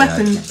 Yes, plus your Oh, yeah,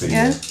 weapon. okay,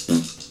 Yeah.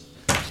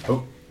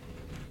 Oh,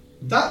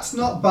 That's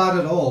not bad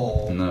at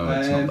all. No,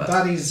 it's not bad.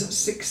 That is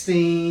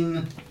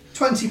 16,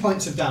 20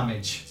 points of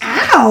damage.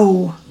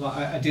 Ow! Well,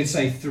 I did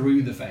say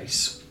through the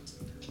face.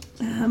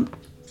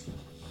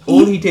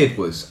 all he did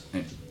was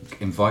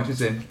invite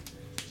us in,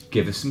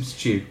 give us some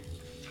stew.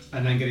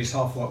 And then get his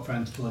half-orc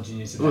friend to bludgeon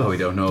you to death. Well, we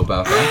don't know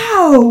about that.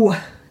 Ow!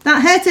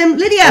 That hurt him.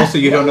 Lydia! Also,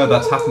 you don't know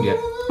that's happened yet.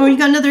 Oh, you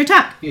got another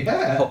attack.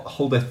 Yeah.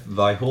 Holdeth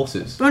thy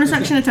horses. Bonus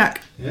action attack.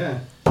 Yeah.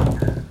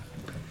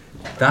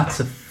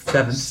 That's a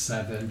 7.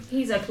 7.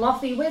 He's a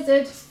clothy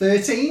wizard.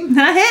 13.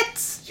 That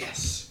hits.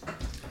 Yes.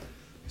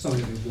 It's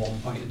only going to be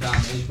 1 point of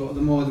damage, but the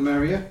more the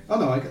merrier. Oh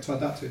no, I get to add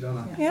that to it, don't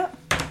I? Yeah.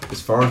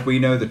 As far as we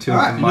know, the two of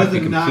Alright, them might be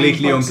another 9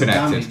 completely points of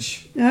unconnected.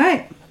 damage.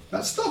 Alright.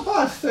 That's not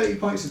bad, 30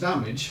 points of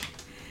damage.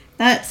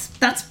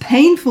 That's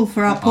painful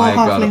for our poor I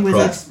got halfling a wizard.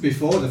 That's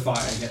before the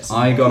fighter gets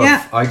I involved.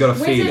 got a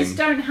Wizards feeling.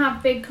 don't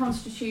have big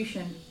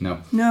constitution. No.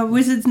 No,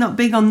 wizard's not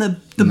big on the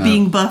No.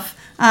 being buff.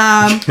 Do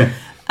you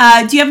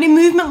have any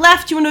movement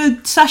left? Do you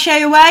want to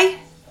sashay away?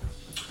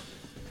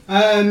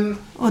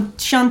 Or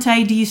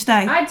Shantae, do you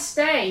stay? I'd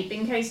stay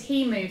in case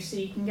he moves so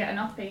you can get an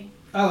uppy.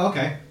 Oh,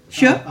 okay.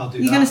 Sure. I'll do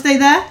You that. going to stay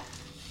there?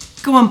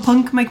 Go on,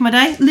 punk, make my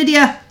day.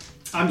 Lydia.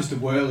 I'm just a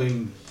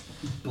whirling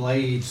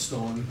blade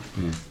storm.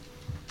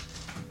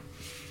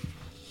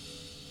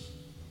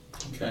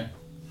 Okay.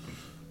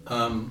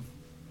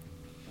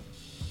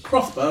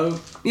 Crossbow,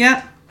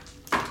 Yeah.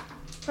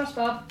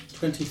 Crossbow.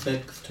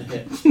 26 to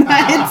hit.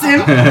 That hits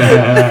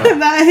him.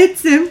 That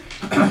hits him.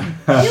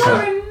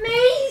 You're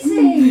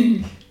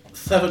amazing!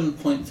 7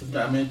 points of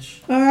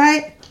damage.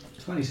 Alright.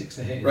 26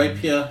 to hit.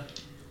 Rapier,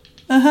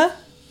 Uh-huh.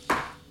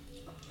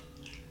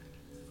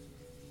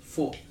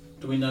 4.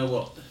 Do we know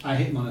what? I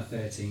hit him on a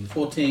 13.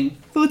 14.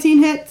 14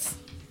 hits.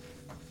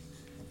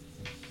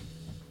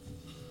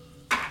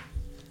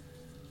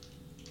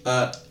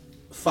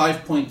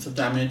 5 points of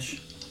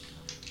damage.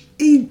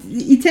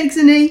 He takes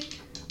a knee.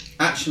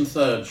 Action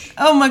surge.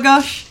 Oh my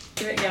gosh.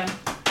 Do it again.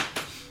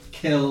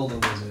 Kill the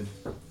wizard.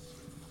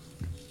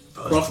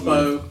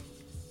 Crossbow,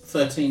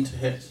 13 to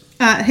hit.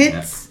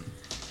 Hits.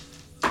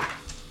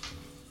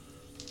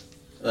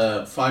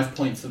 5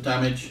 points of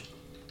damage.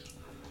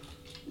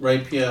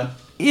 Rapier,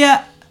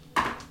 Yeah.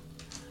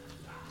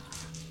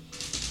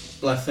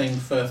 blessing,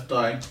 first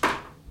die.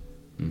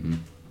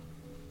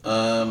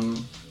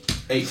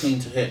 18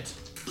 to hit.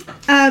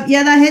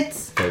 Yeah, that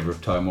hits. Favour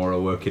of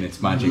Timora working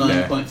its magic 9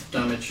 there. points of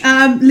damage.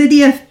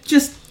 Lydia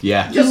just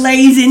Yeah.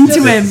 lays into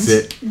him. This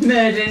is it.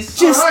 Murders.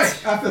 Just- Alright,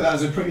 after that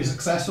was a pretty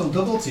successful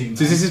double team.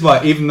 So this is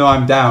why, even though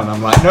I'm down,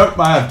 I'm like, nope,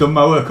 I've done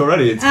my work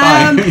already. It's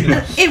fine.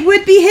 It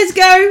would be his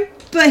go,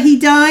 but he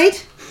died.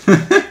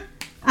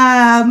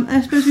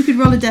 I suppose we could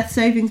roll a death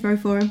saving throw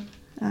for him.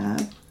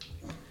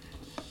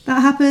 That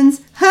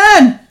happens.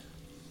 Hearn!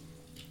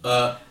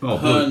 Oh,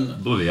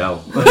 Hearn. bloody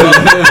hell!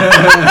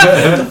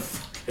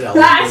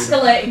 That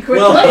escalated quickly.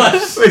 Well,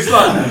 It's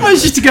like, I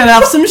was just going to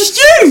have some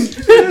stew!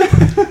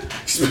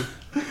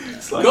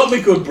 got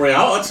me good brie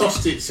out. I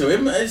tossed it to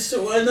him.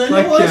 And then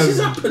like, what else has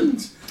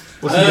happened?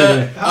 what's his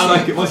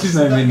name? What's his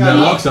name in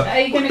Locks Up? Are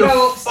you going to What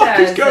go the fuck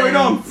upstairs? is going and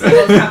on? See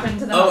what's happened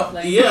to the Oh,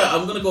 halfling? yeah,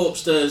 I'm going to go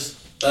upstairs.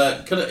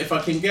 If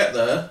I can get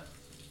there.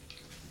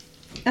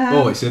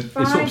 Oh, it's 5,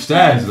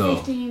 upstairs 10, though.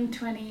 15,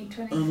 20,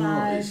 25, Oh,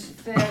 no, it's-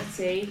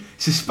 30.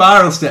 It's a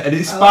spiral step, and it I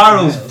like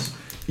spirals. nails.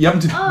 You have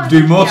to Oh, do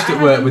yeah, most I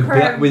at work have with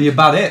them with your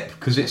bad hip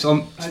because it's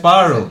on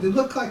spiral. They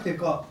look like they've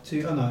got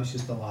two. Oh no, it's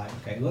just the light.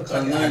 Okay, it looks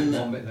like And it had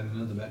then- one bit, then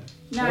another bit.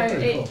 No, They're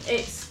very cool.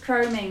 it's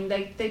chroming.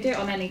 They do it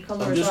on any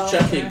colour I'm as just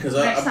well. checking, so 'cause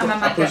I- next time I I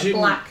might get presume-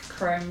 black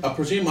chrome. I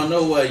presume I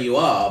know where you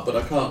are, but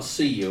I can't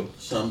see you,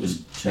 so I'm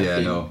just checking. Yeah,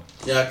 no.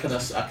 Yeah, I can. I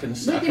With can't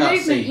your movement,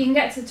 you see. can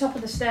get to the top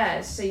of the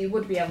stairs, so you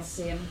would be able to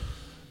see him.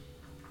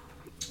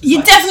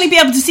 You'd definitely be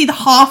able to see the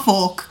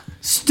half-orc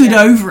stood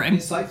over him.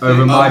 It's like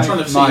Over I'm my- trying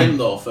to see my- him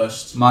though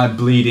first. My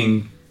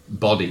bleeding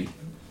body.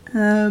 I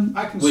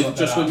can With- sort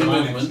just that with out your my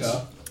next movements.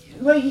 go.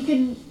 Well, you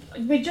can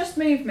with just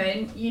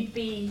movement, you'd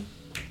be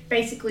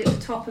basically at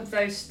the top of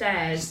those It's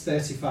stairs.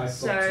 35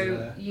 foot to So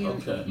there. you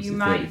Okay. It's you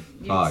might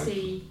 35. you'd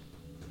see.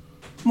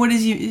 What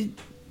is you?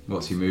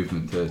 What's your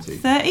movement? 30.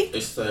 30?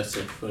 It's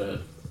 30 for.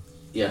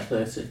 Yeah,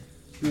 30.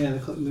 Yeah,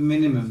 the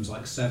minimum's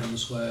like 7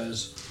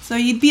 squares. So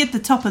you'd be at the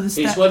top of the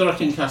It's step. whether I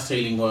can cast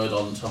Healing Word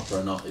on top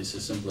or not. It's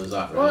as simple as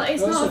that. Really. Well,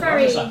 it's Well, not a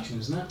very. bonus action,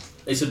 isn't it?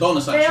 It's a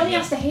bonus He action. only Yeah.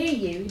 has to hear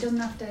you. He doesn't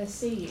have to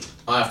see you.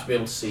 I have to be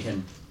able to see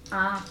him.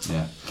 Ah.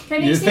 Yeah.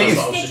 Can you The see thing him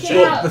is- sticking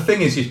Well, out? The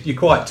thing is, you're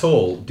quite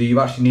tall. Do you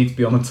actually need to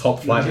be on the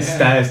top flight of Yeah.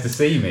 stairs to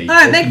see me?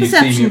 Alright, Or make can you see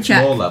me perception at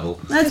check. floor level?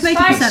 Let's make a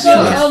 5 perception.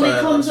 foot That's only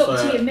fair, comes that's up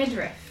fair. to your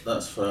midriff.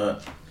 That's for.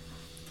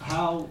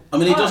 How? I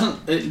mean, it Oh.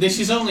 doesn't. This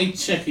is only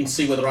checking to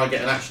see whether I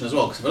get an action as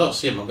well. Because if I don't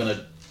see him, I'm going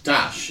to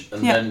dash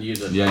and Yeah. then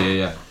use it.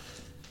 Yeah.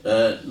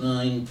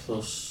 9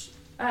 plus.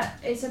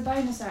 It's a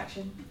bonus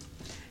action.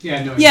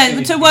 Yeah, no.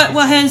 Yeah, so what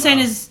Hearn's saying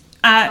is,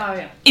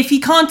 If he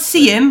can't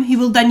see him, he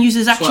will then use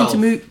his action 12. to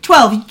move.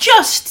 12. You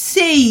just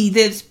see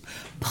this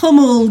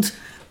pummeled,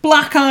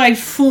 black-eyed,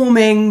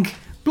 forming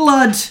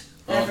blood.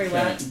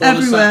 Everywhere. Bonus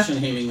Everywhere. action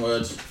healing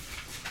words.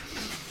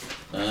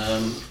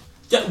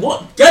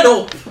 Get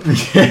up!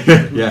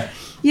 Yeah.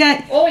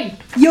 Yeah, Oi!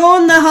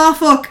 Yorn the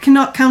half-orc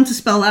cannot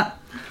counterspell that.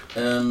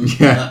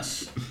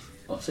 That's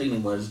what's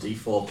healing words?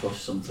 D4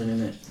 plus something,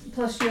 isn't it?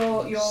 Plus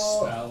your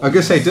Spell. I was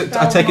gonna say,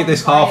 I take it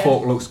this Spell half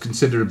orc looks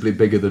considerably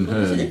bigger than What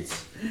is her.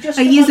 it? just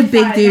He is a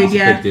big modifier, dude, not-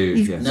 yeah. Big dude,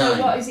 He's- yeah. So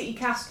Nine. what is it you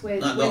cast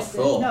with That got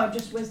wisdom? 4. No,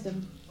 just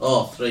wisdom.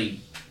 Oh,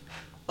 3.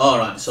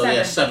 Alright, so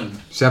yeah, 7.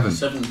 7.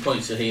 7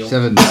 points of heal.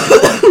 7. Which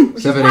 7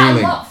 is quite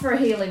healing. a lot for a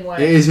healing word.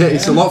 It is.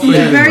 It's a lot for Yeah, a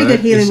healing very word. good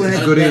healing It's word.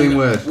 a good And healing then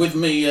word. With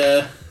me,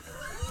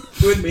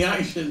 with me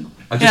action,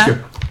 I just Yeah.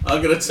 go.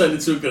 I'm gonna turn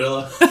into a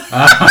gorilla.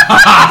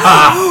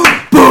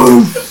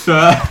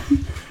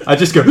 I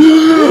just go.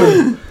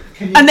 Can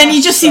And then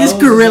you just see this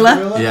spell as a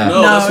gorilla. Yeah.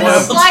 No, that's no. why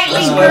I'm- Slightly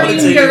that's why I'm green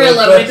taking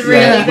gorilla it. with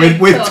really Yeah.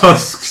 big With tusks.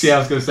 tusks. Yeah, I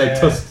was gonna say Yeah.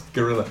 tusked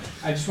gorilla.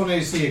 I just wanted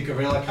to see a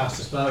gorilla cast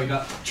a spell. You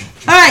got.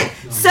 All right,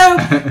 so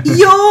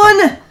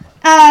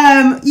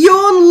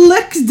Yorn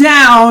looks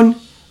down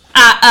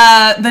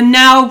at the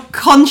now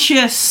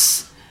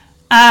conscious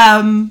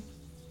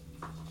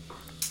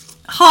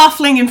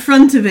halfling in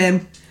front of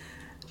him,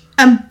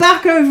 and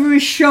back over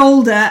his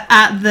shoulder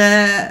at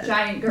the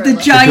Giant gorilla.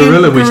 the giant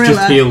Gorilla, gorilla, which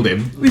just healed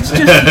him. which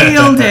just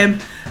healed him.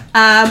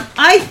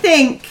 I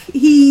think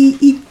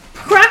he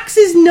cracks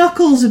his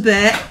knuckles a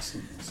bit,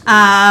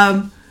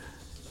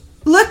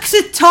 looks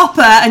at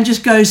Topper and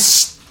just goes,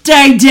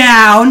 "Stay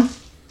down,"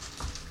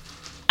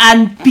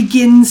 and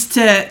begins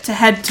to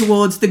head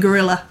towards the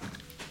gorilla.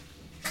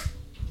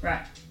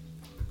 Right.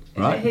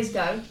 Right. Is it his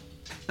go?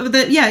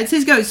 Yeah, it's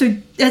his go. So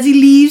as he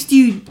leaves, do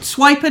you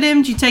swipe at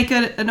him? Do you take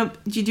do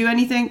you do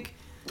anything?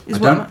 I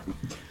don't.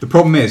 The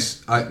problem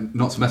is,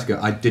 not to mess ago,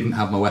 I didn't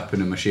have my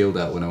weapon and my shield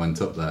out when I went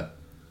up there,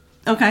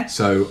 Okay.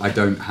 so I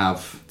don't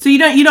have. So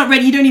you're not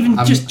ready. You don't even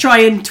just try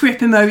and trip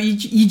him over.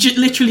 You just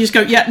literally just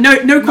go, yeah,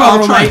 no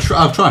quarrel, mate.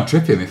 I'll try and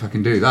trip him if I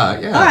can do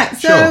that. Yeah. All right.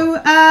 sure. So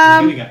You're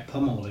gonna get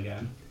pummeled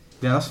again.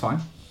 Yeah, that's fine.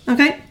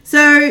 okay.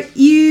 So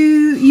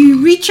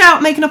you reach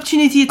out, make an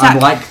opportunity attack.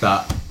 I'm like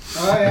that.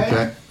 Oh yeah.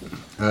 Okay.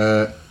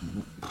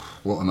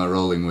 What am I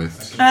rolling with?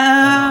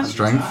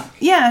 Strength.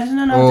 Yeah,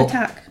 no, Or-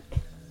 attack.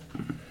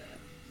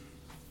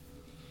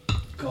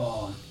 Go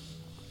on.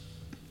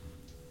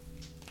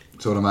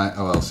 So what am I?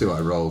 Oh, I'll see what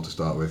I roll to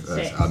start with.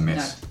 6. I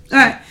miss. All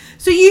right.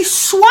 So you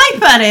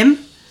swipe at him.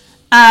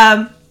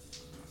 And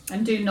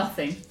do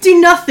nothing.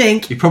 Do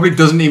nothing. He probably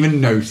doesn't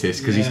even notice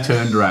because Yeah. he's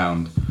turned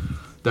around.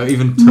 Don't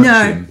even touch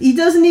No, him. he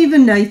doesn't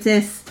even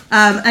notice.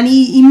 And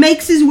he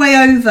makes his way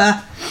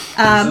over. He's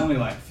only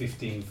like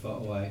 15 foot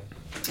away.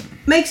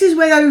 Makes his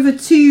way over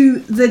to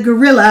the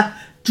gorilla,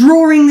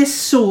 drawing this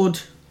sword.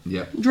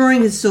 Yep.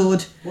 Drawing his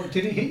sword. What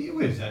did it hit you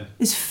with then?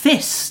 His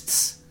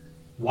fists.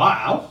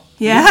 Wow.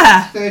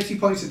 Yeah. 30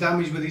 points of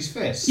damage with his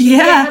fist. He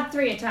Yeah. had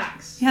 3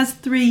 attacks. He has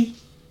 3.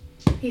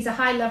 He's a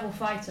high level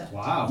fighter.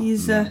 Wow.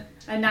 He's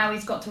And now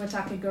he's got to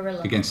attack a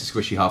gorilla. Against a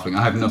squishy halfling.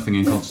 I have nothing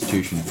in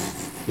Constitution.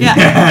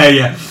 yeah.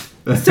 yeah.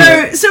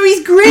 So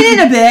he's grinning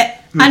a bit,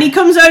 and he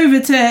comes over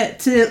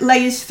to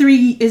lay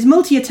his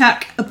multi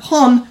attack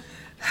upon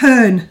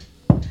Hearn.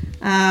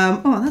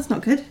 Oh, that's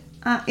not good.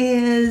 That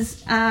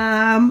is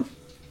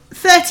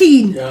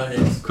 13. Yeah,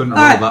 it's Couldn't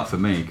roll Alright. that for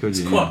me, could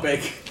you? quite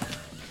big.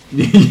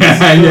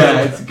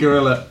 yeah, it's a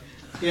gorilla.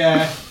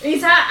 Yeah.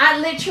 He's at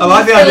literally. I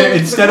like the idea. filled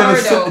Instead the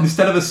of corridor.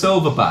 instead of a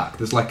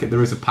silverback,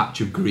 there is a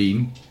patch of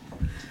green,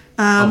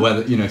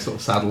 where sort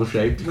of saddle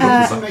shaped. We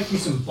need to make you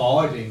some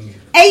barding.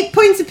 8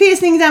 points of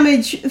piercing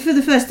damage for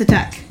the first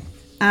attack.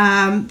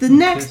 The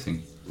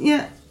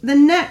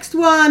next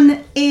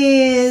one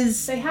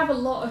is They have a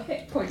lot of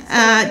hit points.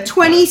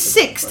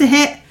 26 to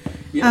hit.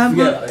 Yeah,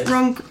 forget that.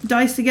 Wrong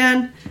dice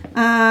again.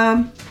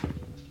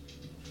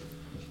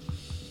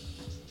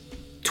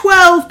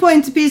 12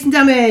 points of piercing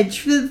damage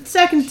for the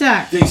second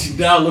attack. She's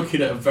now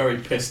looking at a very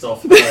pissed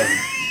off. You mean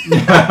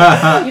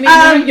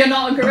you're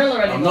not a gorilla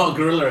anymore? I'm not a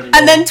gorilla anymore.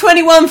 And then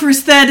 21 for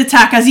his third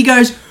attack as he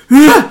goes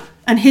 "Ugh,"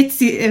 and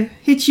hits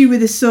you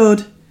with his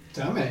sword.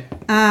 Damn it.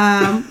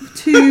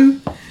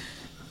 2,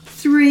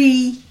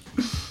 3,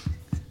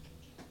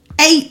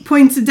 8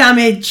 points of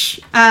damage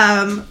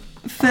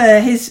for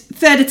his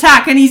third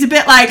attack, and he's a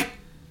bit like,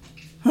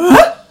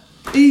 huh?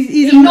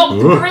 He's You knocked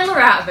the gorilla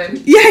out of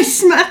him. yeah, he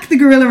smacked the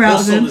gorilla out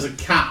also, of him. there's a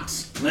cat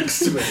next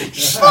to me.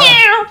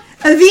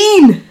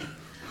 Aveen!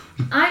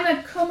 I'm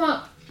gonna come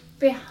up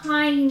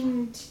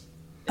behind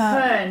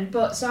Hearn,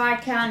 but so I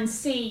can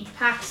see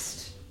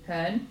past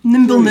Hearn.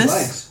 Nimbleness.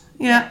 Legs.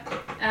 Yeah.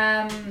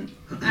 And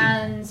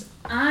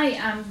I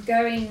am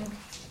going.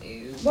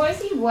 What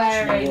is he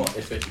wearing? What,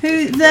 if it- Who,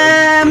 if it the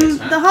goes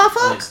into his half hand,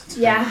 orc? and it's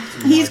Yeah.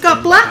 to He's my got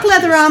thing, black that's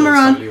leather still armour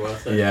on. totally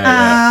worth it.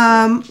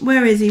 Yeah.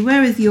 Where is he?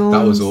 Where is yours?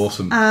 That was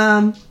awesome.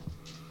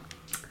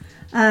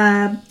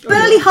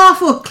 Burly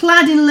half orc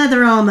clad in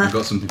leather armour. I've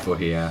got something for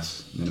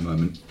Hias in a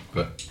moment,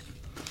 but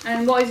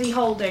And what is he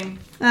holding?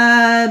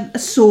 A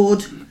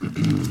sword.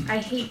 I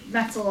heap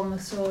metal on the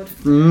sword.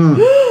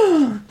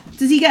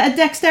 Does he get a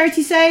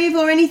dexterity save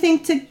or anything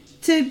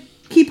to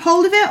keep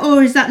hold of it,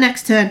 or is that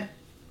next turn?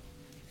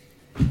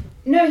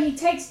 No, he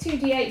takes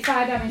 2d8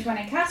 fire damage when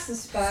I cast the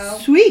spell.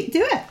 Sweet,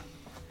 do it.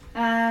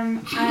 I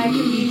can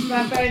use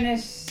my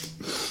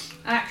bonus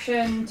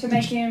action to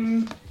make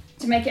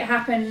it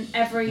happen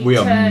every We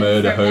are turn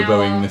murder from now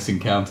hoboing on. this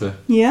encounter.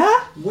 Yeah?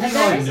 Would And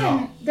I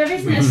not? there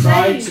isn't a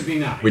Tried to save. be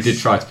nice. We did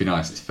try to be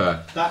nice, it's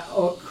fair. That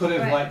could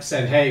have Right. like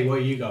said, "Hey, where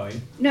are you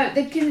going?" No,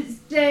 the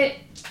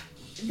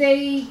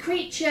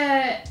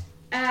creature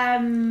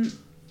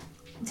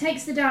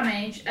takes the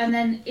damage, and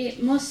then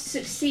it must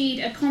succeed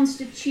a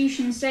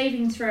Constitution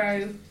saving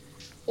throw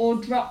or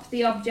drop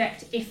the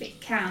object if it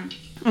can.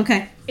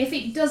 Okay. If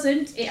it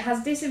doesn't, it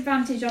has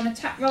disadvantage on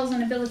attack rolls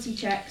and ability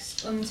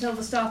checks until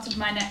the start of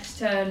my next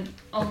turn,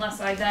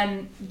 unless I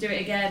then do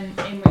it again,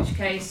 in which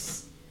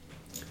case...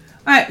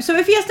 Alright, so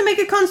if he has to make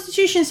a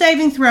Constitution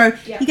saving throw,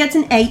 Yeah. he gets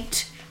an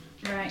 8.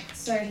 Right,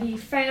 so he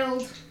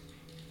failed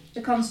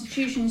the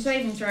Constitution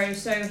saving throw,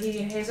 so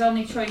his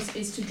only choice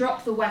is to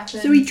drop the weapon.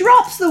 So he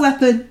drops the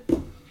weapon.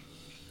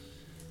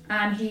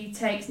 And he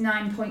takes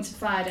 9 points of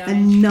fire damage.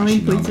 And 9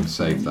 Actually, no, I'm points going of to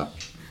save that.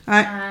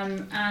 Alright.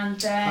 And I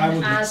then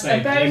wouldn't as say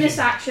a bonus anything.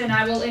 action,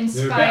 I will They're a bit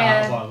out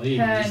inspire of our league,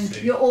 Hearn. these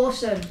two. You're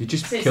awesome. You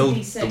just 6d6. killed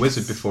the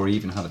wizard before he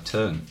even had a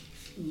turn.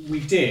 We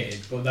did,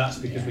 but that's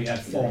because we had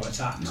 4 attacks.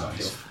 I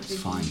Nice. feel. It's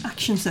fine.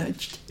 Action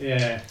surged.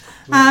 Yeah.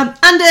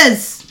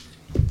 Anders!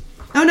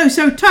 Oh no,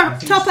 so I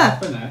think it's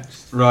Topper.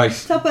 next. Right.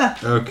 Topper.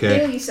 Okay.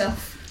 Heal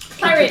yourself.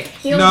 Cleric,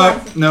 heal No,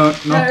 yourself. not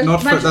for,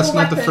 magical that's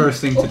not the weapon.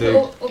 first thing to Up, do.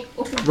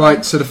 up,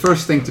 Right, so the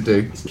first thing to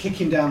do, It's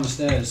kicking down the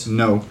stairs.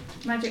 no,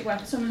 Magic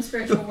weapon, summon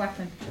spiritual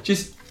weapon.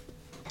 just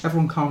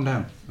everyone calm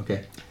down,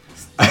 okay?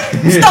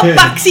 Stop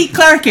backseat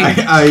clerking.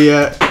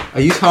 I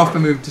use half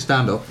my movement to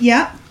stand up,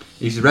 Yeah,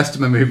 use the rest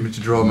of my movement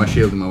to draw my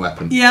shield and my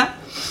weapon, yeah,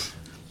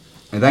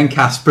 and then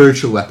cast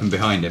spiritual weapon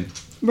behind him,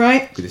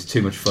 right, because it's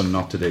too much fun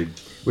not to do,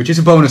 which is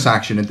a bonus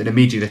action and it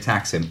immediately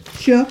attacks him.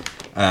 sure.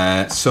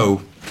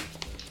 So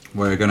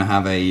we're gonna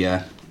have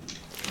a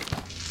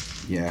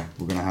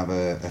we're gonna have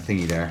a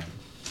thingy there.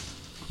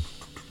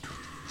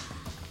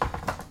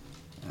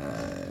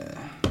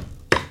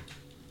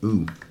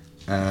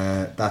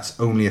 That's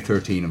only a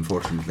 13,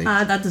 unfortunately.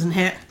 That doesn't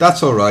hit.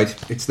 That's all right.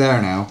 It's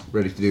there now,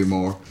 ready to do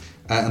more,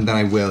 and then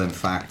I will, in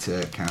fact,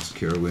 cast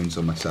Cure Wounds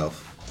on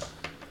myself.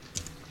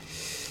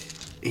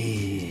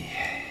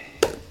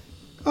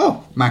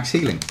 Oh, max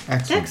healing.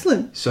 Excellent.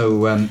 Excellent.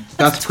 So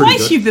that's pretty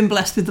Twice good. you've been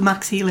blessed with the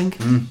max healing.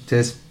 It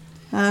is.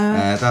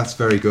 That's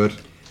very good.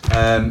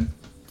 And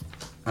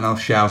I'll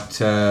shout.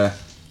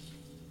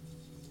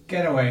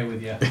 Get away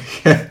with you.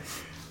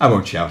 I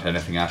won't shout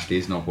anything, Ashley.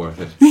 It's not worth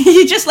it.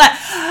 You're just like,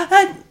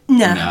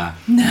 no. Nah,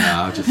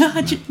 I'll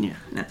just. No.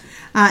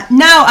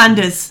 Now,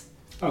 Anders.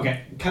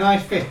 Okay, can I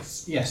fit?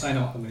 Yes, I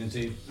know what I'm going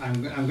to do.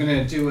 I'm going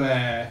to do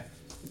a.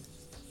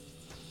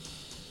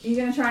 Are you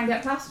going to try and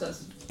get past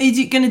us? Is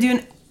it going to do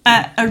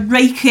a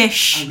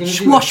rakish, I'm gonna do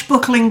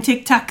swashbuckling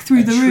tic-tac through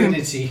a the room?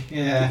 Trinity.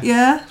 Yeah.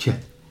 Yeah?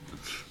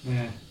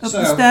 Yeah. Up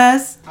the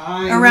stairs?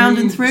 I around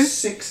and move through?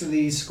 6 of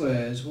these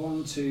squares.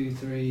 1, 2,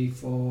 3,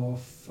 4,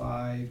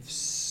 5,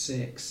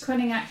 6.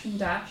 Cunning action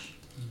dash.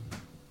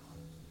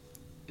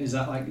 Is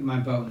that like my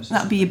bonus? or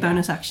That'd be your something?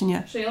 bonus action,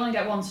 yeah. So you only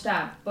get one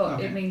stab, but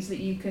Okay. it means that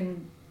you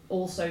can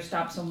also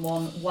stab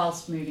someone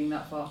whilst moving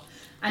that far.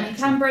 And you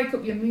Excellent. can break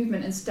up your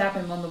movement and stab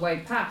him on the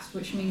way past,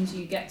 which means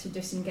you get to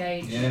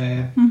disengage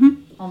Yeah.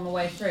 on the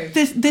way through.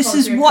 This Because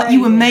is you're what you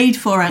were crazy. made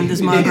for,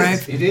 Anders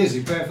Margrave. It is.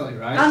 You're perfectly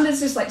right. And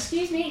it's just like,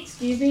 excuse me,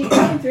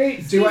 coming through,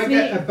 excuse Do I me.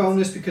 get a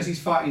bonus because he's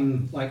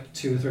fighting like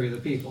 2 or 3 other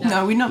people?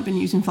 No, we've not been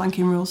using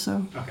flanking rules,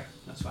 so... Okay,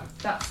 that's fine.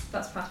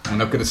 That's past. I'm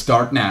not going to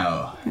start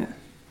now.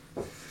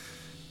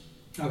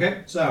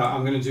 Okay, so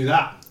I'm going to do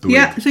that.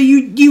 Yeah, so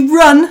you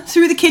run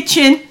through the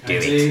kitchen and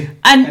it's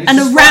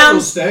a spiral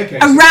around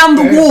staircase. around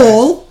the Perfect.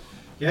 wall,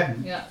 Yeah.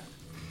 Yeah.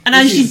 and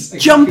Which as you is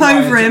jump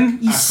exactly why over I him,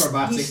 took you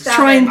acrobatics stab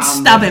try and him.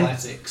 stab him.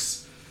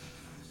 Athletics.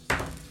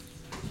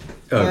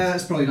 Oh.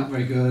 That's probably not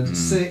very good.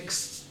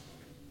 6.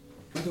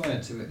 What do I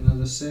add to it?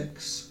 Another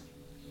 6.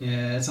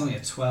 Yeah, it's only a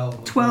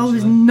 12. 12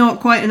 is unfortunately. not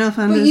quite enough,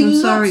 Anders, you I'm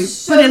look sorry.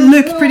 so But it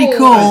looked pretty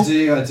cool.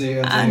 cool. I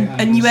do.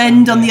 And you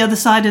end on the other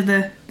side of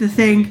the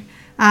thing.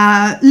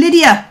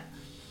 Lydia.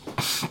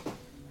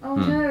 Oh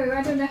no,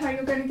 I don't know how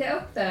you're going to get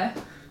up there.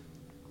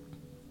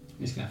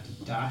 You're just going to have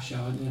to dash,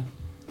 aren't you?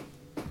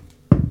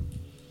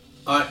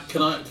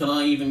 Can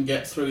I even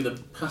get through the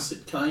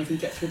passage? Can I even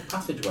get through the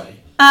passageway?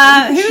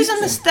 Who's on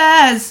the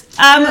stairs?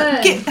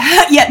 Hearn.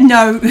 Yeah,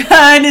 no.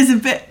 Hearn is a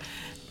bit...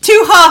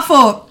 2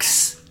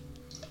 half-orcs.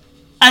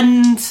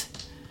 And...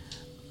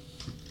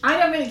 I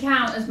don't really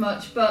count as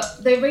much,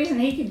 but the reason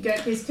he could go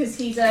is because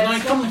he's a Can I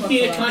come swashbuckler.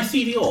 here? Can I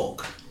see the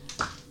orc?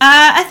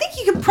 I think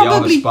you could Probably. On a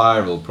probably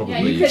spiral, probably.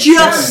 Yeah, you could-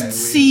 just Yeah, we-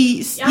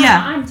 see... Yeah,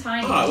 Yeah, I'm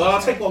tiny. Alright, well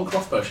I'll take one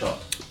crossbow shot.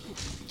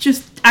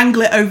 just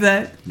angle it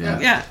over. Yeah.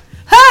 Yeah.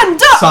 Hearn,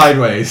 duck!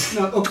 Sideways.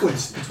 No,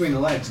 upwards between the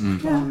legs.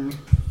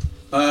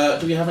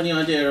 Do we have any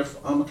idea of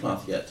armour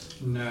class yet?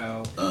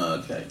 No.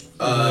 Okay.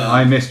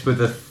 I missed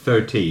with a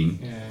 13.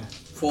 Yeah.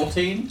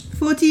 14?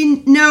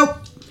 14. No.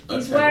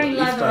 He's Okay, wearing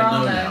well, at least leather I know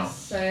armour, now.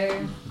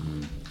 so...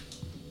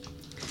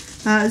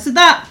 So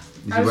that.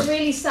 Is I he was we-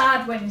 really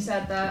sad when you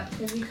said that,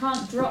 because you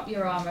can't drop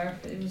your armour.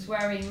 If it was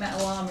wearing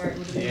metal armour, it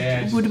would have been...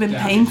 Yeah. Would have been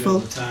damage painful. all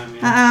the time,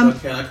 yeah.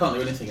 Okay, and I can't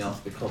do anything else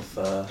because,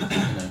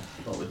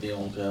 not with the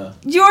old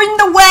You're in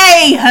the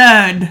way,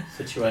 Hearn.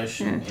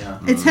 situation, yeah.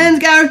 It's Hearn's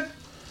go.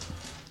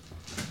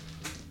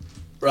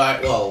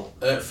 Right, well,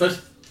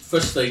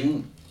 first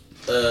thing,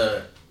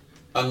 I'm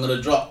going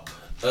to drop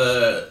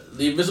the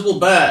Invisible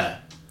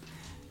Bear.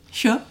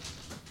 Sure.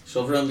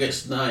 So everyone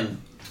gets 9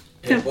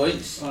 Cool. hit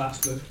points. Oh, that's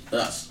good.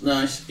 That's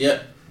nice,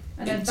 yep.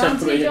 An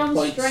Temporary advantage hit on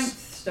points.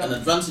 strength stuff. An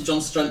advantage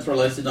on strength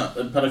related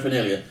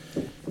paraphernalia.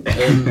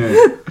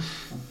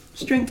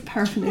 Strength Oh,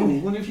 paraphernalia.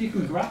 I wonder if you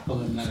can grapple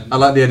him then. I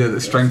like the idea that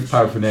strength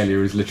paraphernalia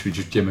is literally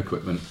just gym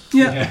equipment.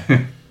 Yeah.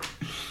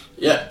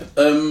 Yep.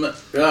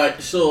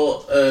 Right.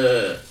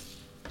 So.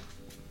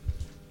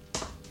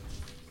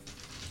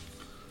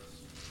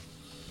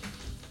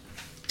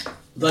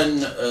 Then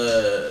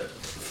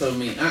for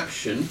me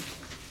action,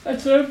 I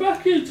turn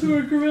back into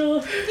a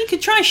gorilla. You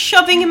could try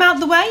shoving him out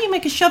the way. You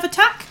make a shove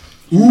attack.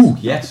 Ooh,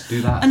 yes,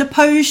 do that. And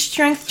opposed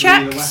strength Through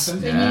the checks.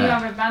 weapon. Then you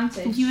have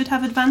advantage. You would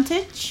have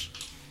advantage.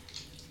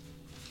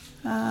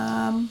 Go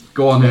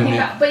on, Hearn.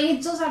 Yeah, but he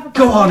does have a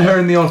Go on,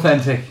 Hearn the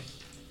authentic.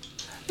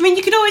 I mean,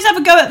 you could always have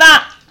a go at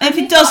that. If And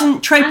it he's doesn't,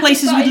 got- trade and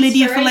places he's got with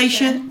Lydia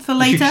inspiration. for You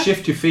later. should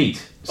shift your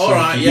feet. So All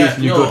right. you Yeah.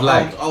 use your No. good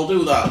leg. I'll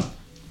do that.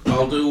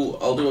 I'll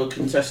do a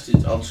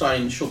contested. I'll try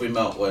and shove him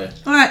out way.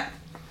 All right.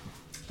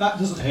 That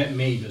doesn't hurt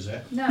me, does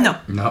it? No. No.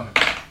 No.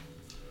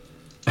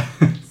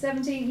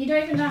 17. You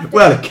don't even have to.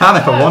 Well, it can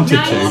if I wanted to.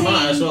 19 I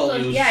might as well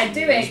plus- use yeah, do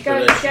it. Go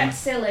inspiration. get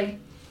silly.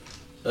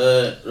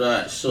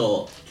 Right.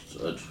 So.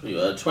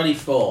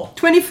 24.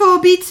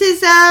 24 beats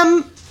his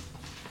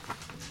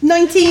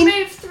 19.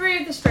 Move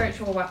through the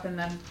spiritual weapon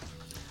then.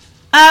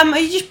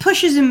 He just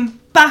pushes him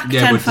back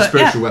Yeah, 10 with the foot.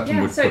 spiritual Yeah. weapon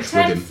Yeah, would so push with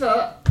 10 him.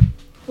 foot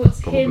puts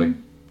Probably.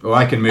 him. Or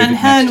I can move And it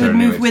Hearn next would turn.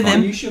 move anyway, with it's him.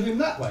 fine. Can you shove him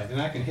that way? Then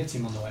I can hit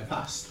him on the way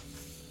past.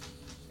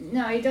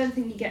 No, I don't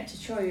think you get to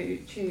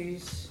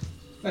choose.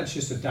 That's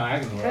just a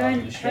diagonal rather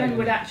than a straight. Hearn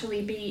would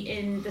actually be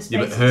in the space Yeah,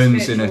 but of the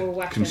Hearn's in spiritual a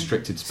weapon.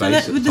 constricted So space.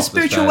 that at would the the top of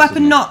spiritual stairs, weapon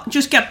isn't it? not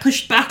just get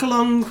pushed back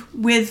along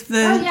with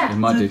the... Oh, yeah. It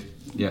might do.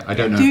 Yeah, I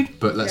don't know, Dude.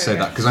 but let's Yeah, say yeah.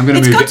 that because I'm going to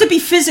It's move got it. to be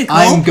physical.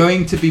 I'm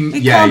going to be.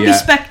 It yeah, can't be yeah.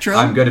 spectral.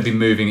 I'm going to be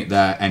moving it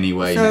there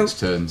anyway So- next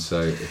turn. So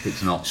if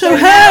it's not, So now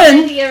Hearn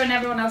Lydia and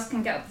everyone else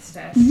can get up the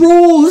stairs.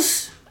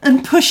 roars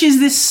and pushes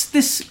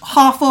this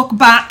half-orc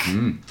back.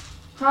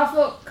 Half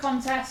up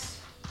contest.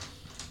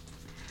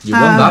 you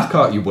won that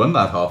card. You won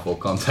that half-orc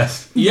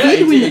contest. Yeah,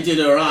 Did we- he did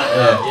alright.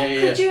 Yeah.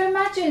 Could you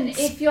imagine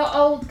if your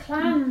old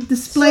clan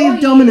Display saw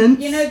of dominance.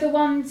 You know the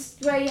ones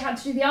where you had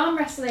to do the arm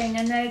wrestling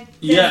and they're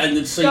Yeah, and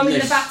they'd seen going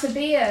this. the vat of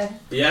beer.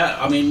 Yeah,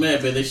 I mean,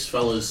 maybe this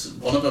fella's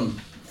one of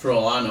them, for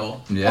all I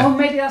know. Yeah. Oh,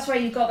 maybe that's where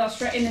you got that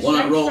straight in the One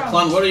at strength Roll from.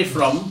 Clan. Where are you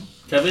from,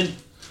 Kevin?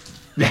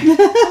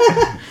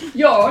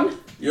 Yawn.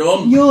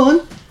 Yorn?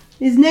 Yawn.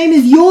 His name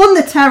is Yawn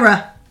the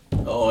Terror.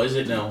 Oh, is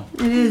it now?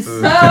 It is.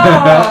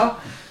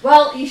 Oh,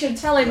 well, you should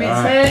tell him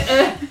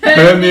it's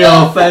Hearn the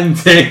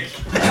authentic.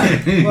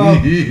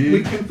 Well,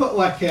 we can put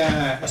like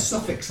a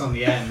suffix on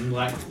the end,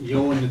 like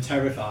yawn the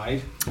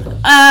terrified.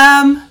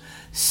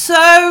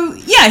 So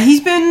yeah,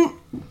 he's been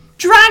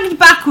dragged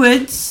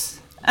backwards.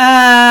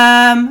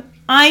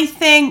 I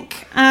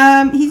think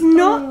he's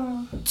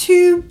not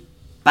too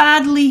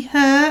badly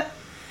hurt.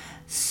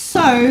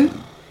 So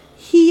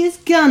he is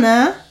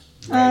gonna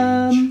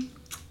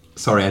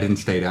Sorry, I didn't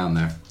stay down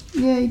there.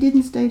 yeah, he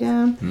didn't stay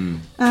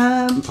down.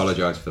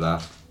 Apologise for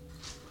that.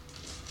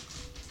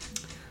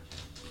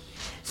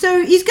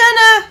 So he's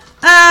gonna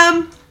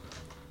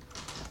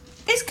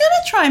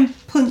try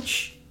and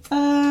punch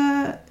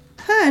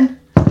Hearn.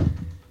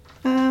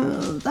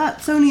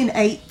 That's only an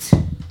 8.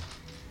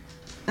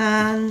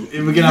 And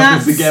We're gonna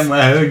have this that's- again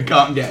where Hearn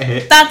can't get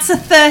hit. That's a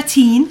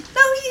 13. No,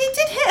 he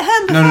did hit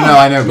Hearn before. No,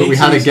 I know, but we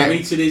had to get.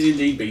 Meeting is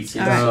indeed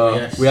beating. Alright. So,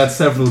 yes. We had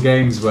several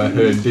games where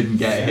Hearn didn't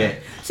get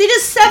hit. So he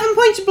does 7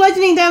 points of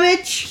bludgeoning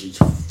damage,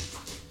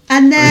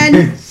 and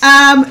then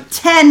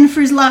 10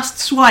 for his last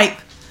swipe.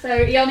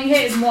 So he only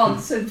hit him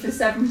once and for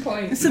 7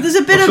 points. So there's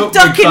a bit What's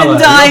of up, big ducking fella? and You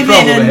got diving,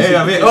 trouble and here,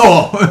 have you?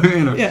 Oh,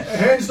 you know. yeah,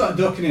 Hearn's not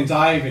ducking and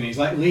diving, he's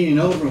like leaning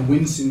over and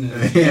wincing.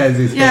 Yeah,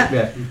 it's- Yeah.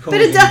 yeah.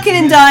 bit of ducking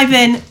and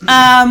diving,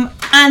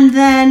 and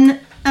then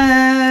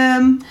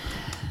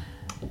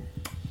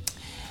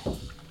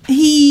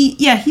he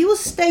will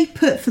stay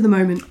put for the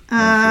moment.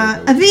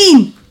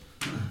 Aveen.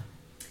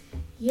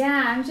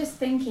 Yeah, I'm just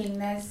thinking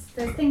there's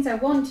things I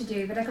want to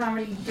do, but I can't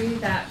really do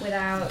that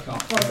without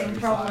causing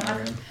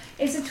problems.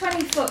 It's a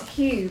 20-foot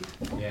cube.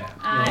 Yeah.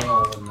 I- we're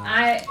all in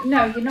that.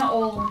 No, you're not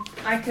all.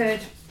 I could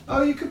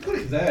Oh, you could put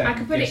it there.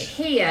 put it Yes.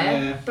 here,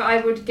 Yeah. but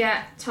I would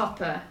get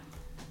topper.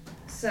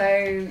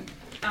 So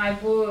I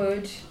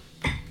would.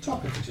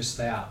 Top if you just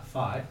stay out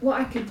 5.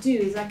 What I could do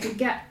is I could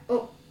get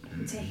up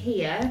to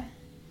here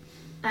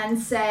and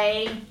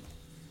say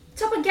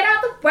Topper, get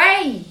out of the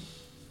way!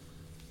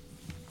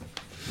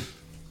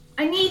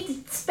 I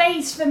need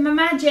space for my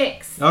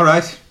magics. All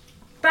right.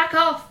 Back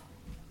off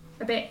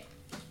a bit.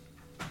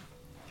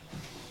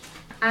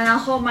 And I'll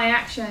hold my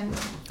action.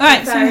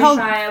 Alright, so fairy hold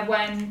fire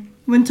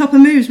when Topper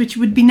moves, which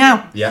would be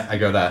now. Yeah, I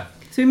go there.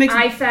 So he makes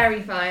I a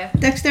fairy fire.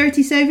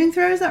 dexterity saving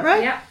throw, is that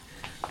right? Yep.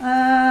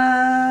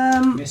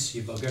 Miss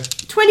you,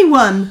 bugger.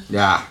 21.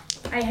 Yeah.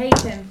 I hate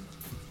him.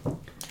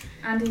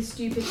 And his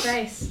stupid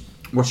face.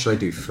 What should I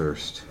do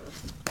first?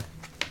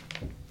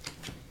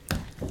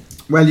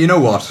 Well, you know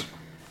what?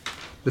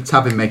 Let's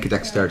have him make a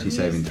dexterity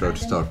saving throw to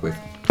start with.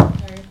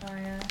 Fairy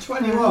fire.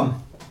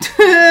 21.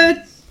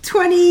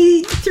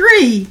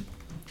 23.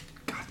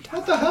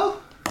 What the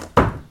hell?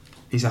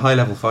 He's a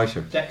high-level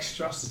fighter.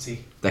 Dexterosity.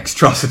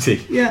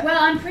 Dexterosity. Yeah. Well,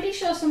 I'm pretty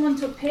sure someone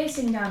took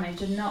piercing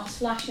damage and not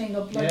slashing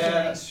or bludgeoning.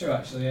 Yeah, that's true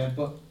actually, yeah.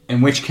 But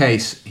In which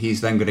case, he's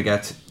then going to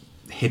get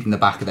hit in the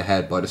back of the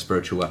head by the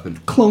spiritual weapon.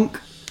 Clunk.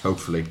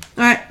 Hopefully.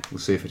 Alright. We'll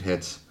see if it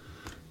hits.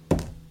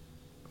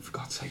 For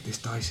God's sake, this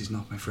dice is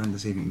not my friend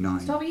this evening. 9.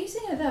 Stop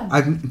using it then.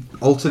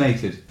 I've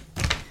alternated.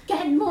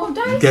 Get more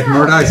dice Get out.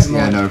 more dice. Yeah,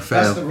 Yeah, no, that's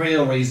fail. the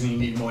real reason you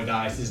need more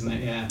dice, isn't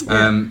it?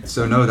 Yeah.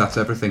 So no, that's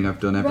everything. I've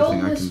done Roll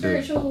everything I the can do.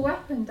 spiritual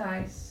weapon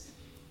dice.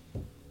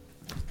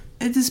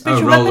 It's a Oh,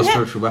 spiritual roll the weapon hit.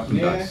 spiritual weapon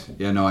Yeah. dice.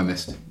 Yeah, no, I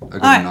missed. I got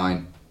Alright. a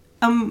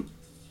 9.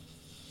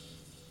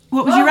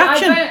 What was your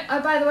action?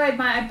 By the way,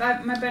 my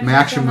bonus My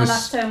action on my was-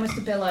 last turn was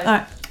to billow.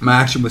 Alright. My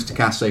action was to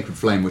cast Sacred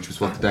Flame, which was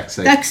what the dex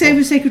saved. Dex save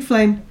with Sacred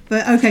Flame.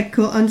 But okay,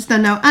 cool. I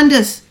understand now.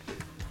 Anders.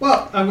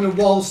 Well, I'm going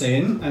to waltz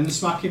in and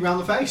smack him round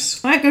the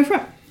face. Alright, go for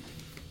it.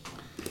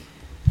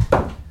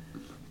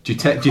 Do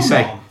Come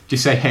you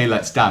say, hey,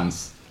 let's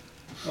dance?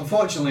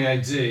 Unfortunately, I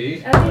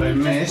do, I but think I you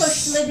just miss.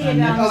 pushed Lydia and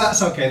then- down. oh,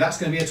 that's okay. That's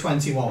going to be a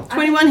 21.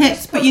 21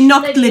 hits, but you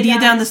knocked Lydia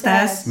down the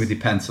stairs. With your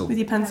pencil. With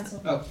your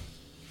pencil. Oh.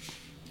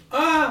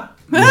 Ah!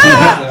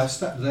 I'll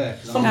step there.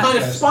 'cause Some I'm kind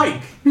the of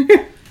person.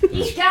 spike.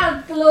 You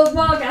can't, Lord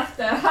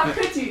Morgaster. How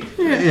could you?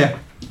 Yeah.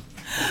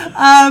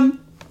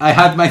 Um, I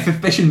had my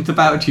suspicions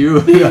about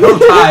you the whole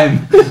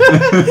time.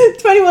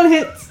 21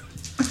 hits.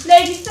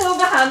 Lady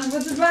Silverhand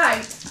was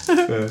right.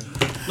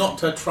 Not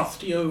to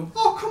trust you.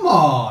 Oh, come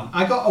on.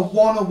 I got a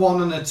 1, a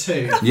 1, and a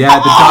 2. Yeah,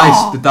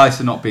 the dice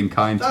are not being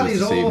kind to That us is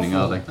this awful. evening,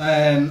 are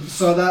they?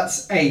 So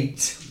that's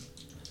 8.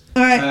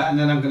 Alright, And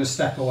then I'm going to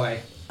step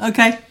away.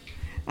 okay.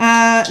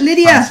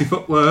 Lydia. Fancy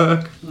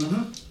footwork.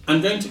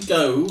 I'm going to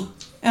go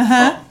Uh-huh.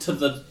 up to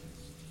the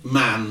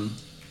man,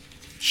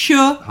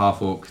 Sure.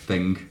 Half orc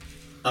thing.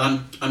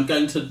 and I'm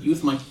going to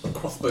use my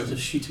crossbow to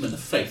shoot him in the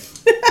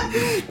face.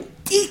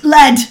 Eat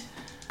lead.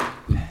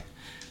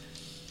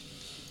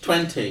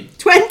 20.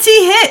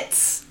 20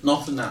 hits.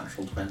 Not a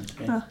natural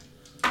 20. Oh.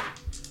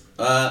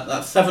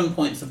 That's 7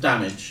 points of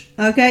damage.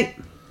 Okay.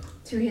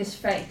 To his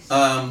face.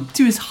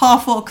 To his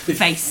half-orc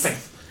face.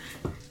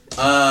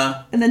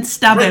 And then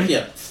stab him.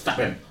 Rapier, stab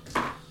him.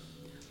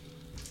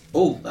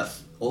 Oh,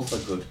 that's also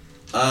good.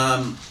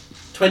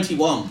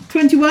 21.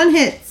 21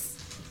 hits.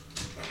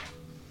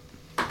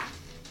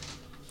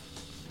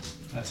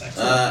 That's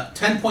excellent.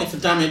 10 points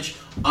of damage,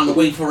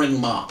 unwavering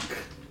mark.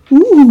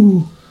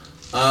 Ooh.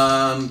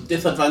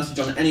 Disadvantage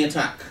on any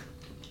attack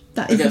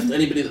That against is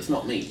anybody that's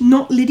not me.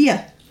 not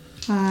Lydia.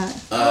 Okay.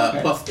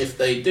 Plus, if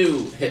they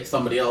do hit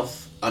somebody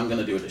else, I'm going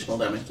to do additional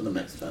damage to them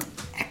next turn.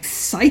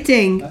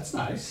 Exciting. That's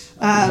nice.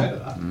 I've heard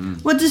of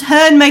that. What does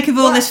Hearn make of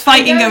all this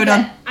fighting going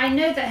on? I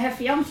know that her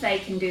fiance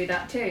can do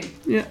that too.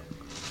 Yeah.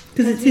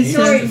 Because it's He's his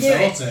already turn.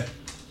 do it. Sort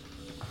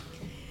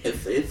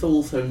it. It's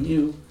also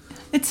new.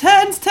 It's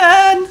Hearn's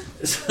turn.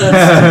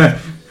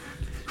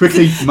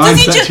 Quickly,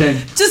 mindset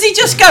change. Does he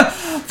just go,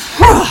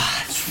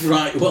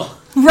 Right, well,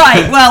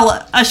 right,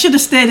 well, I should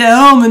have stayed at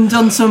home and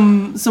done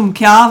some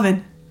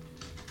carving.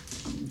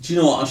 do you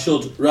know what? I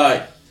should.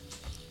 Right.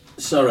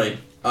 Sorry.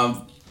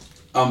 I'm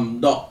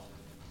not.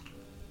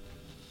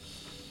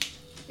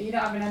 You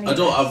don't have any. I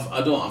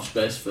don't have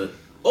space for.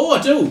 Oh,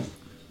 I do.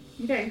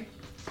 You do.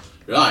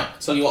 Right.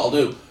 Tell you what I'll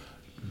do.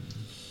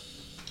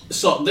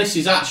 So this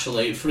is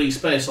actually free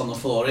space on the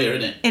floor here,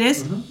 isn't it? It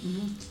is.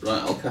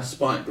 Right. I'll cast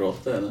Spike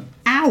Growth there then.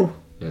 Ow.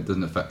 Yeah, it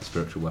doesn't affect the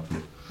spiritual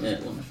weapon. Yeah,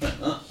 it won't affect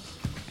that.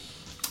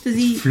 Does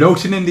he?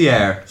 Floating in the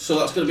air. So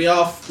that's going to be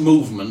half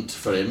movement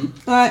for him.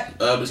 Alright,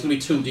 But it's going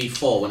to be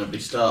 2d4 whenever he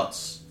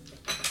starts.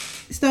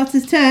 starts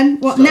his turn.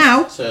 What Starts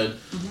now? his turn.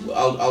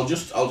 I'll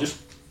just.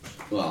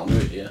 Well, I'll do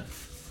it. Yeah.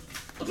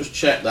 I'll just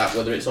check that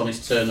whether it's on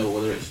his turn or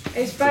whether it's.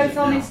 It's both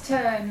on now. his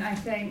turn, I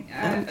think.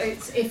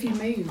 It's if he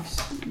moves.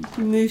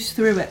 He moves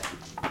through it.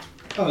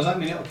 Oh, does that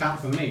mean it'll count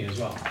for me as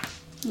well?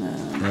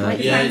 Like,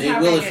 Yeah, depends it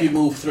how will big if you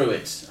move through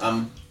it.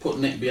 I'm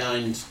putting it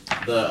behind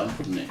the. I'm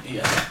putting it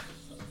here.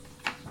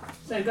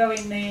 So go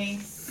in the.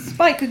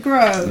 Spike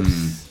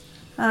grows.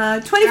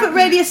 20-foot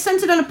radius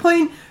centered on a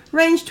point.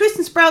 Range, twist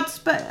and sprouts,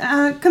 but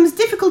becomes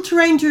difficult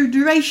terrain to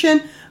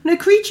duration. When a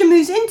creature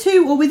moves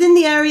into or within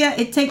the area,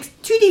 it takes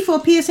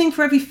 2d4 piercing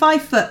for every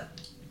 5 foot.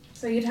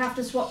 So you'd have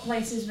to swap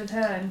places with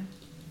Hearn.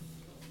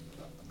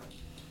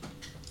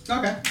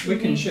 Okay, we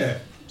can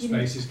share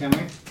spaces, can we?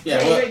 Yeah,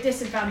 so well, you're at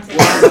disadvantage.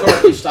 well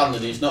currently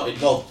standard is not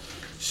involved.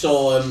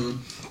 So,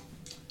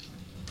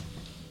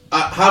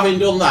 having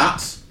done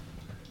that,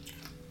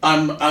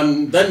 I'm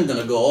then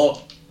going to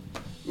go,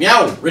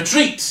 meow,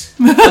 retreat!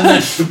 And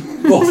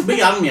then both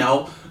me and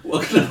Meow,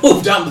 we're going to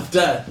move down the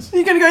stairs.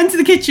 You're going to go into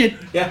the kitchen.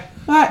 Yeah.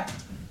 Alright.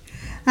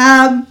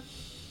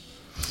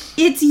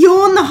 It's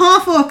Yawn the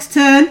half-orc's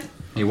turn.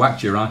 He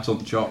whacked you right on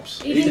the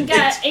chops. He didn't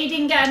get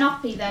an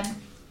oppie then.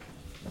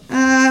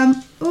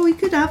 Oh, he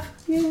could have.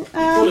 Yeah.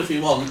 Could if he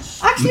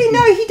wants. Actually,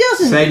 no, he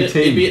doesn't. Same He'd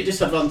team. be at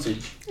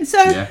disadvantage.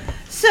 So, Yeah.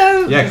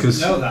 so Yeah, He because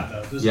doesn't know that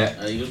though, does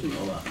yeah, He doesn't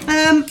know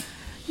that.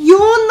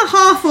 Yawn the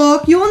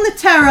half-orc, Yawn the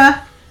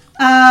terror,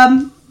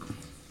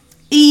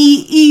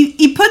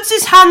 he puts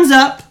his hands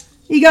up.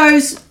 He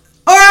goes,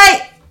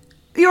 alright,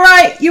 you're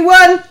right, you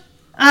won.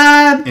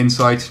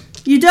 insight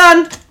You're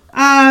done.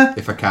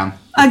 if I can.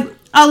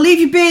 I'll leave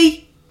you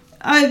be.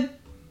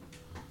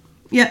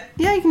 Yeah,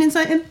 you can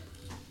incite him.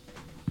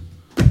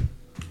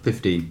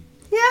 15.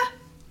 Yeah.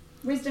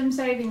 Wisdom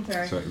saving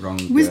throw. Sorry, wrong.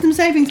 Wisdom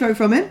saving throw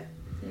from him.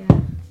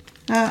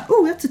 Yeah.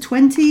 Oh, that's a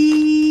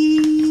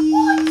 20.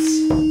 What?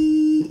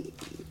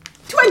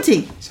 20.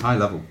 It's high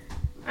level.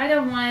 I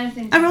don't want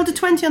anything. I rolled a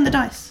 20 on the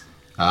dice.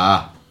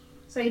 Ah,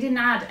 So you didn't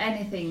add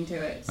anything to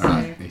it. So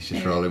alright. He's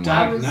just rolling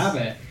Dag one.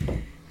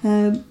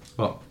 Nabbit.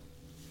 What?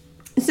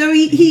 So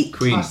he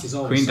Queen. Class is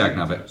always Queen saving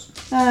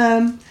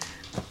Dagnabbit.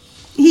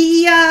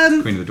 He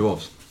Queen of the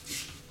Dwarves.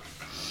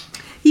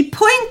 he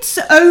points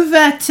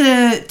over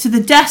to the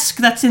desk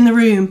that's in the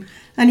room,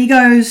 and he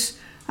goes,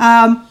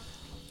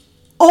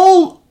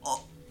 all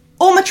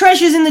my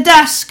treasures in the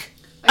desk.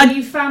 Are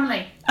you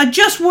family? I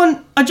just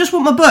want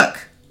my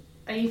book.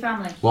 Are you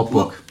family? What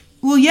book?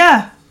 Well,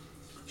 yeah.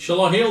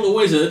 Shall I heal the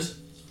wizard?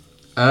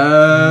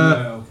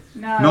 No.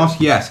 No.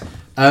 Not yet.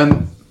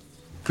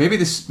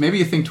 Maybe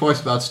you think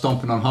twice about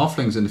stomping on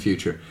halflings in the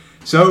future.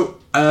 So,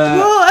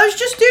 Well, I was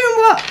just doing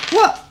what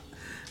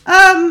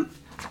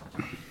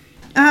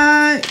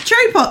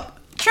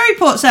Cherry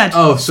Pot said.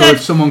 oh, so Said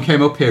if someone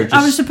came up here, I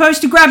was just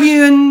supposed to grab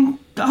you and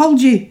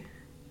hold you.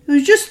 It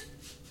was just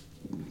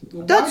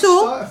Well, That's why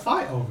all. Start a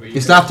fight over you.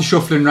 is that the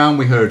shuffling round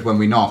we heard when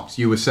we knocked?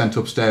 You were sent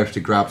upstairs to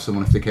grab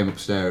someone if they came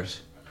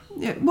upstairs.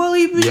 yeah, well,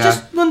 he was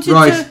just wanted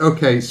Right. to.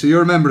 Okay. So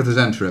you're a member of the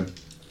Zentrim,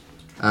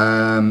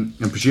 and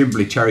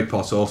presumably Cherry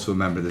Pot's also a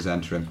member of the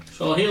Zentrim.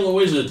 Shall I heal the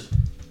wizard?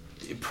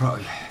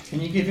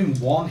 Can you give him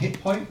 1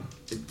 hit point?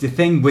 The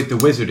thing with the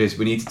wizard is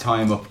we need to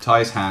tie him up, tie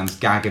his hands,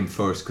 gag him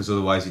first, because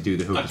otherwise you do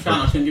the I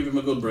hook. can give him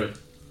a good break.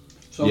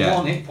 So Yeah.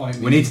 1 hit point.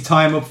 We need to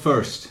tie him up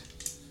first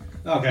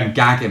Okay. and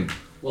gag him.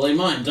 Well, he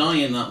might die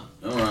in that.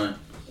 Alright.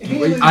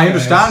 Healing I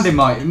understand first. him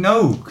might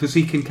no, because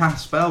he can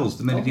cast spells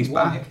the minute Only he's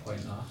 1 back. hit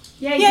point, though.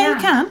 Yeah, Yeah, you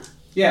can.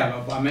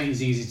 Yeah, but I mean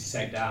he's easy to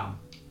take down.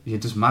 It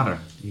doesn't matter.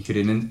 He could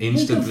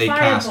instantly could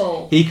cast.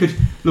 fireball. He could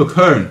look,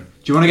 Hearn.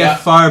 Do you want to Yeah.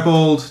 get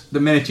fireballed the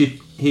minute you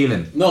heal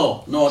him?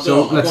 No, I So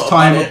don't. I've let's got a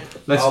tie him bad up-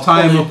 hip. let's I'll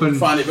tie him probably up and-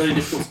 find it very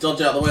difficult to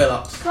dodge out of the way of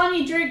that. Can't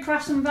you druid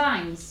craft some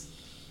vines?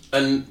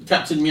 And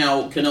Captain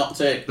Meow cannot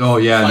take. Oh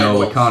yeah, no,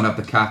 we fireballs. can't have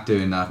the cat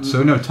doing that.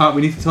 So no,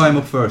 we need to tie him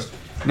up first.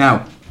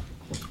 Now,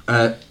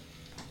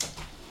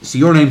 so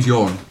your name's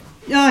Yorn.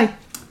 Aye.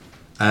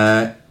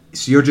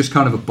 So you're just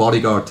kind of a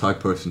bodyguard type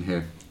person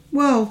here.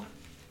 Well,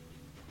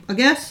 I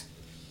guess.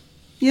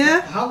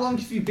 Yeah. How long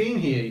have you been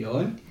here,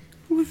 Yolan?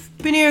 We've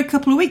been here a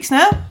couple of weeks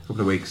now. A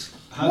couple of weeks.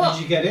 How What?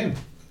 did you get in?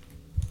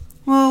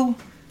 Well,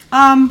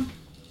 I'm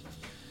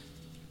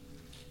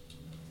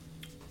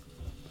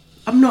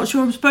not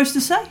sure I'm supposed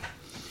to say.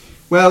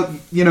 Well,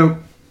 you know,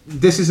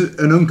 this is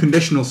an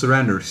unconditional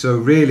surrender. So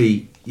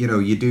really, you know,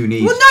 you do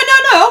need. Well, no,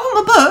 I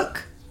want my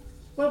book.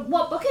 Well,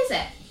 what book is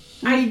it?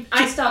 We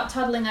I ju- start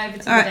toddling over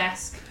to Alright. the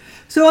desk.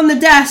 So on the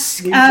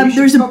desk, We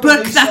there's should a book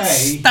probably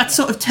that's say-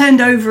 sort of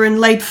turned over and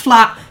laid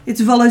flat.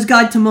 It's Volo's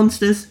Guide to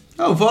Monsters,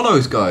 Oh,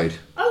 Volo's Guide.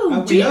 Oh,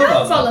 And do we you know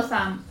know about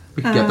Volotham?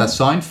 We can get that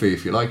signed for you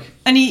if you like.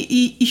 and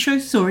he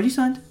shows it's already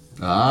signed.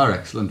 Ah,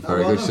 excellent.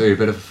 Very Oh, well good. done. So you're a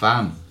bit of a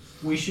fan.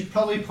 We should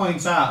probably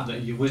point out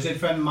that your wizard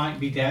friend might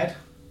be dead.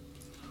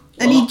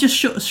 And he What? just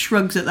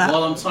shrugs at that.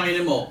 While I'm tying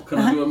him up, can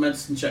I Uh-huh. do a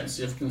medicine check to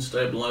see if I can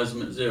stabilise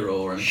him at 0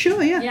 or anything?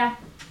 Sure, yeah. Yeah.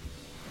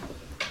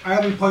 I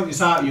only point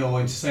this out,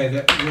 Yolan, to say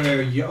that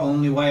we're your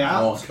only way Oh,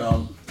 out. I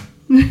can't.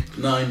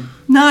 9.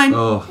 9.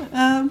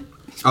 Oh,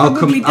 He's I'll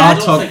probably come. I I'll dead.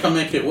 don't toddle. think I'll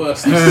make it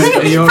worse.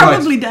 He's You're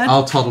probably right. dead.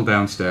 I'll toddle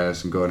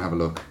downstairs and go and have a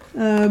look.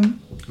 I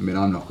mean,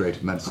 I'm not great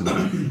at medicine.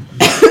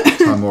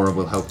 Timora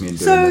will help me in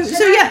doing So this.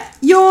 yeah,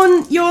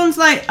 Yawn's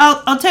like,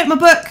 I'll take my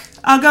book.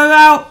 I'll go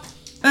out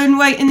and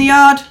wait in the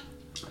yard.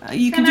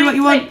 You can do what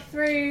you want. click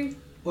through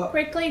What?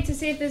 quickly to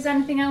see if there's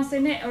anything else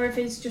in it, or if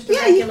it's just a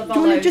Yeah, you, regular do you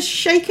want to Volo's? just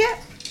shake it?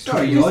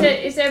 Sorry, Is Yolan.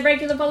 it a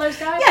regular Volo's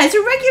guide? Yeah, it's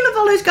a regular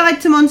Volo's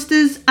Guide to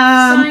Monsters.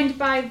 Signed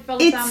by It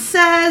Volotham.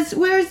 says,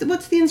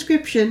 what's the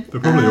inscription?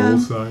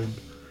 signed.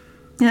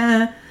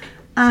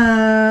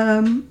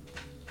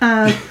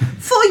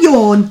 For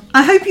Yawn,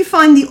 I hope you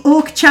find the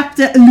Orc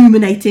chapter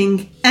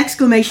illuminating!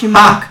 Exclamation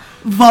mark,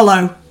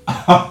 Volo.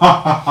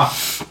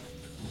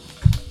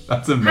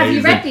 That's amazing. Have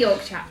you read the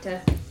Orc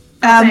chapter?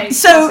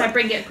 So I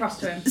bring it across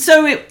to him.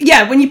 So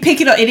when you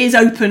pick it up, it is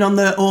open on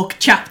the orc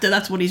chapter.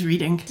 That's what he's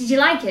reading. Did you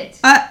like it?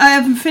 I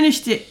haven't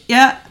finished it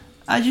yet.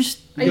 I just.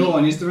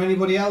 Johan, is there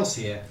anybody else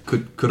here?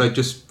 Could I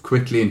just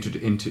quickly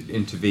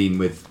intervene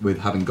with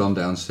having gone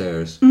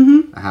downstairs?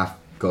 Mm-hmm. I have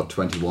got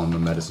 21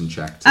 on medicine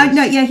check.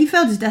 No, yeah, he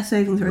failed his death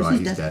saving throw. Right,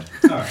 he's dead.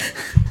 All right.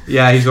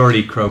 Yeah, he's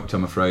already croaked,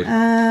 I'm afraid.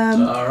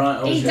 All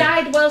right. He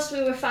died whilst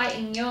we were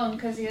fighting Yorn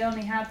because he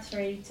only had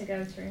 3 to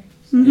go through.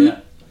 Yeah.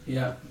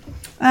 Yeah.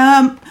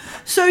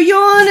 So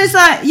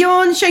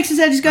Yorn shakes his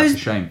head. Just goes.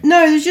 That's a shame.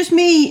 No, there's just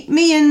me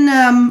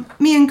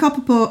and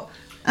Copperpot.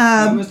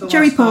 When was the last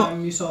Cherrypot.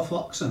 time you saw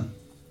Floxen?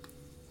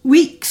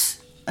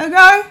 Weeks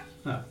ago.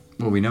 Oh.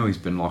 Well, we know he's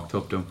been locked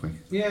up, don't we?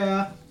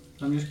 Yeah,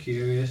 I'm just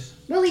curious.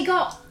 Well, he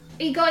got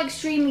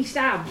extremely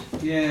stabbed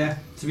Yeah,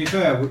 to be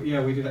fair,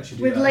 we did actually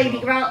do with that. Lady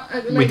as well.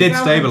 Growlithe. We did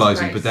stabilise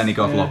him, but then he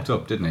got Yeah. locked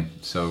up, didn't he?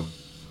 So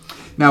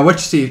now,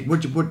 what you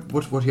have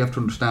to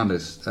understand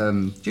is,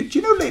 do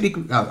you know Lady?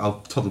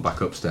 I'll toddle back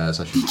upstairs.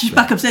 I should. Just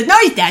back upstairs. No,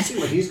 he's dead. See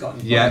what he's got.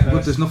 in his Yeah, body but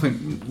first. there's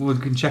nothing. We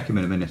can check him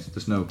in a minute.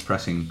 There's no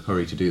pressing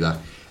hurry to do that.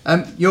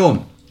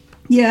 Yorn,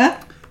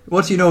 Yeah.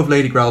 what do you know of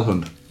Lady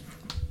Growlhund?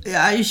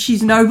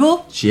 She's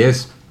noble. She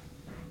is.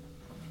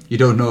 You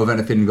don't know of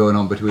anything going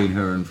on between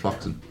her and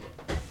Floxen.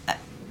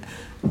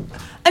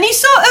 And he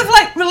sort of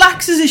like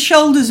relaxes his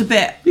shoulders a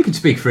bit You can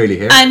speak freely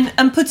here.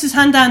 and puts his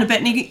hand down a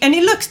bit and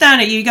he looks down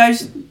at you. He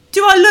goes,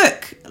 "Do I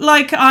look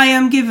like I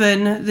am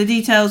given the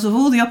details of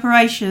all the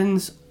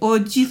operations, or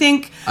do you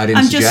think I didn't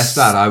I'm suggest just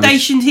that. I was-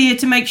 stationed here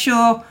to make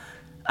sure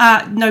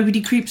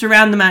nobody creeps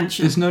around the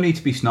mansion?" There's no need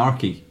to be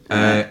snarky.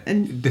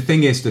 And- The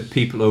thing is that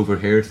people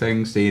overhear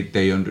things. They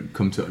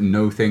come to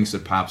know things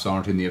that perhaps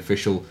aren't in the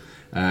official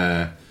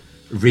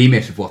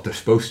remit of what they're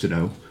supposed to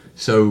know.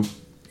 So,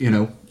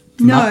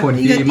 from that point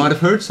of view, you might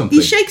have heard something.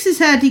 He shakes his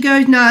head. He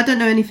goes, "No, I don't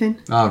know anything."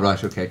 Ah,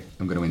 right, okay.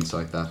 I'm going to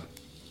insight that.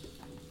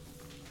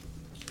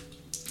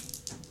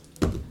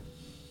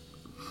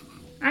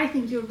 I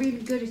think you're really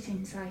good at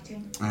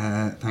inciting.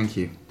 Thank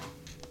you.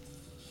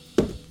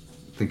 I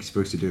think you're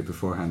supposed to do it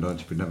beforehand, aren't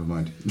you? But never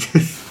mind.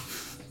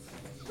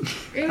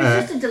 It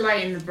was just a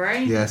delay in the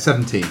brain. Yeah,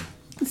 17.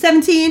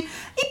 17.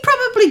 He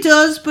probably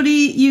does, but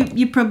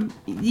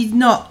he's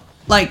not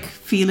like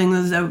feeling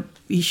as though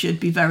he should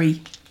be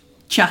very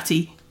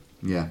chatty.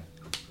 Yeah.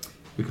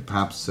 We could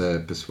perhaps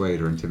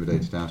persuade or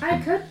intimidate it out of I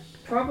him. could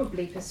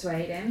probably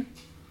persuade him.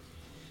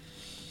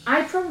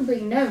 I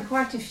probably know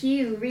quite a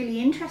few really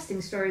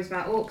interesting stories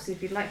about orcs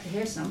if you'd like to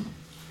hear some.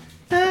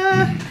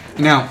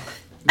 Now,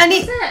 And he,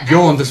 Is it?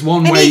 Jorn, there's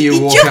one and way he, you he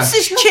walk juts out.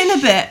 his chin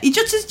a bit. He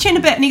juts his chin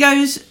a bit and he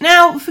goes,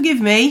 "Now, forgive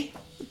me,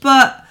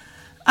 but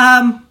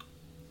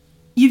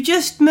you've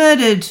just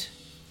murdered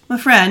my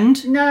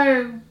friend."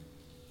 No,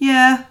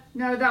 Yeah.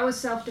 that was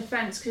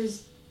self-defense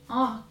because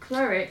our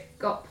cleric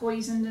got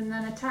poisoned and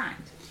then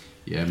attacked.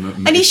 Yeah,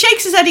 And he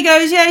shakes his head. He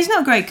goes, "Yeah, he's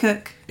not a great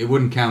cook." it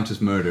wouldn't count as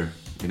murder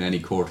in any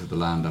court of the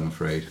land, I'm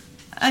afraid.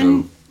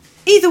 And So,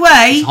 either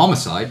way, it's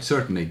homicide,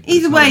 certainly. But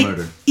either it's not a way,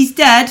 murder. he's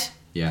dead,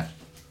 Yeah.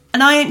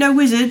 and I ain't no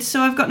wizard,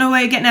 so I've got no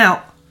way of getting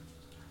out.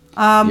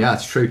 Yeah,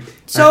 it's true.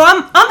 So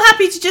I'm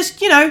happy to just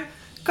go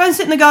and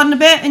sit in the garden a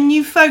bit, and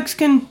you folks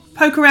can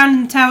poke around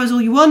in the towers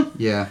all you want,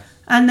 Yeah,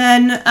 and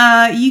then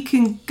you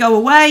can go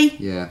away,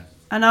 yeah.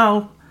 and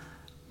I'll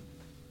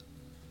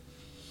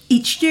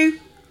eat stew.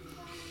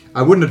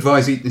 I wouldn't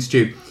advise eating the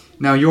stew.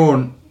 Now,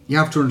 Jorn, you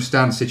have to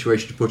understand the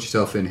situation to put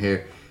yourself in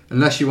here.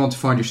 Unless you want to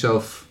find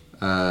yourself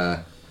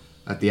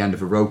at the end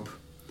of a rope,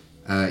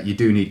 you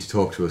do need to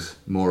talk to us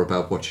more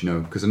about what you know.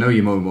 Because I know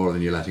you know more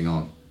than you're letting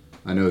on.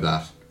 I know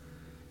that.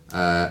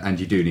 And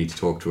you do need to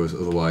talk to us,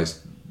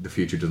 otherwise the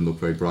future doesn't look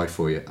very bright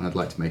for you. And I'd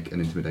like to make an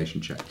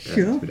intimidation check.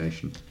 Sure.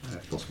 Intimidation,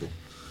 if possible.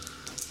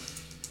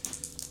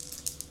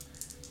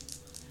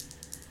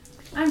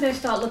 I'm going to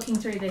start looking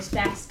through this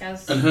desk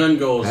as And Hearn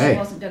goes, Hey. I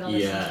wasn't going to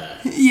listen.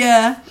 yeah.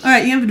 Yeah. All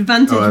right, you have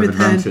advantage Oh, I have with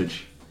Hearn.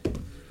 advantage.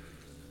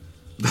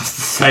 That's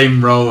the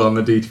same roll on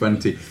the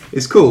d20.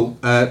 It's cool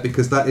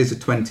because that is a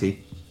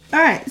 20. All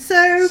right,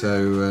 so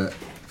So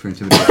for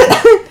intimidation.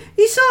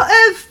 he sort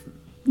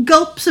of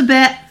gulps a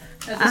bit.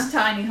 At this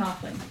tiny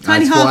halfling.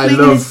 Tiny That's what I halfling and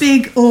love. his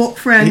big orc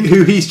friend.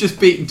 Who he's just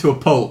beaten to a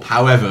pulp,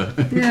 however.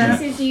 Yeah.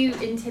 This is you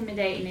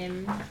intimidating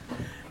him,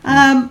 Um.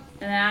 and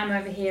then I'm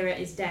over here at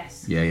his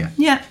desk. Yeah.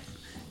 Yeah.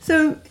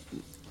 So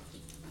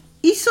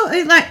he's sort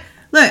of like,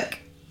 look,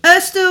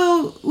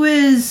 Erstil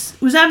was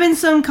having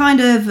some kind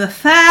of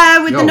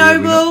affair with the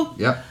noble.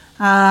 Yep.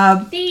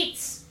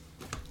 Deets!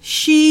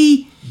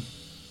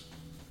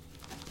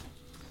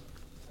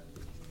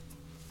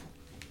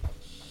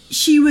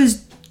 She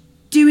was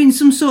doing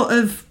some sort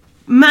of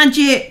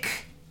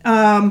magic.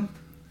 There's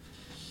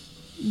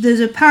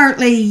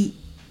apparently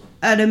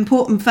an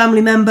important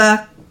family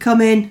member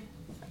coming.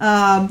 He's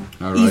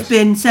right.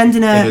 been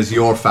sending It her. is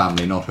your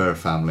family, not her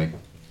family.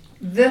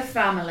 The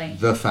family.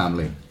 The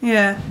family.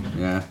 Yeah.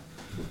 Yeah.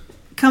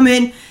 Come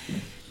in.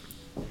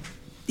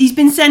 He's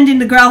been sending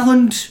the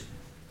Growlhund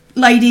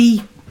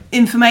lady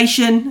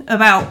information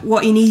about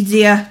what he needs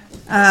here.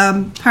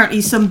 Apparently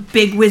he's some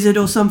big wizard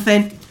or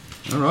something.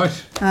 All right.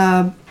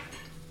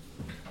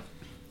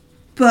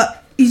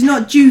 but he's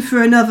not due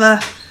for another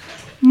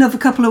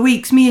couple of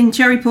weeks. Me and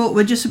Cherryport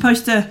were just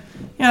supposed to,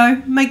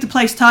 make the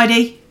place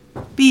tidy,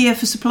 be here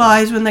for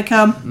supplies when they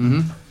come.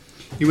 Mm-hmm.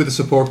 You were the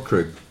support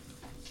crew.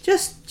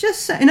 Just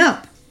setting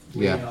up.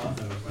 Yeah. We are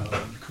the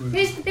relevant crew.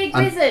 Who's the big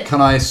And wizard?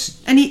 can I?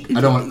 And he,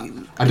 I don't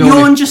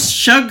Yawn want. just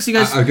shrugs. He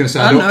goes, I was going to say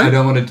I I don't know.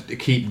 don't want to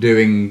keep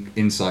doing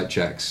insight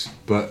checks,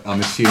 but I'm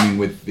assuming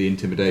with the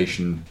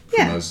intimidation from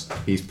Yeah. us,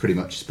 he's pretty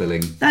much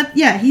spilling.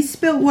 He's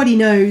spilt what he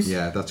knows.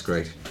 Yeah, that's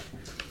great.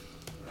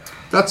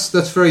 That's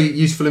very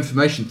useful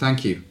information.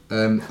 Thank you.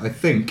 I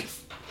think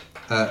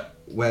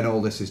when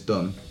all this is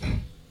done,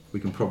 we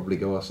can probably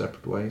go our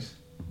separate ways.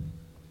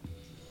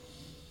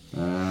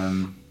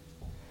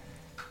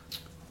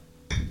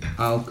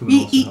 I'll come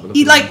and also have a look.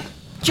 He around.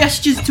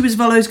 gestures to his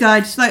Volo's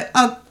guide. He's like,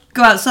 I'll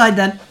go outside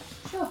then.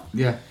 Sure.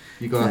 Yeah,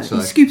 you go He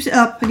outside. scoops it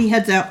up and he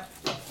heads out.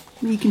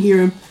 You can hear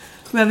him.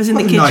 Whoever's in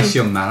the What a kitchen. nice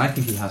young man. I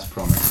think he has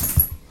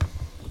promise.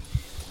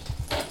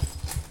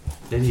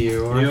 Lydia,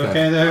 you alright? You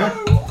okay there?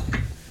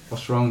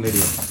 What's wrong,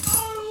 Lydia?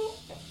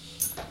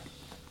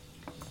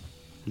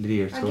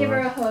 Lydia, it's I'll give her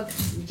a alright. hug.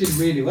 You did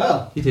really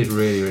well. You did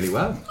really, really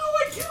well.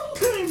 I killed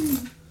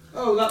him!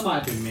 Oh, that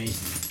might have been me.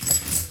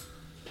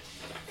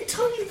 I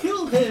totally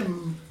killed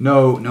him!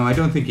 No, I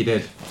don't think you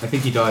did. I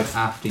think he died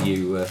after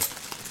you.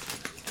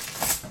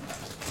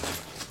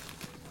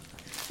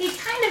 He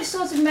kind of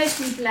sort of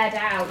mostly bled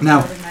out. Now,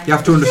 I would imagine. you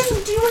have to He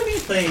understand. didn't do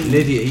anything!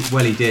 Lydia,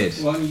 he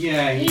did. Well,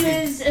 yeah, He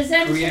did was create the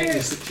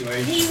essentially.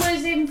 situation. He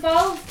was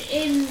involved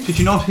in. Did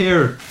you not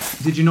hear?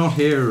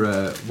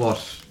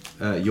 What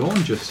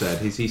Yorn just said?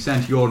 He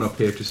sent Yorn up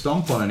here to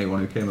stomp on anyone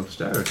who came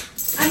upstairs.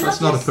 And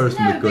That's not a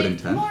person with good but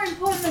intent. More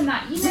important than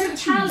that, you know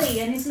Tally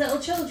and his little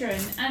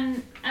children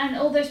and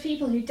all those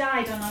people who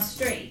died on our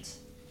street.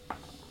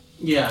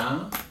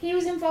 Yeah. He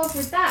was involved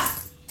with that.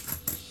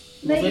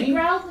 Was Lady he?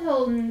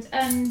 Growlhund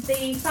and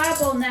the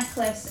fireball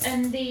necklace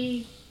and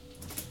the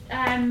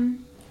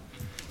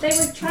they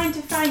were trying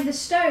to find the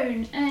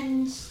stone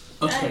and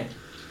Okay.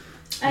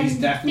 He's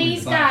and definitely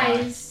these the bad guy.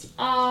 guys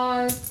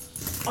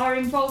are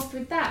involved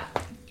with that.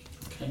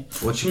 Okay.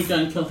 What Should we go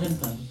and kill him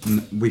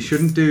then? We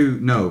shouldn't do.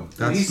 No,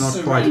 that's He's not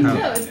quite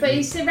surrendered. how. No, but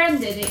he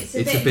surrendered. It's a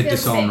It's bit, a bit feels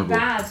dishonourable. A bit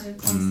bad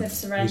once they've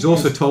surrendered. He's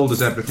also told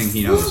us everything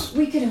he knows.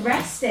 We could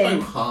arrest So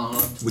him.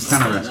 hard. We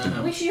can arrest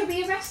him. We should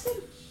be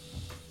arrested.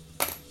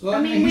 Well,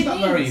 I mean, he's we not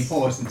need- very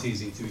important, is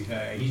he, to be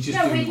fair? He's just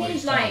No, doing we what need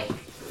he's like told.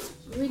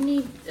 we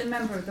need a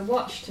member of the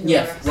watch to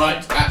Yeah, arrest right,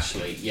 him.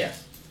 actually,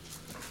 yes.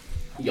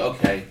 Yeah,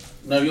 okay.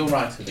 No, you're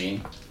right,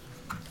 Aveen.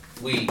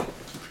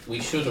 We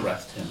should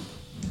arrest him.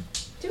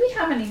 Do we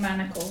have any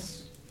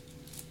manacles?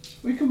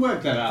 We can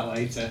work that out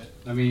later.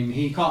 I mean,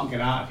 he can't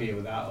get out of here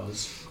without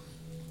us.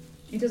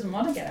 He doesn't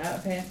want to get out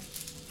of here.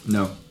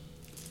 No.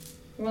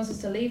 He wants us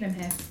to leave him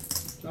here.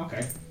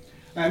 Okay.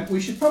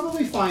 We should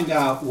probably find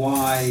out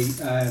why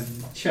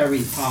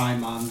Cherry Pie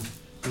Man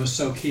was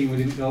so keen we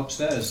didn't go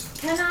upstairs.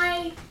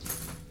 I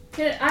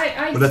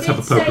Well, let's have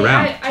a poke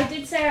around. I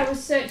did say I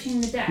was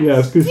searching the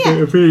desk. because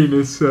Aveen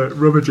is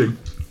rummaging.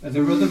 Are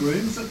there other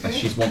rooms up As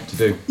here? she's wont to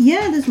do.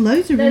 Yeah, there's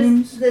loads of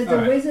rooms. There's the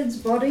Alright. wizard's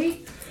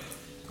body.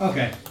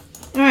 Okay.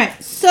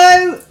 Alright,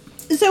 so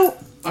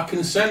I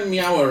can send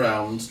Meow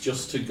around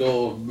just to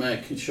go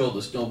make sure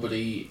there's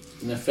nobody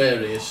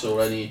nefarious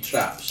or any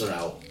traps are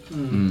out.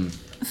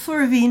 for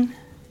Ravine,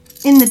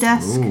 in the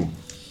desk. Ooh.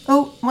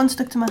 Oh, one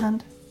stuck to my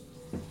hand.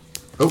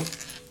 Oh.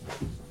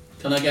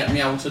 Can I get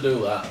Meow to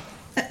do that?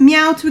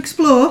 Meow to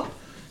explore.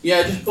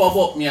 Yeah, just bob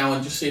up Meow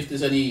and just see if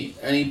there's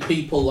any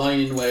people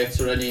lying in wait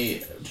or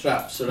any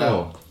traps are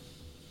out. Oh.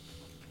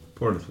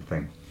 Poor little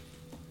thing.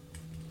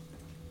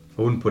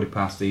 I wouldn't put it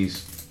past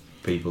these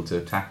people to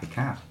attack the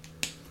cat.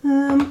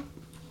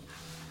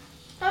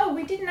 Oh,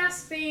 we didn't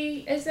ask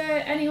is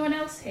there anyone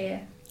else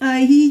here? No,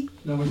 we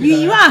did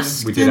You ask him.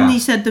 asked, We did and he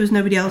ask. said there was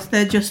nobody else.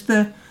 They're just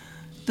the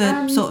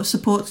sort of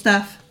support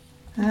staff.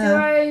 Do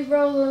I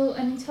roll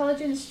an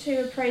intelligence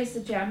to appraise the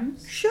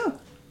gems? Sure.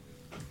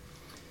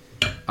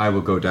 I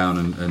will go down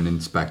and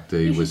inspect the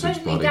You should wizard's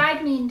totally body.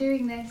 guide me in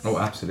doing this. Oh,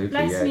 absolutely,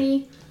 Bless yeah.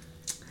 me.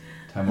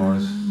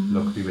 Timora's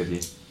luck be with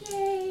you.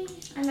 Yay!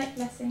 I like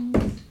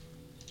blessings.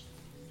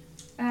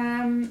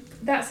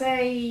 That's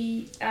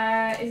a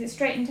is it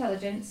straight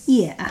intelligence?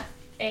 Yeah.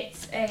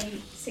 It's a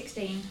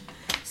 16.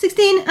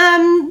 16.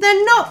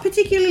 They're not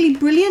particularly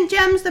brilliant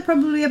gems. They're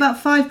probably about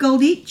 5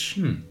 gold each.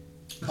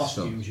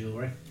 Costume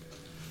jewellery.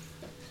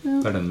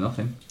 Better than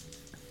nothing.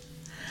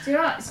 Do you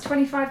know what? It's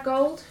 25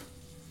 gold.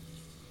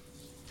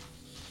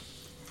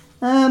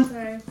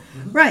 So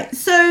Right.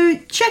 So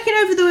checking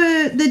over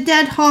the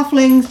dead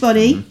halfling's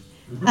body,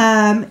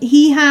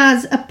 he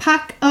has a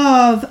pack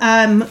of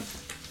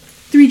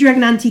 3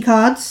 Dragon Ante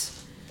cards.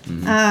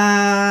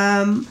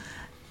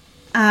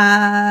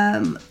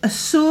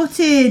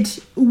 Assorted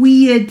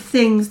weird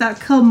things that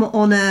come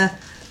on a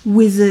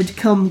wizard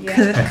come Yeah.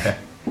 cook.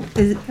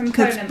 Is it cook's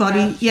Component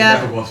body? pouch.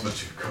 Yeah. was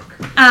much of a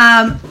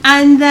cook.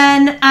 And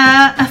then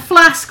a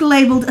flask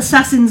labelled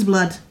Assassin's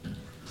Blood.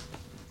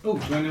 Oh,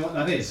 do I know what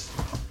that is?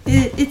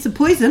 It's a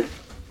poison.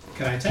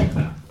 Can I take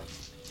that?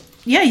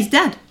 Yeah, he's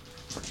dead.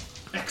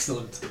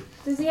 Excellent.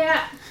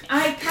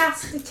 I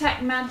cast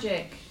Detect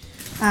Magic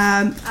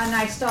Um, and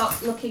I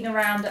start looking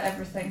around at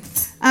everything.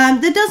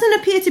 there doesn't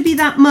appear to be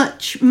that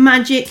much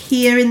magic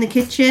here in the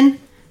kitchen.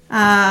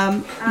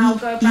 I'll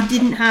go He back.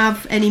 didn't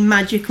have any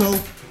magical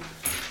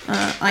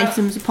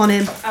items upon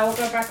him. I will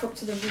go back up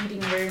to the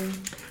reading room.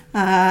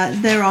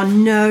 There are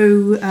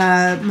no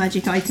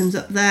magic items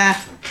up there.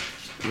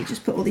 Let me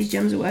just put all these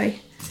gems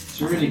away.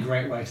 It's a really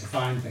great way to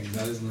find things,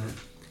 though, isn't it?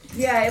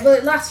 Yeah, well,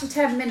 it lasts for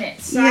 10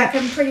 minutes, so Yeah. I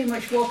can pretty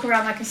much walk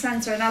around like a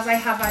sensor, and as I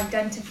have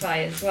Identify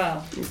as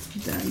well. It's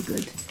very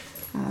good.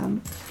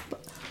 But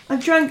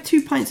I've drank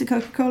 2 pints of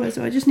Coca-Cola,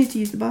 so I just need to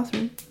use the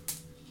bathroom.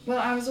 Well,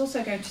 I was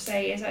also going to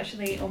say it's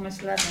actually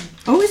almost 11.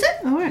 Oh, is it?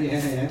 All right.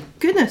 Yeah.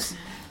 Goodness.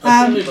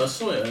 I believe I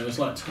saw it. It was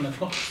like 10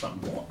 o'clock.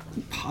 What?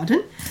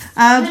 Pardon?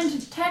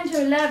 10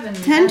 to 11.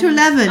 10 to and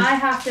 11. I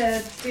have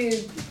to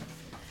do...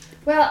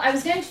 Well, I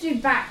was going to do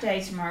back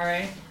day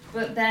tomorrow,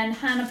 but then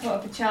Hannah put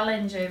up a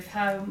challenge of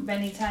how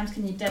many times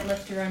can you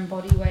deadlift your own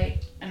body weight,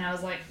 and I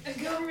was like, I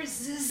can't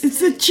resist. It's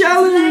a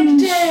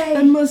challenge. Leg day.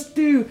 I must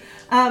do.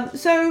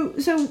 So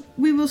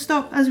we will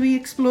stop as we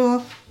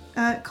explore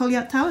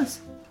Kolyat Towers.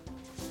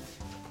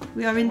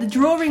 We are in the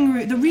drawing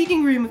room, the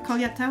reading room of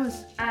Kolyat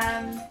Towers.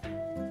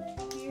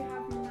 Do you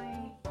have my...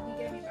 You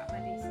gave me back my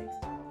D6.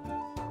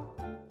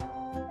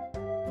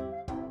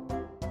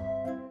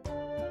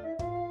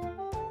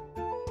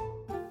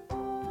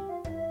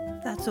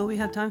 That's all we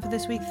have time for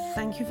this week.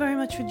 Thank you very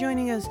much for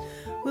joining us.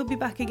 We'll be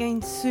back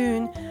again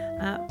soon.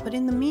 But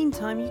in the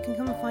meantime, you can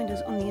come and find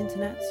us on the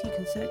internet. So you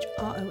can search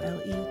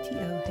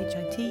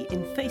ROLETOHIT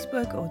in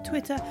Facebook or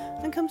Twitter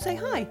and come say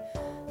hi.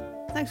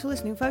 Thanks for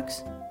listening,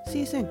 folks. See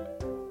you soon.